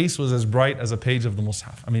his face was as bright as a page of the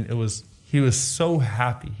Mus'haf. I mean, he was so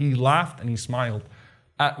happy. He laughed and he smiled.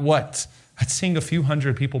 At what? At seeing a few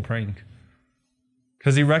hundred people praying.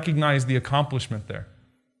 Because he recognized the accomplishment there.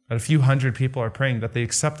 That a few hundred people are praying, that they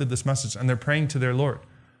accepted this message and they're praying to their Lord.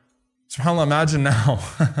 SubhanAllah, imagine now,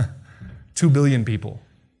 2 billion people,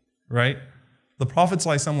 right? The Prophet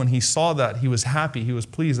ﷺ, when he saw that, he was happy, he was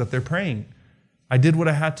pleased that they're praying. I did what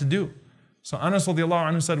I had to do. So Anas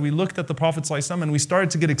radiallahu anhu said, we looked at the Prophet ﷺ and we started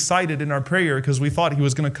to get excited in our prayer because we thought he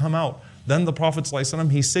was going to come out. Then the Prophet ﷺ,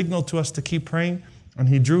 he signaled to us to keep praying, and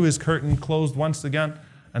he drew his curtain closed once again,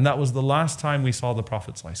 and that was the last time we saw the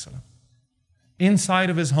Prophet ﷺ. Inside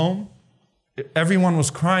of his home, everyone was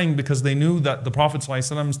crying because they knew that the Prophet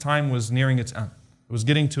ﷺ's time was nearing its end. It was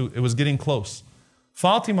getting close.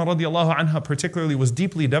 Fatima radiallahu anha particularly was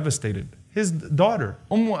deeply devastated. His daughter,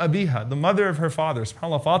 𝐴𝐵�A, the mother of her father,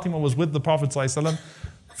 subhanAllah, Fatima was with the Prophet ﷺ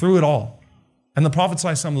through it all. And the Prophet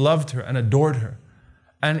ﷺ loved her and adored her.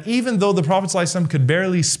 And even though the Prophet ﷺ could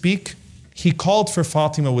barely speak, he called for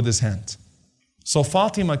Fatima with his hand. So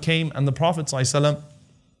Fatima came, and the Prophet ﷺ,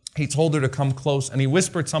 he told her to come close, and he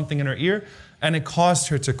whispered something in her ear, and it caused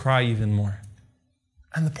her to cry even more.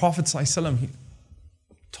 And the Prophet ﷺ, he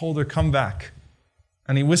told her, come back.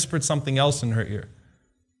 And he whispered something else in her ear.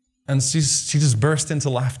 And she just burst into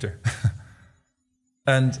laughter.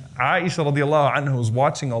 And Aisha radiallahu anha was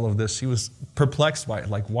watching all of this. She was perplexed by it.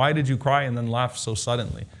 Like, why did you cry and then laugh so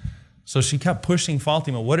suddenly? So she kept pushing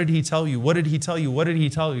Fatima. What did he tell you? What did he tell you? What did he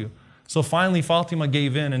tell you? So finally Fatima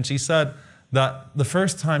gave in, and she said that the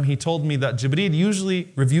first time he told me that Jibreel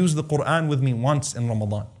usually reviews the Quran with me once in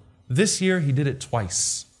Ramadan. This year he did it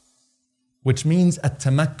twice. Which means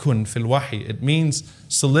at-tamakkun fil wahi. It means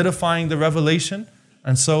solidifying the revelation,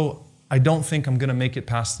 and so I don't think I'm going to make it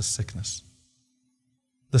past the sickness.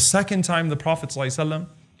 The second time the Prophet ﷺ,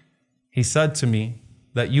 he said to me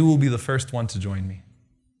that you will be the first one to join me.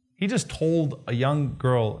 He just told a young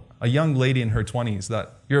girl, a young lady in her 20s,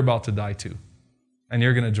 that you're about to die too, and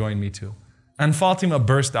you're going to join me too. And Fatima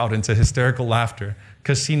burst out into hysterical laughter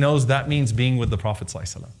because she knows that means being with the Prophet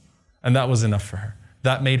ﷺ, and that was enough for her.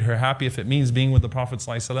 That made her happy. If it means being with the Prophet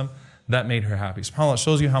ﷺ, that made her happy. SubhanAllah, it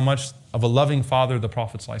shows you how much of a loving father the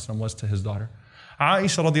Prophet ﷺ was to his daughter.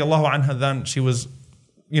 Aisha radiallahu anha, then she was,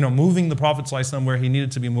 moving the Prophet ﷺ where he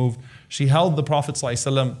needed to be moved. She held the Prophet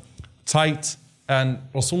ﷺ tight, and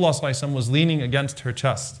Rasulullah ﷺ was leaning against her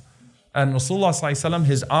chest. And Rasulullah ﷺ,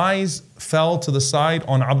 his eyes fell to the side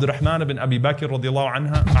on Abdurrahman ibn Abi Bakr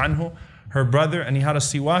radiallahu anhu, her brother, and he had a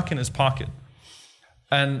siwak in his pocket.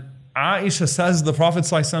 And Aisha says the Prophet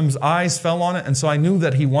ﷺ's eyes fell on it, and so I knew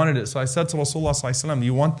that he wanted it. So I said to Rasulullah ﷺ,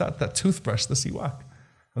 you want that toothbrush, the siwak?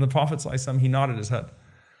 And the Prophet ﷺ, he nodded his head.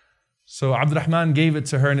 So Abdurrahman gave it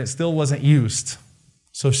to her, and it still wasn't used.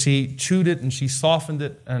 So she chewed it and she softened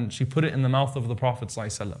it and she put it in the mouth of the Prophet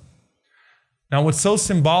ﷺ. Now what's so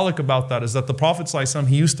symbolic about that is that the Prophet ﷺ,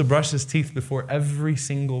 he used to brush his teeth before every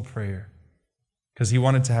single prayer, because he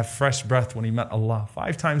wanted to have fresh breath when he met Allah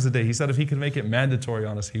 5 times a day. He said if he could make it mandatory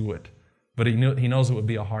on us, he would. But he knows it would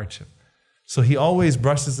be a hardship. So he always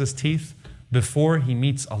brushes his teeth before he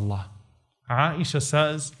meets Allah. Aisha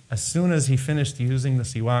says, as soon as he finished using the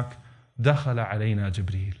siwak, دَخَلَ عَلَيْنَا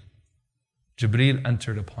جِبْرِيلٌ. Jibreel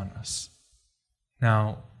entered upon us.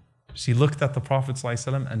 Now, she looked at the Prophet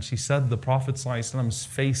ﷺ and she said the Prophet ﷺ's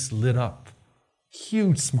face lit up.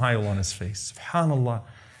 Huge smile on his face. SubhanAllah.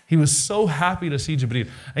 He was so happy to see Jibreel.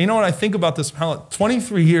 And you know what I think about this?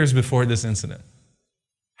 23 years before this incident,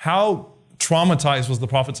 how traumatized was the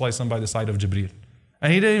Prophet ﷺ by the sight of Jibreel?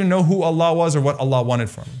 And he didn't even know who Allah was or what Allah wanted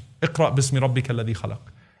from him. اقرأ بِاسْمِ رَبِّكَ الَّذِي خَلَقَ.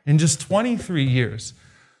 In just 23 years,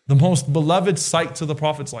 the most beloved sight to the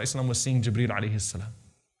Prophet ﷺ was seeing Jibreel alayhi salam.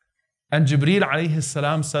 And Jibreel alayhi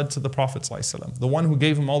salam said to the Prophet ﷺ, the one who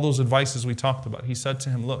gave him all those advices we talked about, he said to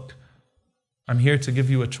him, look, I'm here to give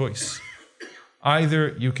you a choice.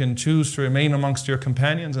 Either you can choose to remain amongst your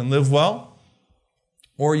companions and live well,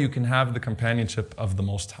 or you can have the companionship of the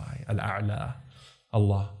Most High, Al-A'la,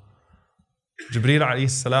 Allah. Jibreel alayhi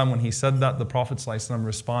salam, when he said that, the Prophet ﷺ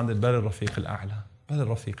responded, بَلِ الرَّفِيقِ الْأَعْلَى, بَلِ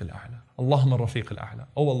الرَّفِيقِ الْأَعْلَى, Allahumma الرَّفِيقِ الْأَعْلَى.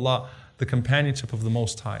 Oh Allah, the companionship of the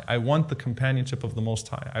Most High. I want the companionship of the Most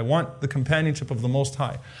High. I want the companionship of the Most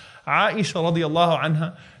High. Aisha radiallahu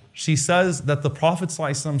anha, she says that the Prophet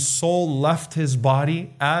ﷺ's soul left his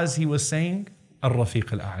body as he was saying,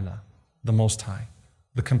 Ar-Rafiq al-A'la, the Most High,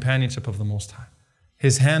 the companionship of the Most High.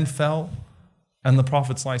 His hand fell and the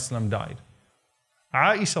Prophet ﷺ died.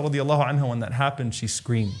 Aisha radiallahu anha, when that happened, she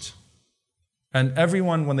screamed. And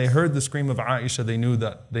everyone, when they heard the scream of Aisha, they knew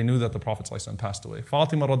that the Prophet ﷺ passed away.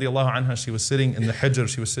 Fatima radiallahu anha, she was sitting in the hijr,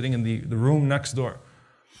 she was sitting in the room next door.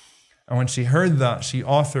 And when she heard that, she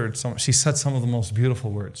said some of the most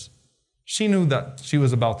beautiful words. She knew that she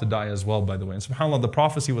was about to die as well, by the way. And subhanAllah, the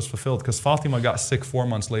prophecy was fulfilled because Fatima got sick 4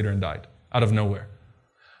 months later and died out of nowhere.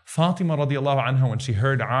 Fatima radiallahu anha, when she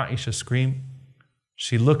heard Aisha scream,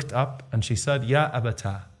 she looked up and she said, Ya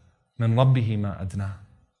abata, min rabbihi ma adna.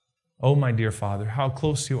 Oh my dear father, how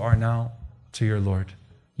close you are now to your Lord.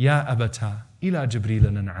 Ya abata, ila Jibreel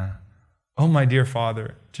nan'a. Oh my dear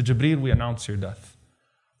father, to Jibreel we announce your death.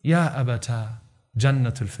 Ya abata,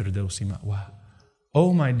 jannatul firdausi ma'wa.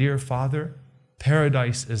 Oh my dear father,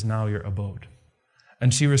 paradise is now your abode.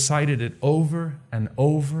 And she recited it over and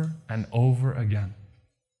over and over again.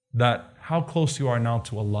 That how close you are now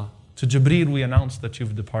to Allah. To Jibreel we announce that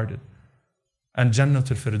you've departed. And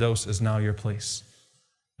Jannatul Firdaus is now your place.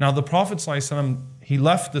 Now the Prophet ﷺ, he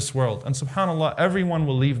left this world. And subhanAllah, everyone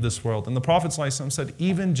will leave this world. And the Prophet ﷺ said,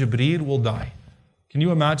 even Jibreel will die. Can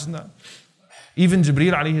you imagine that? Even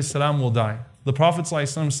Jibreel alayhi salam will die. The Prophet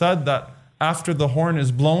ﷺ said that after the horn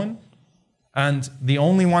is blown, and the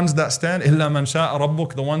only ones that stand, إِلَّا مَنْ شَاءَ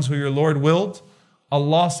رَبُّكَ, the ones who your Lord willed,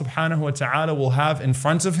 Allah subhanahu wa ta'ala will have in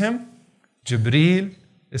front of him Jibreel,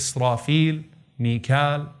 Israfil,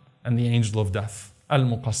 Mikal, and the angel of death.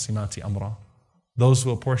 Al-Muqassimati amra. Those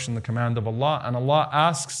who apportion the command of Allah. And Allah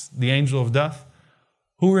asks the angel of death,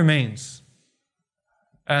 who remains?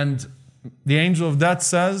 And the angel of death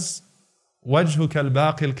says, 𝑊َجْهُكَ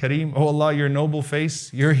الْبَاقِي الْكَرِيمِ. Oh Allah, your noble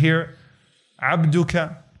face, you're here.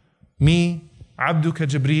 عَبْدُكَ, me, عَبْدُكَ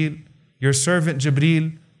Jibreel, your servant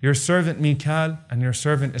Jibreel, your servant Mikal, and your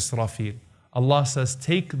servant Israfil. Allah says,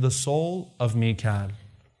 take the soul of Mikal.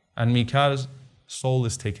 And Mikal's soul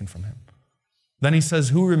is taken from him. Then he says,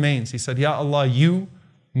 who remains? He said, Ya Allah, you,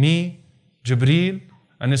 me, Jibreel,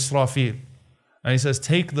 and Israfil. And he says,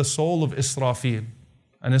 take the soul of Israfil.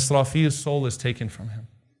 And Israfil's soul is taken from him.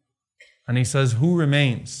 And he says, who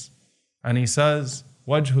remains? And he says,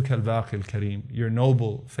 وَجْهُكَ الْبَاقِي الْكَرِيمِ, your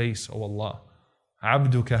noble face, O Allah.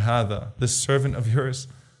 عَبْدُكَ هَذَا, this servant of yours,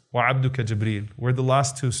 وَعَبْدُكَ Jibreel. We're the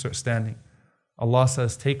last two standing. Allah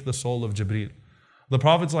says, take the soul of Jibreel. The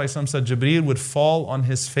Prophet ﷺ said Jibreel would fall on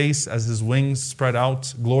his face as his wings spread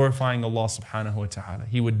out, glorifying Allah subhanahu wa ta'ala.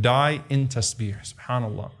 He would die in tasbih,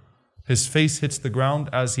 subhanallah. His face hits the ground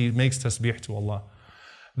as he makes tasbih to Allah.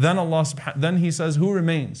 Then he says, who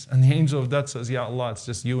remains? And the angel of death says, Ya Allah, it's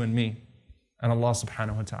just you and me. And Allah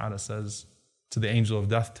subhanahu wa ta'ala says to the angel of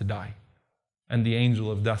death to die. And the angel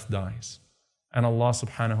of death dies. And Allah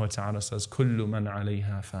subhanahu wa ta'ala says, كُلُّ مَنْ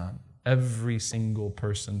عَلَيْهَا فَانٍ. Every single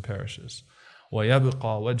person perishes. وَيَبْقَى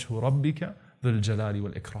وَجْهُ رَبِّكَ ذُو الْجَلَالِ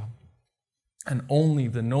وَالْإِكْرَامِ. And only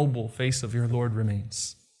the noble face of your Lord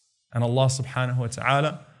remains. And Allah subhanahu wa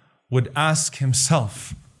ta'ala would ask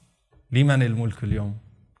himself, لِمَنِ الْمُلْكُ الْيَوْمِ.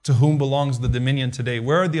 To whom belongs the dominion today?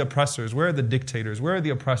 Where are the oppressors? Where are the dictators? Where are the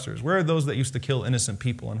oppressors? Where are those that used to kill innocent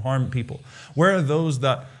people and harm people? Where are those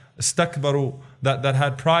that �سْتَكْبَرُوا, that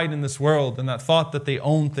had pride in this world and that thought that they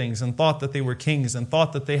owned things and thought that they were kings and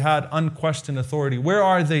thought that they had unquestioned authority? Where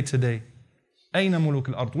are they today? أَيْنَ مُلُوكُ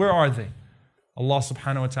الْأَرْضِ. Where are they? Allah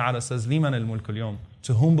subhanahu wa ta'ala says, لِمَنِ الْمُلْكُ الْيَوْمِ.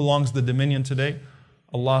 To whom belongs the dominion today?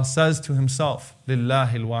 Allah says to Himself,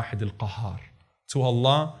 لِلَّهِ الْوَاحِدِ الْقَهَّارِ, to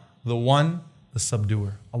Allah, the one, the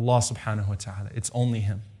subduer, Allah subhanahu wa ta'ala. It's only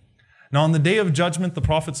Him. Now on the Day of Judgment, the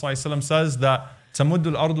Prophet ﷺ says that تَمُدُّ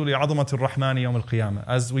الْأَرْضُ لِعَظَمَةِ الرَّحْمَنِ يَوْمَ الْقِيَامَةِ.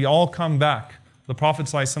 As we all come back, the Prophet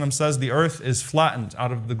ﷺ says the earth is flattened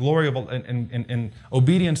out of the glory of in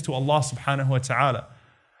obedience to Allah subhanahu wa ta'ala.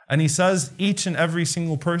 And he says each and every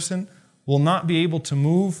single person will not be able to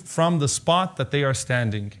move from the spot that they are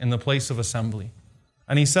standing in the place of assembly.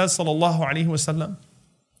 And he says, sallallahu alayhi wa sallam,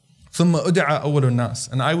 ثُمَّ أُدْعَى أَوَّلُ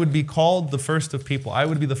النَّاسِ, and I would be called the first of people. I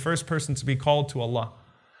would be the first person to be called to Allah.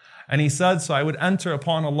 And he said, so I would enter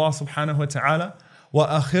upon Allah subhanahu wa ta'ala,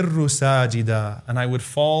 وَأَخِرُّ سَاجِدًا, and I would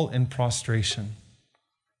fall in prostration.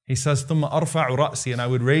 He says, ثُمَّ أَرْفَعُ رَأْسِي, and I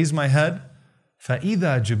would raise my head,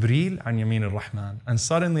 فَإِذَا جِبْرِيلٌ عَنْ يَمِينِ الرَّحْمَنِ, and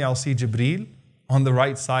suddenly I'll see Jibreel on the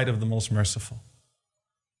right side of the most merciful.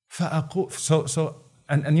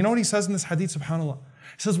 And you know what he says in this hadith, subhanAllah?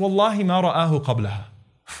 He says, وَاللَّهِ مَا رَآهُ قَبْلَهَا.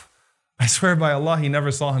 I swear by Allah, he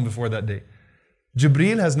never saw him before that day.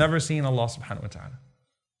 Jibreel has never seen Allah subhanahu wa ta'ala.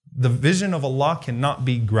 The vision of Allah cannot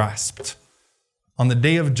be grasped. On the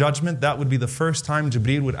Day of Judgment, that would be the first time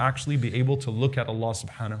Jibreel would actually be able to look at Allah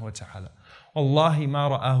subhanahu wa ta'ala. وَاللَّهِ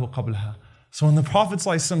مَا رَآهُ قَبْلَهَا. So when the Prophet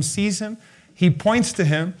ﷺ sees him, he points to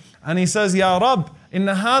him and he says, Ya Rabb,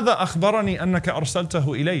 inna hadha akhbarani annaka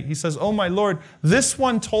arsaltahu ilay. He says, oh my Lord, this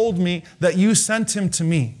one told me that you sent him to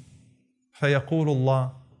me. فَيَقُولُ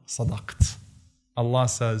اللَّهُ صَدَقْتَ. Allah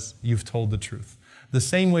says, you've told the truth. The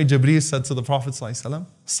same way Jibreel said to the Prophet ﷺ,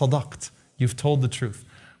 صَدَقْتَ, you've told the truth.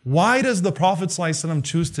 Why does the Prophet ﷺ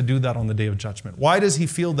choose to do that on the Day of Judgment? Why does he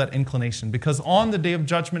feel that inclination? Because on the Day of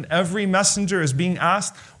Judgment, every messenger is being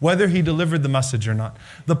asked whether he delivered the message or not.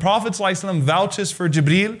 The Prophet ﷺ vouches for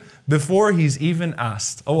Jibreel before he's even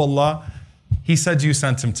asked. Oh Allah, he said you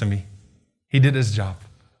sent him to me. He did his job.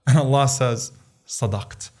 And Allah says,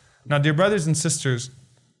 صَدَقْتَ. Now dear brothers and sisters,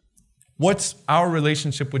 what's our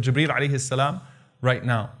relationship with Jibreel alayhi salam right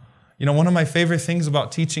now? You know, one of my favorite things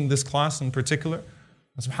about teaching this class in particular,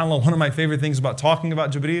 SubhanAllah, one of my favorite things about talking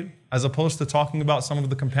about Jibreel, as opposed to talking about some of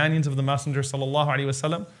the companions of the Messenger sallallahu alaihi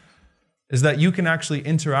wasallam, is that you can actually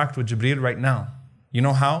interact with Jibreel right now. You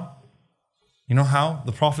know how? You know how?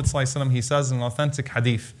 The Prophet sallallahu alaihi wasallam, he says in an authentic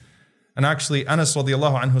hadith, and actually Anas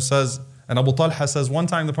radiallahu anhu says, and Abu Talha says, one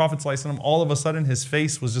time the Prophet sallallahu alaihi wasallam, all of a sudden his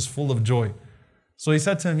face was just full of joy. So he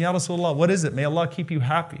said to him, Ya Rasulullah, what is it? May Allah keep you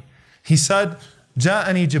happy. He said,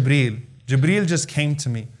 Ja'ani Jibreel. Jibreel just came to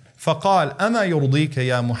me. فقال أما يرضيك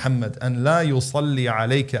يا محمد أن لا يصلي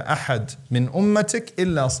عليك أحد من أمتك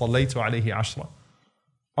إلا صليت عليه عشرة.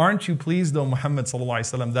 Aren't you pleased, O Muhammad sallallahu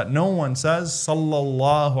alaihi wasallam, that no one says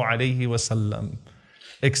sallallahu alaihi wasallam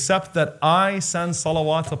except that I send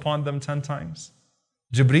salawat upon them 10 times?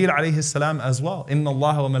 Jibreel alayhi salam as well. Inna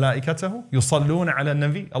Allah wa malaikatahu yusalluna ala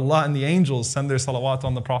nabi. Allah and the angels send their salawat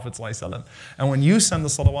on the Prophet sallallahu alaihi wasallam. And when you send the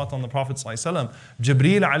salawat on the Prophet sallallahu alaihi wasallam,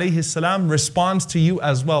 Jibreel alayhi salam responds to you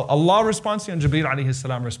as well. Allah responds to you and Jibreel alayhi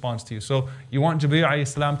salam responds to you. So you want Jibreel alayhi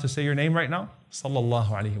salam to say your name right now? Sallallahu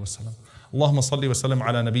alayhi wasallam. Allahumma salli wa sallam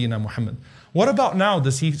ala nabiyyina Muhammad. What about now?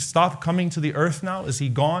 Does he stop coming to the earth now? Is he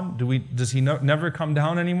gone? Does he never come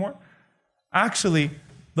down anymore? Actually,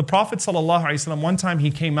 the Prophet ﷺ, one time he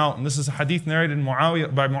came out, and this is a hadith narrated by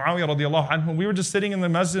Muawiyah radiallahu anhu. We were just sitting in the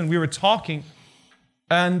masjid and we were talking,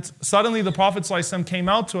 and suddenly the Prophet ﷺ came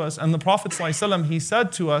out to us, and the Prophet ﷺ, he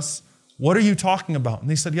said to us, what are you talking about? And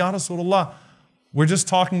they said, Ya Rasulullah, we're just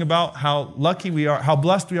talking about how lucky we are, how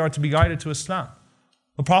blessed we are to be guided to Islam.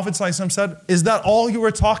 The Prophet ﷺ said, is that all you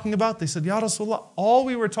were talking about? They said, Ya Rasulullah, all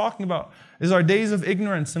we were talking about is our days of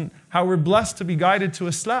ignorance and how we're blessed to be guided to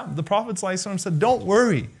Islam. The Prophet ﷺ said, don't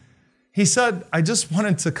worry. He said, I just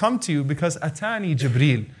wanted to come to you because Atani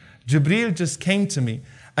Jibreel. Jibreel just came to me.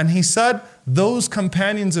 And he said, those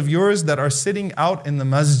companions of yours that are sitting out in the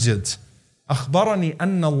masjid, أخبرني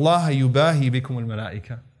أن الله يباهي بكم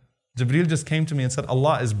الملائكة. Jibreel just came to me and said,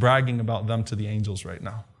 Allah is bragging about them to the angels right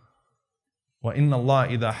now. وَإِنَّ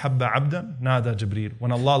اللَّهَ إِذَا حَبَّ عَبْدًا نَادَى جِبْرِيلٌ.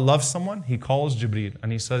 When Allah loves someone, He calls Jibreel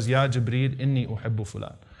and He says, Ya Jibreel, inni uhibbu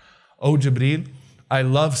fulan. Oh Jibreel, I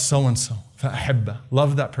love so-and-so. فَأَحِبَّ.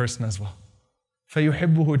 Love that person as well.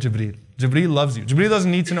 فَيُحِبُّهُ Jibreel. Jibreel loves you. Jibreel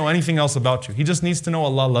doesn't need to know anything else about you. He just needs to know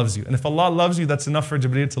Allah loves you. And if Allah loves you, that's enough for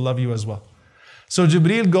Jibreel to love you as well. So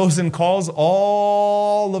Jibreel goes and calls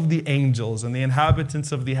all of the angels and the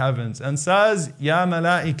inhabitants of the heavens and says, Ya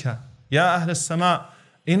malaika, Ya ahl as-sama,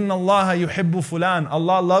 Inna Allah yuhibbu fulan.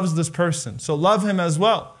 Allah loves this person, so love him as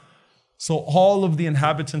well. So all of the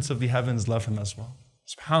inhabitants of the heavens love him as well.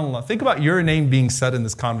 SubhanAllah. Think about your name being said in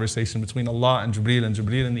this conversation between Allah and Jibreel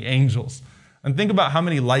and the angels. And think about how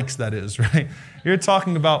many likes that is, right? You're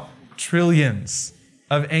talking about trillions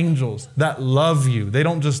of angels that love you. They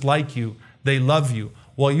don't just like you, they love you.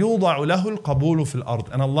 وَيُوضَعُ لَهُ الْقَبُولُ فِي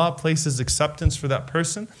الْأَرْضِ. And Allah places acceptance for that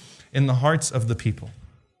person in the hearts of the people.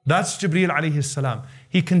 That's Jibreel alayhi salam.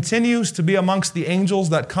 He continues to be amongst the angels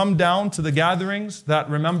that come down to the gatherings that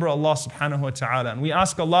remember Allah subhanahu wa ta'ala. And we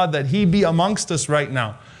ask Allah that He be amongst us right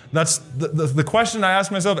now. That's the question I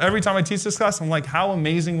ask myself every time I teach this class. I'm like, how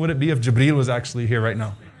amazing would it be if Jibreel was actually here right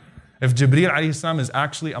now? If Jibreel alayhi salam is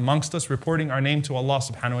actually amongst us, reporting our name to Allah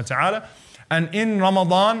subhanahu wa ta'ala. And in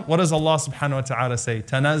Ramadan, what does Allah subhanahu wa ta'ala say?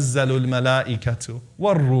 تَنَزَّلُ الْمَلَائِكَةُ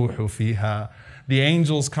وَالرُّوحُ فِيهَا. The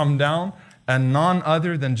angels come down, and none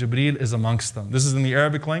other than Jibreel is amongst them. This is in the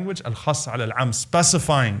Arabic language, 𝐻𝐴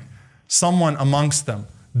specifying someone amongst them.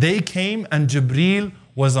 They came and Jibreel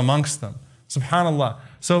was amongst them. Subhanallah.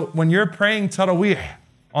 So when you're praying Taraweeh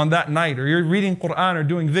on that night, or you're reading Quran or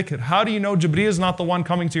doing dhikr, how do you know Jibreel is not the one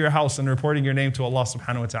coming to your house and reporting your name to Allah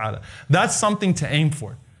subhanahu wa ta'ala? That's something to aim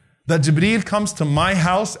for. That Jibreel comes to my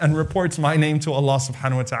house and reports my name to Allah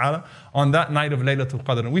subhanahu wa ta'ala on that night of Laylatul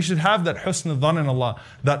Qadr. And we should have that husn al-dhan in Allah,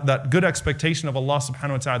 that good expectation of Allah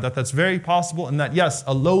subhanahu wa ta'ala, that's very possible, and that yes,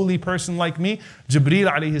 a lowly person like me, Jibreel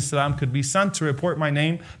alayhi salam, could be sent to report my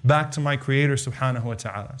name back to my Creator subhanahu wa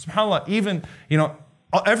ta'ala. SubhanAllah, even,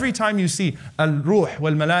 every time you see al-ruh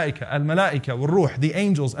wal-malaika, al-malaika wal-ruh, the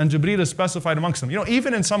angels, and Jibreel is specified amongst them.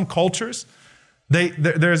 Even in some cultures,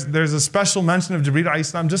 there's a special mention of Jibreel alayhi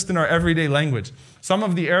salam just in our everyday language. Some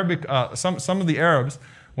of the Arabs,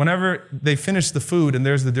 whenever they finish the food and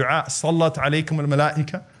there's the dua, Sallat alaykum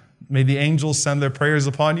al-malaika, may the angels send their prayers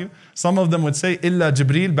upon you. Some of them would say, Illa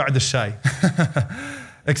Jibreel ba'd al-shay.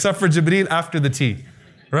 Except for Jibreel after the tea,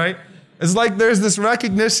 right? It's like there's this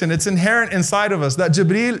recognition, it's inherent inside of us that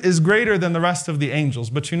Jibreel is greater than the rest of the angels.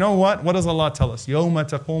 But you know what? What does Allah tell us? يَوْمَ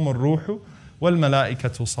تَقُومُ الرُّوحُ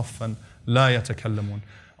وَالْمَلَائِكَةُ صَفًّا لَا يَتَكَلَّمُونَ.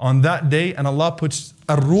 On that day, and Allah puts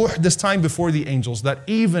ar-ruh this time before the angels, that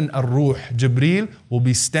even ar-ruh, Jibreel, will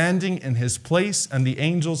be standing in his place, and the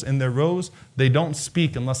angels in their rows, they don't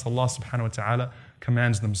speak unless Allah subhanahu wa ta'ala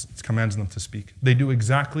commands them to speak. They do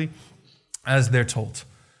exactly as they're told.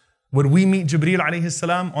 Would we meet Jibreel alayhi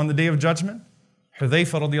salam on the Day of Judgment?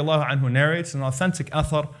 Hudhayfa radiallahu anhu narrates an authentic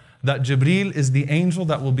athar that Jibreel is the angel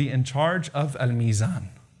that will be in charge of al-mizan,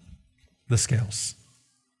 the scales.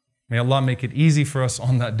 May Allah make it easy for us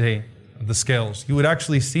on that day of the scales. You would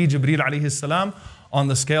actually see Jibreel alayhi salam on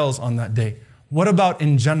the scales on that day. What about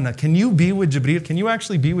in Jannah? Can you be with Jibreel? Can you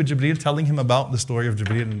actually be with Jibreel, telling him about the story of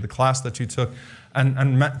Jibreel in the class that you took?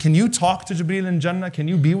 And can you talk to Jibreel in Jannah? Can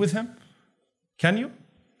you be with him? Can you?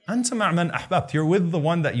 أنت مع من أحببت. You're with the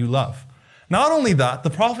one that you love. Not only that, the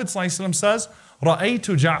Prophet ﷺ says,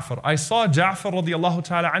 رأيت جعفر. I saw Ja'far radiallahu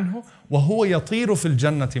ta'ala anhu, وهو يطير في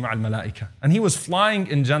الجنة مع الملائكة. And he was flying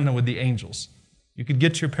in Jannah with the angels. You could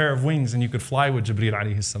get your pair of wings and you could fly with Jibreel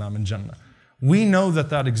alayhi salam in Jannah. We know that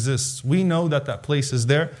that exists. We know that that place is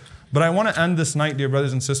there. But I want to end this night, dear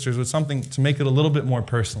brothers and sisters, with something to make it a little bit more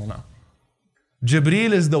personal now.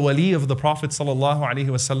 Jibreel is the wali of the Prophet sallallahu alaihi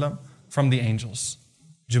wasallam from the angels.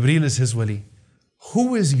 Jibreel is his wali.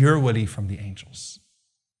 Who is your wali from the angels?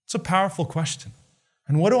 It's a powerful question.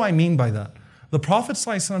 And what do I mean by that? The Prophet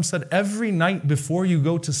ﷺ said, every night before you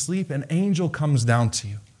go to sleep, an angel comes down to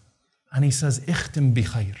you. And he says, اختم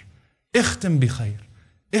بخير, اختم بخير,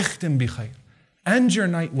 اختم بخير. End your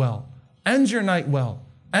night well, end your night well,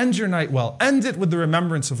 end your night well. End it with the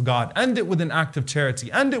remembrance of God. End it with an act of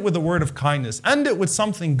charity. End it with a word of kindness. End it with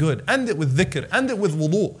something good. End it with dhikr. End it with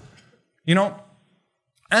wudu.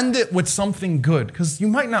 End it with something good, because you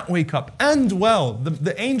might not wake up. End well.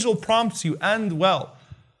 The angel prompts you, end well.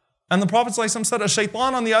 And the Prophet ﷺ said, a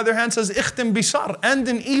shaitan on the other hand says, اختم بشر, end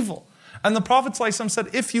in evil. And the Prophet ﷺ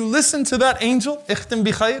said, if you listen to that angel, اختم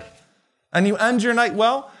بخير, and you end your night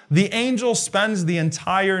well, the angel spends the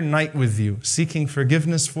entire night with you, seeking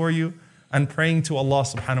forgiveness for you and praying to Allah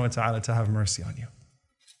subhanahu wa ta'ala to have mercy on you.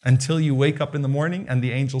 Until you wake up in the morning and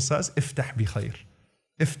the angel says, افتح بخير,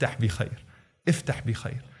 افتح بخير. Iftah bi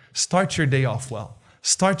khayr. Start your day off well.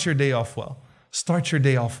 Start your day off well. Start your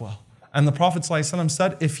day off well. And the Prophet ﷺ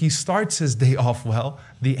said, if he starts his day off well,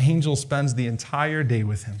 the angel spends the entire day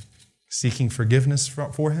with him, seeking forgiveness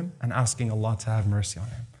for him and asking Allah to have mercy on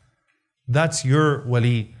him. That's your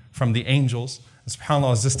wali from the angels. SubhanAllah, I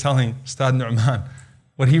was just telling Ustad Nu'man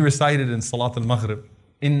what he recited in Salat al-Maghrib.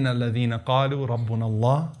 إن الذين قالوا ربنا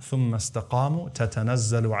الله ثم استقاموا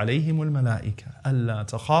تتنزل عليهم الملائكة ألا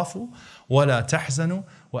تخافوا ولا تحزنوا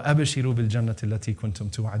وأبشروا بالجنة التي كنتم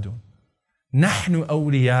توعدون نحن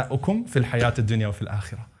أولياؤكم في الحياة الدنيا وفي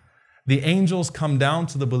الآخرة. The angels come down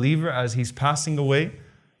to the believer as he's passing away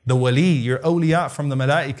the wali, your awliya from the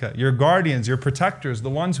malaika, your guardians, your protectors, the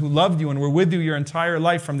ones who loved you and were with you your entire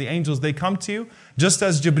life from the angels, they come to you. Just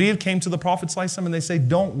as Jibreel came to the Prophet ﷺ and they say,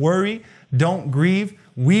 don't worry, don't grieve.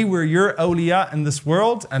 We were your awliya in this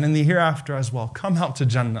world and in the hereafter as well. Come out to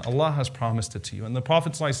Jannah. Allah has promised it to you. And the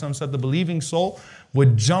Prophet ﷺ said the believing soul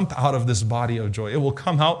would jump out of this body of joy. It will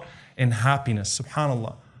come out in happiness,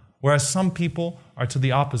 subhanAllah. Whereas some people are to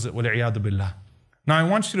the opposite, وَالْعِيَاذُ بِاللَّهِ. Now I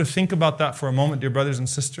want you to think about that for a moment, dear brothers and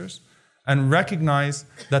sisters, and recognize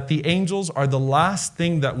that the angels are the last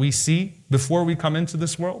thing that we see before we come into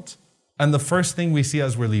this world, and the first thing we see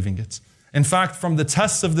as we're leaving it. In fact, from the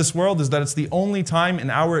tests of this world is that it's the only time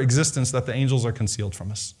in our existence that the angels are concealed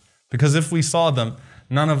from us. Because if we saw them,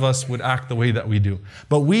 none of us would act the way that we do.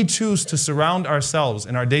 But we choose to surround ourselves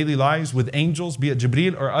in our daily lives with angels, be it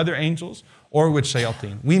Jibreel or other angels, or with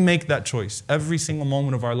shayateen. We make that choice every single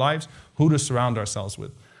moment of our lives, who to surround ourselves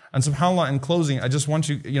with. And subhanAllah, in closing, I just want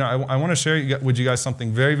you, I want to share with you guys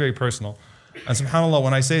something very, very personal. And subhanAllah,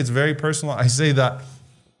 when I say it's very personal, I say that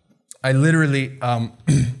I literally,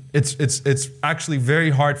 it's actually very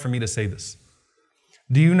hard for me to say this.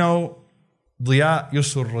 Do you know 𝐷ِيَاء,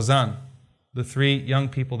 Yusur, Razan, the 3 young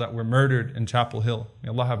people that were murdered in Chapel Hill? May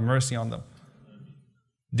Allah have mercy on them.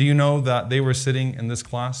 Do you know that they were sitting in this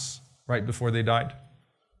class right before they died?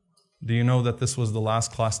 Do you know that this was the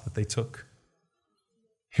last class that they took?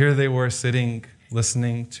 Here they were sitting,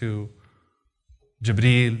 listening to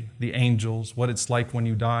Jibreel, the angels, what it's like when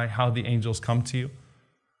you die, how the angels come to you.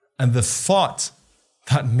 And the thought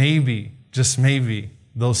that maybe, just maybe,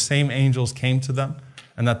 those same angels came to them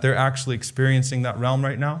and that they're actually experiencing that realm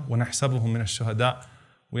right now. وَنَحْسَبُهُمْ مِنَ الشُّهَدَاءِ.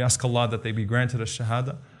 We ask Allah that they be granted a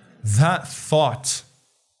shahada. That thought,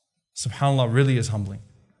 subhanAllah, really is humbling.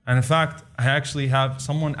 And in fact,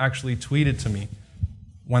 someone actually tweeted to me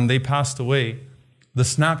when they passed away, the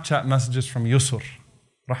Snapchat messages from Yusur,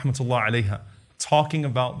 rahmatullah alayha, talking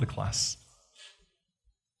about the class.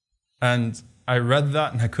 And I read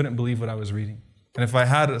that and I couldn't believe what I was reading. And if I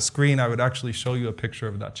had a screen, I would actually show you a picture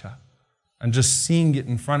of that chat. And just seeing it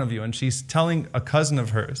in front of you. And she's telling a cousin of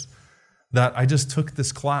hers that I just took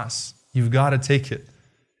this class. You've got to take it.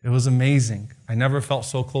 It was amazing. I never felt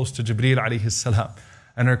so close to Jibreel alayhi salam.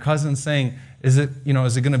 And her cousin saying, is it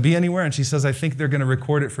going to be anywhere? And she says, I think they're going to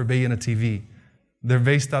record it for Bayna TV. They're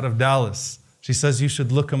based out of Dallas. She says, you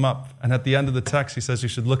should look them up. And at the end of the text, she says, you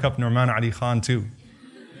should look up Nu'man Ali Khan too.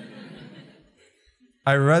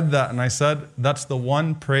 I read that and I said, that's the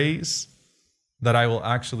one praise that I will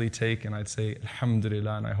actually take, and I'd say,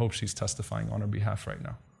 Alhamdulillah, and I hope she's testifying on our behalf right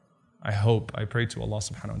now. I pray to Allah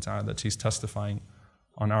subhanahu wa ta'ala that she's testifying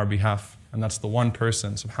on our behalf. And that's the one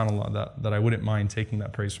person, subhanAllah, that I wouldn't mind taking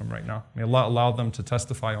that praise from right now. May Allah allow them to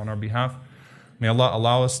testify on our behalf. May Allah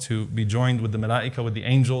allow us to be joined with the malaika, with the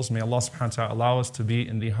angels. May Allah subhanahu wa ta'ala allow us to be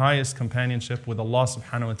in the highest companionship with Allah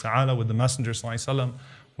subhanahu wa ta'ala, with the Messenger sallallahu alayhi wa sallam,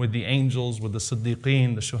 with the angels, with the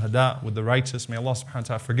siddiqeen, the shuhada, with the righteous. May Allah subhanahu wa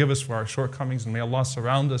ta'ala forgive us for our shortcomings, and may Allah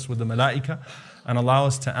surround us with the malaika and allow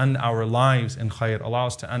us to end our lives in khair, allow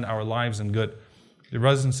us to end our lives in good. Dear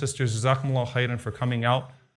brothers and sisters, jazakumullah khairan for coming out